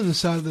keep pulling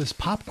this out of this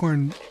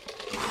popcorn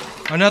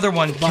Another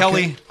one. bucket.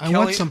 Kelly. I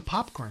want some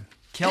popcorn.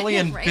 Kelly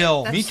and Right?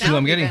 Bill. That Me too. sounds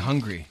I'm getting good.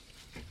 hungry.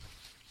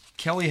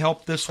 Kelly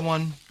helped this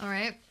one. All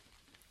right.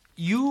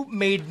 You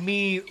made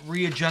me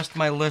readjust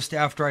my list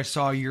after I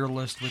saw your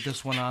list with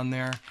this one on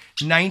there.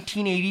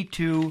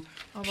 1982,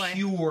 Oh, boy.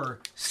 pure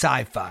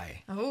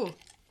sci-fi. Oh.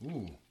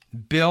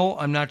 Bill,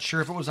 I'm not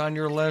sure if it was on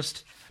your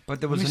list, but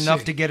there was Let me enough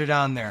see. to get it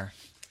on there.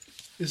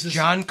 Is this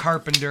John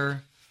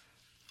Carpenter,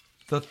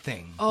 The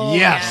Thing. Oh,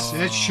 yes,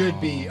 yeah. it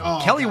should be.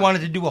 Oh, Kelly God.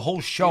 wanted to do a whole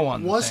show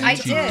on The Wasn't Thing.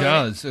 I She did.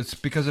 does. It's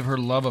because of her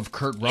love of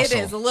Kurt Russell.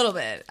 It is a little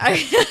bit.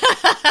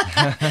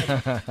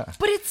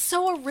 But it's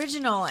so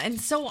original and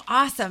so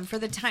awesome for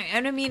the time.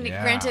 And I mean,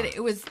 Yeah. granted,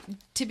 it was,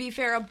 to be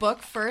fair, a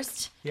book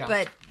first. Yeah.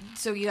 But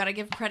so you got to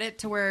give credit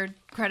to where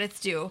credit's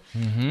due.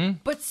 Mm-hmm.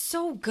 But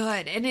so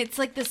good. And it's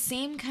like the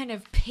same kind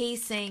of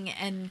pacing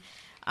and,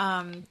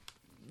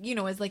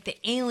 as like the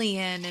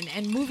Alien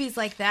and movies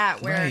like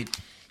that where, Right.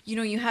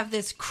 you have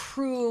this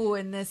crew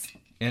and this.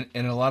 And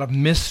a lot of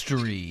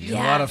mystery, and a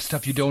lot of Yes.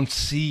 stuff you don't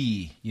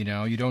see. You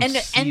don't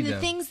see And the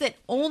them. things that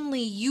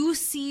only you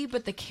see,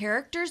 but the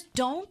characters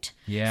don't.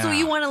 Yeah. So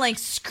you want to like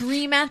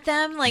scream at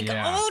them, like,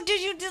 Yeah. "Oh, did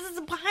you? This is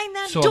behind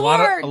that So door."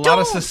 a lot of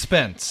Don't."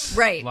 suspense.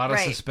 Right. A lot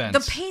right. of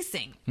suspense. The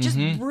pacing, just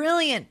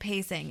brilliant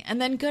pacing, and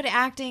then good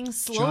acting,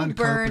 slow John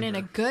burn in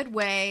a Carpenter. good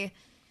way.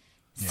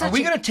 Are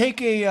we going to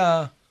take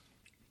an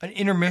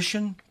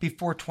intermission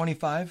before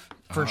 25?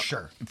 For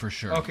sure. For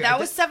sure. Okay. That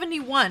was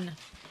 71.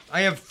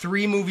 I have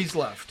 3 movies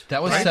left.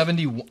 That was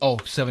 70. Oh,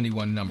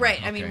 71 number. Right.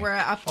 I Okay. mean, we're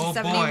up to Oh, boy.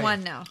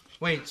 71 now.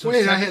 Wait, so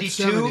Wait, I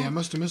 72? had 70. I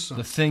must have missed The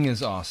some. Thing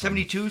is awesome.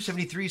 72,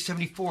 73,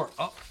 74.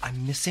 Oh,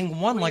 I'm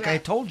missing one, like you I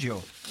got? told you.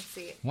 Let's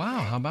see. Wow,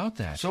 how about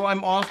that? So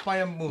I'm off by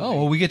a movie. Oh,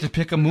 well, we get to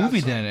pick a movie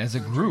then as a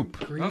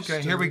group.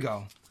 Okay, here we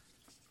go.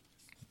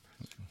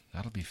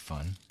 That'll be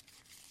fun.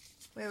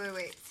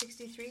 Wait.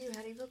 63. You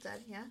had Evil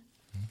Dead, yeah.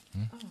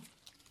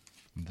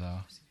 The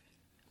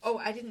Oh,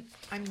 I didn't.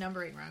 I'm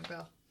numbering wrong,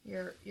 Bill.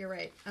 You're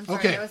right. I'm sorry.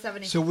 Okay, That was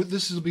 70. so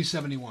this will be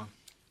 71.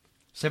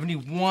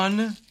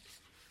 71.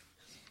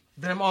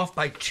 then I'm off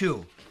by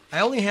 2. I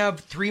only have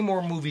 3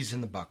 more movies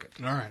in the bucket.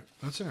 All right.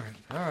 That's all right.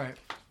 All right.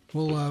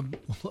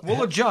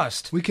 We'll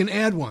adjust. We can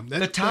add one.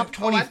 The top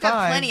 25. I've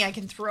got plenty I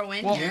can throw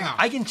in here.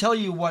 I can tell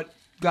you what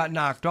got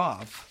knocked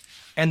off,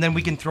 and then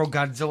we can throw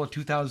Godzilla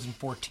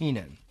 2014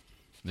 in.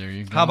 There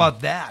you go. How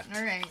about that?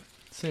 All right.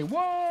 Say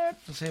what?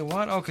 Say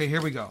what? Okay,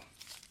 here we go.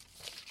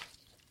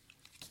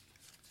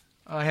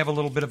 I have a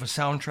little bit of a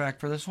soundtrack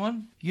for this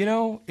one. You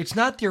know, it's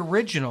not the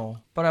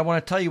original, but I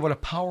want to tell you what a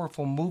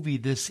powerful movie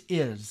this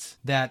is,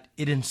 that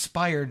it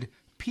inspired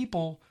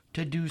people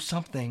to do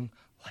something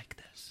like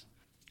this.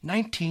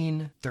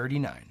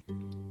 1939.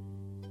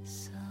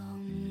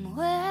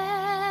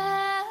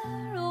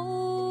 Somewhere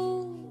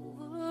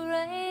over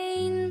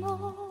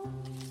rainbow,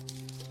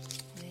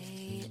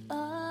 way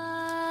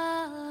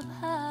up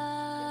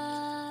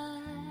high,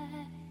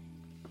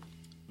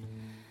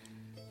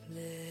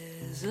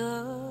 there's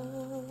a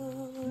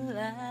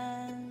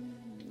land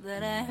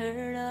that I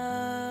heard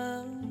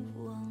of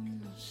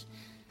once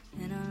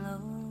in a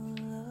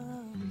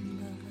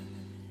lullaby.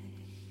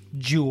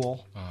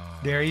 Jewel.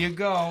 There you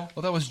go.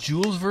 Well, that was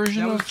Jewel's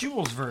version? That was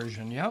Jewel's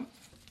version, yep.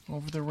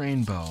 Over the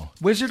Rainbow.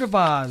 Wizard of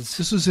Oz.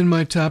 This was in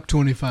my top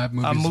 25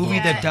 movies. A movie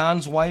as well. that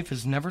Don's wife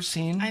has never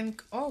seen.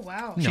 Oh,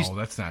 wow. No,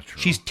 that's not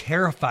true. She's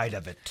terrified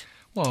of it.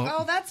 Well,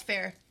 Oh, that's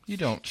fair. you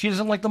don't. She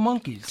doesn't like the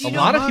monkeys. A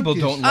lot of people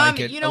don't like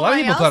it. you A know lot of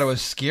why people thought it else?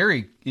 was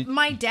scary.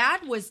 My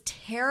dad was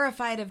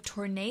terrified of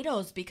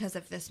tornadoes because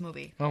of this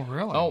movie. Oh,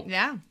 really? Oh,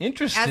 Yeah.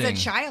 interesting. As a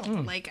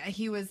child. Like,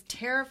 he was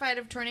terrified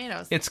of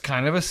tornadoes. It's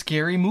kind of a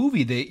scary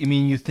movie.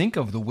 You think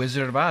of The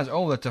Wizard of Oz.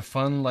 Oh, that's a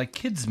fun, like,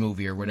 kids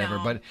movie or whatever.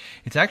 No. But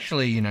it's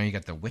actually, you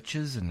got the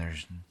witches and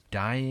there's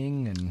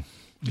dying and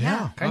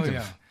kinds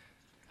of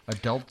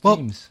adult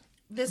themes.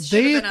 This should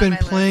They have have been been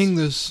on my playing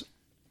this,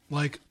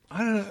 like, I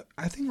don't know,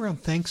 I think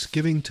around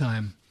Thanksgiving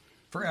time.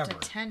 Forever.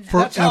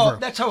 Forever.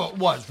 That's how it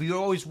was. We would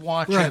always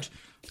watch Right. it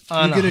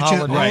on You get a a chance-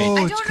 holiday. Oh,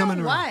 I it's don't coming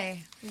know around.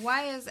 why.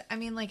 Why is, I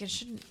mean, like, it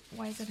shouldn't,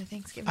 why is it a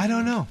Thanksgiving? I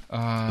don't know.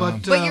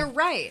 But you're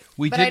right.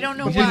 But I don't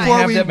know we why. didn't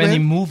have that many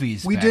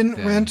movies. We back didn't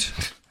then. rent.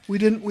 We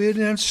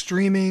didn't have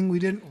streaming. We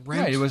didn't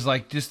rent. Right, it was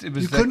like it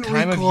was You that couldn't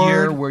time of record.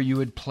 year where you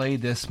would play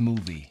this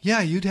movie.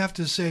 Yeah, you'd have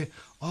to say,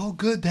 "Oh,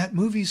 good, that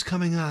movie's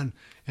coming on,"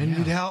 and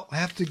you'd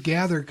have to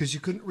gather because you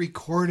couldn't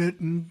record it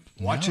and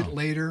watch No. it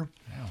later.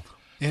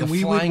 The And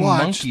we would flying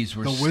watch monkeys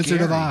were The Wizard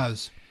of scary.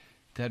 Oz.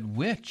 That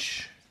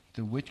witch,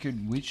 the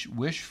wicked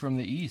wish from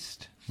the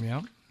east.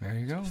 Yeah, there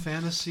you go.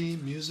 Fantasy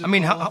music. I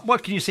mean,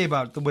 what can you say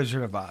about The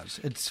Wizard of Oz?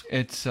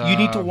 It's you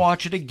need to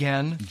watch it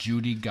again.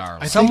 Judy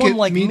Garland. I Someone think it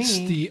like meets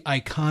me. the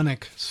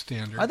iconic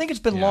standard. I think it's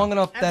been long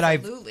enough that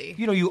Absolutely.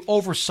 you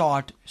oversaw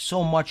it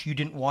so much you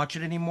didn't watch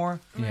it anymore.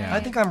 Yeah. I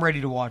think I'm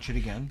ready to watch it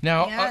again.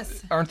 Now,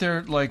 Yes. aren't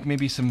there like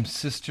maybe some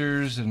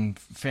sisters and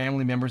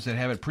family members that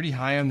have it pretty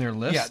high on their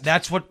list? Yeah,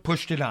 that's what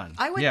pushed it on.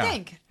 I would Yeah.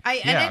 think.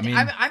 Yeah, I mean-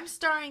 I'm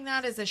starring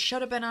that as a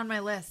should have been on my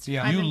list.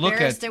 Yeah. I'm You look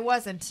embarrassed at- it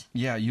wasn't.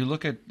 Yeah, you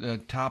look at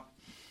top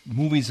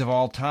movies of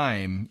all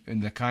time in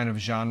the kind of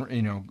genre,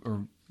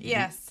 or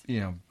Yes.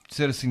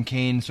 Citizen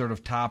Kane sort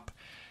of top,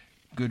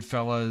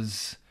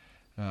 Goodfellas,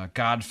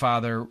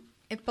 Godfather.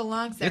 It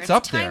belongs there. It's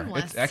up there.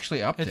 timeless. It's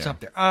actually up there. It's up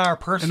there. Our and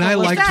personal I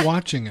list- liked that-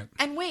 watching it.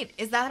 And wait,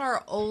 is that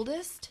our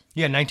oldest?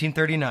 Yeah,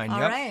 1939. All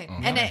Yep. right.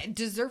 And it,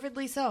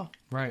 deservedly so.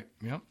 Right.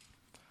 Yep.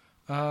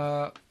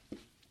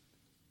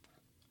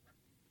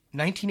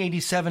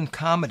 1987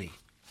 comedy,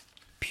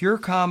 pure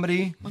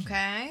comedy.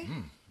 Okay.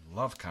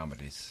 Love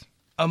comedies.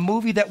 A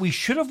movie that we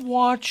should have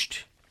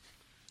watched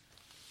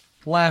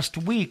last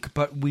week,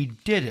 but we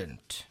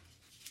didn't.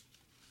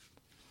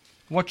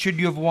 What should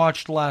you have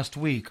watched last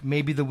week?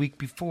 Maybe the week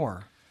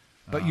before,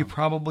 but you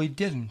probably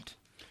didn't.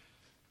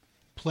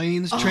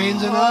 Planes,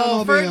 Trains, and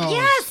Oh,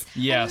 Automobiles.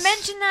 Yes. I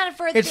mentioned that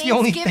for a It's the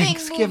only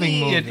Thanksgiving Thanksgiving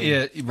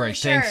movie. Right,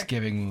 sure.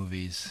 Thanksgiving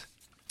movies.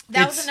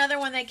 That It's- was another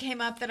one that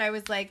came up that I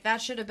was like,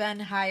 that should have been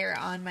higher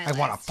on my I list.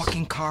 want a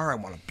fucking car. I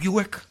want a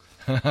Buick.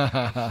 I want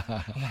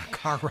a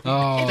car right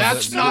Oh, now.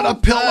 That's the- not a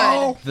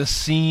pillow. The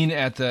scene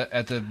at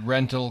the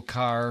rental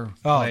car.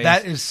 Oh, place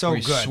that is so where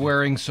he's good.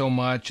 Swearing so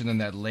much, and then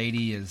that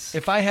lady is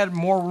If I had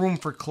more room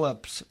for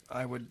clips,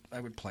 I would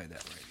play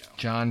that right now.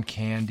 John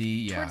Candy.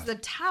 Yeah. Towards the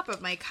top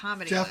of my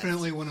comedy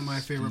Definitely one of my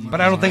favorite movies.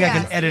 But I don't think I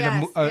Yes, can edit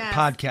yes, a yes.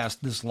 podcast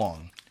this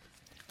long.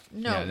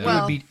 No, Yeah, that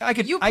well, would be- I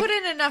could- you I- put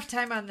in enough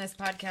time on this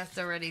podcast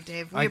already,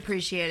 Dave. We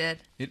appreciate it.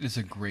 It is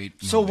a great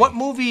movie. So what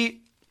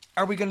movie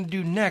are we going to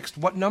do next?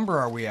 What number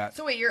are we at?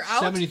 So wait, you're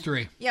out?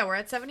 73. Yeah, we're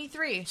at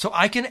 73. So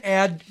I can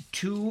add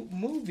 2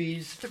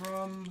 movies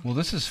from... Well,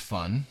 this is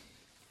fun.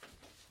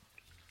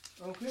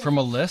 Okay. From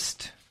a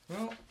list.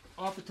 Well,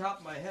 off the top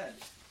of my head.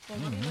 Well,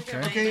 let me look okay.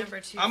 at my Okay, number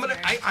two I'm gonna-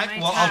 here. I- My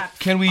well, I'll- top.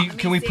 Can we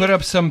Let me see. put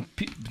up some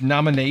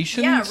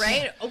nominations? Yeah,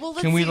 right? Oh, well,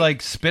 let's Can we see.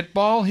 like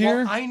spitball here?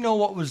 Well, I know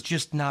what was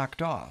just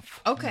knocked off.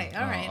 Okay,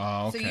 all right.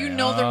 Oh, So okay. you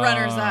know the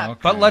runners up. Okay.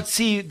 But let's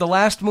see, the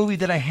last movie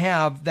that I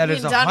have that Me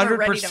is and Don are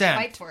ready to 100%.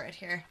 fight for it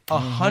here.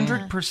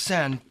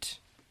 100%.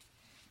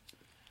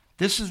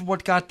 This is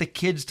what got the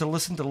kids to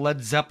listen to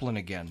Led Zeppelin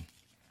again.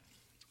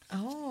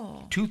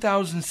 Oh.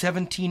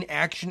 2017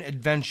 action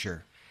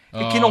adventure.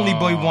 It can only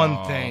be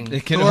one thing.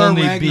 It can Thor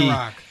only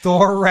Ragnarok.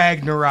 Thor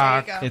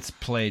Ragnarok. There you go. It's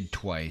played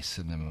twice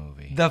in the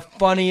movie. The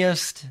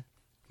funniest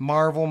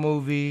Marvel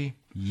movie.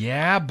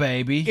 Yeah,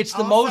 baby. It's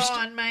the Also most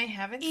on my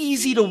haven't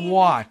easy to seen.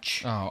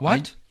 watch. Oh,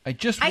 What? I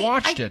just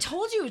watched I it.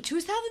 told you,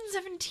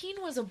 2017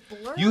 was a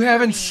blur. You for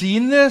haven't me.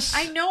 seen this?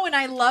 I know, and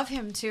I love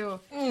him too.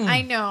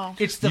 I know.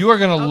 It's the You are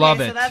gonna love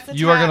so it. that's the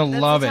You are top- gonna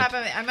that's love the it. top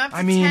of I'm up to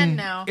I mean, 10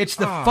 now. it's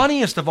the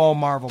funniest of all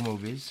Marvel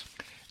movies.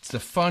 It's the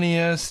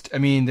funniest. I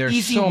mean, there's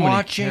Easy so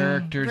watching. many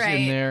characters Right.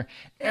 in there.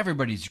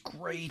 Everybody's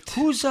great.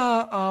 Who's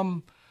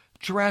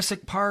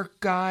Jurassic Park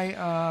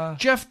guy?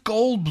 Jeff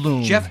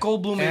Goldblum. Jeff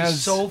Goldblum as-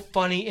 is so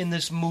funny in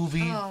this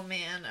movie Oh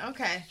man,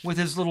 okay. with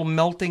his little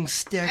melting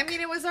stick. I mean,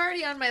 it was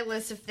already on my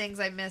list of things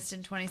I missed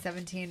in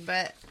 2017,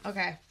 but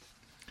okay.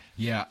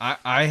 Yeah,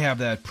 I have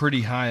that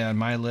pretty high on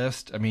my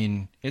list. I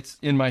mean, it's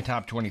in my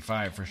top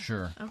 25 for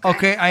sure.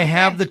 Okay, I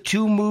have the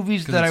two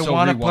movies 'Cause that I it's so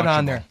want to put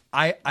on rewatchable.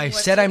 there. I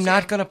said I'm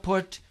not going to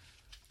put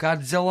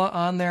Godzilla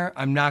on there.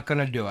 I'm not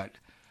going to do it.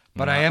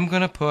 But I am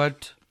going to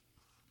put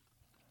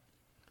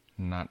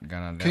Not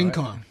gonna do King it.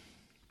 Kong.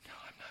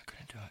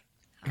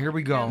 Here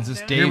we go. Is this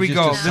Here Dave we just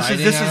go.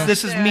 deciding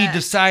This is me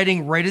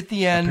deciding right at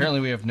the end.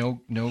 Apparently, we have no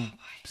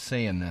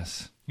say in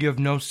this. You have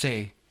no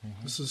say.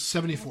 This is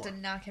 74. To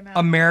knock him out.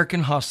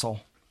 American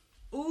Hustle.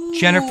 Ooh,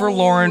 Jennifer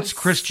Lawrence,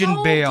 Christian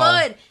so Bale.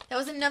 Good. That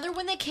was another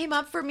one that came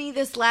up for me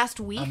this last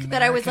week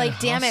that I was American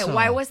like, damn it, Hustle.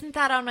 why wasn't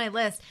that on my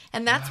list?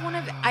 And that's one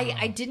of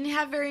I didn't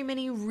have very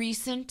many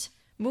recent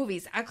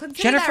movies. I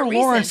consider Jennifer that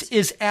Lawrence recent.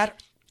 is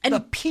at the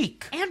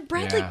peak. And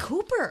Bradley Yeah.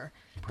 Cooper.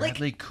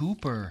 Bradley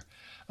Cooper.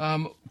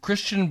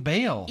 Christian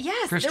Bale.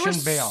 Yes, Christian there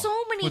were Bale.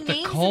 so many With the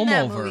names comb in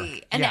that over.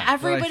 movie, and Yeah, but I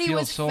everybody feel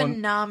was so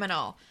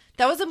phenomenal.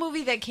 That was a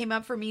movie that came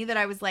up for me that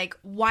I was like,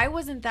 why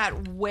wasn't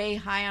that way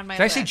high on my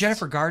Did I list? say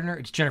Jennifer Gardner?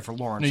 It's Jennifer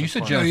Lawrence. No, you of said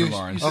course. Jennifer No, you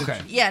Lawrence. said-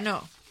 Okay. Yeah,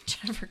 no,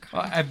 Jennifer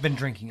Gardner. I've been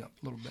drinking up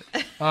a little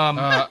bit.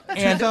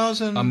 And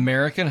 2000.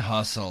 American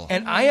Hustle.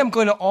 And I am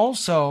going to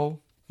also,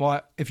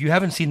 well, if you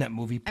haven't seen that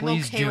movie, I'm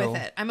please okay do.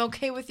 with it. I'm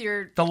okay with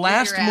your The with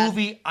last your ad.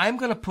 movie I'm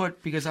going to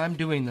put, because I'm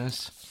doing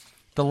this,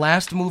 the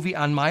last movie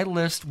on my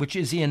list, which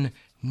is in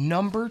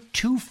number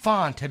 2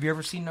 font. Have you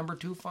ever seen number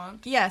 2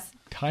 font? Yes,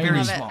 Tiny. Very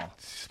Love it. small.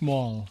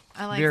 Small.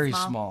 I like Very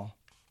small. small.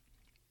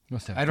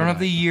 Must have I don't have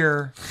the good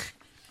year.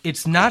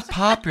 It's not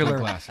popular.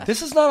 glasses.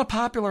 This is not a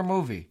popular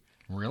movie.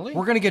 Really?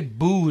 We're going to get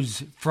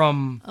boos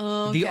from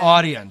Okay. the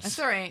audience. That's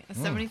all right. A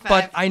 75.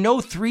 But I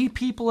know 3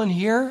 people in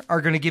here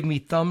are going to give me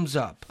thumbs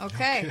up.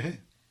 okay.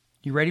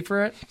 You ready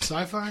for it?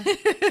 Sci-fi?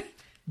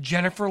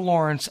 Jennifer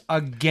Lawrence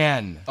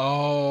again.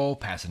 Oh,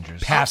 Passengers. I'll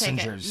take it.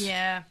 Passengers.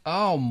 Yeah.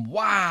 Oh,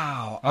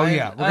 wow. Oh,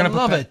 yeah. We're I gonna put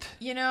love that- it.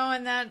 You know,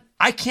 and that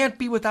I can't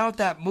be without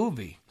that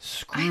movie.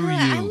 Screw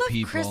I you, love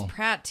people. Chris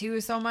Pratt too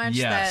so much.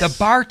 Yes. That, The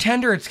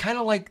bartender, it's kind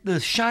of like The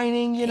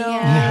Shining, you know?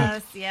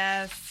 Yes,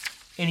 yes.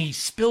 And he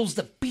spills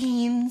the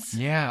beans.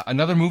 Yeah,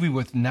 another movie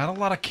with not a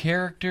lot of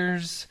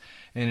characters,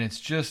 and it's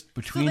just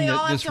between they all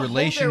have this to hold their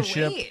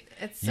relationship. weight.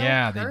 It's so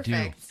yeah, perfect.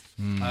 they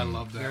do. I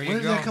love that. There When you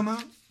did go. that come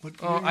out? What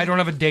Oh, year? I don't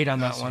have a date on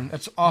that one.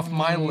 That's off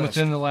my list.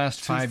 Within the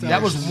last 5 years.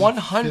 That was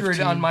 100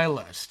 on my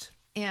list.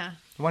 Yeah.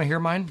 You want to hear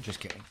mine? Just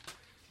kidding.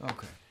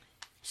 Okay.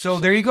 So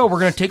there you go. We're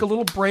going to take a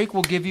little break.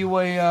 We'll give you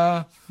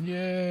a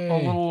Yay.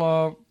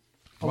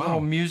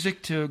 little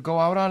music to go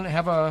out on.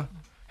 Have a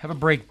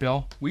break,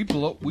 Bill. We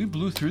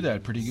blew through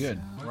that pretty good.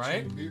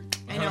 Right?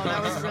 I know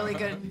that was really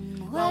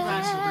good. Well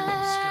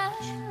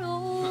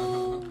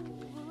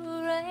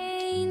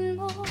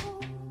Rainbow,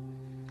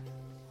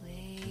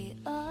 way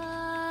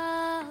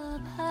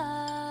up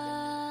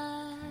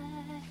high.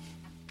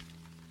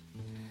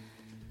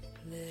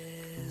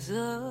 There's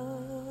a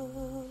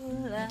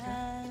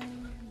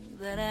land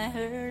that I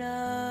heard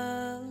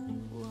of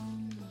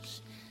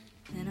once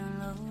in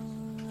a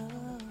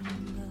lullaby.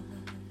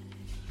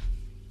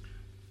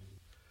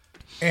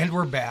 And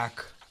we're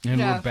back. And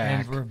Yeah. we're back.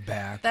 And we're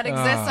back. That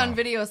exists on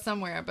video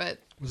somewhere, but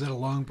Was that a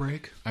long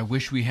break? I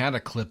wish we had a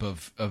clip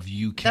of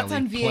you, Kelly. that's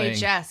on playing-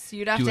 VHS.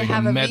 You'd have to doing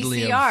have a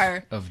medley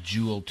VCR. of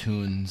Jewel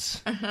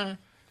tunes.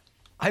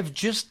 I've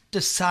just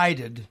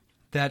decided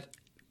that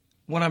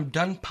when I'm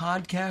done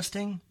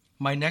podcasting,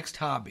 my next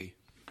hobby.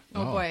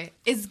 Oh boy,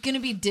 is going to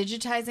be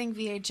digitizing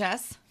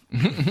VHS.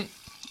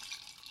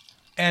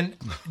 And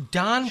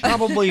Don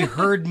probably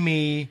heard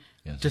me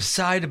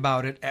decide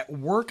about it at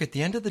work at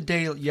the end of the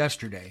day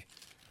yesterday.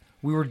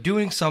 We were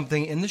doing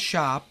something in the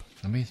shop.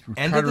 Let me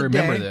End try of to the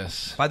remember day,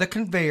 this. by the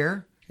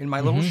conveyor in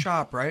my little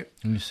shop, right?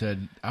 And you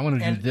said, I want to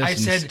do And this I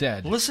said,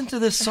 instead. listen to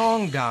this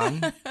song,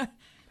 Don.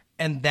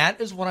 And that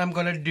is what I'm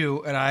going to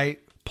do. And I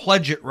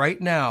pledge it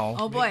right now.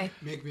 Oh boy.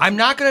 I'm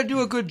not going to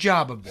do a good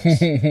job of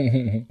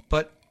this.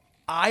 But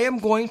I am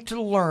going to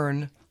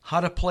learn how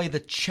to play the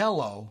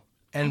cello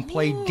and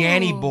play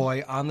Danny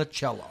Boy on the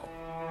cello.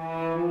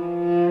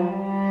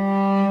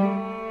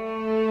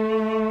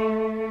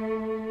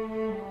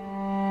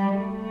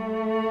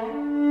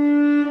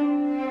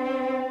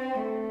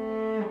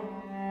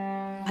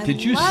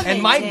 Did you? love And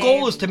it, my Dave.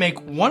 goal is to make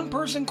one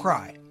person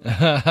cry.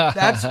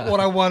 That's what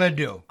I want to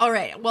do. All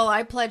right. Well,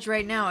 I pledge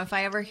right now, if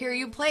I ever hear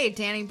you play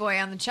Danny Boy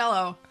on the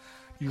cello,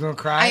 you're going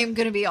to cry? I am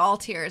going to be all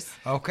tears.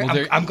 Okay.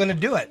 Well, I'm going to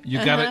do it.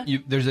 You got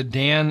it. There's a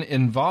Dan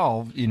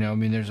involved. I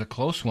mean, there's a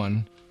close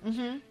one.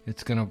 Mm-hmm.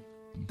 It's going to.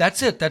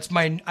 That's it.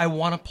 I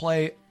want to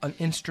play an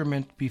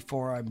instrument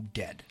before I'm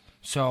dead.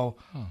 So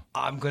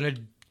I'm going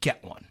to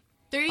get one.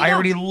 There you I go.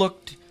 already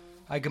looked.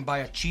 I can buy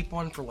a cheap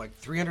one for like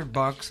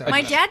 $300.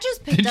 My dad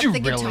just picked up the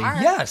really? guitar.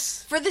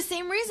 Yes. For the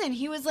same reason.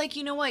 He was like,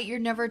 you know what? You're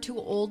never too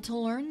old to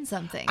learn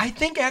something. I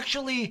think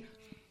actually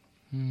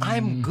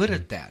I'm good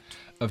at that.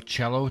 Of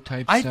cello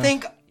type I stuff?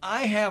 think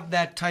I have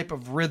that type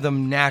of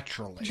rhythm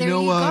naturally. There you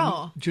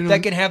go. Do you know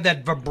that can have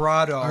that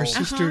vibrato. Our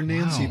sister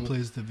Nancy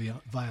plays the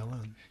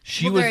violin.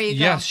 She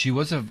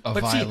was a But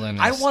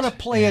violinist. see, I want to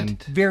play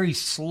it very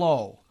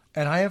slow.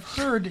 And I have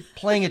heard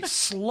playing it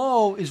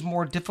slow is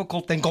more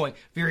difficult than going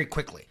very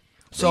quickly.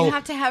 So you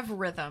have to have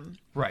rhythm.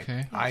 Right.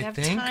 Okay. I have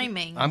think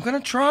timing. I'm going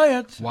to try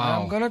it.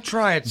 Wow. I'm going to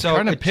try it. I'm So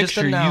trying to it's just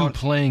picture a you noun.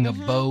 playing a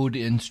bowed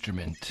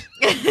instrument.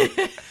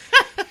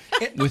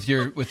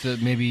 with the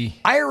maybe.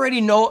 I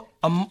already know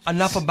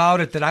enough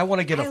about it that I want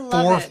to get a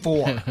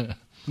 4/4,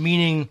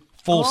 meaning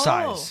full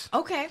size.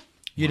 Okay.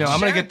 I'm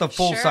going to get the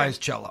full size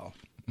cello.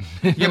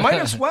 You might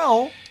as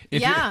well.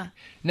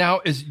 Now,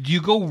 do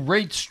you go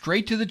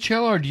straight to the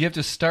cello, or do you have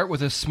to start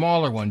with a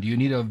smaller one? Do you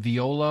need a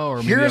viola or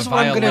maybe Here's a what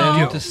I'm violin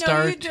gonna do. to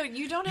start? No,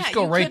 you don't Just have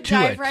go you right could to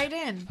dive it. right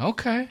in.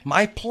 Okay.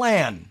 My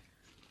plan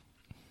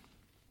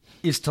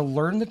is to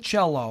learn the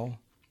cello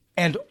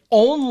and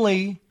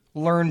only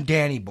learn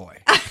Danny Boy.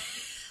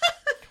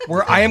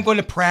 Where I am going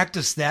to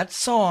practice that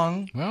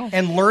song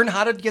and learn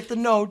how to get the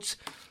notes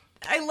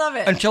I love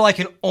it. until I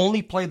can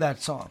only play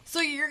that song.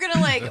 So you're going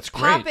to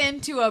pop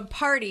into a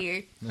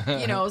party,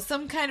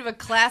 some kind of a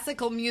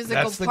classical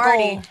musical That's the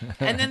party. goal.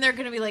 And then they're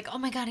going to be like, oh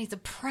my God, he's a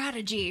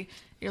prodigy.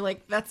 You're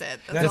like, that's it.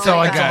 That's all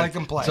I got. got. I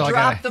can play. That's all I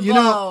Drop got. the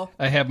bow.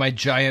 I have my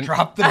giant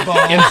Drop the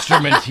bow.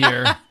 instrument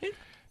here.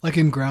 Like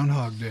in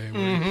Groundhog Day.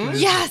 Where he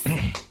plays Yes.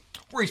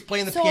 Where he's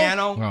playing the So-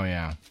 piano. Oh,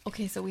 yeah.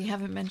 Okay, so we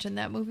haven't mentioned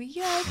that movie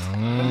yet.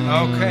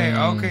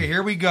 Okay,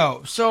 here we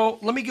go. So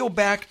let me go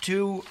back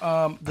to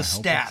the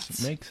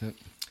stats. Makes it.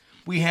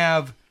 We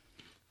have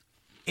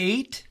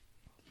 8.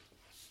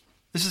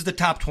 This is the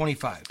top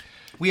 25.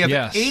 We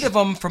have 8 of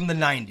them from the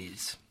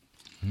 90s.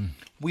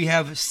 We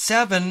have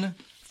 7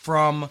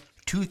 from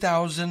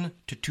 2000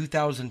 to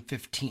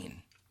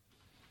 2015.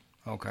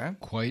 Okay.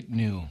 Quite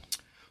new.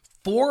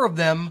 4 of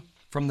them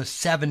from the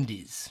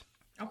 70s.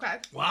 Okay.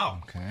 Wow.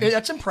 Okay.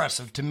 That's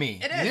impressive to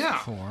me. It is. Yeah.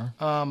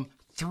 4.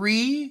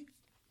 3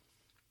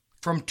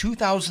 from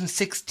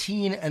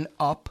 2016 and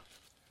up.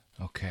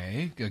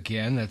 Okay.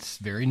 Again, that's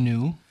very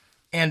new.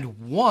 And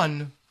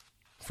 1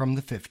 from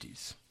the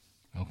 50s.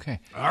 Okay.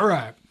 All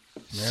right.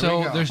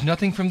 So there's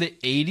nothing from the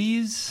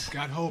 80s?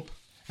 Got hope.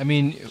 I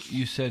mean,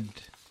 you said...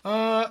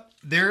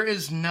 There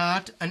is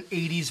not an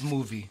 80s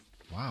movie.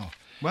 Wow.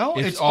 Well,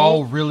 it's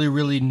all really,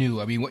 really new.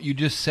 I mean, what you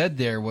just said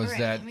there was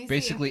that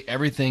basically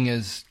everything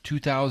is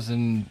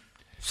 2000.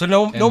 So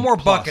no more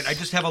plus. bucket. I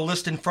just have a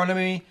list in front of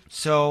me.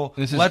 So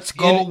This is let's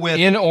go with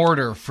in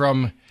order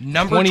from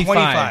number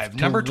 25. to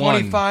Number 1.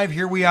 25.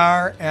 Here we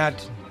are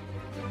at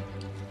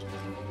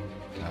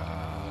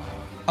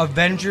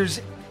Avengers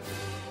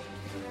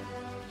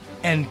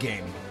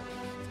Endgame.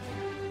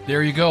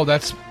 There you go.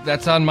 That's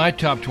on my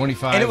top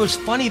 25. And it was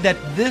funny that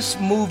this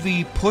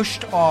movie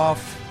pushed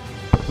off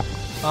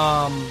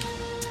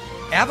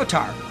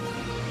Avatar.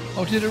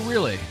 Oh, did it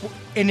really?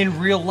 And in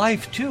real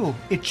life, too.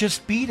 It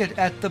just beat it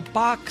at the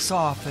box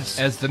office.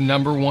 As the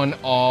number 1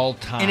 all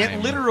time. And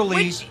it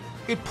literally,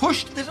 it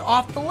pushed it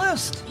off the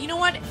list. You know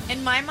what?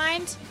 In my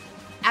mind,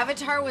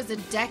 Avatar was a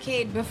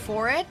decade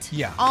before it.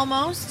 Yeah.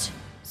 Almost.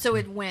 So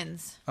it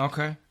wins.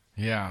 Okay.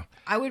 Yeah.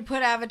 I would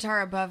put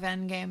Avatar above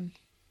Endgame.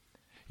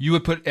 You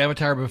would put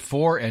Avatar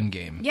before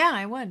Endgame. Yeah,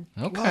 I would.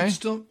 Okay. Well, it's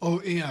still,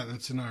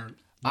 that's in our...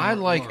 I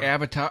like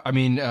Avatar. I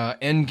mean,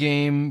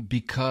 Endgame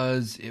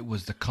because it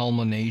was the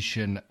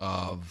culmination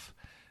of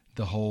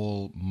the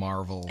whole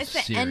Marvel It's the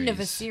series. end of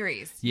a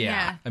series.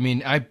 Yeah. I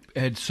mean, I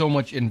had so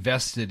much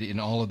invested in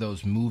all of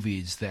those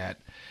movies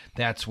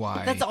that's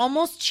why. That's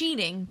almost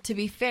cheating, to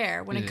be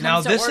fair, when it is.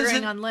 comes Now, to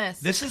ordering on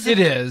lists. It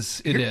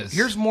is.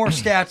 Here's more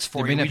stats for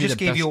It may you. not We be just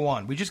the gave best- you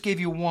one. We just gave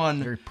you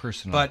one. Very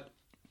personal. But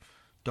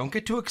don't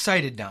get too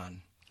excited,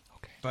 Don.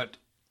 Okay. But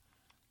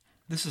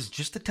this is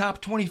just the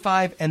top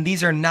 25, and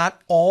these are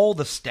not all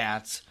the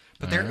stats,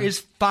 but there is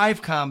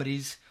 5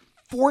 comedies,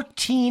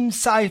 14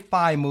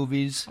 sci-fi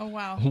movies. Oh,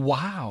 wow.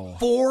 Wow.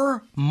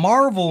 4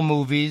 Marvel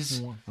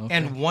movies,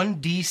 and 1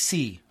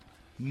 DC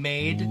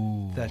made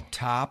the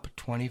top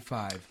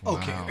 25.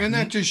 Okay, and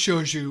that just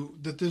shows you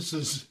that this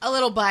is A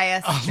little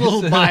biased. a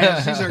little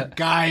biased. These are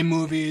guy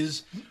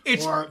movies.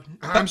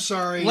 I'm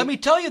sorry. Let me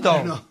tell you, I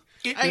though,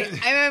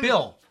 know.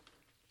 Bill,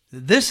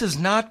 this is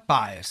not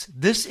bias.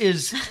 This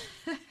is,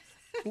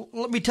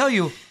 let me tell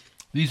you,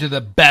 these are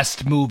the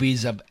best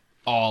movies of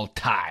all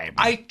time.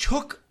 I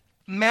took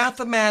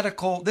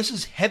this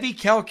is heavy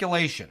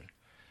calculation,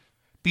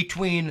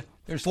 between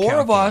 4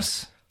 of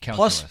us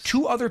calculus. plus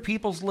 2 other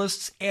people's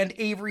lists, and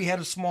Avery had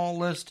a small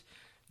list.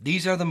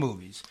 These are the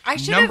movies. I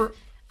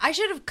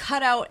should have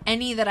cut out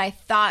any that I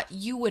thought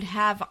you would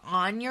have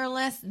on your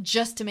list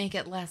just to make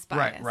it less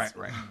biased.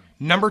 Right.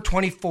 Number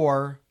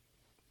 24,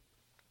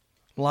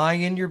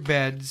 lying in your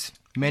beds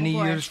many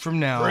years from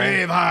now.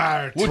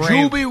 Braveheart. Would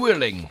you be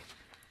willing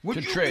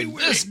to trade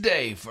this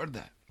day for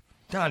that?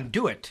 Don,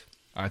 do it.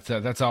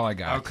 That's all I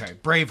got. Okay,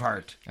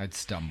 Braveheart. I'd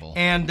stumble.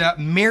 And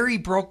Mary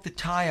broke the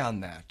tie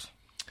on that.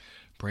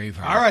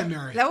 Braveheart. All right,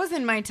 Mary. That was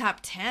in my top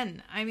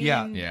 10. I mean,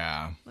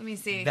 yeah. Let me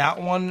see.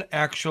 That one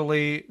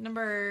actually...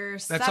 Number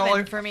 7 that's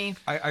all for me.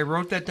 I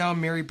wrote that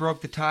down. Mary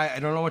broke the tie. I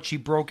don't know what she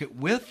broke it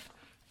with,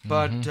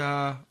 but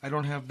I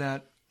don't have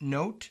that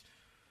note.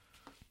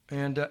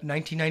 And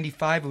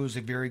 1995, it was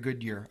a very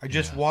good year. I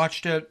just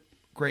watched it.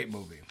 Great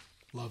movie.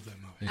 Love that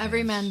movie.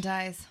 Every man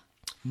dies.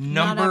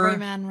 Not every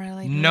man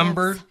really lives.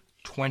 Number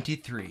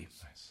 23.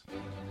 Nice.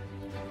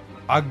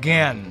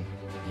 Again.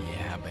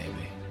 Yeah,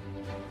 baby.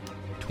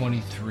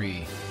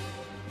 23.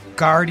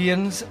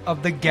 Guardians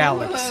of the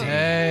Galaxy.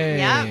 Hey.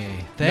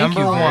 Yep. Thank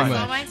you very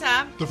much. On my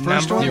top. The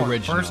first one? The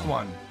original. First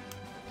one.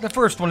 The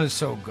first one is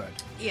so good.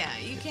 Yeah,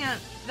 you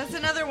can't. That's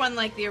another one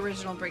like the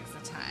original breaks the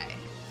tie.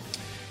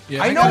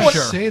 Yeah, I know what to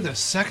say. The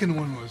second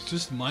one was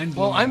just mind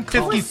blowing. Well, I'm 50.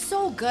 It was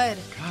so good.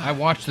 I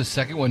watched the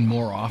second one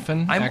more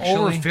often. I'm actually.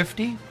 over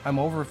 50. I'm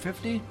over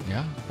 50.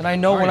 Yeah. And I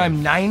know Are when you?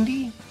 I'm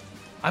 90,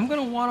 I'm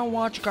going to want to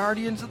watch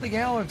Guardians of the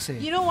Galaxy.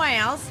 You know why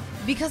else?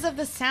 Because of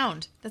the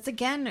sound. That's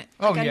again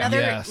like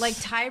another like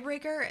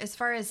tiebreaker as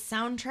far as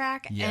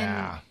soundtrack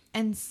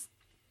and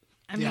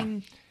I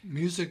mean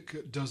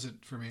music does it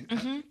for me.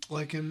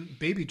 Like in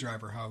Baby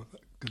Driver, how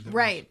good that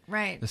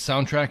right. The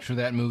soundtrack for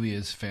that movie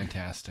is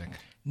fantastic.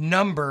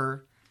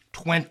 Number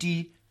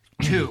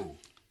 22.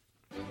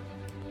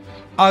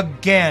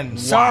 Again.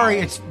 Sorry,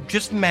 it's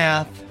just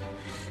math.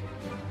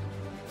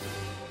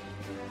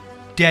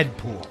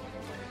 Deadpool.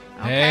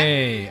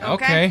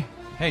 Okay.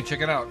 Hey, check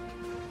it out.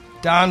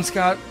 Don's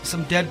got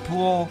some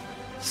Deadpool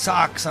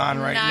socks on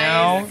right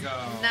now.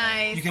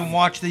 Nice. You can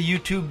watch the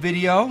YouTube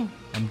video.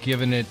 I'm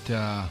giving it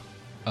a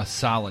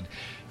solid.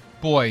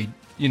 Boy,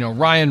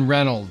 Ryan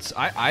Reynolds.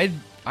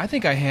 I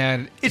think I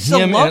had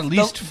him in at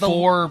least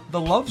 4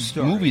 the love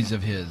story movies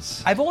of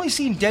his. I've only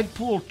seen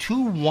Deadpool 2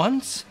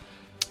 once,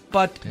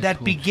 but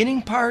that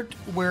beginning part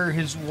where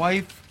his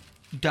wife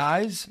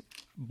dies,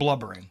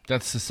 blubbering.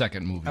 That's the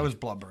second movie. I was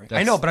blubbering.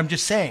 I know, but I'm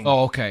just saying.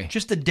 Oh, okay.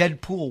 Just the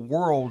Deadpool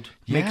world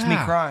makes me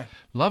cry.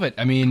 Love it.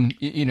 I mean,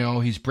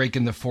 he's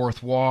breaking the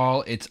fourth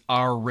wall. It's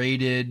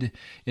R-rated.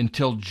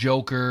 Until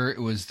Joker, it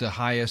was the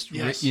highest,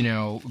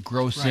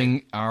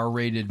 grossing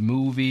R-rated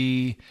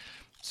movie.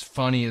 It's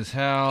funny as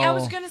hell. Yeah, I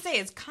was going to say,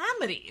 it's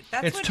comedy.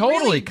 It's what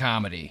totally really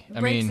comedy.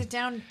 Breaks it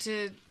down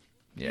to,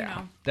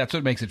 That's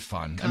what makes it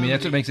fun. Comedy. I mean,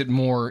 that's what makes it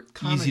more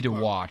Comic easy to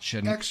book. watch.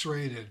 And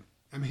X-rated.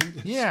 I mean,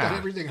 it's got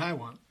everything I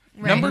want.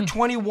 Right. Number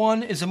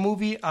 21 is a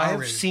movie I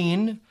have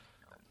seen,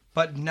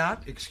 but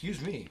not, excuse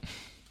me.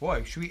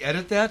 Boy, should we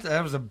edit that?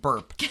 That was a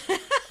burp.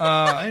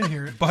 I didn't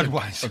hear it.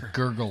 Budweiser. A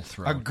gurgle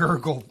throat. A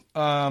gurgle.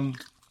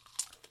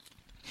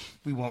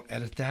 We won't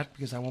edit that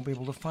because I won't be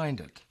able to find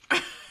it.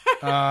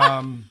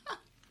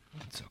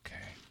 It's okay.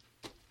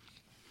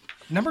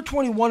 Number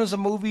 21 is a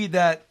movie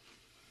that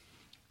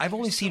I've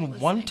only seen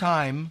one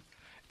time,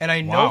 and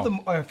I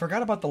know I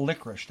forgot about the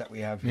licorice that we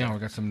have here. Yeah, we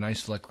got some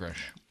nice licorice.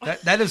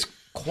 That is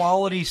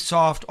quality,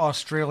 soft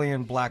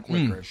Australian black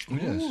licorice.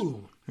 It is.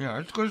 Ooh. Yeah,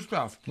 it's good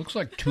stuff. Looks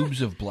like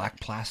tubes of black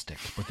plastic,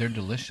 but they're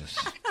delicious.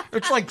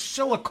 It's like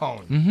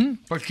silicone,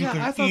 but you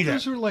can I thought eat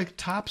those it. were like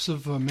tops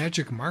of a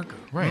magic marker.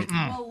 Right.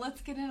 Well,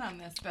 let's get in on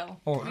this, Bill.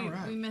 Oh,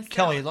 we missed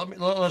Kelly, out.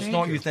 let us know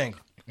what you think.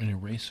 An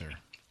eraser.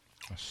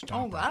 A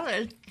stopper. Oh, wow,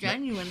 that's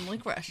genuine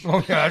licorice. Oh,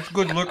 yeah, that's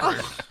good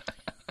licorice.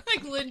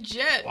 Like,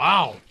 legit.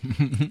 Wow.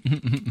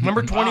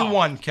 Number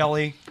 21,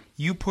 Kelly.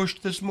 You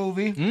pushed this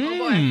movie. Oh,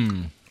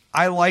 boy.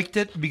 I liked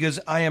it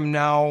because I am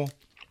now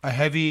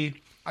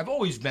I've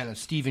always been a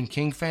Stephen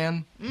King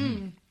fan,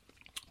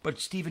 but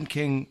Stephen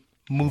King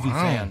movie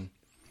fan.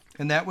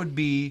 And that would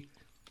be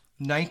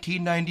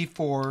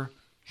 1994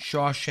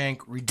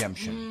 Shawshank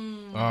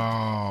Redemption.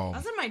 Oh.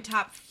 That's in my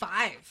top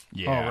 5.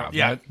 Yeah.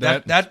 Yeah,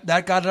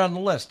 that got it on the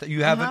list.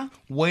 You have it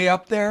way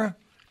up there.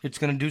 It's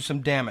going to do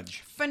some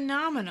damage.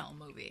 Phenomenal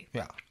movie.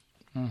 Yeah.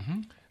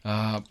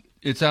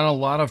 It's on a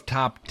lot of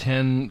top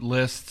 10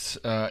 lists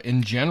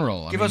in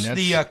general. Give us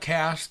the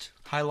cast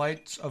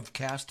highlights of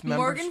cast members.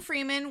 Morgan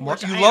Freeman,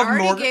 which you I love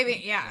already Morgan? gave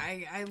it. Yeah,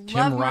 I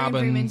love Morgan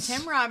Freeman.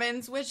 Tim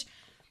Robbins, which,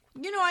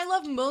 I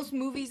love most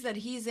movies that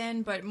he's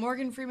in, but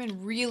Morgan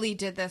Freeman really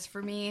did this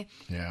for me.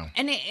 Yeah.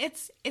 And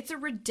it's a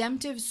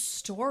redemptive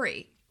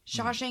story.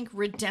 Shawshank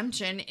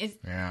Redemption is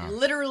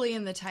literally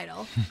in the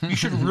title. You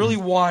should really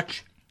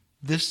watch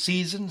this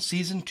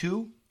season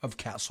 2 of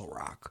Castle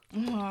Rock.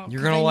 Oh,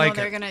 you're gonna like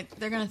it.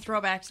 They're gonna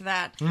throw back to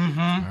that.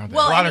 Mm-hmm.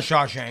 Well, a lot of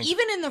Shawshank.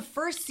 Even in the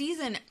first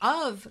season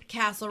of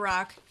Castle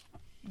Rock,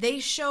 they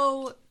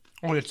show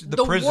it's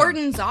the prison.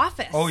 warden's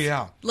office. Oh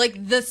yeah,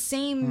 like the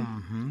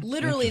same,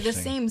 literally the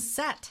same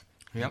set.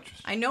 Yep.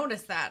 I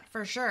noticed that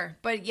for sure.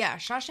 But yeah,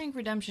 Shawshank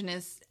Redemption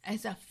is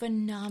a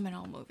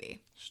phenomenal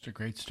movie. Just a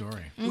great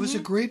story. It was a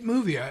great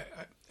movie.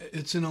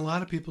 It's in a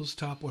lot of people's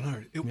top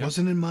 100. It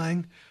wasn't in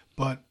mine,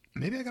 but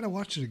maybe I got to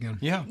watch it again.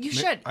 Yeah. You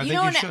should.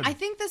 I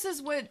think this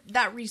is what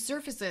that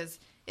resurfaces.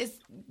 Is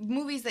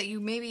movies that you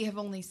maybe have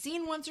only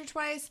seen once or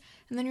twice,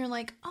 and then you're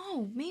like,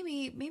 oh,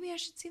 maybe I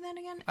should see that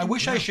again. I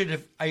wish I should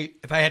have.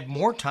 If I had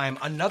more time,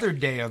 another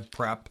day of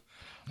prep,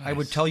 I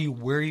would tell you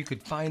where you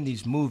could find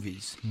these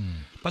movies.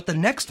 But the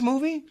next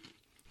movie,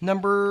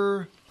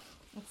 number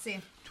let's see,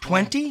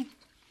 20,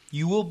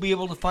 you will be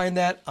able to find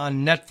that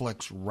on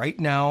Netflix right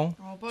now.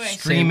 Oh boy,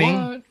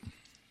 streaming.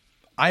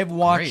 I've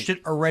watched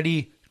it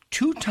already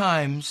 2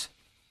 times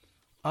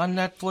on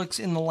Netflix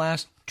in the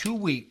last 2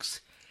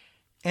 weeks.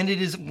 And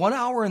it is 1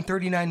 hour and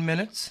 39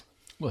 minutes.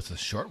 Well, it's a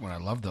short one. I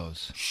love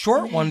those.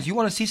 Short ones. You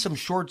want to see some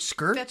short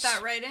skirts? Fit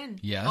that right in.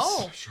 Yes.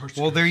 Oh,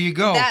 well, there you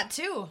go. That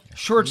too.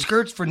 Short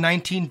skirts for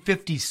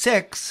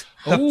 1956,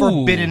 The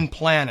Forbidden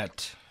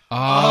Planet.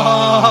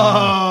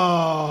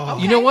 Oh.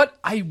 Okay. You know what?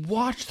 I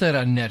watched that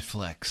on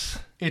Netflix.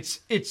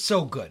 It's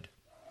so good.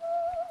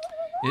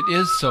 It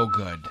is so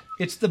good.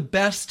 It's the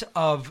best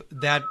of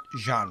that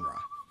genre.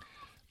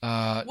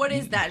 What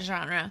is that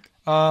genre?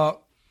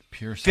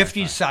 Pure sci-fi.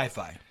 50s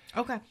sci-fi.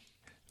 Okay.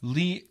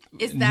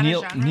 Is that a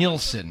genre?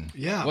 Nielsen.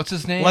 Yeah. What's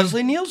his name?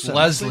 Leslie Nielsen.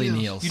 Leslie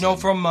Nielsen. You know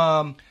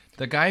from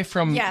the guy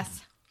from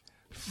Yes.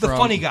 The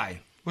funny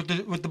guy with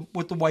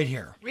the white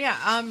hair.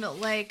 Yeah.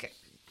 Like.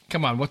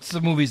 Come on. What's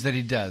the movies that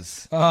he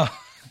does? The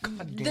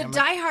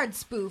Die Hard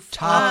spoof.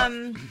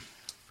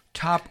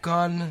 Top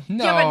Gun.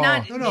 No. Yeah, but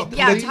not. No.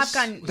 Yeah, Top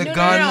Gun. The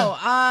gun.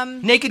 No.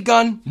 Naked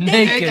Gun.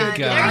 Naked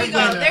Gun.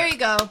 There you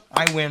go.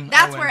 I win.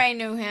 That's where I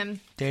knew him.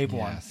 Dave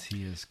won. Yes,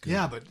 he is good.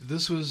 Yeah, but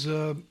this was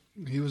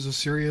he was a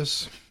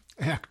serious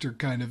actor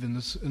kind of in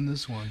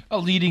this one. A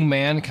leading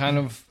man kind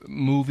of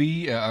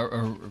movie.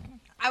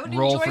 I would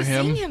role enjoy for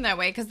him. seeing him that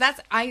way because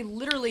I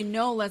literally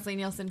know Leslie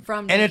Nielsen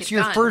from. And Naked it's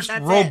your Gun. first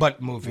That's robot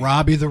it. movie.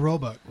 Robbie the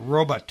Robot.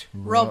 Robot.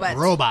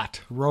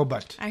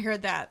 I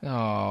heard that.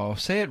 Oh,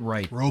 say it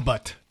right.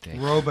 Robot.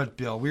 Robot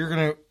Bill. We're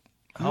gonna.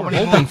 How many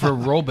hoping for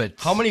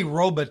robots? How many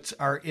robots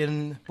are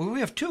in? Well, we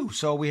have 2.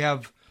 So we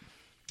have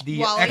the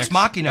Wally. Ex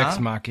Machina. Ex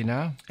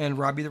Machina. And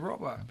Robbie the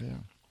Robot. Yeah.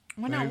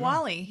 Why not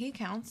Wally? He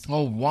counts.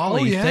 Oh,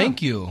 Wally! Oh, yeah.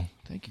 Thank you,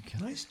 Ken.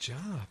 Nice job.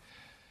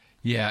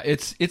 Yeah,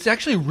 it's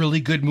actually a really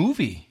good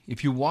movie.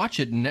 If you watch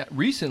it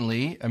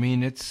recently, I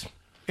mean, it's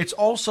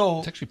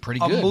actually pretty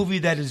a good. movie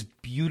that is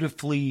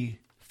beautifully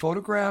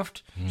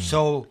photographed.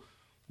 So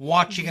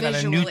watching it on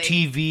a new Visually.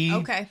 TV,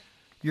 Okay.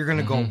 you're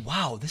gonna go,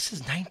 "Wow, this is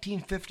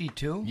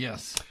 1952."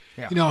 Yes.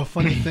 Yeah. You know, a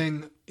funny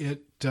thing, and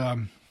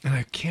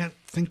I can't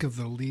think of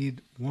the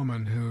lead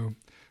woman who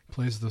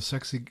plays the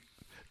sexy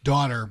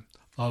daughter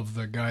of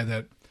the guy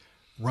that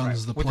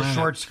runs the with planet.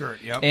 the short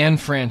skirt. Yep. Anne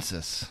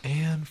Francis.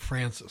 Anne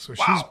Francis. So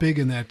Wow. she's big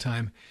in that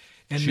time.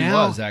 And She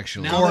now, was,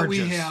 actually. Now that we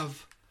Gorgeous.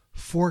 have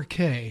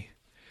 4K,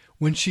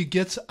 when she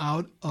gets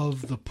out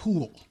of the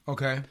pool,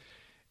 Okay.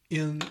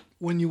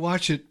 when you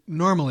watch it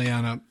normally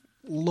on a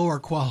lower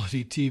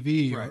quality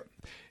TV, Right.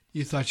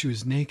 you thought she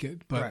was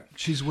naked, but Right.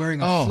 she's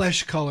wearing a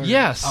flesh-colored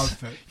yes.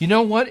 outfit. You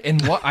know what?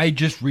 And what I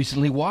just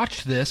recently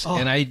watched this, Oh.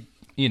 and I,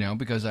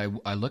 because I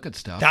look at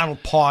stuff.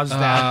 Donald paused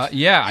that.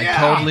 Yeah, I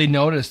totally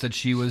noticed that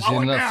she was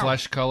in a down.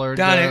 flesh-colored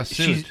Donald,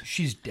 suit.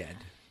 she's dead.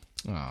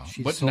 Oh,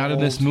 she's but so not in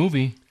this old.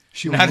 movie.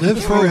 She will Not in live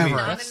this movie. forever.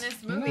 Not in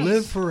this movie.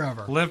 Live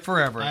forever. Live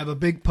forever. I have a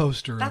big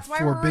poster That's of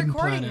why we're Forbidden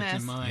recording Planet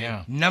this. in mine.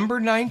 Yeah. Number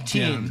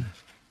 19,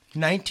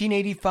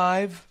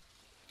 1985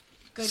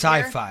 Good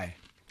sci-fi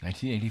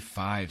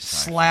 1985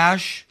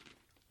 slash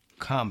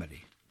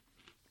comedy.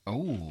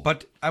 Oh,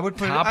 But I would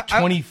put top it, I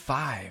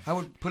 25 I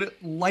would put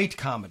it light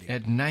comedy.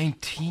 at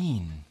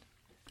 19.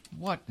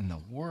 What in the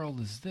world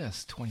is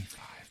this? 25.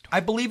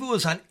 I believe it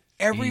was on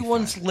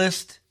everyone's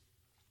list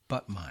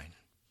but mine.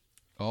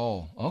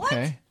 Oh,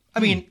 okay. I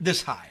mean,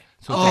 this high.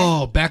 So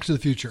Oh, Back to the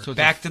Future. So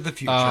Back to the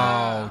Future.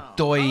 Oh,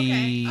 doy.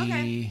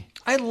 Okay.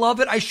 I love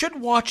it. I should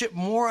watch it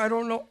more. I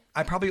don't know.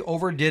 I probably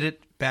overdid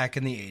it back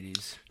in the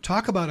 80s.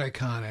 Talk about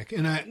iconic.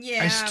 And I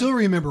Yeah. still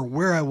remember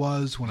where I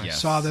was when I Yes.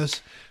 saw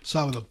this.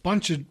 Saw it with a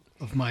bunch of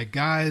my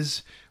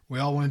guys. We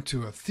all went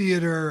to a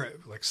theater,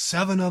 like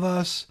 7 of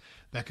us,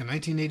 back in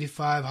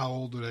 1985. How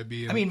old would I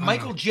be? I mean, don't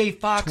Michael know, J.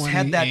 Fox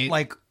had that, 28.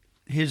 like,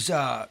 his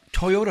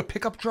Toyota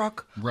pickup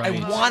truck.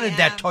 Right. I wanted yeah.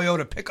 that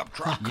Toyota pickup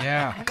truck.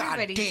 Yeah. God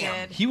Everybody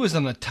damn. did. He was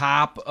on the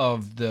top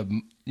of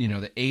the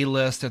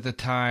A-list at the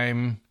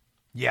time.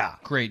 Yeah.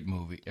 Great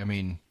movie. I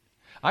mean,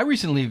 I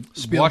recently watched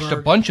a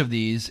Spielberg. bunch of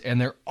these,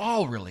 and they're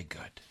all really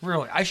good.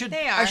 Really. I should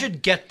They I are.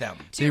 should get them.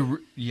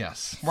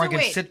 Yes. Where I So can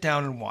wait. sit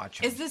down and watch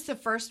them. Is this the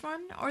first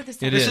one or the It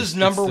second? This is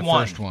number It's the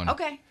one. first one.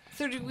 Okay.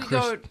 So did we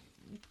Chris- go?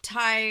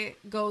 Ty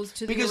goes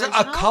to the Because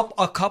original?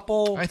 a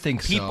couple I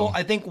think people, so.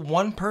 I think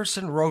one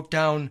person wrote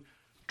down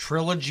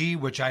trilogy,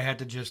 which I had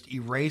to just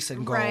erase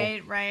and go,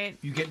 Right.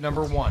 you get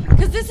number one.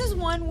 Because this is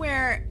one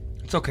where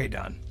It's okay,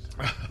 Don.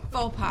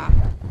 Faux pas.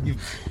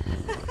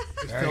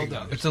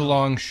 It's a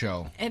long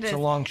show. It It's is. a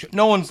long show.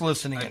 No one's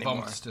listening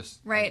anymore.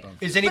 Right.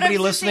 Is But anybody I was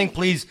just listening? saying-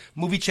 Please,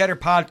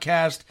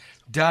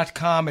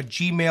 moviechatterpodcast.com at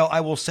Gmail.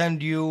 I will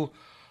send you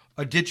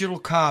a digital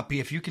copy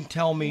if you can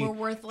tell me We're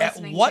worth at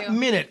listening what to.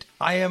 minute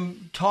I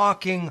am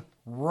talking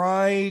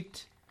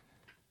right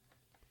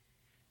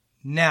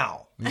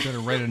now. You better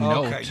write a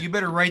note. Okay, you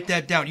better write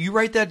that down. You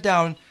write that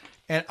down,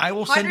 and I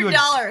will send you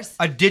 $100.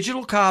 a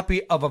digital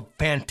copy of a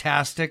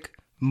fantastic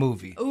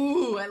movie.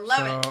 Ooh, I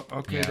love it.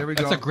 Okay, there we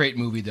go. That's a great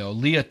movie, though.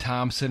 Leah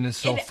Thompson is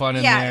so And- fun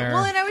in yeah, there.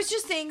 well, and I was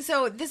just saying,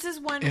 so this is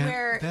one And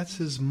where that's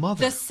his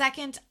mother. the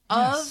second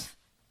of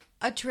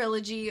a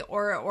trilogy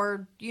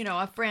or you know,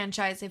 a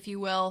franchise, if you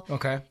will,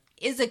 Okay.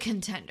 is a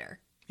contender.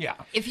 Yeah.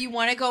 If you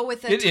want to go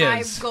with a It tie,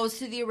 is. goes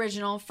to the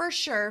original for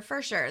sure.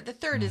 The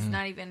third is Mhm.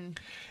 not even.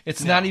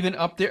 It's not even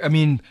up there. I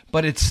mean,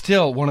 but it's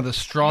still one of the But the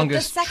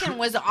strongest. second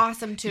was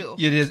awesome too.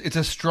 It is. It's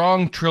a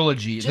strong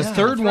trilogy. Just the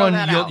third throw one,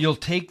 that out. you'll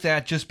take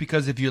that just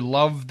because if you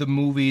love the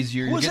movies,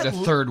 you Was get it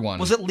the third one.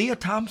 Was it Leah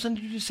Thompson?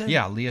 Did you say?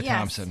 Yeah, Leah Yes.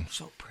 Thompson.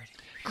 So pretty.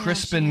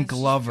 Crispin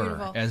Glover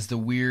beautiful. as the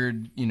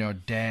weird,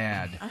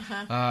 dad.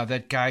 Uh-huh.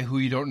 That guy who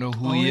you don't know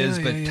who he is,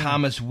 but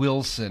Thomas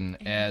Wilson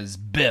as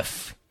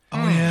Biff.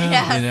 Oh yeah.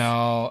 Yes. You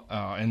know,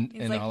 and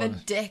He's and like all the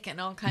of dick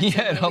and all kinds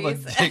yeah, and of all the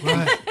movies. dick.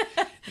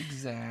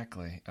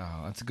 Exactly.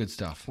 Oh, that's good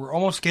stuff. We're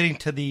almost getting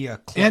to the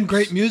clips. And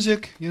great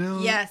music, you know.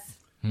 Yes,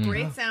 Mm-hmm.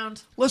 great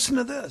sound. Listen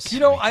to this. You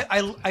know,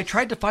 I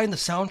tried to find the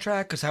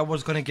soundtrack because I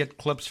was going to get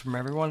clips from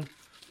everyone.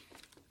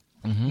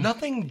 Mm-hmm.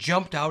 Nothing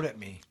jumped out at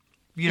me.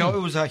 You know, it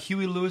was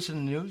Huey Lewis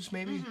in the News,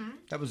 maybe.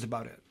 That was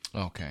about it.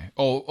 Okay.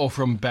 Oh,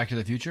 from Back to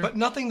the Future? But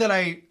nothing that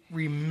I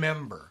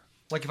remember.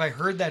 Like if I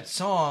heard that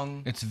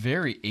song, It's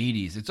very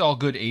 80s. It's all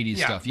good 80s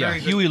Yeah, stuff. Yeah,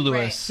 very good. Huey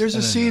Lewis. There's a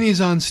and then, scene he's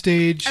on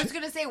stage. I was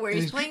gonna say where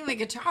he's playing the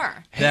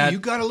guitar. Hey, That- you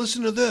got to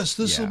listen to this.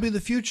 This will Yeah. be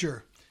the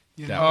future.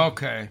 You that- know?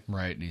 okay,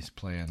 Right, and he's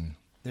playing.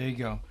 there you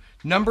go.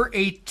 Number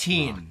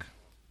 18.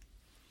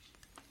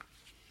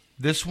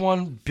 This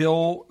one,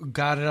 Bill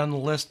got it on the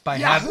list by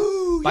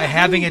Yahoo!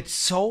 having it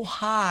so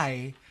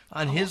high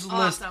on his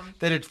list awesome.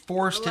 that it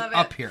forced it Love it.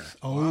 up here.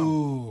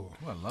 Oh,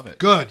 Oh, I love it.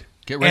 good.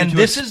 Get ready And to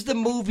this is the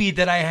movie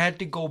that I had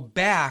to go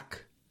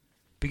back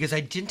because I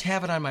didn't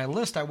have it on my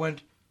list. I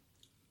went.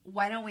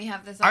 Why don't we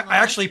have this? I On the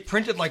actually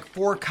printed like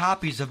 4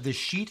 copies of this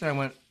sheet, and I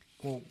went,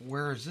 "Well,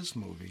 where is this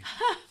movie?"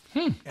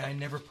 And I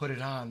never put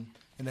it on.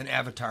 And then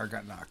Avatar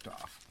got knocked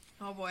off,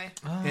 list? Oh boy.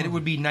 and it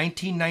would be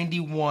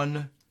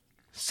 1991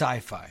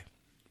 sci-fi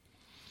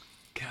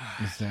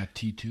Is that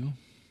T2?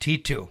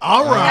 T2.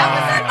 All right.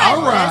 That was on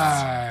All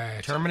my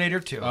right. Terminator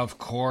 2. Of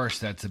course,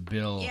 that's a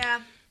Bill.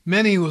 Yeah.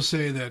 Many will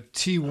say that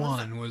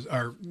T1 was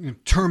our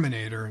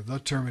Terminator,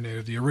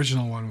 the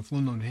original one with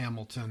Lyndon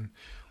Hamilton,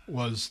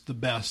 was the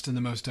best and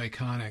the most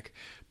iconic.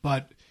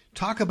 But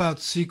talk about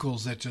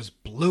sequels that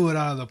just blew it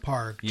out of the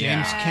park.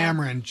 Yeah. James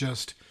Cameron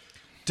just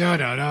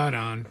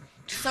da-da-da-da.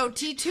 So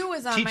T2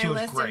 was on T2 my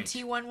was list great.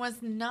 and T1 was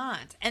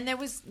not. And there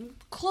was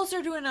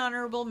closer to an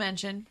honorable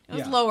mention. It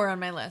was Yeah. lower on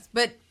my list.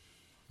 But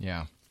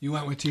Yeah. You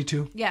went with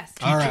T2? yes,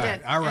 All I right,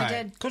 did. all right. I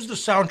did. Because the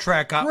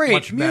soundtrack got Great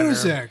much better.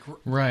 music.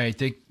 Right.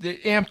 They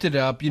amped it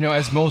up,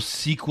 as most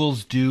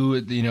sequels do.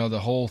 The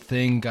whole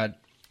thing got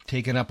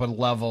taken up a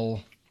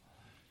level.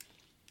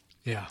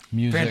 Yeah.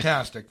 Music.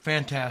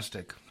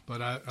 Fantastic.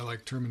 But I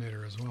like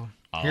Terminator as well.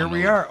 Here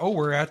we are. Oh,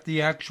 we're at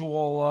the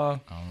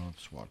actual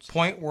Schwartz.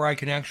 point where I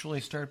can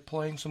actually start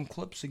playing some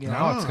clips again.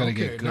 Now it's gonna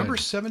get good. Number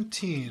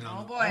 17.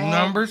 Oh boy.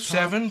 Number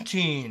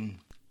 17.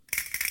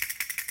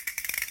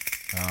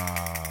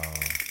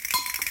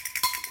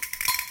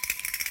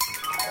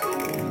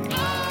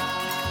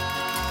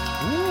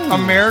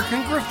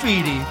 American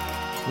Graffiti.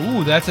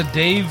 Ooh, that's a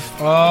Dave.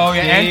 Oh,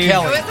 yeah, and Dave. It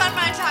Kelly. was on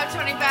my top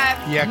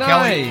 25. Yeah,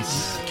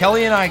 Nice.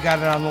 Kelly and I got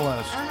it on the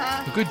list.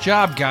 Uh-huh. Good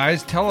job,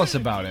 guys. Tell us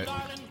about it.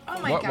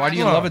 Oh my Why, god. why do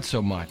you Yeah. love it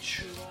so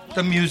much?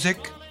 The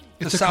music,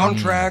 the It's a car-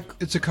 soundtrack.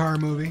 It's a car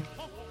movie.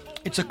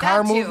 It's a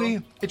car That too.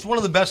 movie. It's one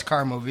of the best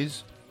car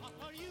movies.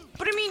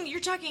 But I mean, you're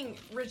talking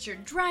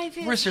Richard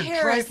Dreyfuss, Richard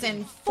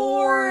Harrison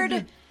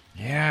Ford.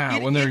 Yeah,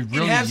 when they're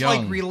really it has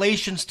young. like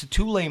relations to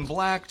Two Lane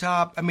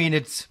Blacktop. I mean,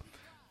 it's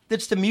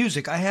the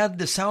music. I had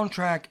the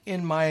soundtrack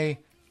in my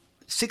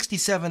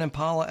 '67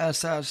 Impala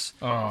SS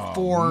oh,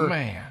 for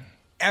man.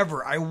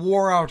 ever. I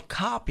wore out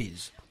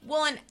copies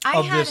Well, and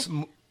of this.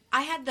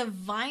 I had the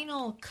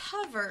vinyl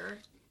cover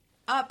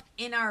up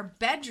in our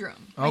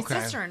bedroom. My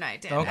Okay. sister and I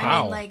did. Okay. I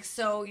Wow. mean, like,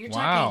 so you're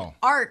Wow. talking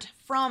art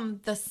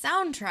from the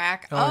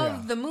soundtrack Oh, of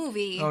yeah. the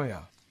movie. Oh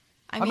yeah.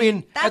 I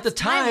mean, that's at the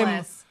time-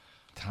 timeless.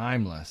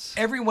 Timeless.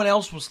 Everyone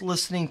else was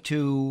listening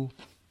to,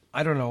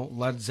 I don't know,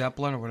 Led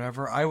Zeppelin or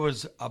whatever. I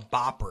was a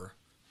bopper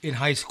in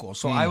high school,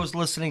 so I was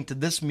listening to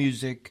this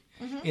music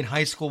in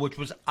high school, which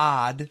was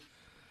odd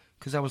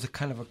because I was a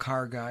kind of a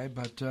car guy.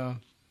 But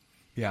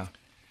yeah.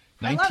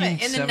 I love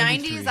it. In the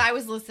 1973. 90s, I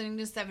was listening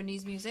to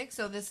 70s music,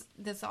 so this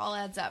all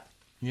adds up.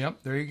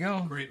 Yep, there you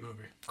go. Great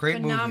movie. Great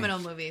Phenomenal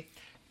movie. movie.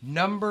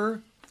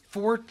 Number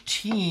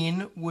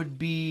 14 would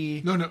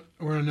be... No,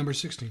 we're on number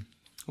 16.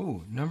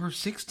 Ooh, number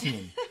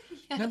 16.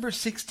 Number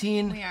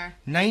 16. We are.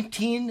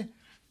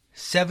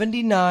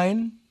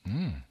 1979.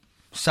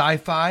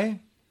 Sci-fi.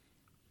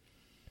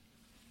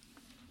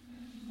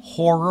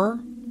 Horror.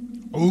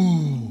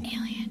 Ooh.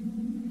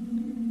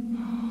 Alien.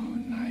 Oh,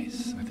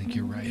 nice. I think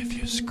you're right. If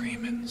you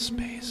scream in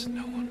space,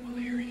 no one will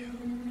hear you.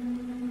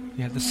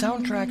 Yeah, the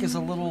soundtrack is a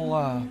little...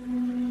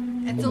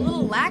 It's a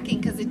little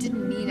lacking because it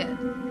didn't need it.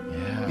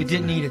 Yeah. It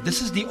didn't need it.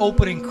 This is the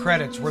opening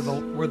credits where the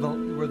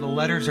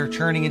letters are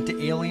turning into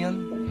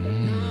alien.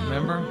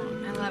 Remember?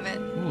 I love it.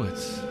 Ooh,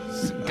 it's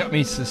got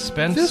me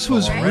suspenseful. This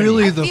was already.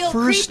 really I the feel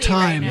first creepy right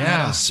time now.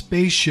 that a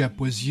spaceship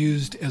was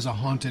used as a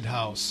haunted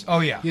house.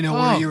 Oh, yeah. You know,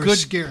 where you were good.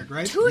 scared,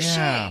 right? Touche.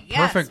 Yeah,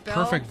 Yes,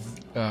 perfect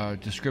Bill.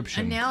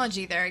 description.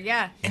 Analogy there,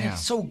 yeah. And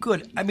it's so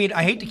good. I mean,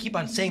 I hate to keep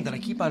on saying that.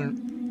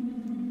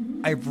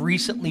 I've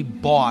recently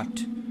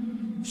bought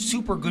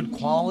super good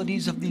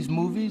qualities of these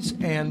movies,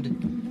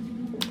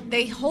 and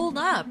They hold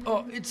up.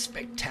 oh, it's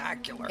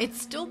spectacular. It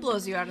still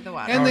blows you out of the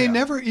water. And they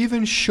never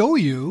even show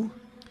you,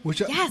 which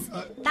Yes,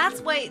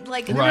 that's why,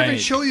 like, they never even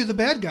show you the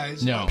bad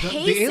guys. No. the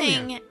alien.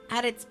 pacing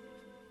at its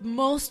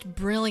most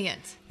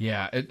brilliant,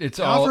 Yeah, it's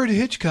all Alfred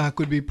Hitchcock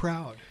would be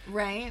proud.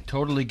 right?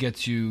 totally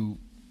gets you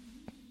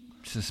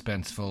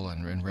suspenseful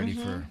and ready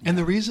for. And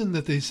the reason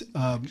that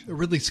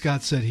Ridley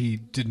Scott said he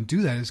didn't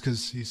do that is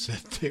because he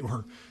said they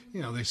were,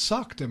 they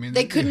sucked. I mean,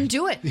 They couldn't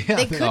do it. Yeah,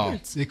 They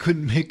couldn't. They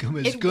couldn't make them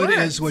as It good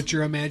as worked. what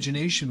your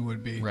imagination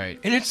would be. Right.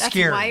 And it's That's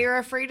scary. why you're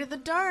afraid of the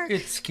dark.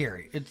 It's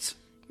scary. It's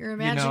Your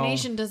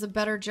imagination does a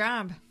better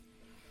job.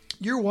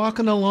 You're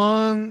walking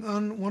along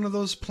on one of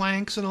those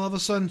planks, and all of a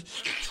sudden,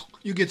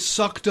 you get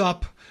sucked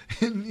up,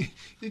 and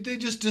they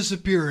just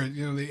disappear.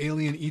 The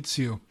alien eats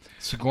you.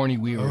 Sigourney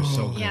Weaver is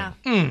so good. Yeah.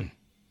 I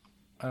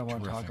don't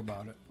want to talk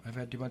about it. I've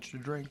had too much to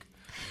drink.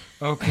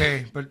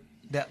 Okay, but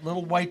that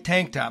little white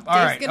tank top. All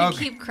right. Dave's gonna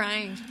Okay. keep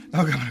crying.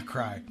 I'm gonna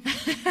cry.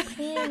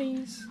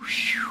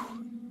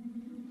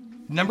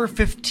 Number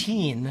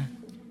 15.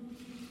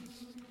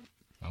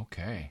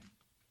 Okay.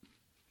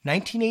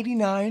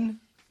 1989.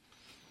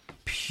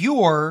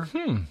 Pure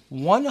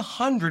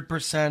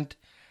 100%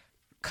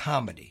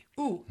 comedy.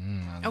 Ooh.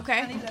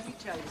 Okay.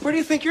 Where do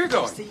you think you're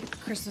going?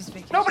 Christmas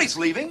vacation. Nobody's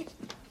leaving.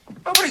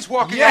 Nobody's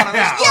walking Yeah. out on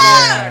this.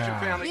 Yeah. Your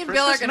family Me and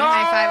Bill are Christmas. gonna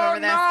high five over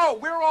this. No,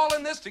 we're all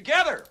in this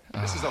together.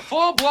 This is a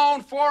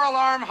full-blown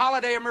 4-alarm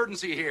holiday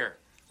emergency here.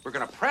 We're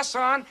gonna press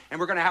on, and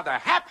we're gonna have the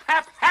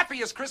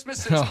happiest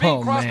Christmas since Oh,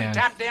 Bing Crosby man.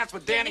 tap danced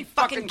with Danny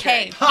fucking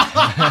Kaye.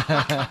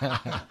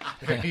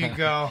 There you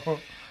go.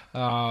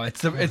 Oh,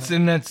 it's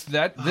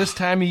this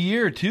time of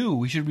year too.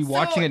 We should be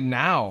watching it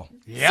now.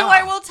 Yeah. So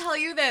I will tell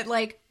you that,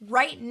 like,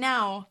 right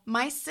now,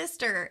 my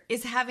sister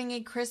is having a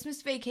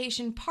Christmas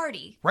vacation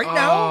party. Right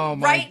now? Oh,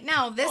 my- Right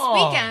now, this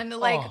weekend,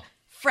 like,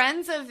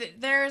 friends of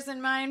theirs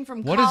and mine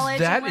from What college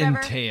does that and whatever.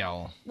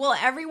 entail? Well,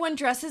 everyone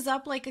dresses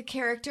up like a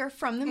character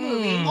from the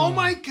movie. Oh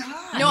my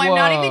God! No, I'm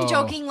not even Whoa.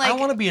 joking. Like, I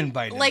want to be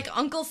invited. Like,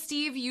 Uncle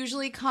Steve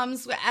usually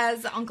comes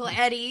as Uncle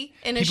Eddie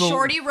in a People-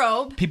 shorty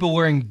robe. People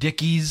wearing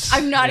Dickies.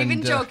 I'm not and,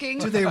 even joking.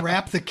 Do they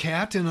wrap the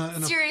cat in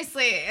a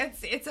Seriously,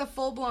 it's a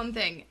full blown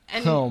thing,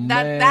 and Oh,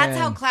 that's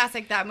how man.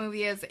 classic that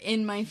movie is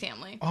in my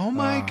family. Oh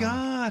my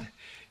God!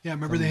 Yeah,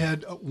 remember they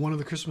had one of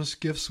the Christmas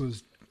gifts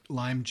was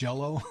lime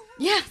Jello,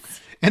 Yes,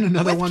 and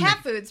another with one.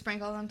 cat food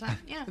sprinkled on top.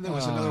 Yeah, And there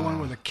was another one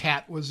where the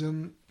cat was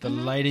in. The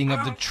lighting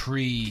of the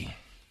tree.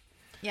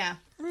 yeah,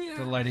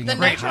 The lighting The of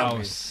the nitro.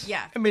 house.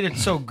 yeah. I mean,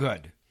 it's so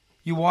good.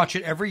 You watch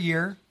it every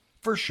year,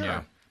 for sure.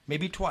 Yeah.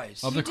 Maybe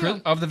twice. Of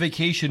the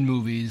vacation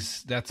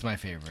movies, that's my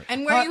favorite.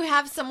 And where you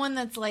have someone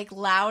that's like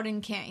loud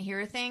and can't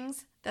hear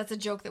things, that's a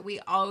joke that we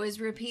always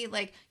repeat.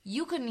 Like,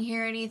 you couldn't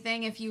hear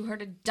anything if you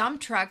heard a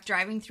dump truck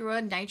driving through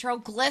a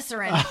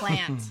nitroglycerin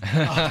plant.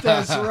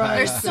 That's right.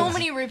 There's so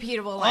many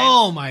repeatable lines.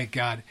 Oh my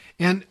God!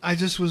 And I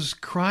just was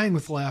crying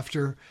with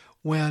laughter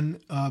when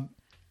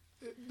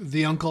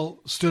the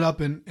uncle stood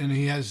up and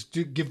he has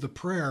to give the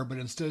prayer, but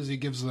instead he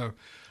gives the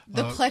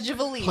Pledge of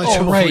Allegiance. Pledge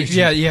of right. Allegiance.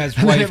 Yeah, his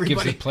And then wife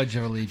gives the Pledge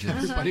of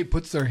Allegiance. Everybody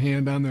puts their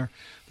hand on their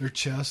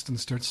chest and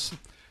starts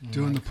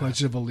doing the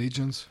Pledge of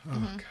Allegiance. Oh,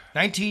 God.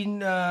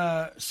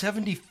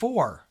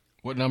 1974.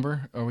 What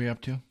number are we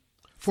up to?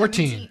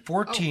 14.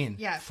 14.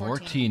 Yeah,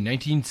 14.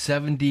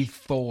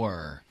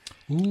 1974.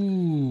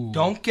 Ooh.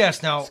 Don't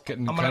guess now. It's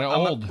getting kind of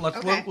old.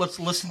 Let's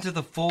listen to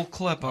the full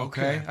clip,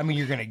 okay? Okay. I mean,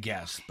 you're going to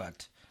guess,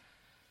 but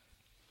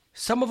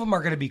some of them are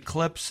going to be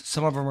clips.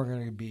 Some of them are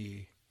going to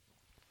be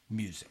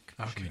music.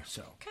 Okay.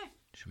 So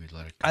Should we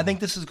let it go? I think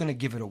this is going to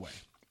give it away.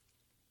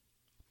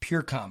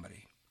 Pure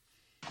comedy.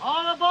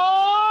 All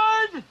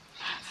aboard!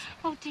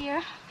 Oh,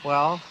 dear.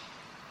 Well,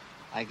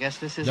 I guess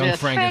this is Young it.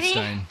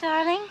 Frankenstein. Freddie,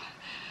 darling.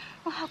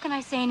 Well, how can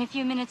I say in a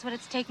few minutes what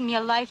it's taken me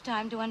a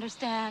lifetime to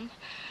understand?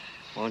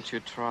 Won't you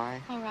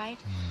try? All right.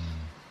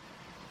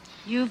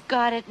 You've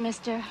got it,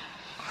 mister.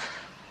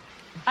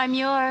 I'm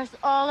yours,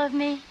 all of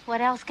me.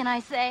 What else can I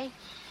say?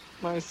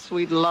 My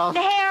sweet love.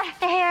 The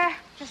hair.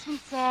 Just been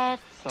said.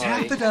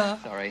 Sorry. Taffeta.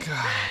 Sorry.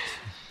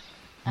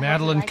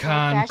 Madeline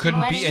Kahn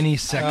couldn't be any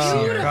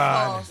sexier.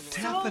 God.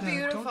 So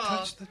beautiful.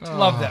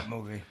 Love that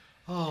movie.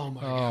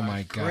 Oh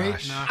my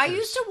gosh. I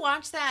used to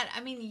watch that,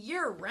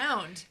 year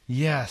round.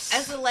 Yes.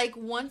 As a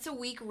once a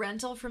week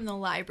rental from the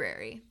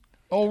library.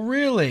 Oh,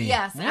 really?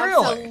 Yes, really?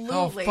 absolutely.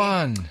 How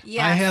fun.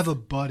 Yes. I have a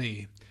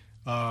buddy,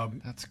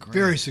 that's great.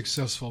 Very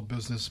successful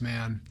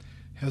businessman,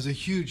 has a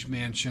huge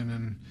mansion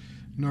in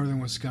northern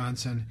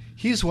Wisconsin.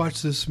 He's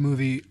watched this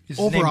movie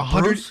over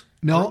 100. Bruce?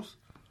 No, Bruce?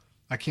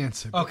 I can't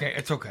say. Okay,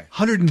 it's okay.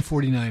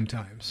 149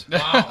 times. Wow.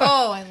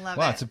 Oh, I love it.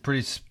 Wow, it's a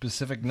pretty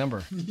specific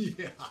number.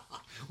 Yeah.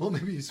 Well,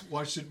 maybe he's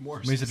watched it more.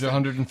 Maybe it's up to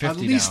 150 At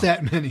least now.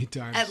 that many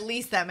times. At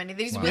least that many.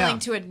 He's Wow. willing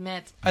to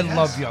admit. I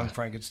love Young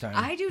Frankenstein.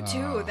 I do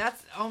too.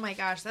 That's oh my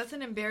gosh, that's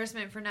an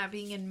embarrassment for not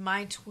being in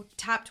my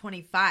top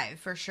 25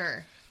 for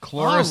sure.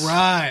 Cloris, All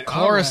right.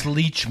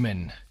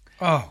 Leachman.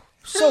 Oh,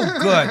 so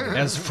good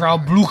as Frau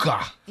Blucher.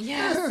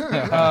 Yes.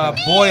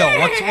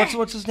 Boyle.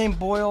 What's his name?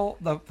 Boyle,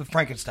 the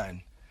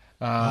Frankenstein.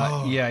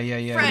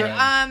 Yeah.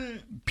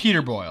 Fred,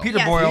 Peter Boyle. Peter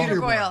yes, Boyle.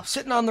 Peter Boyle.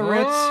 Sitting on the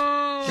Ritz.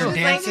 They're Who's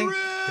dancing. like-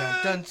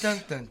 Dun,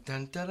 dun, dun, dun,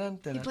 dun, dun, dun,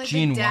 He dun. played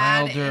Gene the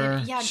dad Wilder.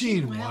 in- yeah,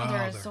 Gene Gene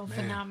Wilder is so Wilder,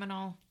 man.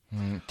 phenomenal.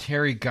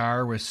 Terry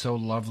Garr was so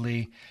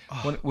lovely.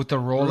 With the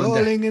rolling.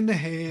 Rolling in the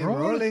hay,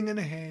 rolling in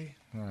the hay.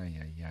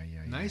 Yeah.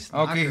 Nice.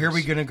 Okay, here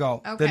we gonna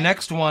go. Okay. The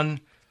next one.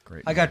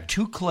 Great I got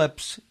 2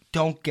 clips.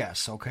 Don't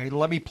guess. Okay,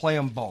 let me play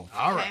them both.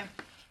 All right. Okay.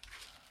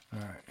 All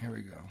right, here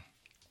we go.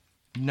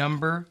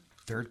 Number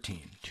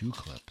 13. 2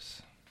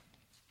 clips.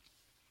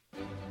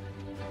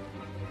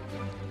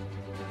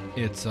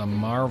 It's a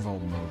Marvel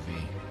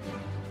movie.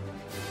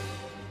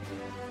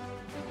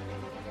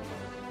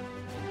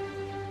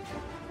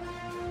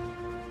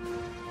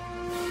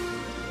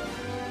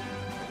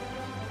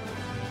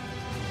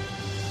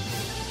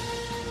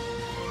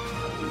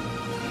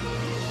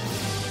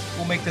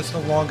 We'll make this the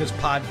longest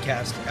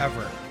podcast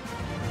ever.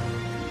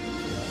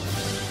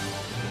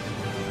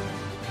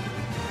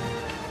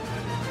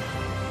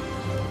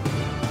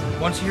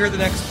 Once you hear the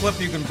next clip,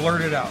 you can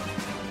blurt it out.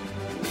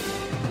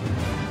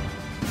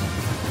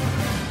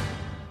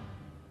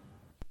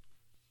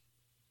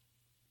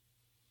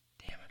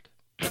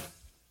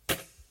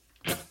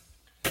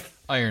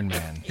 Iron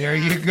Man. There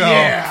you go.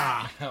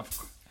 Yeah.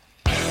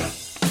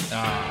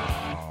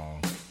 Oh.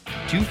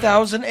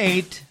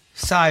 2008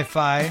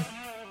 sci-fi.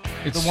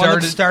 It The one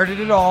that started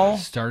it all.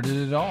 Started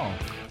it all.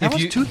 That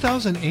was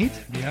 2008?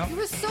 Yeah. He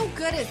was so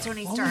good at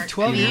Tony Only Stark.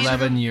 12 years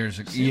 11 years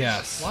ago.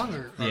 Yes.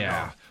 Longer ago.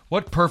 Yeah.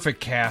 What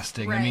perfect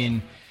casting. Right. I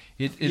mean,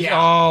 it Yeah.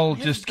 all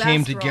His just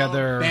came best role.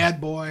 together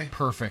Bad boy.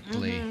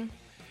 perfectly.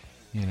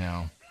 You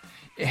know.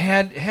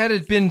 Had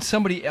it been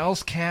somebody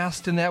else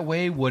cast in that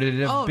way, would it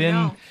have Oh, been,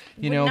 no.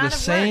 you Would know, not the have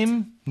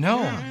same?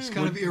 No. It's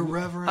got to be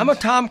irreverent. I'm a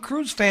Tom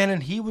Cruise fan,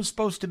 and he was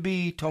supposed to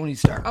be Tony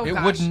Stark. Oh, It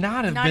gosh. would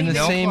not have Not been the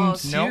even same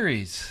close.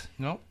 series.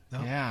 Nope.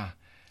 No. Yeah.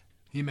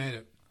 He made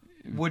it.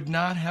 Would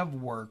not have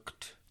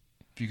worked.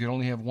 If you could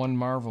only have one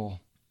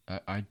Marvel,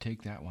 I'd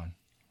take that one.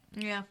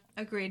 Yeah,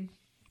 agreed.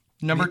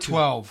 Number Me too.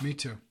 12. Me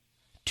too.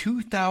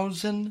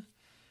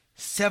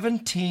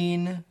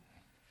 2017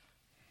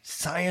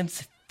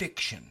 science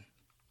fiction.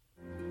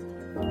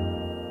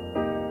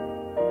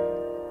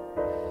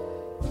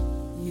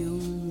 You'll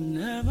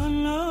never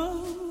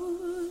know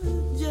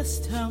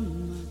just how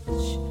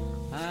much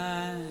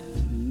I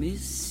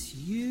miss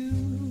you.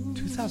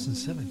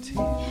 2017.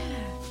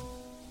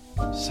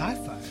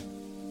 Sci-fi.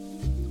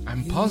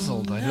 I'm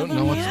puzzled. I don't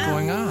know what's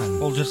going on.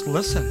 Well, just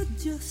listen.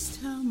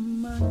 Just how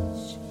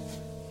much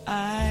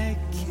I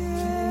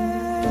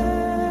care.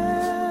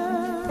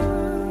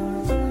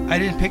 I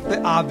didn't pick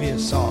the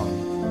obvious song.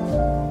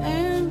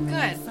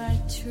 Good. If I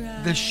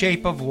try. The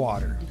Shape of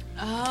Water.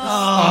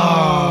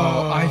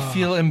 Oh, I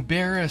feel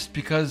embarrassed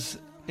because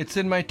it's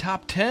in my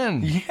top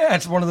 10. Yeah,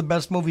 it's one of the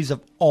best movies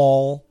of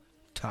all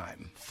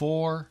time.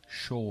 For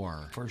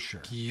sure. For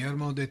sure.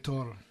 Guillermo del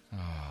Toro. Oh,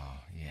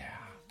 yeah.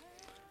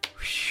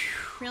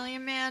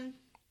 Brilliant man.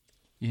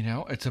 You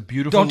know, it's a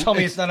beautiful... Don't tell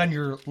me it's not on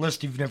your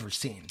list you've never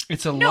seen.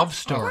 It's a No, love of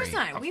story. course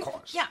not.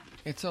 Yeah.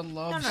 It's a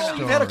love No. story.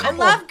 You've had a I couple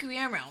love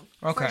Guillermo.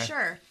 Okay. For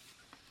sure.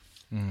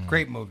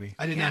 Great movie.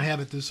 I did not have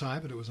it this high,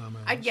 but it was on my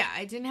list.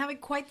 I didn't have it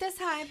quite this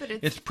high, but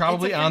It's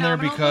probably a on there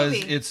phenomenal because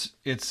movie.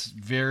 it's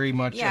very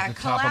much yeah, at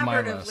the top of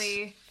my list.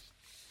 collaboratively,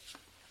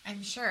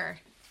 I'm sure.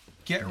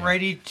 Get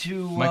ready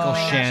to Michael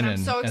Shannon I'm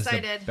so as the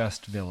excited.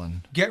 best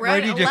villain. Get We're at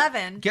ready to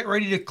 11. get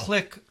ready to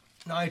click.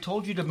 Now I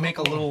told you to make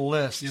a little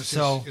list. Yes,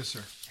 so yes,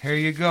 sir. here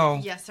you go.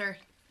 Yes, sir.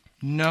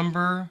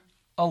 Number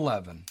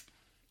 11.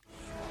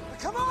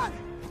 Come on!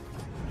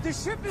 The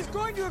ship is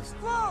going to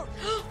explode!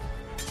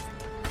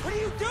 What are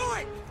you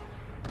doing?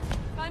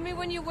 Find me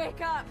when you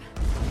wake up.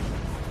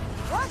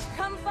 What?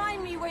 Come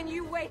find me when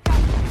you wake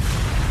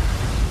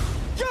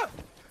up.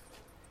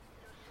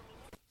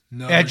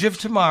 No. Edge of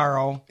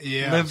Tomorrow.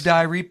 Yes. Live,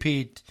 Die,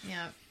 Repeat.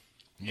 Yeah.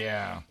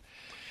 Yeah.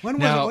 When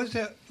was Now- it? What was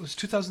that? Was it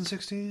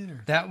 2016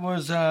 or That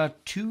was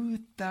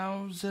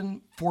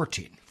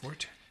 2014.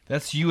 14?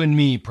 That's you and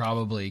me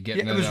probably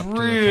getting Yeah, it it was up to the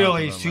top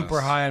really of the super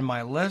list. high on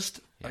my list.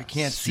 I Yeah,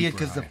 can't see it super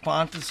because the high.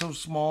 font is so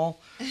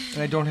small,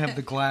 and I don't have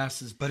the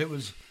glasses. But it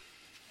was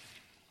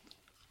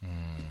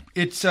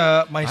It's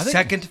my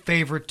second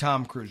favorite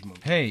Tom Cruise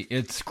movie. Hey,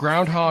 it's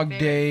Groundhog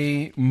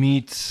Day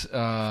meets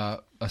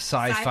a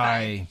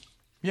sci-fi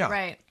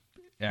Right.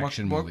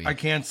 action movie. I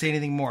can't say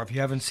anything more. If you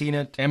haven't seen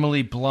it,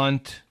 Emily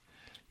Blunt,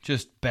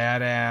 just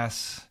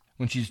badass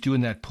when she's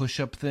doing that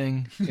push-up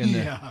thing.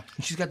 And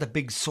she's got the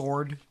big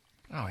sword.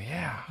 Oh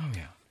yeah.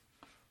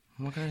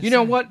 What can I You say?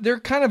 know what? They're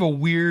kind of a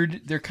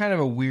weird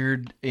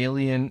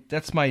alien.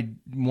 That's my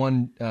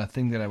one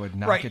thing that I would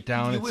knock it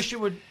down. You wish it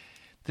would.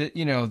 That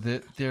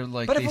they're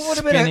like But if they it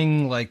would've been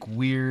spinning like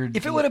weird.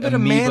 If it would have been a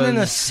man in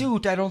a amoebas.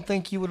 suit, I don't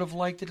think you would have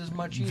liked it as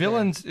much either.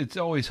 Villains, it's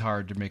always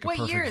hard to make a What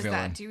perfect year is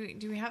villain. that?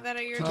 Do we have that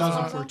at your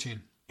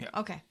 2014. Yeah.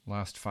 Okay.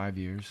 Last 5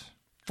 years.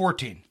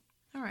 14.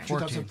 All right.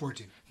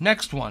 2014.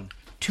 Next one,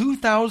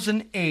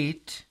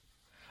 2008.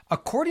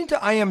 According to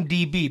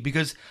IMDb,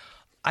 because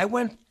I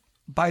went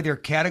by their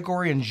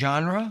category and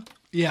genre.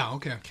 Yeah,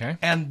 okay. Okay.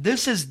 And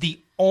this is the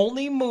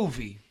only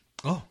movie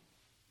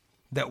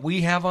that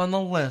we have on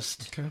the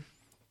list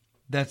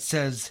that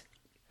says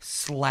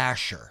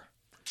slasher.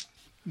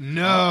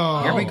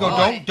 No. Here we go.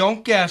 boy.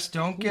 Don't guess.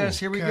 Don't guess.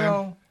 Here we okay.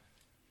 go.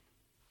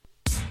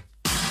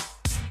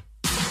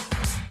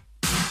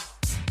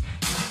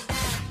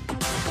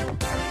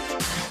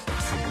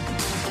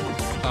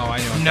 Oh, I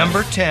know.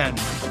 Number 10,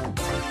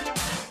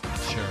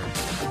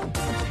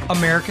 Sure.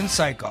 American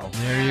Psycho.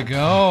 There you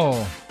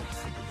go.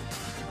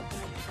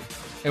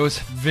 It was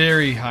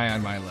very high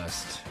on my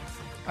list.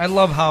 I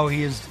love how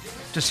he is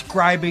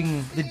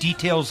describing the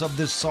details of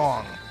this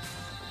song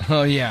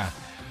Oh yeah.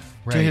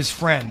 to his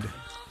friend.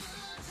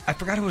 I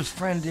forgot who his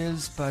friend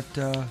is, but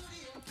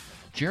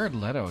Jared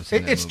Leto's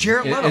in that it's movie.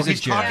 Jared Leto. Is it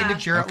He's talking to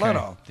Jared Okay,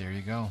 Leto. There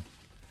you go.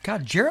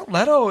 God, Jared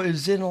Leto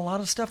is in a lot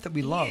of stuff that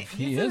we love.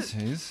 He is.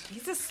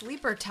 He's a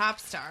sleeper top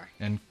star.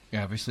 And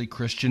obviously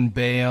Christian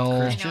Bale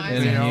Christian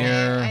in Bale.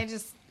 here. I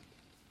just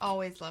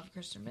always love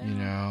Christian Bale. You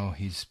know,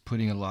 he's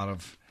putting a lot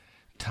of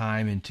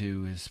time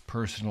into his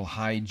personal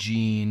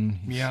hygiene.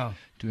 He's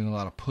doing a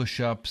lot of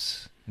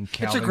push-ups and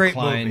Calvin a great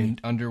Klein movie.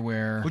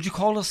 underwear. Would you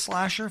call it a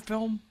slasher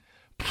film?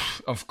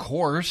 Of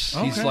course.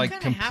 Okay. He's like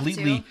Kinda have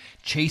completely to.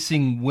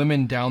 chasing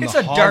women down It's the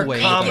a dark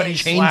hallway comedy with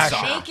a chainsaw.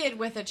 slasher. Naked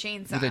with a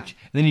chainsaw.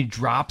 Then he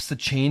drops the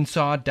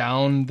chainsaw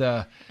down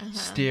the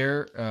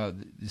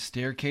the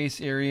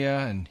staircase area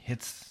and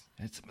hits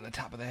him on the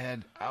top of the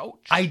head. Ouch!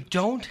 I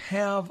don't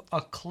have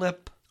a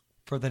clip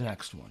for the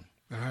next one.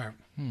 All right.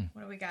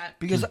 What do we got?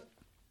 Because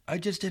I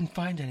just didn't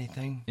find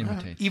anything.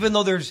 Imitates. Even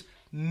though there's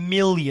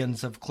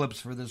millions of clips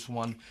for this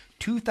one.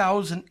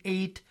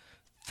 2008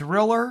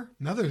 thriller,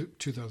 Another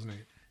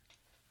 2008.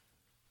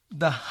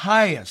 the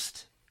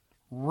highest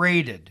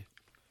rated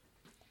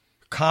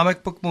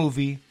comic book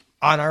movie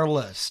on our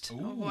list.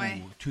 Oh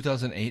boy.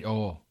 2008.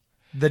 Oh,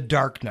 The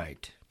Dark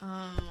Knight.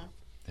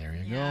 there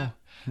you Yeah. go.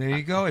 There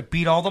you go. It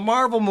beat all the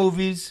Marvel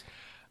movies.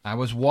 I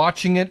was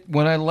watching it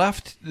when I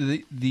left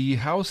the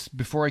house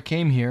before I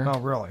came here. Oh,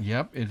 really?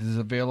 Yep, it is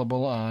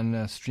available on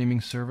a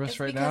streaming service It's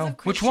right because now. of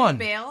Christian one?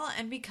 Bale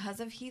and because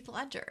of Heath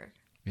Ledger.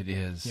 It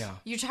is. Yeah.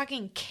 You're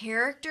talking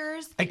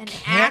characters I and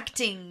can't-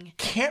 acting.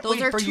 can't Those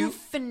wait are for two you-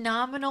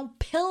 phenomenal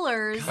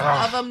pillars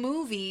of a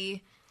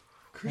movie.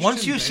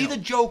 Once you see Bale.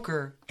 the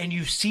Joker and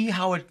you see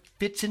how it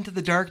fits into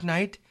the Dark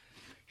Knight,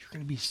 you're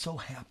going to be so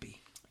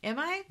happy. Am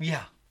I?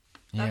 Yeah.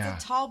 That's Yeah.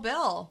 a tall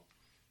bill.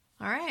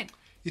 All right.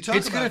 You talk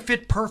It's going to about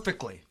fit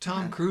perfectly.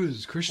 Tom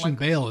Cruise. Christian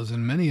Bale is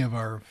in many of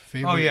our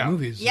favorite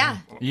movies. Yeah.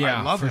 Yeah,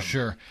 I love for him.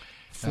 sure.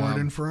 Ford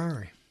and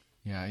Ferrari.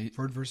 Yeah.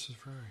 Ford versus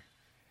Ferrari.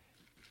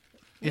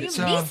 It's,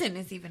 Liam Neeson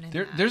is even in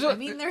that. there's a- I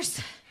mean, there's...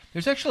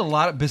 There's actually a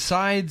lot of,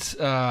 besides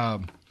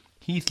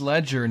Heath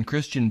Ledger and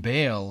Christian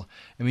Bale.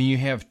 I mean, you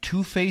have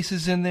Two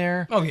Faces in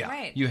there. Oh, yeah.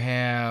 Right. You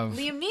have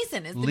Liam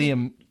Neeson is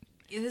Liam.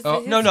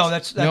 Oh, no,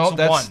 that's no,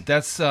 one.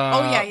 that's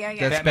yeah.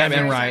 That's Batman Batman,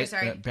 Begins. right?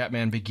 Sorry.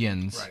 Batman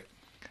Begins.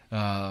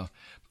 Right.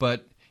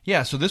 But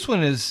yeah, so this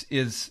one is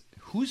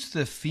who's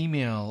the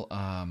female?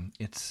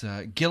 It's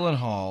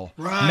Gyllenhaal,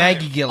 Right.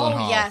 Maggie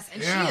Gyllenhaal. Oh, yes.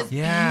 And Yeah. she is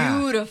Yeah.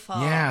 beautiful.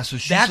 Yeah, so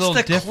she's That's a little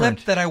the different.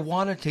 clip that I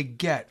wanted to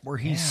get where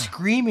he's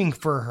screaming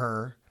for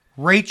her,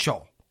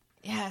 Rachel,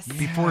 Yes.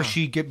 before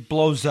she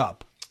blows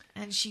up.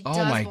 And she Oh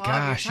does my well.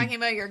 gosh, You're talking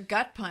about your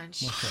gut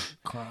punch.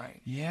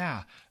 Crying.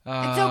 Yeah,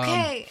 It's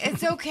okay.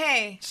 It's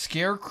okay.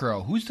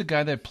 Scarecrow. Who's the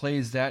guy that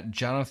plays that?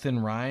 Jonathan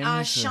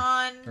Rhimes?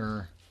 Sean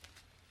Or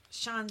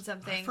Sean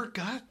something. I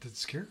forgot that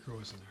Scarecrow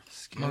was in there.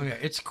 Oh yeah,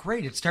 it's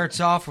great. It starts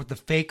off with the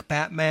fake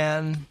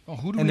Batman. Oh,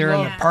 who do and we they're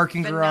love? in the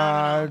parking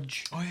Phenomenal.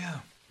 garage. Oh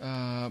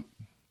yeah.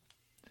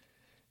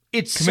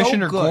 It's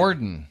Commissioner so good.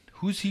 Gordon.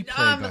 Who's he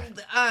played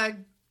by?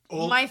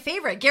 My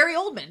favorite, Gary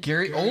Oldman.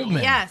 Gary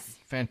Oldman. Yes.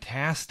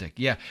 Fantastic.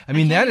 Yeah, I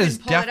mean Can't that even is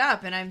pull it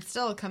up, and I'm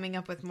still coming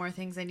up with more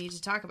things I need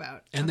to talk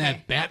about. And Okay.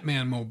 that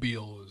Batman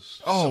mobile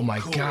is Oh so my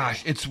cool.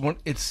 gosh! It's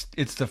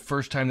the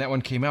first time that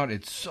one came out.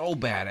 It's so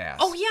badass.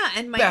 Oh yeah,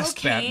 and Michael Best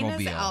Caine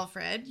is Batmobile.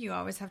 Alfred. You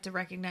always have to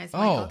recognize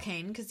Michael Oh,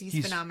 Caine because he's,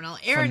 he's phenomenal.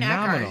 Aaron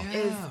phenomenal. Eckhart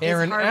is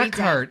Aaron Harvey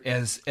Eckhart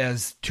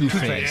as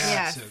Two-Face.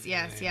 Yes, That's it,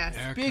 yes, man.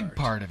 yes. Big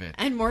part of it.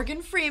 And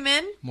Morgan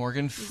Freeman.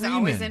 Morgan He's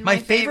always Freeman. in My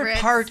my favorite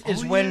favorites. part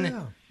is Oh, when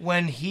yeah.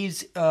 when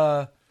he's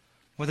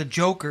where the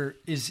Joker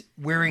is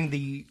wearing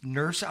the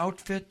nurse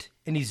outfit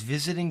and he's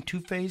visiting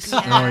Two-Face. Yeah.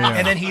 Oh, yeah.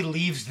 And then he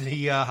leaves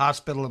the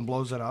hospital and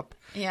blows it up.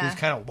 Yeah. He's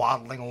kind of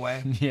waddling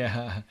away.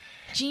 Yeah.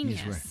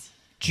 Genius.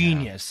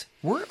 Genius.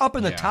 We're up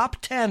in the top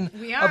 10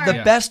 We of are. the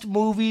Yeah. best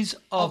movies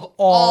of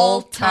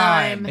all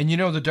time. And you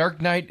know, The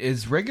Dark Knight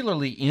is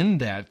regularly in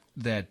that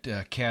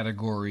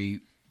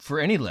category for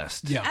any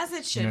list. Yeah. As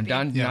it should You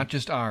know, be. not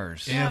just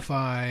ours.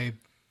 AFI,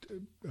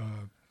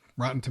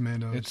 Rotten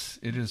Tomatoes.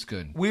 It is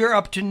good. We are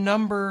up to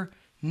number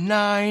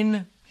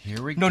 9.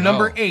 Here we No, go.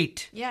 number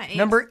 8. Yeah, 8.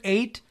 Number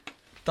 8,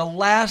 the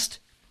last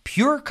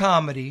pure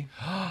comedy.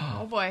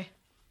 Oh, boy.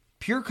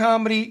 Pure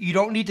comedy. You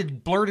don't need to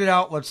blurt it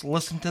out. Let's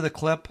listen to the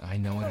clip. I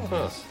know what it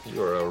is.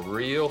 You're a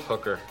real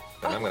hooker,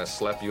 and I'm going to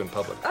slap you in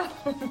public.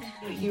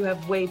 You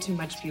have way too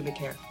much pubic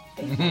hair.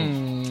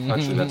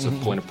 Actually, that's a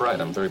point of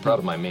pride. I'm very proud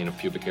of my mane of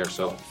pubic hair,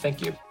 so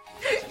thank you.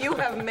 You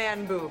have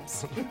man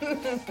boobs.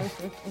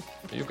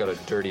 You've got a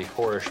dirty,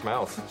 whorish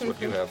mouth. That's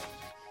what you have.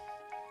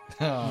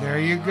 There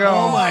you go.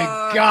 Oh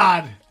my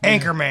God.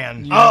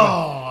 Anchorman. Oh,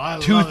 I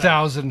love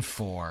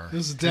 2004. it.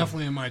 This is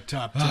definitely in my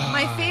top 10.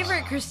 My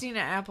favorite Christina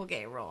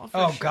Applegate role. For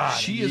Oh, sure. God.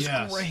 She is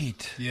Yes.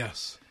 great.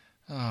 Yes.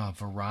 Oh,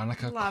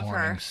 Veronica Love her.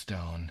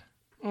 Corningstone.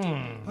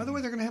 By the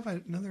way, they're going to have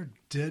another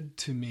Dead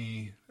to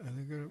Me. Are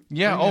they gonna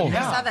Yeah, bring oh, it I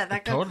back? saw that.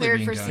 That got Totally cleared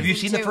being for done. season Have you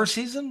seen 2. the first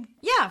season?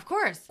 Yeah, of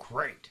course.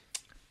 Great.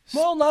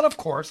 Well, not of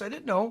course. I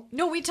didn't know.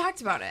 No, we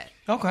talked about it.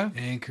 Okay.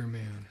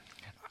 Anchorman.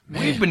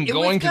 We've been It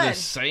was going to the good.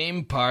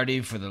 same party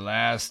for the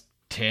last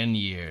 10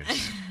 years,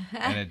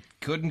 and it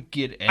couldn't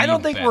get any I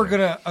don't think better. we're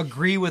going to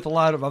agree with a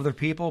lot of other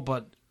people,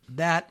 but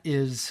that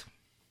is...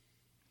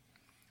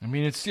 I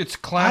mean, it's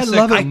classic. I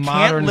love it. I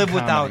modern can't live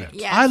comedy. without it.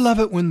 Yes. I love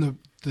it when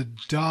the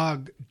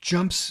dog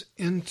jumps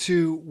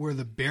into where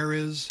the bear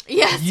is.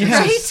 Yes,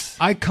 Yes.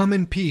 I come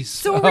in peace.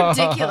 So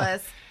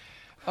ridiculous.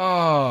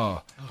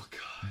 Oh,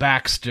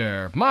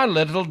 Baxter, my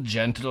little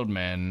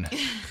gentleman.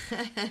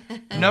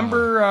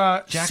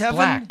 Number Jack 7.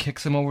 Black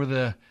kicks him over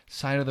the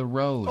side of the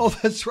road. Oh,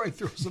 that's right.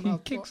 Throws him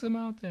out. Kicks him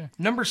out there.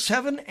 Number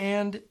 7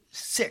 and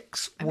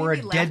 6 I were a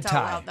maybe dead laughed out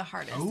tie. loud the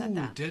hardest at Oh,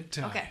 that. dead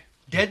tie. Okay.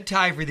 Dead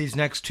tie for these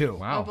next 2.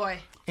 Wow. Oh, boy.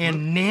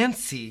 And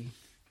Nancy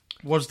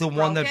was the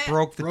one that it?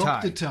 broke the Broke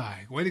tie. the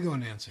tie. Way to go,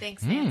 Nancy.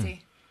 Thanks,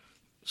 Nancy.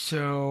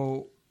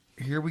 So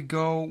here we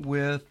go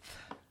with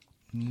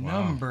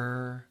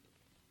number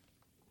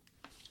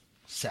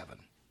 7.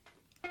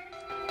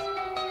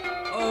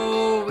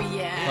 Oh,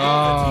 yeah.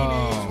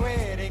 Oh,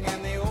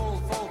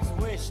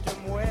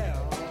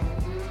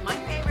 My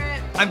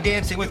favorite. I'm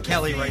dancing with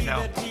Kelly right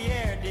now.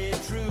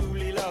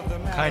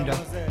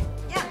 Kinda.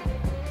 Yeah.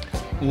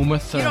 Uma You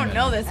Thurman. don't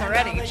know this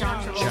already.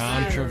 John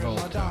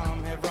Travolta.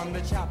 John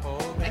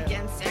Travolta.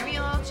 Against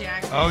Samuel L.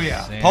 Jackson. Oh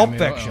yeah. Samuel Pulp L.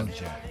 Fiction.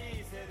 Jackson.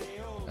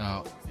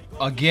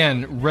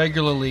 Again,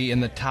 regularly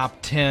in the top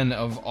 10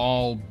 of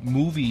all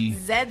movie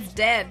Zed's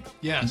dead.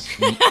 Yes.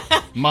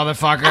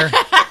 motherfucker.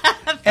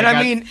 And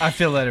I mean, I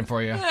fill that in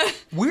for you.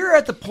 we're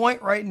at the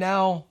point right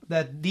now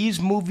that these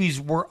movies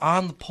were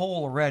on the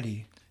poll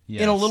already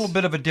in a Yes. little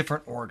bit of a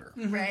different order.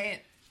 Right.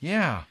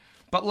 Yeah.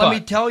 But let me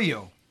tell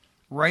you,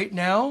 right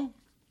now,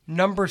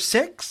 number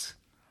 6,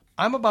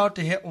 I'm about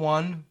to hit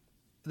one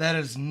that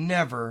has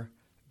never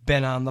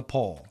been on the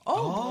poll.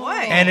 Oh, boy.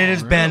 And it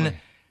has been,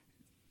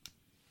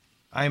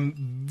 I'm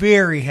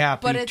very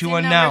happy But it's to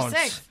in number announce.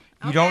 6.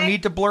 You don't Okay.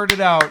 need to blurt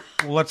it out.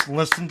 Let's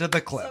listen to the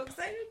clip. So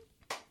excited.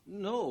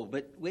 No,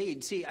 but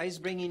Wade, see, I was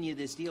bringing you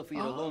this deal for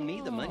you to loan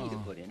me the money to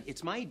put in.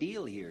 It's my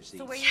deal here, see.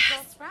 So where you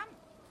girls from?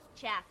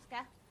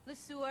 Chaska, Le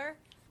Sueur,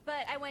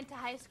 but I went to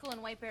high school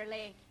in White Bear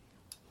Lake.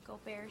 Go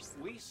Bears.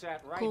 We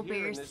sat right Cool here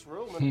Bears. in this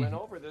room and went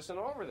over this and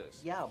over this.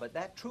 Yeah, but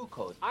that True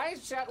Coat. I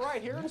sat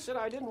right here and said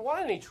I didn't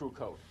want any True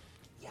Coat.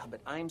 Yeah,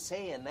 but I'm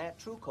saying that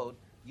True Coat,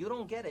 you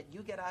don't get it.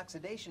 You get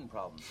oxidation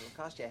problems. It'll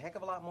cost you a heck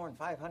of a lot more than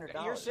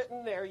 $500. You're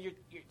sitting there, you're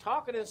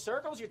talking in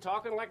circles, you're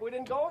talking like we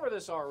didn't go over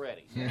this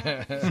already.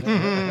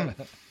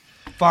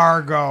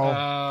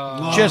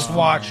 Fargo. Just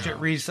watched it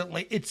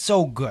recently. It's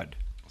so good.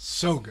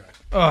 So good.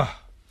 Ugh.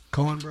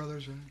 Coen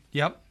Brothers, right?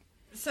 Yep.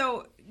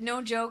 So,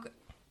 no joke,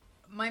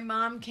 my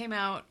mom came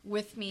out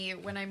with me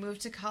when I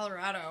moved to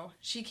Colorado.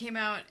 She came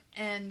out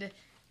and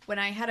when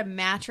I had a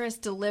mattress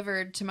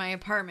delivered to my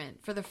apartment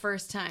for the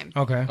first time.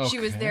 Okay. She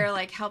was Okay. there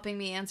like helping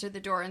me answer the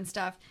door and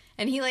stuff.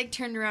 And he like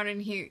turned around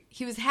and he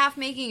was half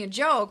making a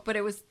joke, but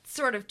it was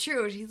sort of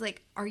true. He's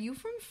like, "Are you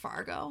from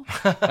Fargo?"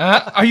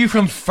 Are you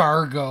from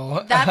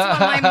Fargo? That's what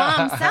my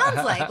mom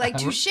sounds like. Like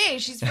touche.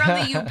 She's from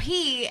the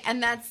UP,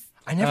 and that's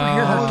I never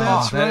hear her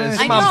talk. That is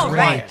I Mom's know,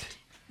 quiet. right?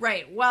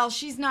 Right. Well,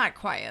 she's not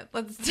quiet.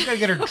 Let's You gotta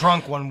get her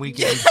drunk one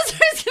weekend. That's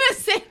what I was gonna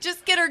say.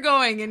 Just get her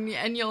going,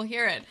 and you'll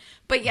hear it.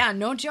 But yeah,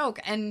 no joke.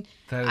 And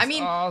That is I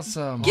mean,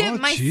 awesome. get Oh,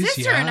 my geez,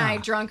 sister and yeah. I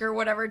drunk or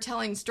whatever,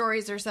 telling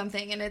stories or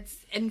something,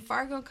 and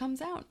Fargo comes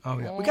out. Oh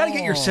yeah, we gotta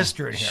get your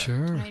sister in here.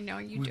 Sure. I know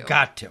you do. We've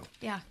got to.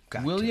 Yeah.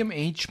 William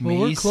H. Macy.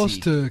 Well, we're close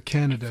to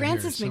Canada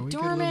Francis here, so we get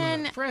a little bit of-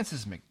 McDormand.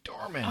 Francis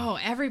McDormand. Oh,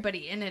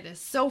 everybody in it is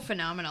so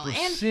phenomenal,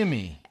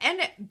 Buscemi. and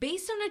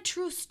based on a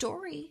true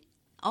story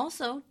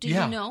Also, did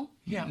Yeah. you know?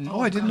 Yeah.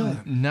 Oh, I didn't know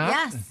that.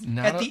 Yes.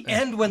 At the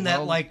end, when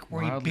that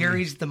where he wildly-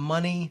 buries the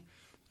money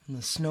and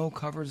the snow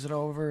covers it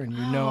over, and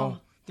you know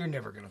they're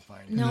never gonna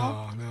find it.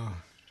 No. No.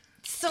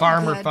 So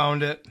Farmer good.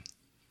 found it.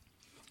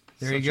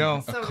 There you go.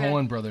 A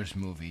Coen Brothers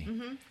movie.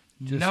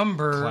 Just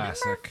Number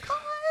classic.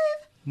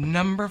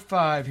 Number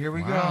 5. Here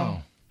we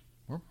Wow.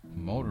 We're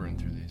motoring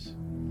through these.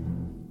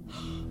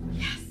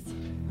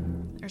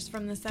 There's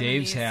from the 70s.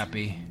 Dave's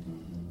happy.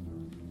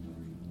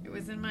 It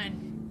was in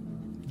mine.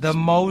 go. The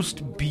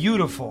most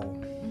beautiful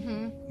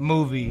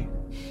movie.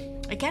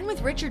 Again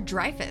with Richard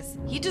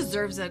Dreyfuss. He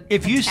deserves a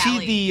If you see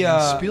tally.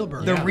 the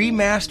Spielberg. the Yeah.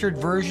 remastered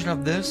version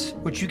of this,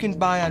 which you can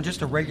buy on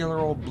just a regular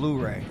old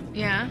Blu-ray,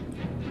 Yeah.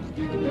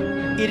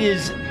 it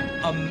is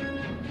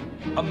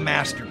a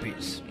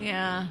masterpiece.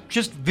 Yeah.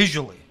 Just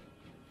visually.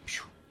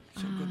 Phew,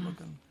 so good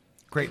looking.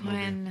 Great movie.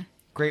 When...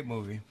 Great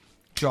movie.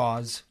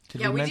 Jaws.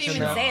 Did Yeah, we didn't mention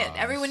even that? say it.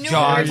 Everyone knew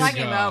Jaws. what we were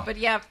talking about, but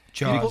yeah.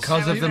 Jaws.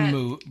 Because of That the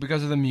was it.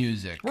 because of the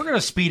music. We're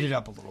gonna speed it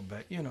up a little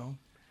bit, you know.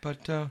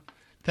 But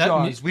That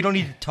Jaws, we don't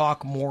need to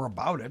talk more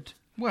about it.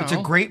 Well- it's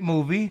a great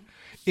movie.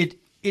 It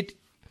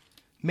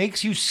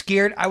makes you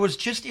scared. I was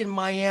just in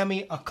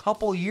Miami a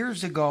couple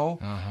years ago.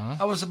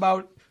 I was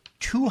about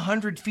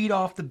 200 feet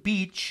off the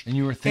beach, And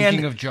you were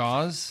thinking of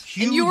Jaws?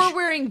 huge. And you were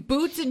wearing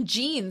boots and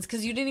jeans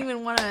because you didn't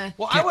even want to.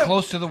 well, Get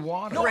close to the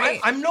water. No, Right.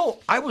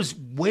 I was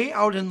way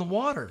out in the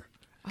water,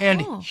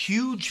 and Oh.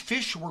 huge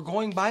fish were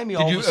going by me.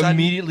 Did all you of a sudden,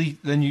 immediately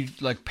then you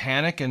like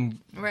panic and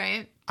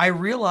Right. I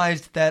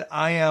realized that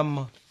I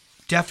am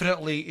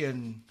definitely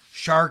in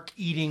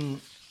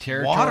shark-eating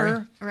Territory?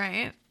 water,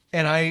 Right.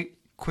 and I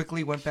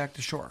quickly went back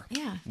to shore.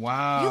 Yeah.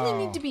 wow. You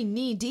only need to be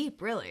knee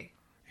deep, really.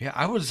 Yeah,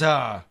 I was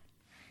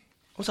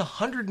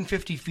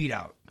 150 feet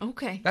out.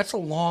 Okay. That's a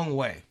long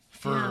way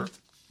Yeah.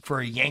 for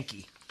a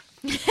Yankee.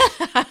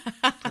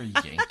 For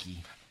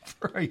Yankee.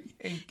 For a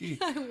Yankee.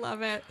 I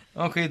love it.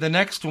 Okay, the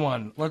next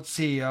one. Let's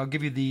see. I'll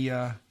give you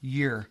the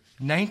year.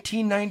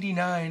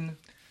 1999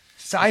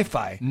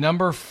 sci-fi.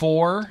 Number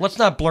 4. Let's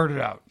not blurt it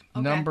out.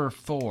 Number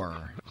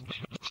 4.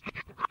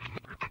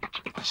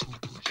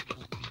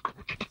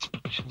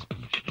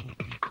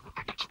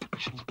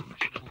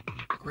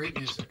 Great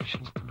music.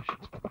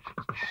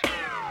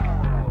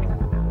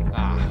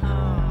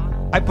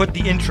 I put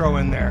the intro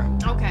in there.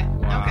 Okay.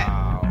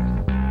 Wow.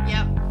 Okay.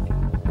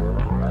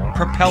 Yep.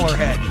 Propeller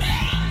head.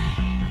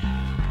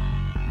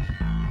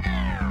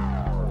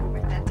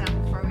 Write that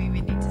down before we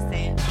even need to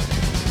say it.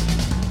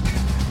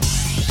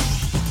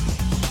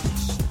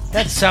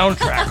 That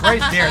soundtrack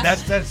right there.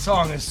 That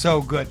song is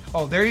so good.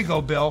 Oh, there you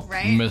go, Bill.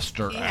 Right?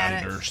 Mr. He had it.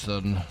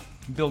 Anderson.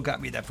 Bill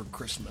got me that for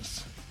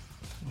Christmas.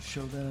 We'll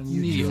show that on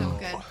Neat. YouTube. So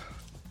good.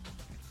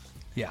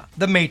 Yeah,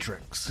 The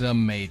Matrix. The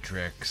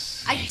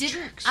Matrix. I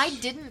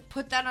didn't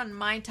put that on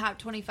my top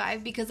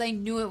 25 because I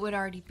knew it would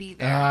already be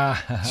there.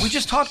 We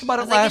just talked about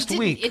I it was like, last didn't-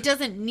 week. It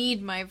doesn't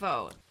need my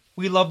vote.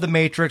 We love The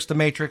Matrix. The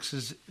Matrix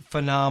is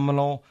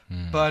phenomenal.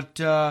 But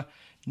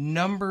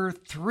number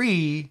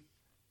 3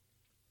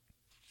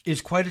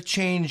 is quite a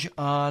change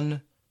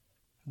on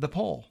the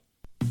poll.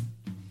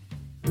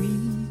 We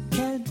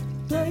can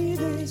play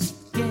this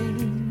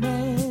game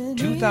and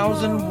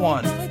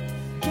 2001.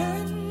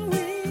 can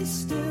we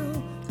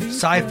still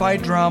Sci-fi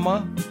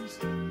drama.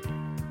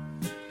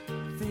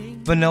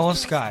 Vanilla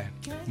Sky.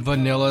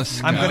 Vanilla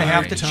Sky. I'm gonna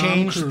have to Tom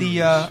change Cruise.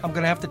 the. I'm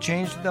gonna have to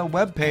change the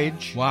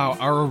webpage. Wow,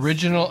 our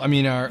original. I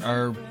mean,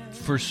 our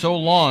for so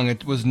long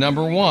it was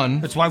number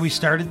 1. That's why we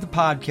started the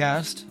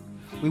podcast.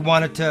 We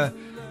wanted to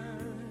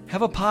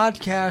have a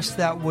podcast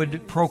that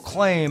would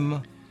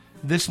proclaim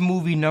this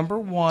movie number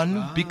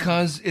 1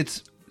 because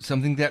it's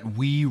something that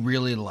we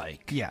really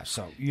like. Yeah,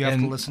 so you have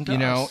to listen to you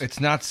know, us. it's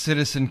not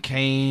Citizen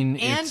Kane.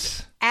 And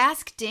It's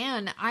Ask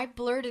Dan. I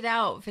blurted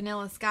out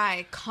Vanilla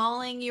Sky,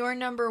 calling your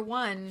number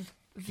 1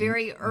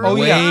 very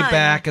early way on.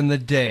 back in the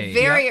day.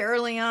 Very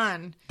early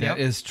on. That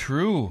is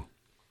true.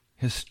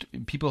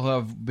 People who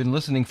have been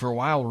listening for a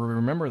while will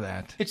remember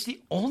that. It's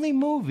the only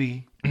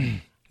movie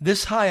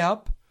this high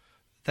up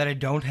that I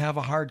don't have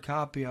a hard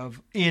copy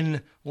of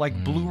in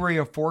like Blu-ray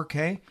or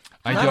 4K.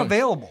 Not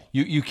available.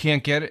 You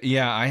can't get it.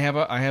 Yeah, I have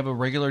a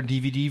regular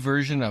DVD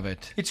version of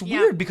it. It's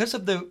weird because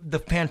of the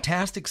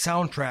fantastic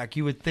soundtrack.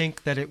 You would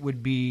think that it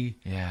would be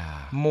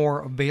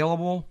more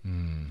available.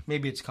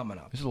 Maybe it's coming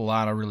up. There's a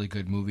lot of really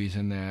good movies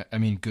in that. I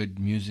mean, good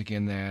music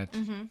in that.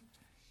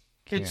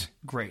 It's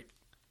great.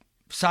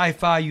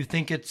 Sci-fi, you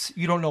think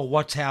you don't know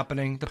what's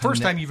happening. The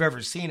first time you've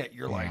ever seen it,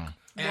 you're like,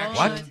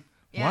 what?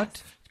 Yeah.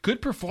 What?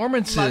 Good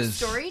performances. Love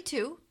Story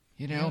too.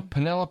 You know,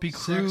 Penelope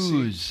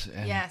Cruz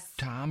and Yes.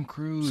 Tom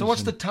Cruise. So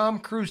what's the Tom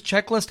Cruise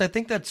checklist? I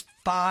think that's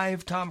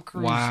 5 Tom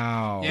Cruise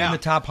Wow. in the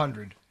top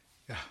 100.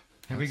 Yeah.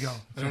 Here we go.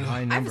 That's a high I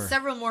have number.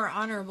 several more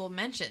honorable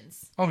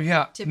mentions. Oh,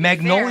 yeah. To be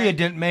Magnolia fair.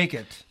 didn't make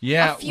it.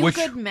 Yeah, A Few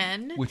Good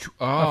Men.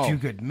 A Few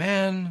Good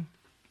Men.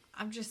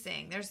 I'm just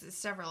saying, there's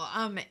several.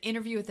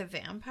 Interview with a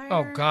Vampire.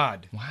 Oh,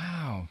 God.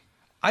 Wow.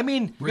 I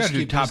mean, We gotta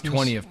do top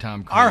 20 of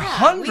Tom Cruise. Our Yeah,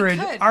 100,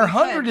 we could, our we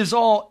 100 could. is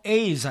all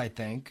A's, I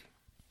think.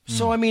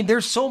 So I mean,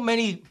 there's so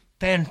many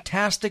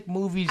fantastic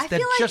movies I that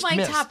feel like just my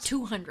missed. top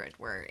 200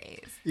 were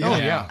A's. Oh,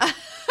 yeah.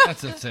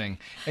 That's the thing.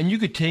 And you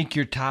could take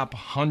your top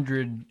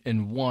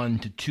 101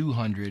 to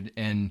 200,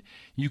 and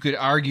you could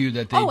argue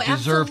that they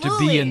deserve to be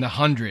absolutely. in the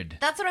 100.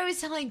 That's what I was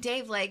telling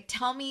Dave. Like,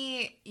 tell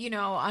me,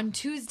 on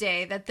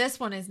Tuesday that this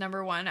one is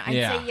number one. I'd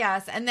Yeah. say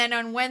yes. And then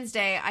on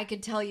Wednesday, I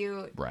could tell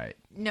you, Right.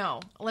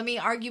 no. Let me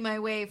argue my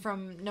way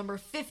from number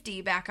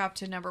 50 back up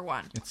to number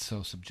one. It's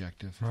so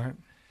subjective. Right.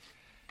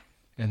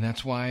 And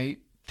that's why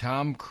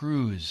Tom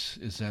Cruise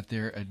is at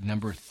there at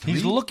number 3.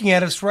 He's looking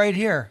at us right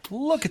here.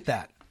 Look at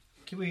that.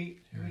 Can we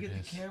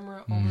get the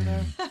camera over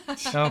there?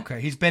 Okay,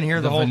 he's been here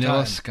the whole Vanilla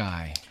time.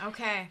 Sky.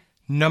 Okay.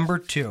 Number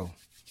 2.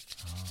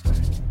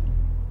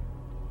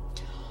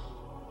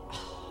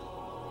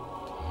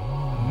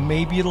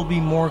 Maybe it'll be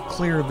more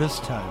clear this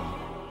time.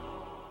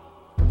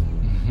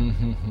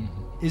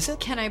 Is it?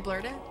 Can I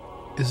blurt it?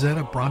 Is that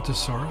a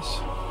Brontosaurus?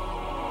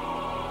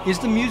 Is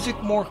the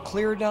music more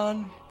clear,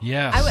 Don?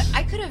 Yes.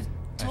 I could have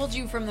told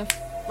you from the,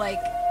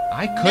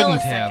 I couldn't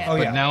have, millisecond.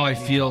 but now I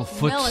feel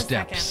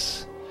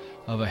footsteps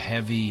of a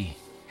heavy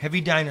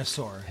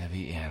dinosaur.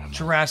 Heavy animal.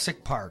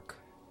 Jurassic Park.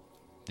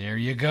 There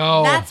you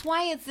go. That's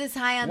why it's this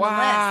high on the list.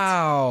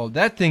 Wow,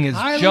 that thing has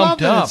I jumped love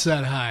that up. it's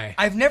that high.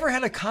 I've never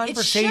had a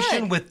conversation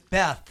should. with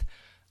Beth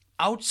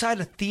outside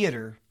a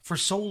theater for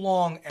so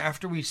long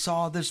after we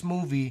saw this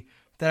movie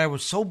that I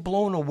was so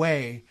blown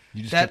away.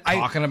 You just that kept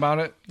talking about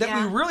it?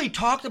 That we really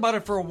talked about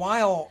it for a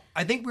while.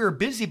 I think we were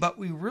busy, but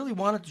we really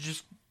wanted to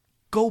just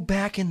go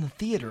back in the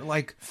theater.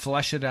 Like,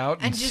 flesh it out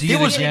and And just see see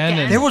it it again.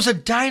 again. And there was a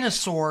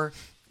dinosaur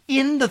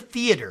in the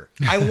theater.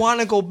 I want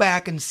to go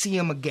back and see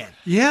him again.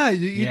 Yeah,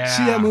 you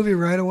see that movie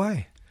right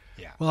away.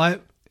 Yeah. Well,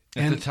 at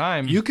the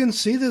time, you can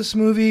see this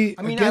movie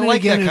I mean, again I and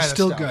like again, that and kind it's of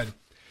still stuff. good.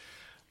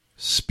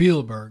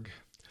 Spielberg.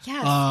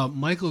 Yes.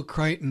 Michael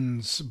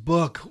Crichton's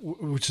book,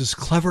 which is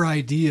clever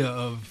idea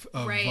of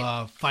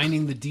Right.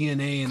 finding the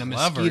DNA in a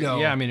Clever. mosquito.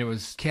 Yeah, I mean, it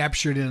was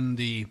captured in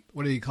the,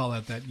 what do you call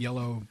that? That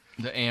yellow.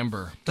 the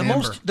amber.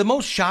 The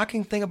most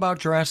shocking thing about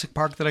Jurassic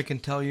Park that I can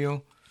tell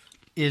you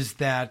is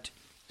that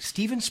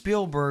Steven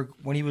Spielberg,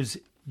 when he was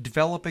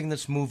developing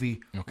this movie,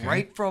 Okay.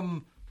 right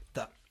from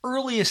the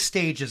earliest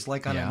stages,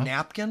 like on Yeah. a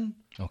napkin,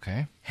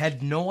 Okay.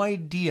 had no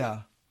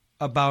idea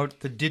about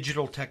the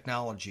digital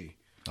technology.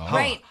 Oh.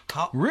 Right.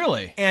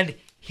 Really? And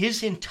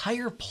his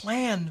entire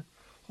plan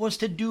was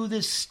to do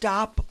this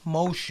stop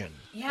motion.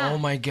 Yeah. Oh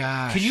my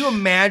gosh. Can you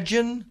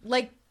imagine?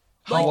 Like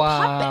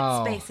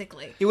Wow. puppets,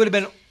 basically. It would have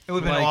been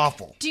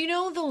awful. Do you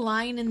know the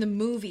line in the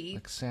movie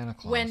Like Santa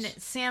Claus. when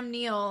Sam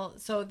Neill?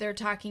 So they're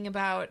talking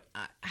about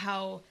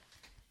how,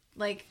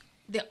 like,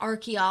 the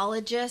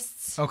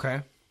archaeologists.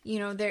 Okay.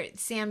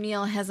 Sam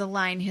Neill has a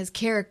line. His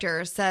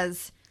character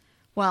says,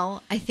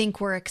 "Well, I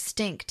think we're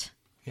extinct."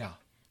 Yeah.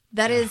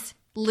 That is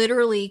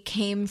literally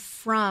came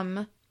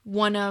from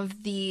one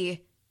of the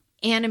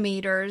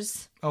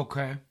animators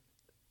Okay.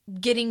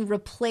 getting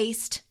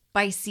replaced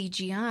by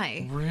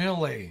CGI.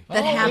 Really?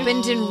 That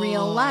happened in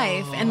real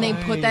life, and they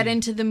put that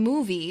into the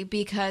movie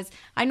because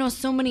I know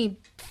so many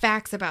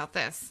facts about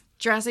this.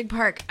 Jurassic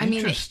Park. I mean,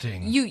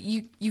 Interesting.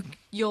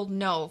 you'll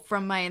know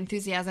from my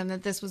enthusiasm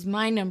that this was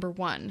my number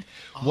one.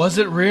 Was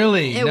it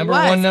really? It number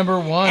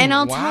was. one. And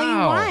I'll Wow. tell you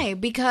why.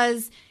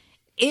 Because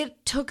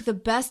it took the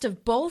best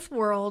of both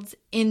worlds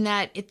in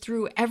that it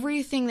threw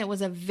everything that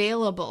was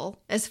available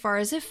as far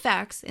as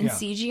effects and Yeah.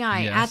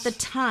 CGI Yes. at the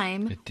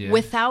time It did.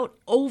 without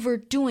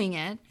overdoing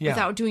it, Yeah.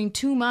 without doing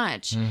too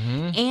much,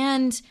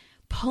 and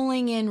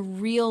pulling in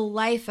real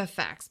life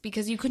effects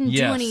because you couldn't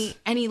Yes. do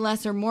any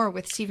less or more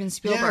with Steven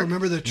Spielberg. Yeah,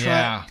 remember the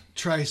Yeah.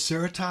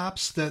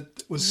 Triceratops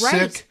that was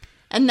right. sick?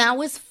 And that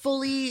was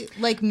fully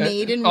like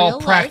made in all real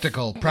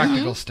practical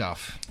life.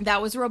 stuff.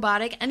 That was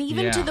robotic, and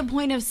even to Yeah. the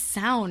point of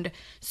sound.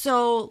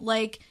 So,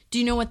 like, do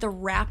you know what the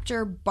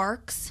raptor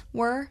barks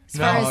were? As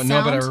far as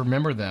No, but I sound?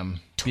 remember them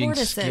being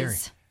scary.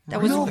 Tortoises.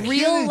 That was Really?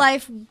 real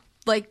life,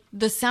 like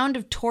the sound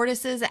of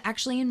tortoises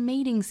actually in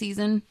mating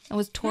season. It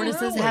was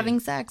tortoises Really? having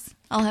sex.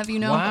 I'll have you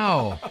know.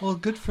 Wow. Well,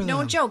 good for them.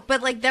 No joke,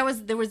 but like there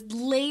was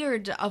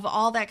layered of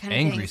all that kind of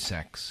Angry thing.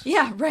 sex.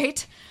 Yeah,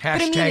 right. But I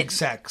Hashtag mean,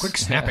 sex. Quick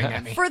snapping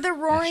at me. for the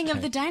roaring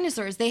of the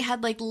dinosaurs, they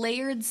had like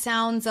layered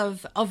sounds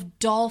of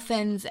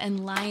dolphins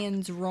and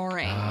lions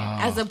roaring,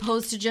 as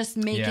opposed to just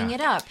making Yeah.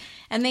 it up.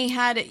 And they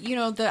had,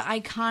 the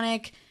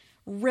iconic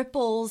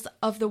ripples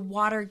of the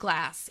water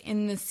glass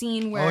in the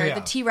scene where yeah.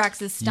 the T-Rex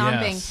is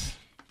stomping. Yes.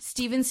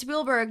 Steven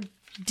Spielberg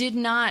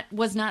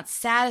was not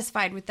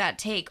satisfied with that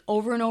take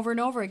over and over and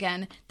over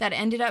again. That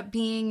ended up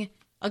being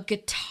a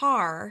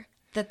guitar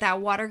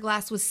that water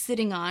glass was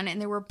sitting on,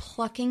 and they were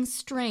plucking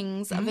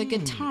strings of a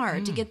guitar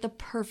to get the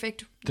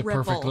perfect The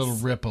ripples. perfect little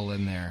ripple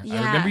in there.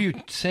 Yeah. I remember you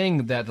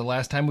saying that the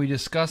last time we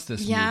discussed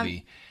this Yeah.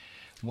 movie.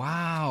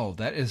 Wow,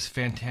 that is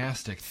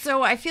fantastic.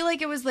 So I feel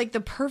like it was like the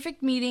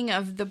perfect meeting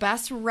of the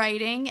best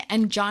writing,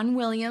 and John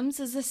Williams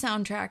is the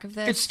soundtrack of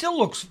this. It still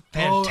looks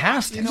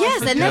fantastic.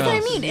 Yes, and that's what I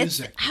does. mean. The It's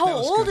music, how that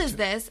was old good, is too.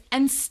 this?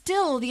 And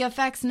still the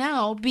effects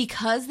now,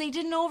 because they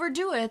didn't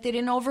overdo it, they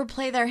didn't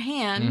overplay their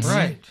hand.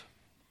 Right.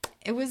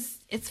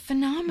 It's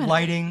phenomenal.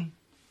 Lighting,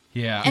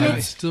 Yeah. And I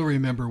still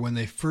remember when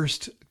they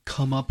first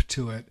come up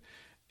to it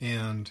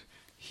and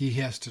he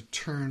has to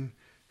turn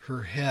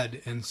her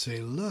head and say,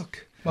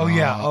 look. Oh,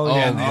 yeah.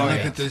 And they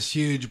look at this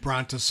huge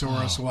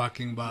brontosaurus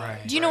walking by.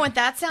 Do you know what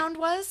that sound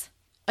was?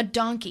 A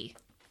donkey.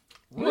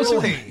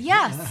 Really?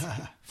 Yes.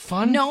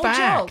 Fun no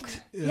fact. joke.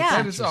 Yeah. Yeah.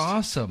 That is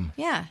awesome.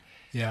 Yeah.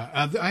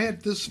 Yeah, I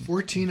had this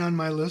 14 on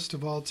my list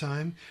of all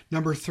time.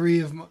 Number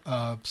 3 of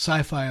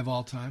sci-fi of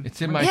all time.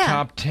 It's in my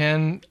top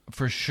 10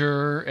 for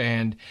sure.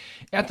 And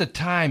at the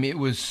time, it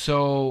was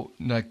so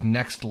like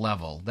next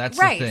level. That's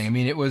the thing. I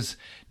mean, it was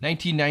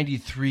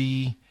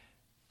 1993,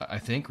 I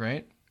think,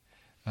 right?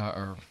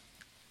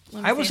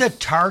 I was at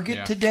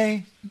Target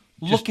today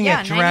looking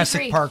at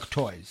Jurassic 93. Park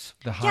toys.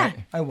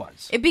 I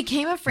was. It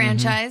became a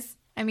franchise.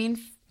 I mean,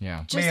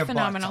 just May have bought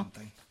phenomenal.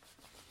 something.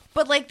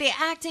 But like the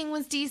acting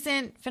was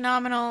decent,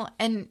 phenomenal,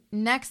 and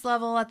next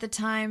level at the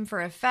time for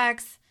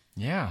effects.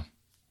 Yeah.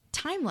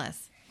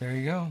 Timeless. There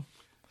you go.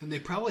 And they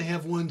probably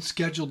have one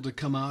scheduled to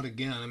come out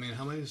again. I mean,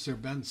 how many has there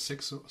been?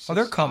 6? Oh,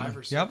 they're coming. 5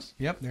 or 6?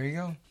 Yep. There you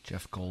go.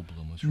 Jeff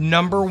Goldblum was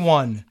number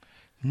 1,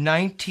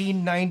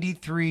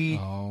 1993.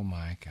 Oh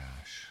my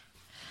gosh.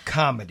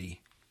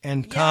 Comedy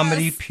and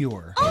comedy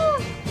pure.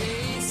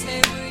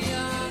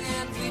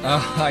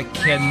 Oh, I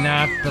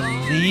cannot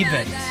believe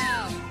it.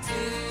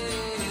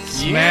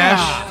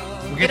 Smash.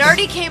 It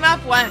already came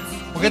up once.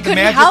 We get the couldn't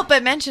magic- help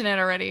but mention it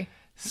already.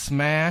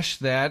 Smash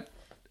that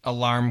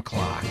alarm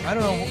clock. I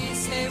don't know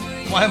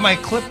why my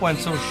clip went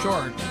so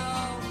short.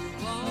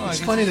 It's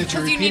funny that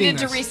you're Because you repeating needed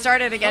to this.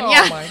 restart it again. Oh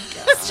Yeah. my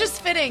It's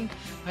just fitting.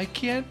 I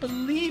can't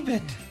believe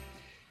it.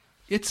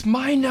 It's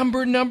my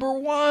number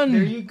 1.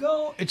 There you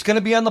go. It's going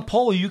to be on the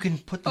poll. You can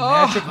put the Oh,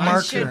 magic it marker.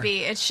 It should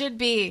be. It should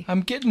be.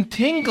 I'm getting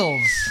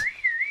tingles.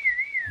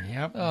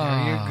 Yep. There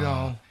Ah. you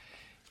go.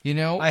 You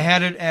know, I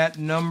had it at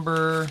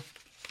number.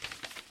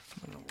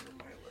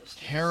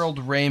 Harold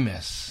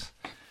Ramis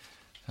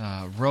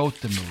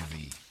wrote the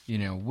movie,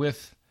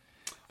 with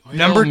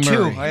Number Bill 2.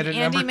 Murray. I had it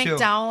Andy number 2.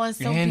 McDowell is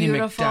so Andy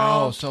beautiful.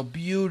 McDowell, so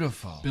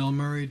beautiful. Bill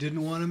Murray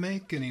didn't want to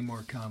make any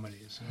more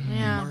comedies.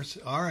 Yeah.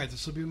 All right,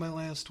 this will be my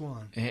last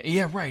one.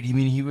 Yeah, right. I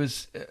mean, he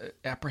was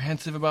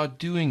apprehensive about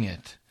doing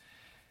it.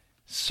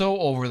 So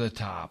over the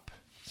top.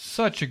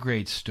 Such a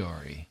great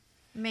story.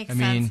 Makes I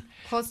sense. mean,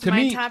 Close to to my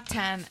me- top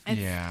 10. It's,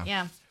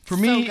 Yeah. For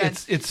so me, good.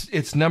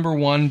 it's number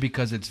 1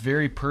 because it's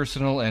very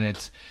personal and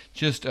it's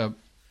just a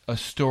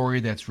story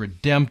that's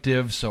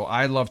redemptive. So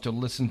I love to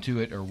listen to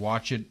it or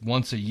watch it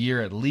once a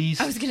year at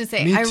least. I was going to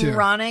say, Me too.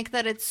 ironic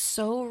that it's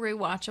so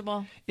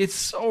rewatchable. It's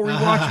so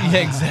rewatchable. Yeah,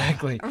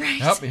 exactly. Right.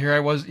 Yep,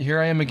 here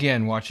I am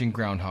again watching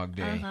Groundhog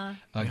Day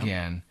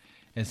again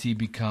as he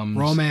becomes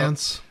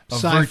Romance, a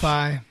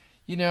sci-fi.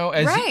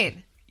 as Right.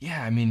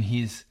 I mean,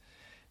 he's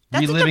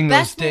That's what the reliving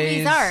best those days.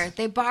 movies are.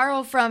 They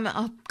borrow from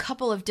a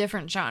couple of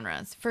different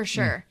genres, for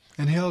sure.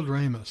 And Harold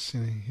Ramis.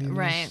 He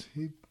Right.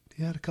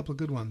 he had a couple of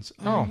good ones.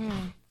 Oh,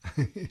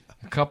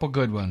 a couple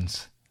good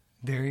ones.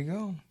 There you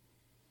go.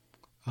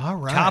 All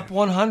right. Top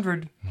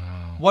 100.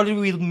 Wow. What did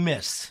we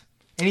miss?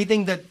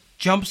 Anything that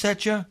jumps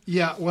at you?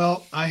 Yeah,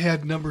 well, I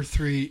had number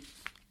 3.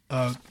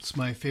 It's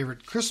my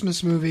favorite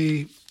Christmas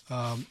movie,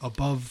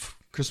 above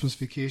Christmas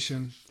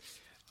Vacation.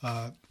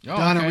 Donna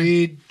okay.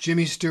 Reed,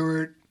 Jimmy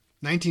Stewart,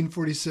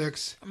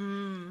 1946.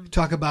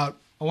 Talk about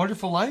A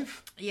Wonderful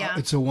Life? Yeah.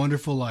 It's a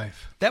Wonderful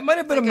Life. That might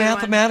have been a That's a good one.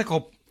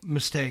 mathematical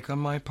mistake on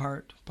my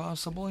part,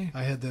 possibly.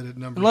 I had that at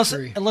number Unless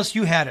 3.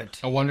 you had it.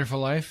 A Wonderful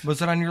Life.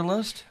 Was it on your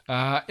list?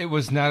 It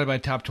was not in my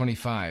top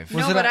 25.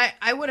 No, it but a-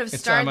 I would have It's on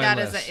starred my that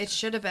as list. it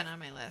should have been on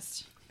my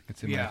list.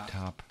 It's in Yeah. my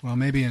top. Well,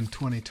 maybe in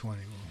 2020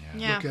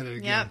 we'll Yeah. look at it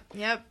again.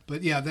 Yep.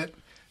 But yeah,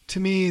 to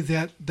me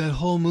that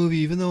whole movie,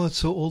 even though it's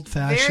so old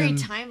fashioned,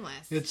 Very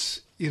timeless.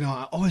 it's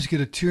I always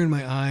get a tear in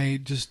my eye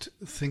just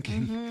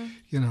thinking,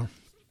 I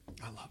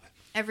love it.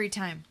 Every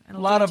time. A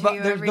lot of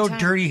there's There's no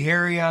Dirty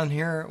Harry on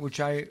here, which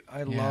I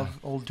love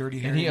old Dirty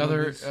Harry. Any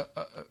other movies.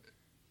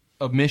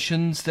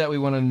 omissions that we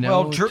want to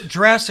know? Well,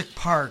 Jurassic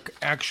Park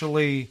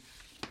actually.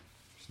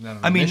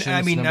 I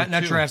mean,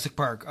 not Jurassic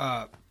Park.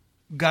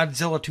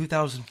 Godzilla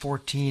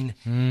 2014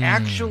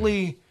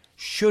 actually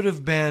should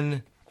have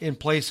been in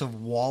place of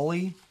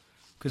WALL-E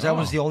because that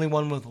was the only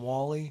one with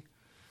WALL-E.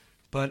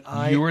 But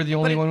you were the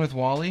only one with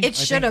WALL-E? It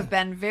should have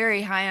been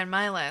very high on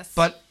my list.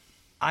 But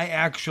I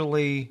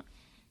actually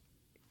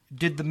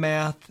did the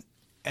math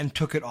and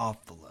took it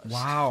off the list.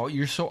 Wow,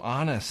 you're so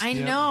honest. I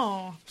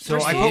know. So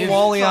We're I so put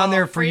WALL-E on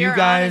there grateful for you your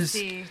guys.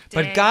 honesty,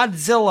 But Dave.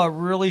 Godzilla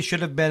really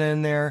should have been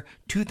in there.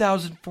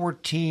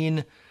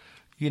 2014,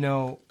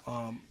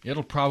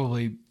 It'll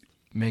probably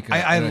make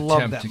I an love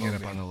attempt that to get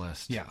movie. up on the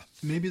list. Yeah.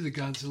 Maybe the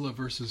Godzilla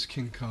versus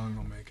King Kong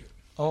will make it.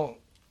 Oh,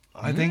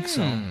 I think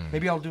so.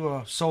 Maybe I'll do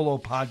a solo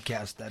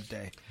podcast that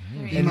day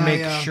and My,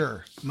 make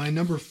sure. My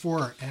number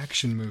 4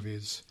 action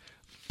movies,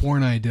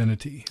 Bourne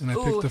Identity, and I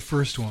picked the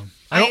first one.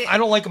 I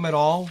don't like them at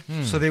all,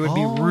 so they would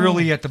be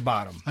really at the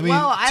bottom. I mean,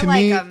 Well, I to like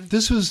me, 'em.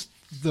 this was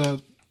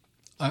the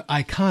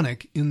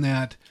iconic in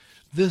that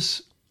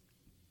this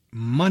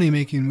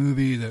money-making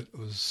movie that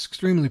was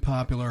extremely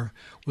popular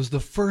was the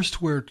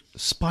first where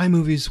spy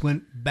movies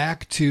went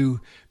back to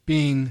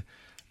being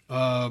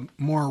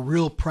more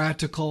real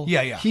practical.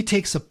 Yeah, yeah. He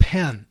takes a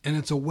pen, and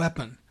it's a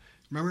weapon.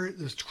 Remember?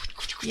 Yes.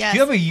 Do you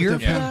have a year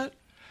With for the pen. that?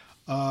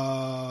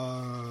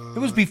 It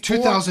was before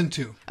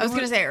 2002. I was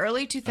going to say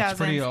early 2000s. That's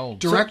pretty old.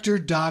 Director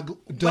Doug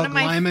of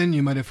my- Liman.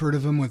 You might have heard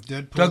of him with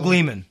Deadpool. Doug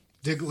Liman.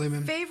 Doug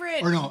Liman.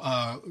 Favorite- Or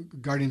no,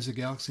 Guardians of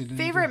the Galaxy. didn't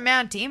he Favorite do?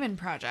 Matt Damon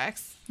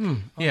projects.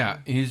 Yeah,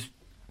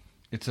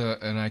 it's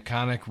an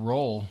iconic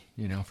role,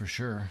 for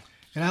sure.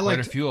 And I Quite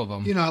liked a few of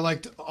them. I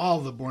liked all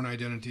the Bourne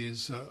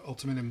Identities.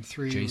 Ultimatum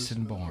 3.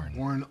 Jason was, Bourne.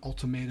 Bourne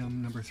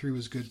Ultimatum number 3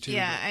 was good too.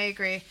 Yeah, I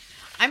agree.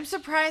 I'm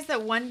surprised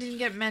that one didn't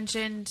get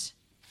mentioned.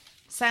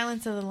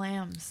 Silence of the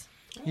Lambs.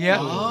 Yeah.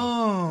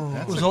 Oh.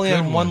 It was only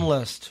on one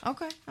list.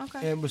 Okay.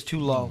 It was too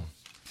low.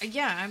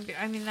 Yeah,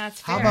 I mean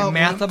that's fair. How about A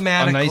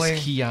mathematically?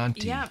 nice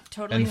Chianti. Yeah,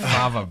 totally. And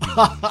fava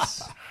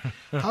beans.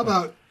 How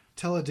about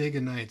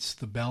Talladega Nights,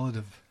 the Ballad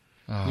of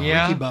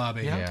Yeah. Ricky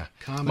Bobby? Yeah.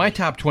 Comedy. My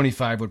top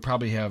 25 would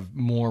probably have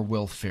more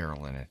Will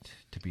Ferrell in it,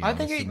 to be I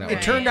honest. think and that it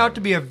would- turned out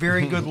to be a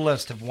very good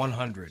list of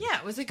 100. Yeah,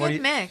 it was a What do good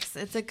you- mix.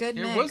 It's a good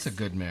It mix. was a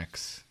good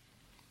mix.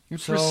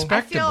 It's So-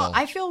 respectable.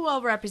 I feel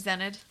well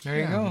represented. There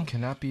you go.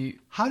 Cannot be.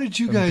 How did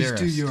you guys do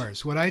embarrassed.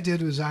 yours? What I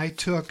did was I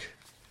took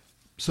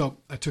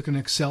an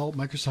Excel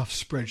Microsoft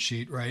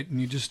spreadsheet, right? And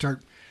you just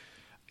start,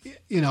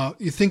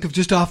 you think of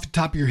just off the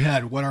top of your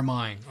head, what are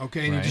mine?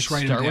 Okay. And Right. you just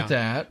write Start them down. with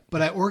that.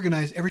 But I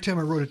organized, every time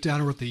I wrote it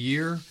down, I wrote the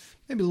year,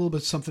 maybe a little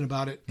bit something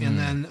about it, and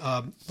then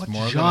what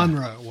more than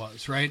genre it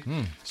was, right?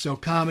 So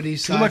comedy,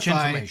 Too much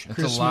sci-fi, information.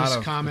 Christmas,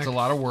 comic, It's a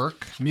lot of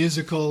work.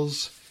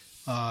 musicals,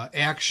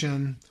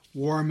 action,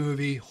 war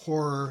movie,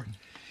 horror,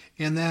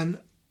 and then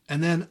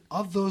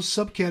of those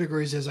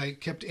subcategories, as I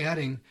kept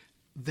adding,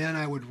 then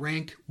I would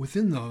rank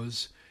within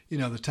those,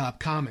 the top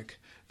comic,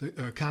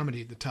 the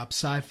comedy, the top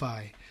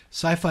sci-fi.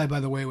 Sci-fi, by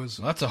the way, was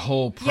That's a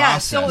whole process. Yeah,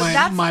 so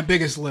that's my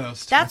biggest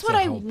list. That's what a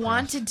I whole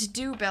wanted to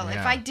do, Bill. If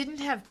Yeah. I didn't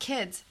have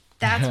kids,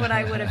 that's what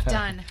I would have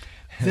done.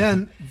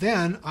 Then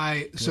now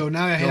I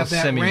have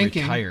that ranking.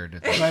 semi-retired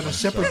at So I have a this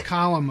separate point.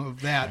 column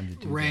of that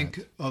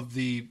rank of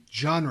the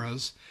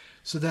genres.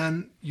 So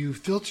then you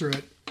filter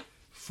it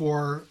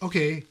for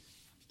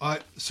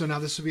so now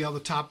this would be all the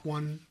top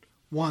ones.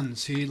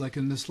 See, like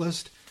in this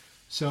list.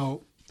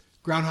 So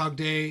Groundhog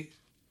Day,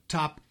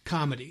 top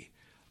comedy.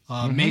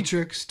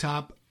 Matrix,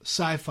 top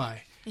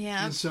sci-fi.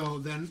 Yeah. And so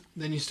then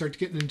you start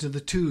getting into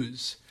the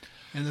 2s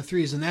and the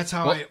 3s, and that's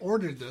how Well, I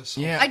ordered this.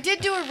 Yeah. I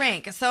did do a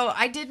rank. So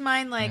I did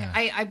mine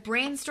I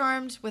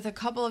brainstormed with a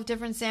couple of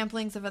different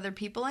samplings of other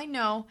people I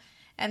know,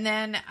 and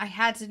then I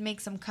had to make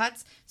some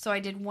cuts. So I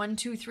did 1,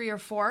 2, 3, or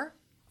 4.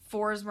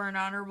 4s were an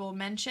honorable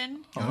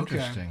mention.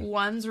 Interesting.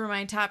 1s were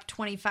my top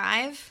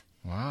 25.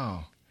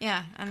 Wow.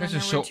 Yeah, and You guys then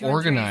are there so were 2 and 3s.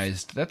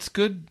 organized. That's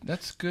good.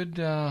 That's good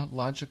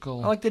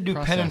logical. I like to do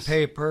pen and process.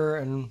 paper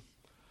and.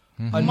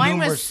 Mine was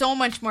numerous- so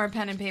much more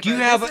pen and paper. Do you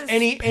have This is-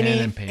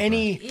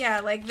 any Yeah,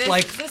 like this.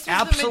 like this was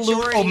absolute the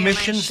majority of my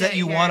omissions that shit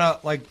you here. want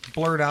to like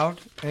blurt out?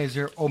 Is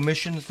there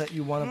omissions that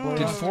you want to blurt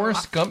Did out?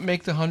 Forrest Gump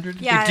make the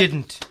 100? Yeah, It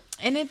didn't.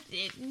 And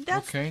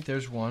that's Okay,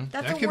 there's one.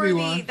 that's That a could be worthy.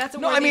 one. That's a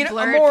No, worthy I mean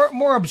blurt.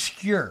 more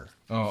obscure.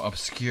 Oh,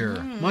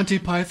 obscure. Monty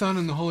Python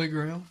and the Holy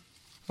Grail.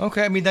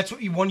 Okay, I mean that's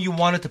what you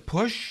wanted to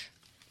push.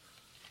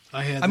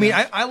 I had. I mean,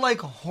 that. I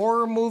like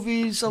horror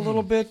movies a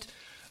little bit.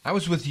 I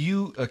was with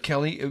you,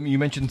 Kelly. You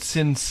mentioned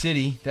Sin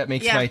City. That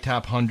makes Yeah. my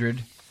top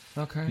 100.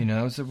 Okay.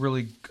 That was I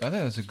thought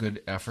it was a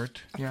good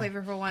effort. A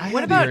flavorful one. I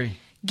What had about very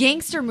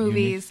gangster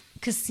movies?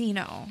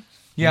 Casino.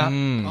 Yeah.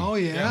 Oh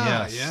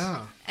yeah, Yes.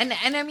 yeah. And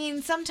I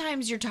mean,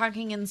 sometimes you're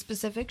talking in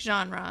specific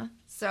genre.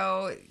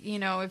 So,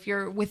 if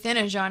you're within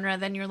a genre,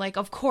 then you're like,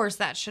 of course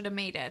that should have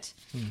made it.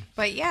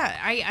 But yeah,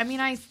 I mean,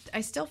 I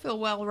still feel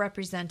well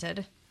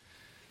represented.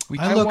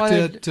 I looked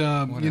wanted-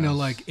 at what you know else?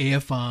 like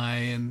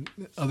AFI and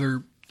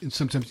other. And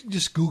sometimes you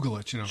just Google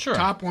it. Sure.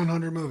 Top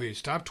 100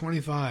 movies, top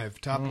 25,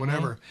 top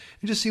whatever,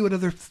 and just see what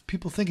other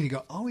people think. And you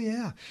go, oh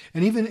yeah.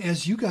 And even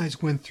as you guys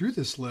went through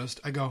this list,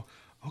 I go,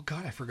 oh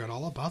god, I forgot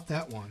all about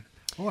that one.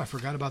 Oh, I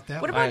forgot about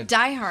that What one. about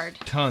Die Hard?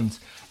 Tons.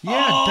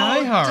 Yeah, Oh,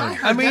 Die Hard.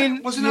 I mean,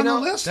 that wasn't you on know,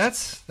 the list.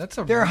 That's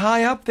a. They're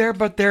high up there,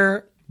 but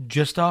they're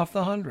just off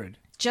the 100.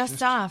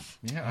 Just off.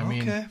 Yeah, I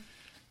mean, Okay.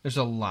 there's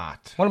a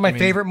lot. One of my I mean,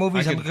 favorite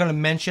movies, I I'm could- going to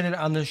mention it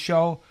on this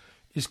show,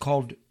 is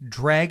called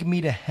Drag Me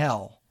to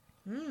Hell.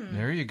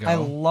 There you go. I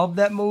love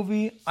that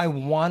movie. I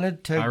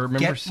wanted to I remember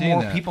get seeing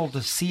more that. people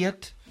to see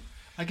it.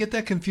 I get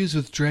that confused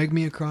with Drag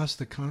Me Across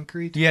the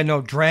Concrete. Yeah, no,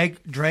 Drag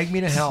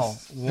Me to Hell.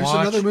 There's Watch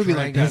another movie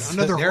like Drag Me- that,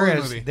 another There horror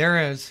is, movie.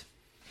 There is.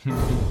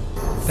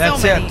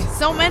 That's it.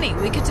 So many.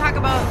 We could talk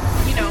about,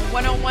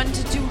 101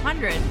 to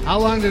 200. How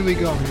long did we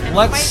go here? And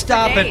Let's fight for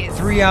stop at days.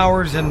 3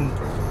 hours and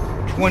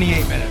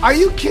 28 minutes. Are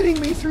you kidding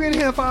me?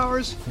 3.5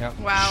 hours? Yep.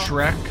 Wow.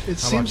 Shrek.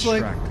 It How seems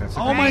about like. Shrek? That's a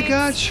Oh good my Right.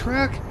 God,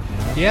 Shrek.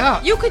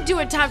 Yeah. You could do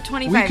a top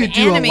 25 We could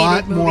do a animated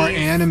lot movies. more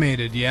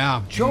animated.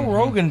 Yeah. Joe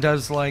Rogan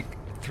does like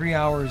 3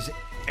 hours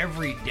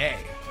every day.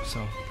 So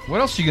What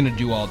else are you going to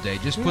do all day?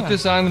 Just put Yeah.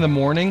 this on in the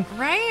morning.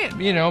 Right?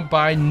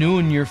 By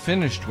noon, you're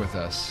finished with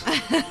us.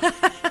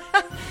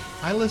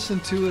 I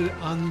listened to it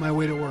on my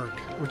way to work.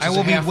 Which I is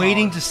will a be half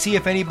waiting hour. to see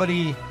if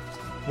anybody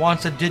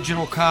wants a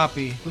digital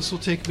copy. This will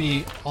take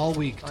me all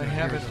week to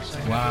have hear it. this.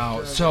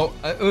 Wow. So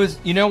it was.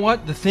 You know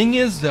what? The thing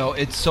is, though,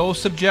 it's so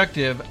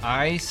subjective.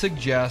 I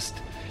suggest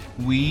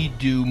we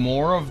do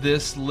more of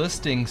this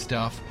listing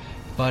stuff,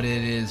 but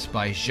it is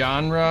by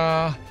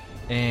genre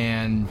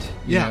and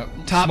you know,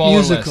 top smaller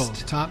musical,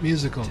 list. top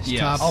musicals.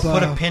 Yes. Top, I'll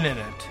put a pin in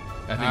it.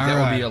 I think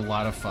that would be a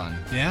lot of fun.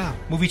 Yeah.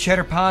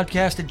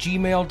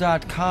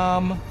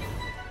 moviechatterpodcast@gmail.com.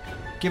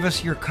 Give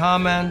us your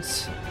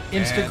comments.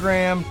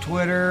 Instagram,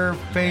 Twitter,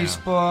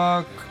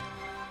 Facebook.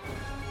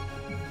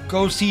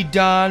 Go see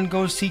Don.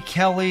 Go see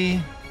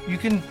Kelly. You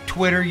can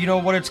Twitter. You know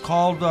what it's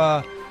called?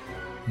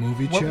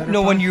 Movie chatter.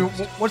 No, when you.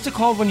 podcast. What's it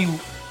called when you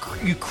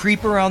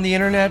creep around the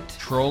internet?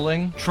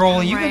 Trolling.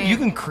 Trolling. Right. You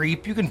can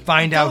creep. You can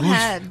find out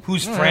ahead.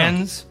 who's Yeah.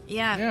 friends.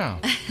 Yeah. Yeah.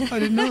 I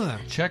didn't know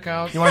that. Check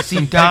out. You want to see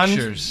some Don?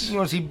 pictures? You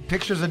want to see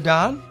pictures of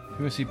Don? You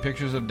want to see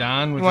pictures of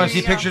Don? With You want to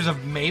his- see pictures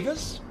of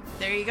Mavis?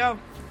 There you go.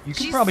 You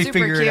can She's probably super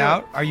figure it cute.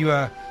 out. Are you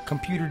a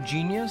computer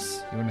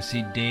genius? You want to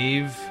see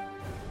Dave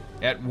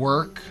at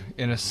work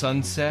in a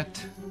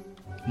sunset?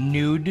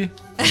 Nude.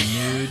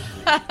 Nude.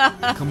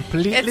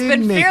 Completely It's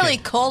been naked. fairly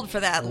cold for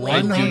that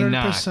lately,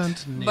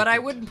 100% naked. but I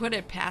wouldn't put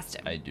it past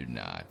him. I do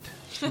not.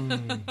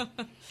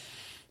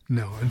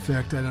 No, in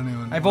fact, I don't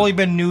even. I've only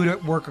been nude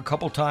at work a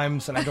couple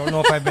times, and I don't know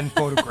if I've been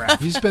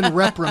photographed. He's been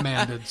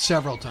reprimanded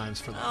several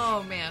times for that.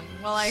 Oh man.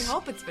 Well, I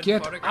hope it's been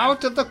Get photographed.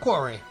 out of the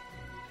quarry.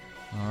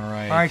 All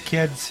right. All right,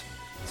 kids.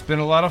 It's been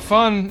a lot of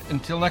fun.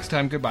 Until next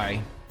time,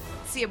 goodbye.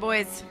 See you,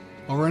 boys.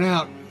 Over and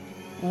out.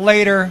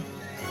 Later.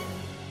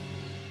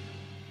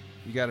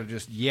 You got to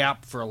just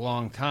yap for a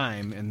long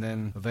time, and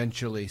then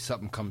eventually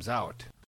something comes out.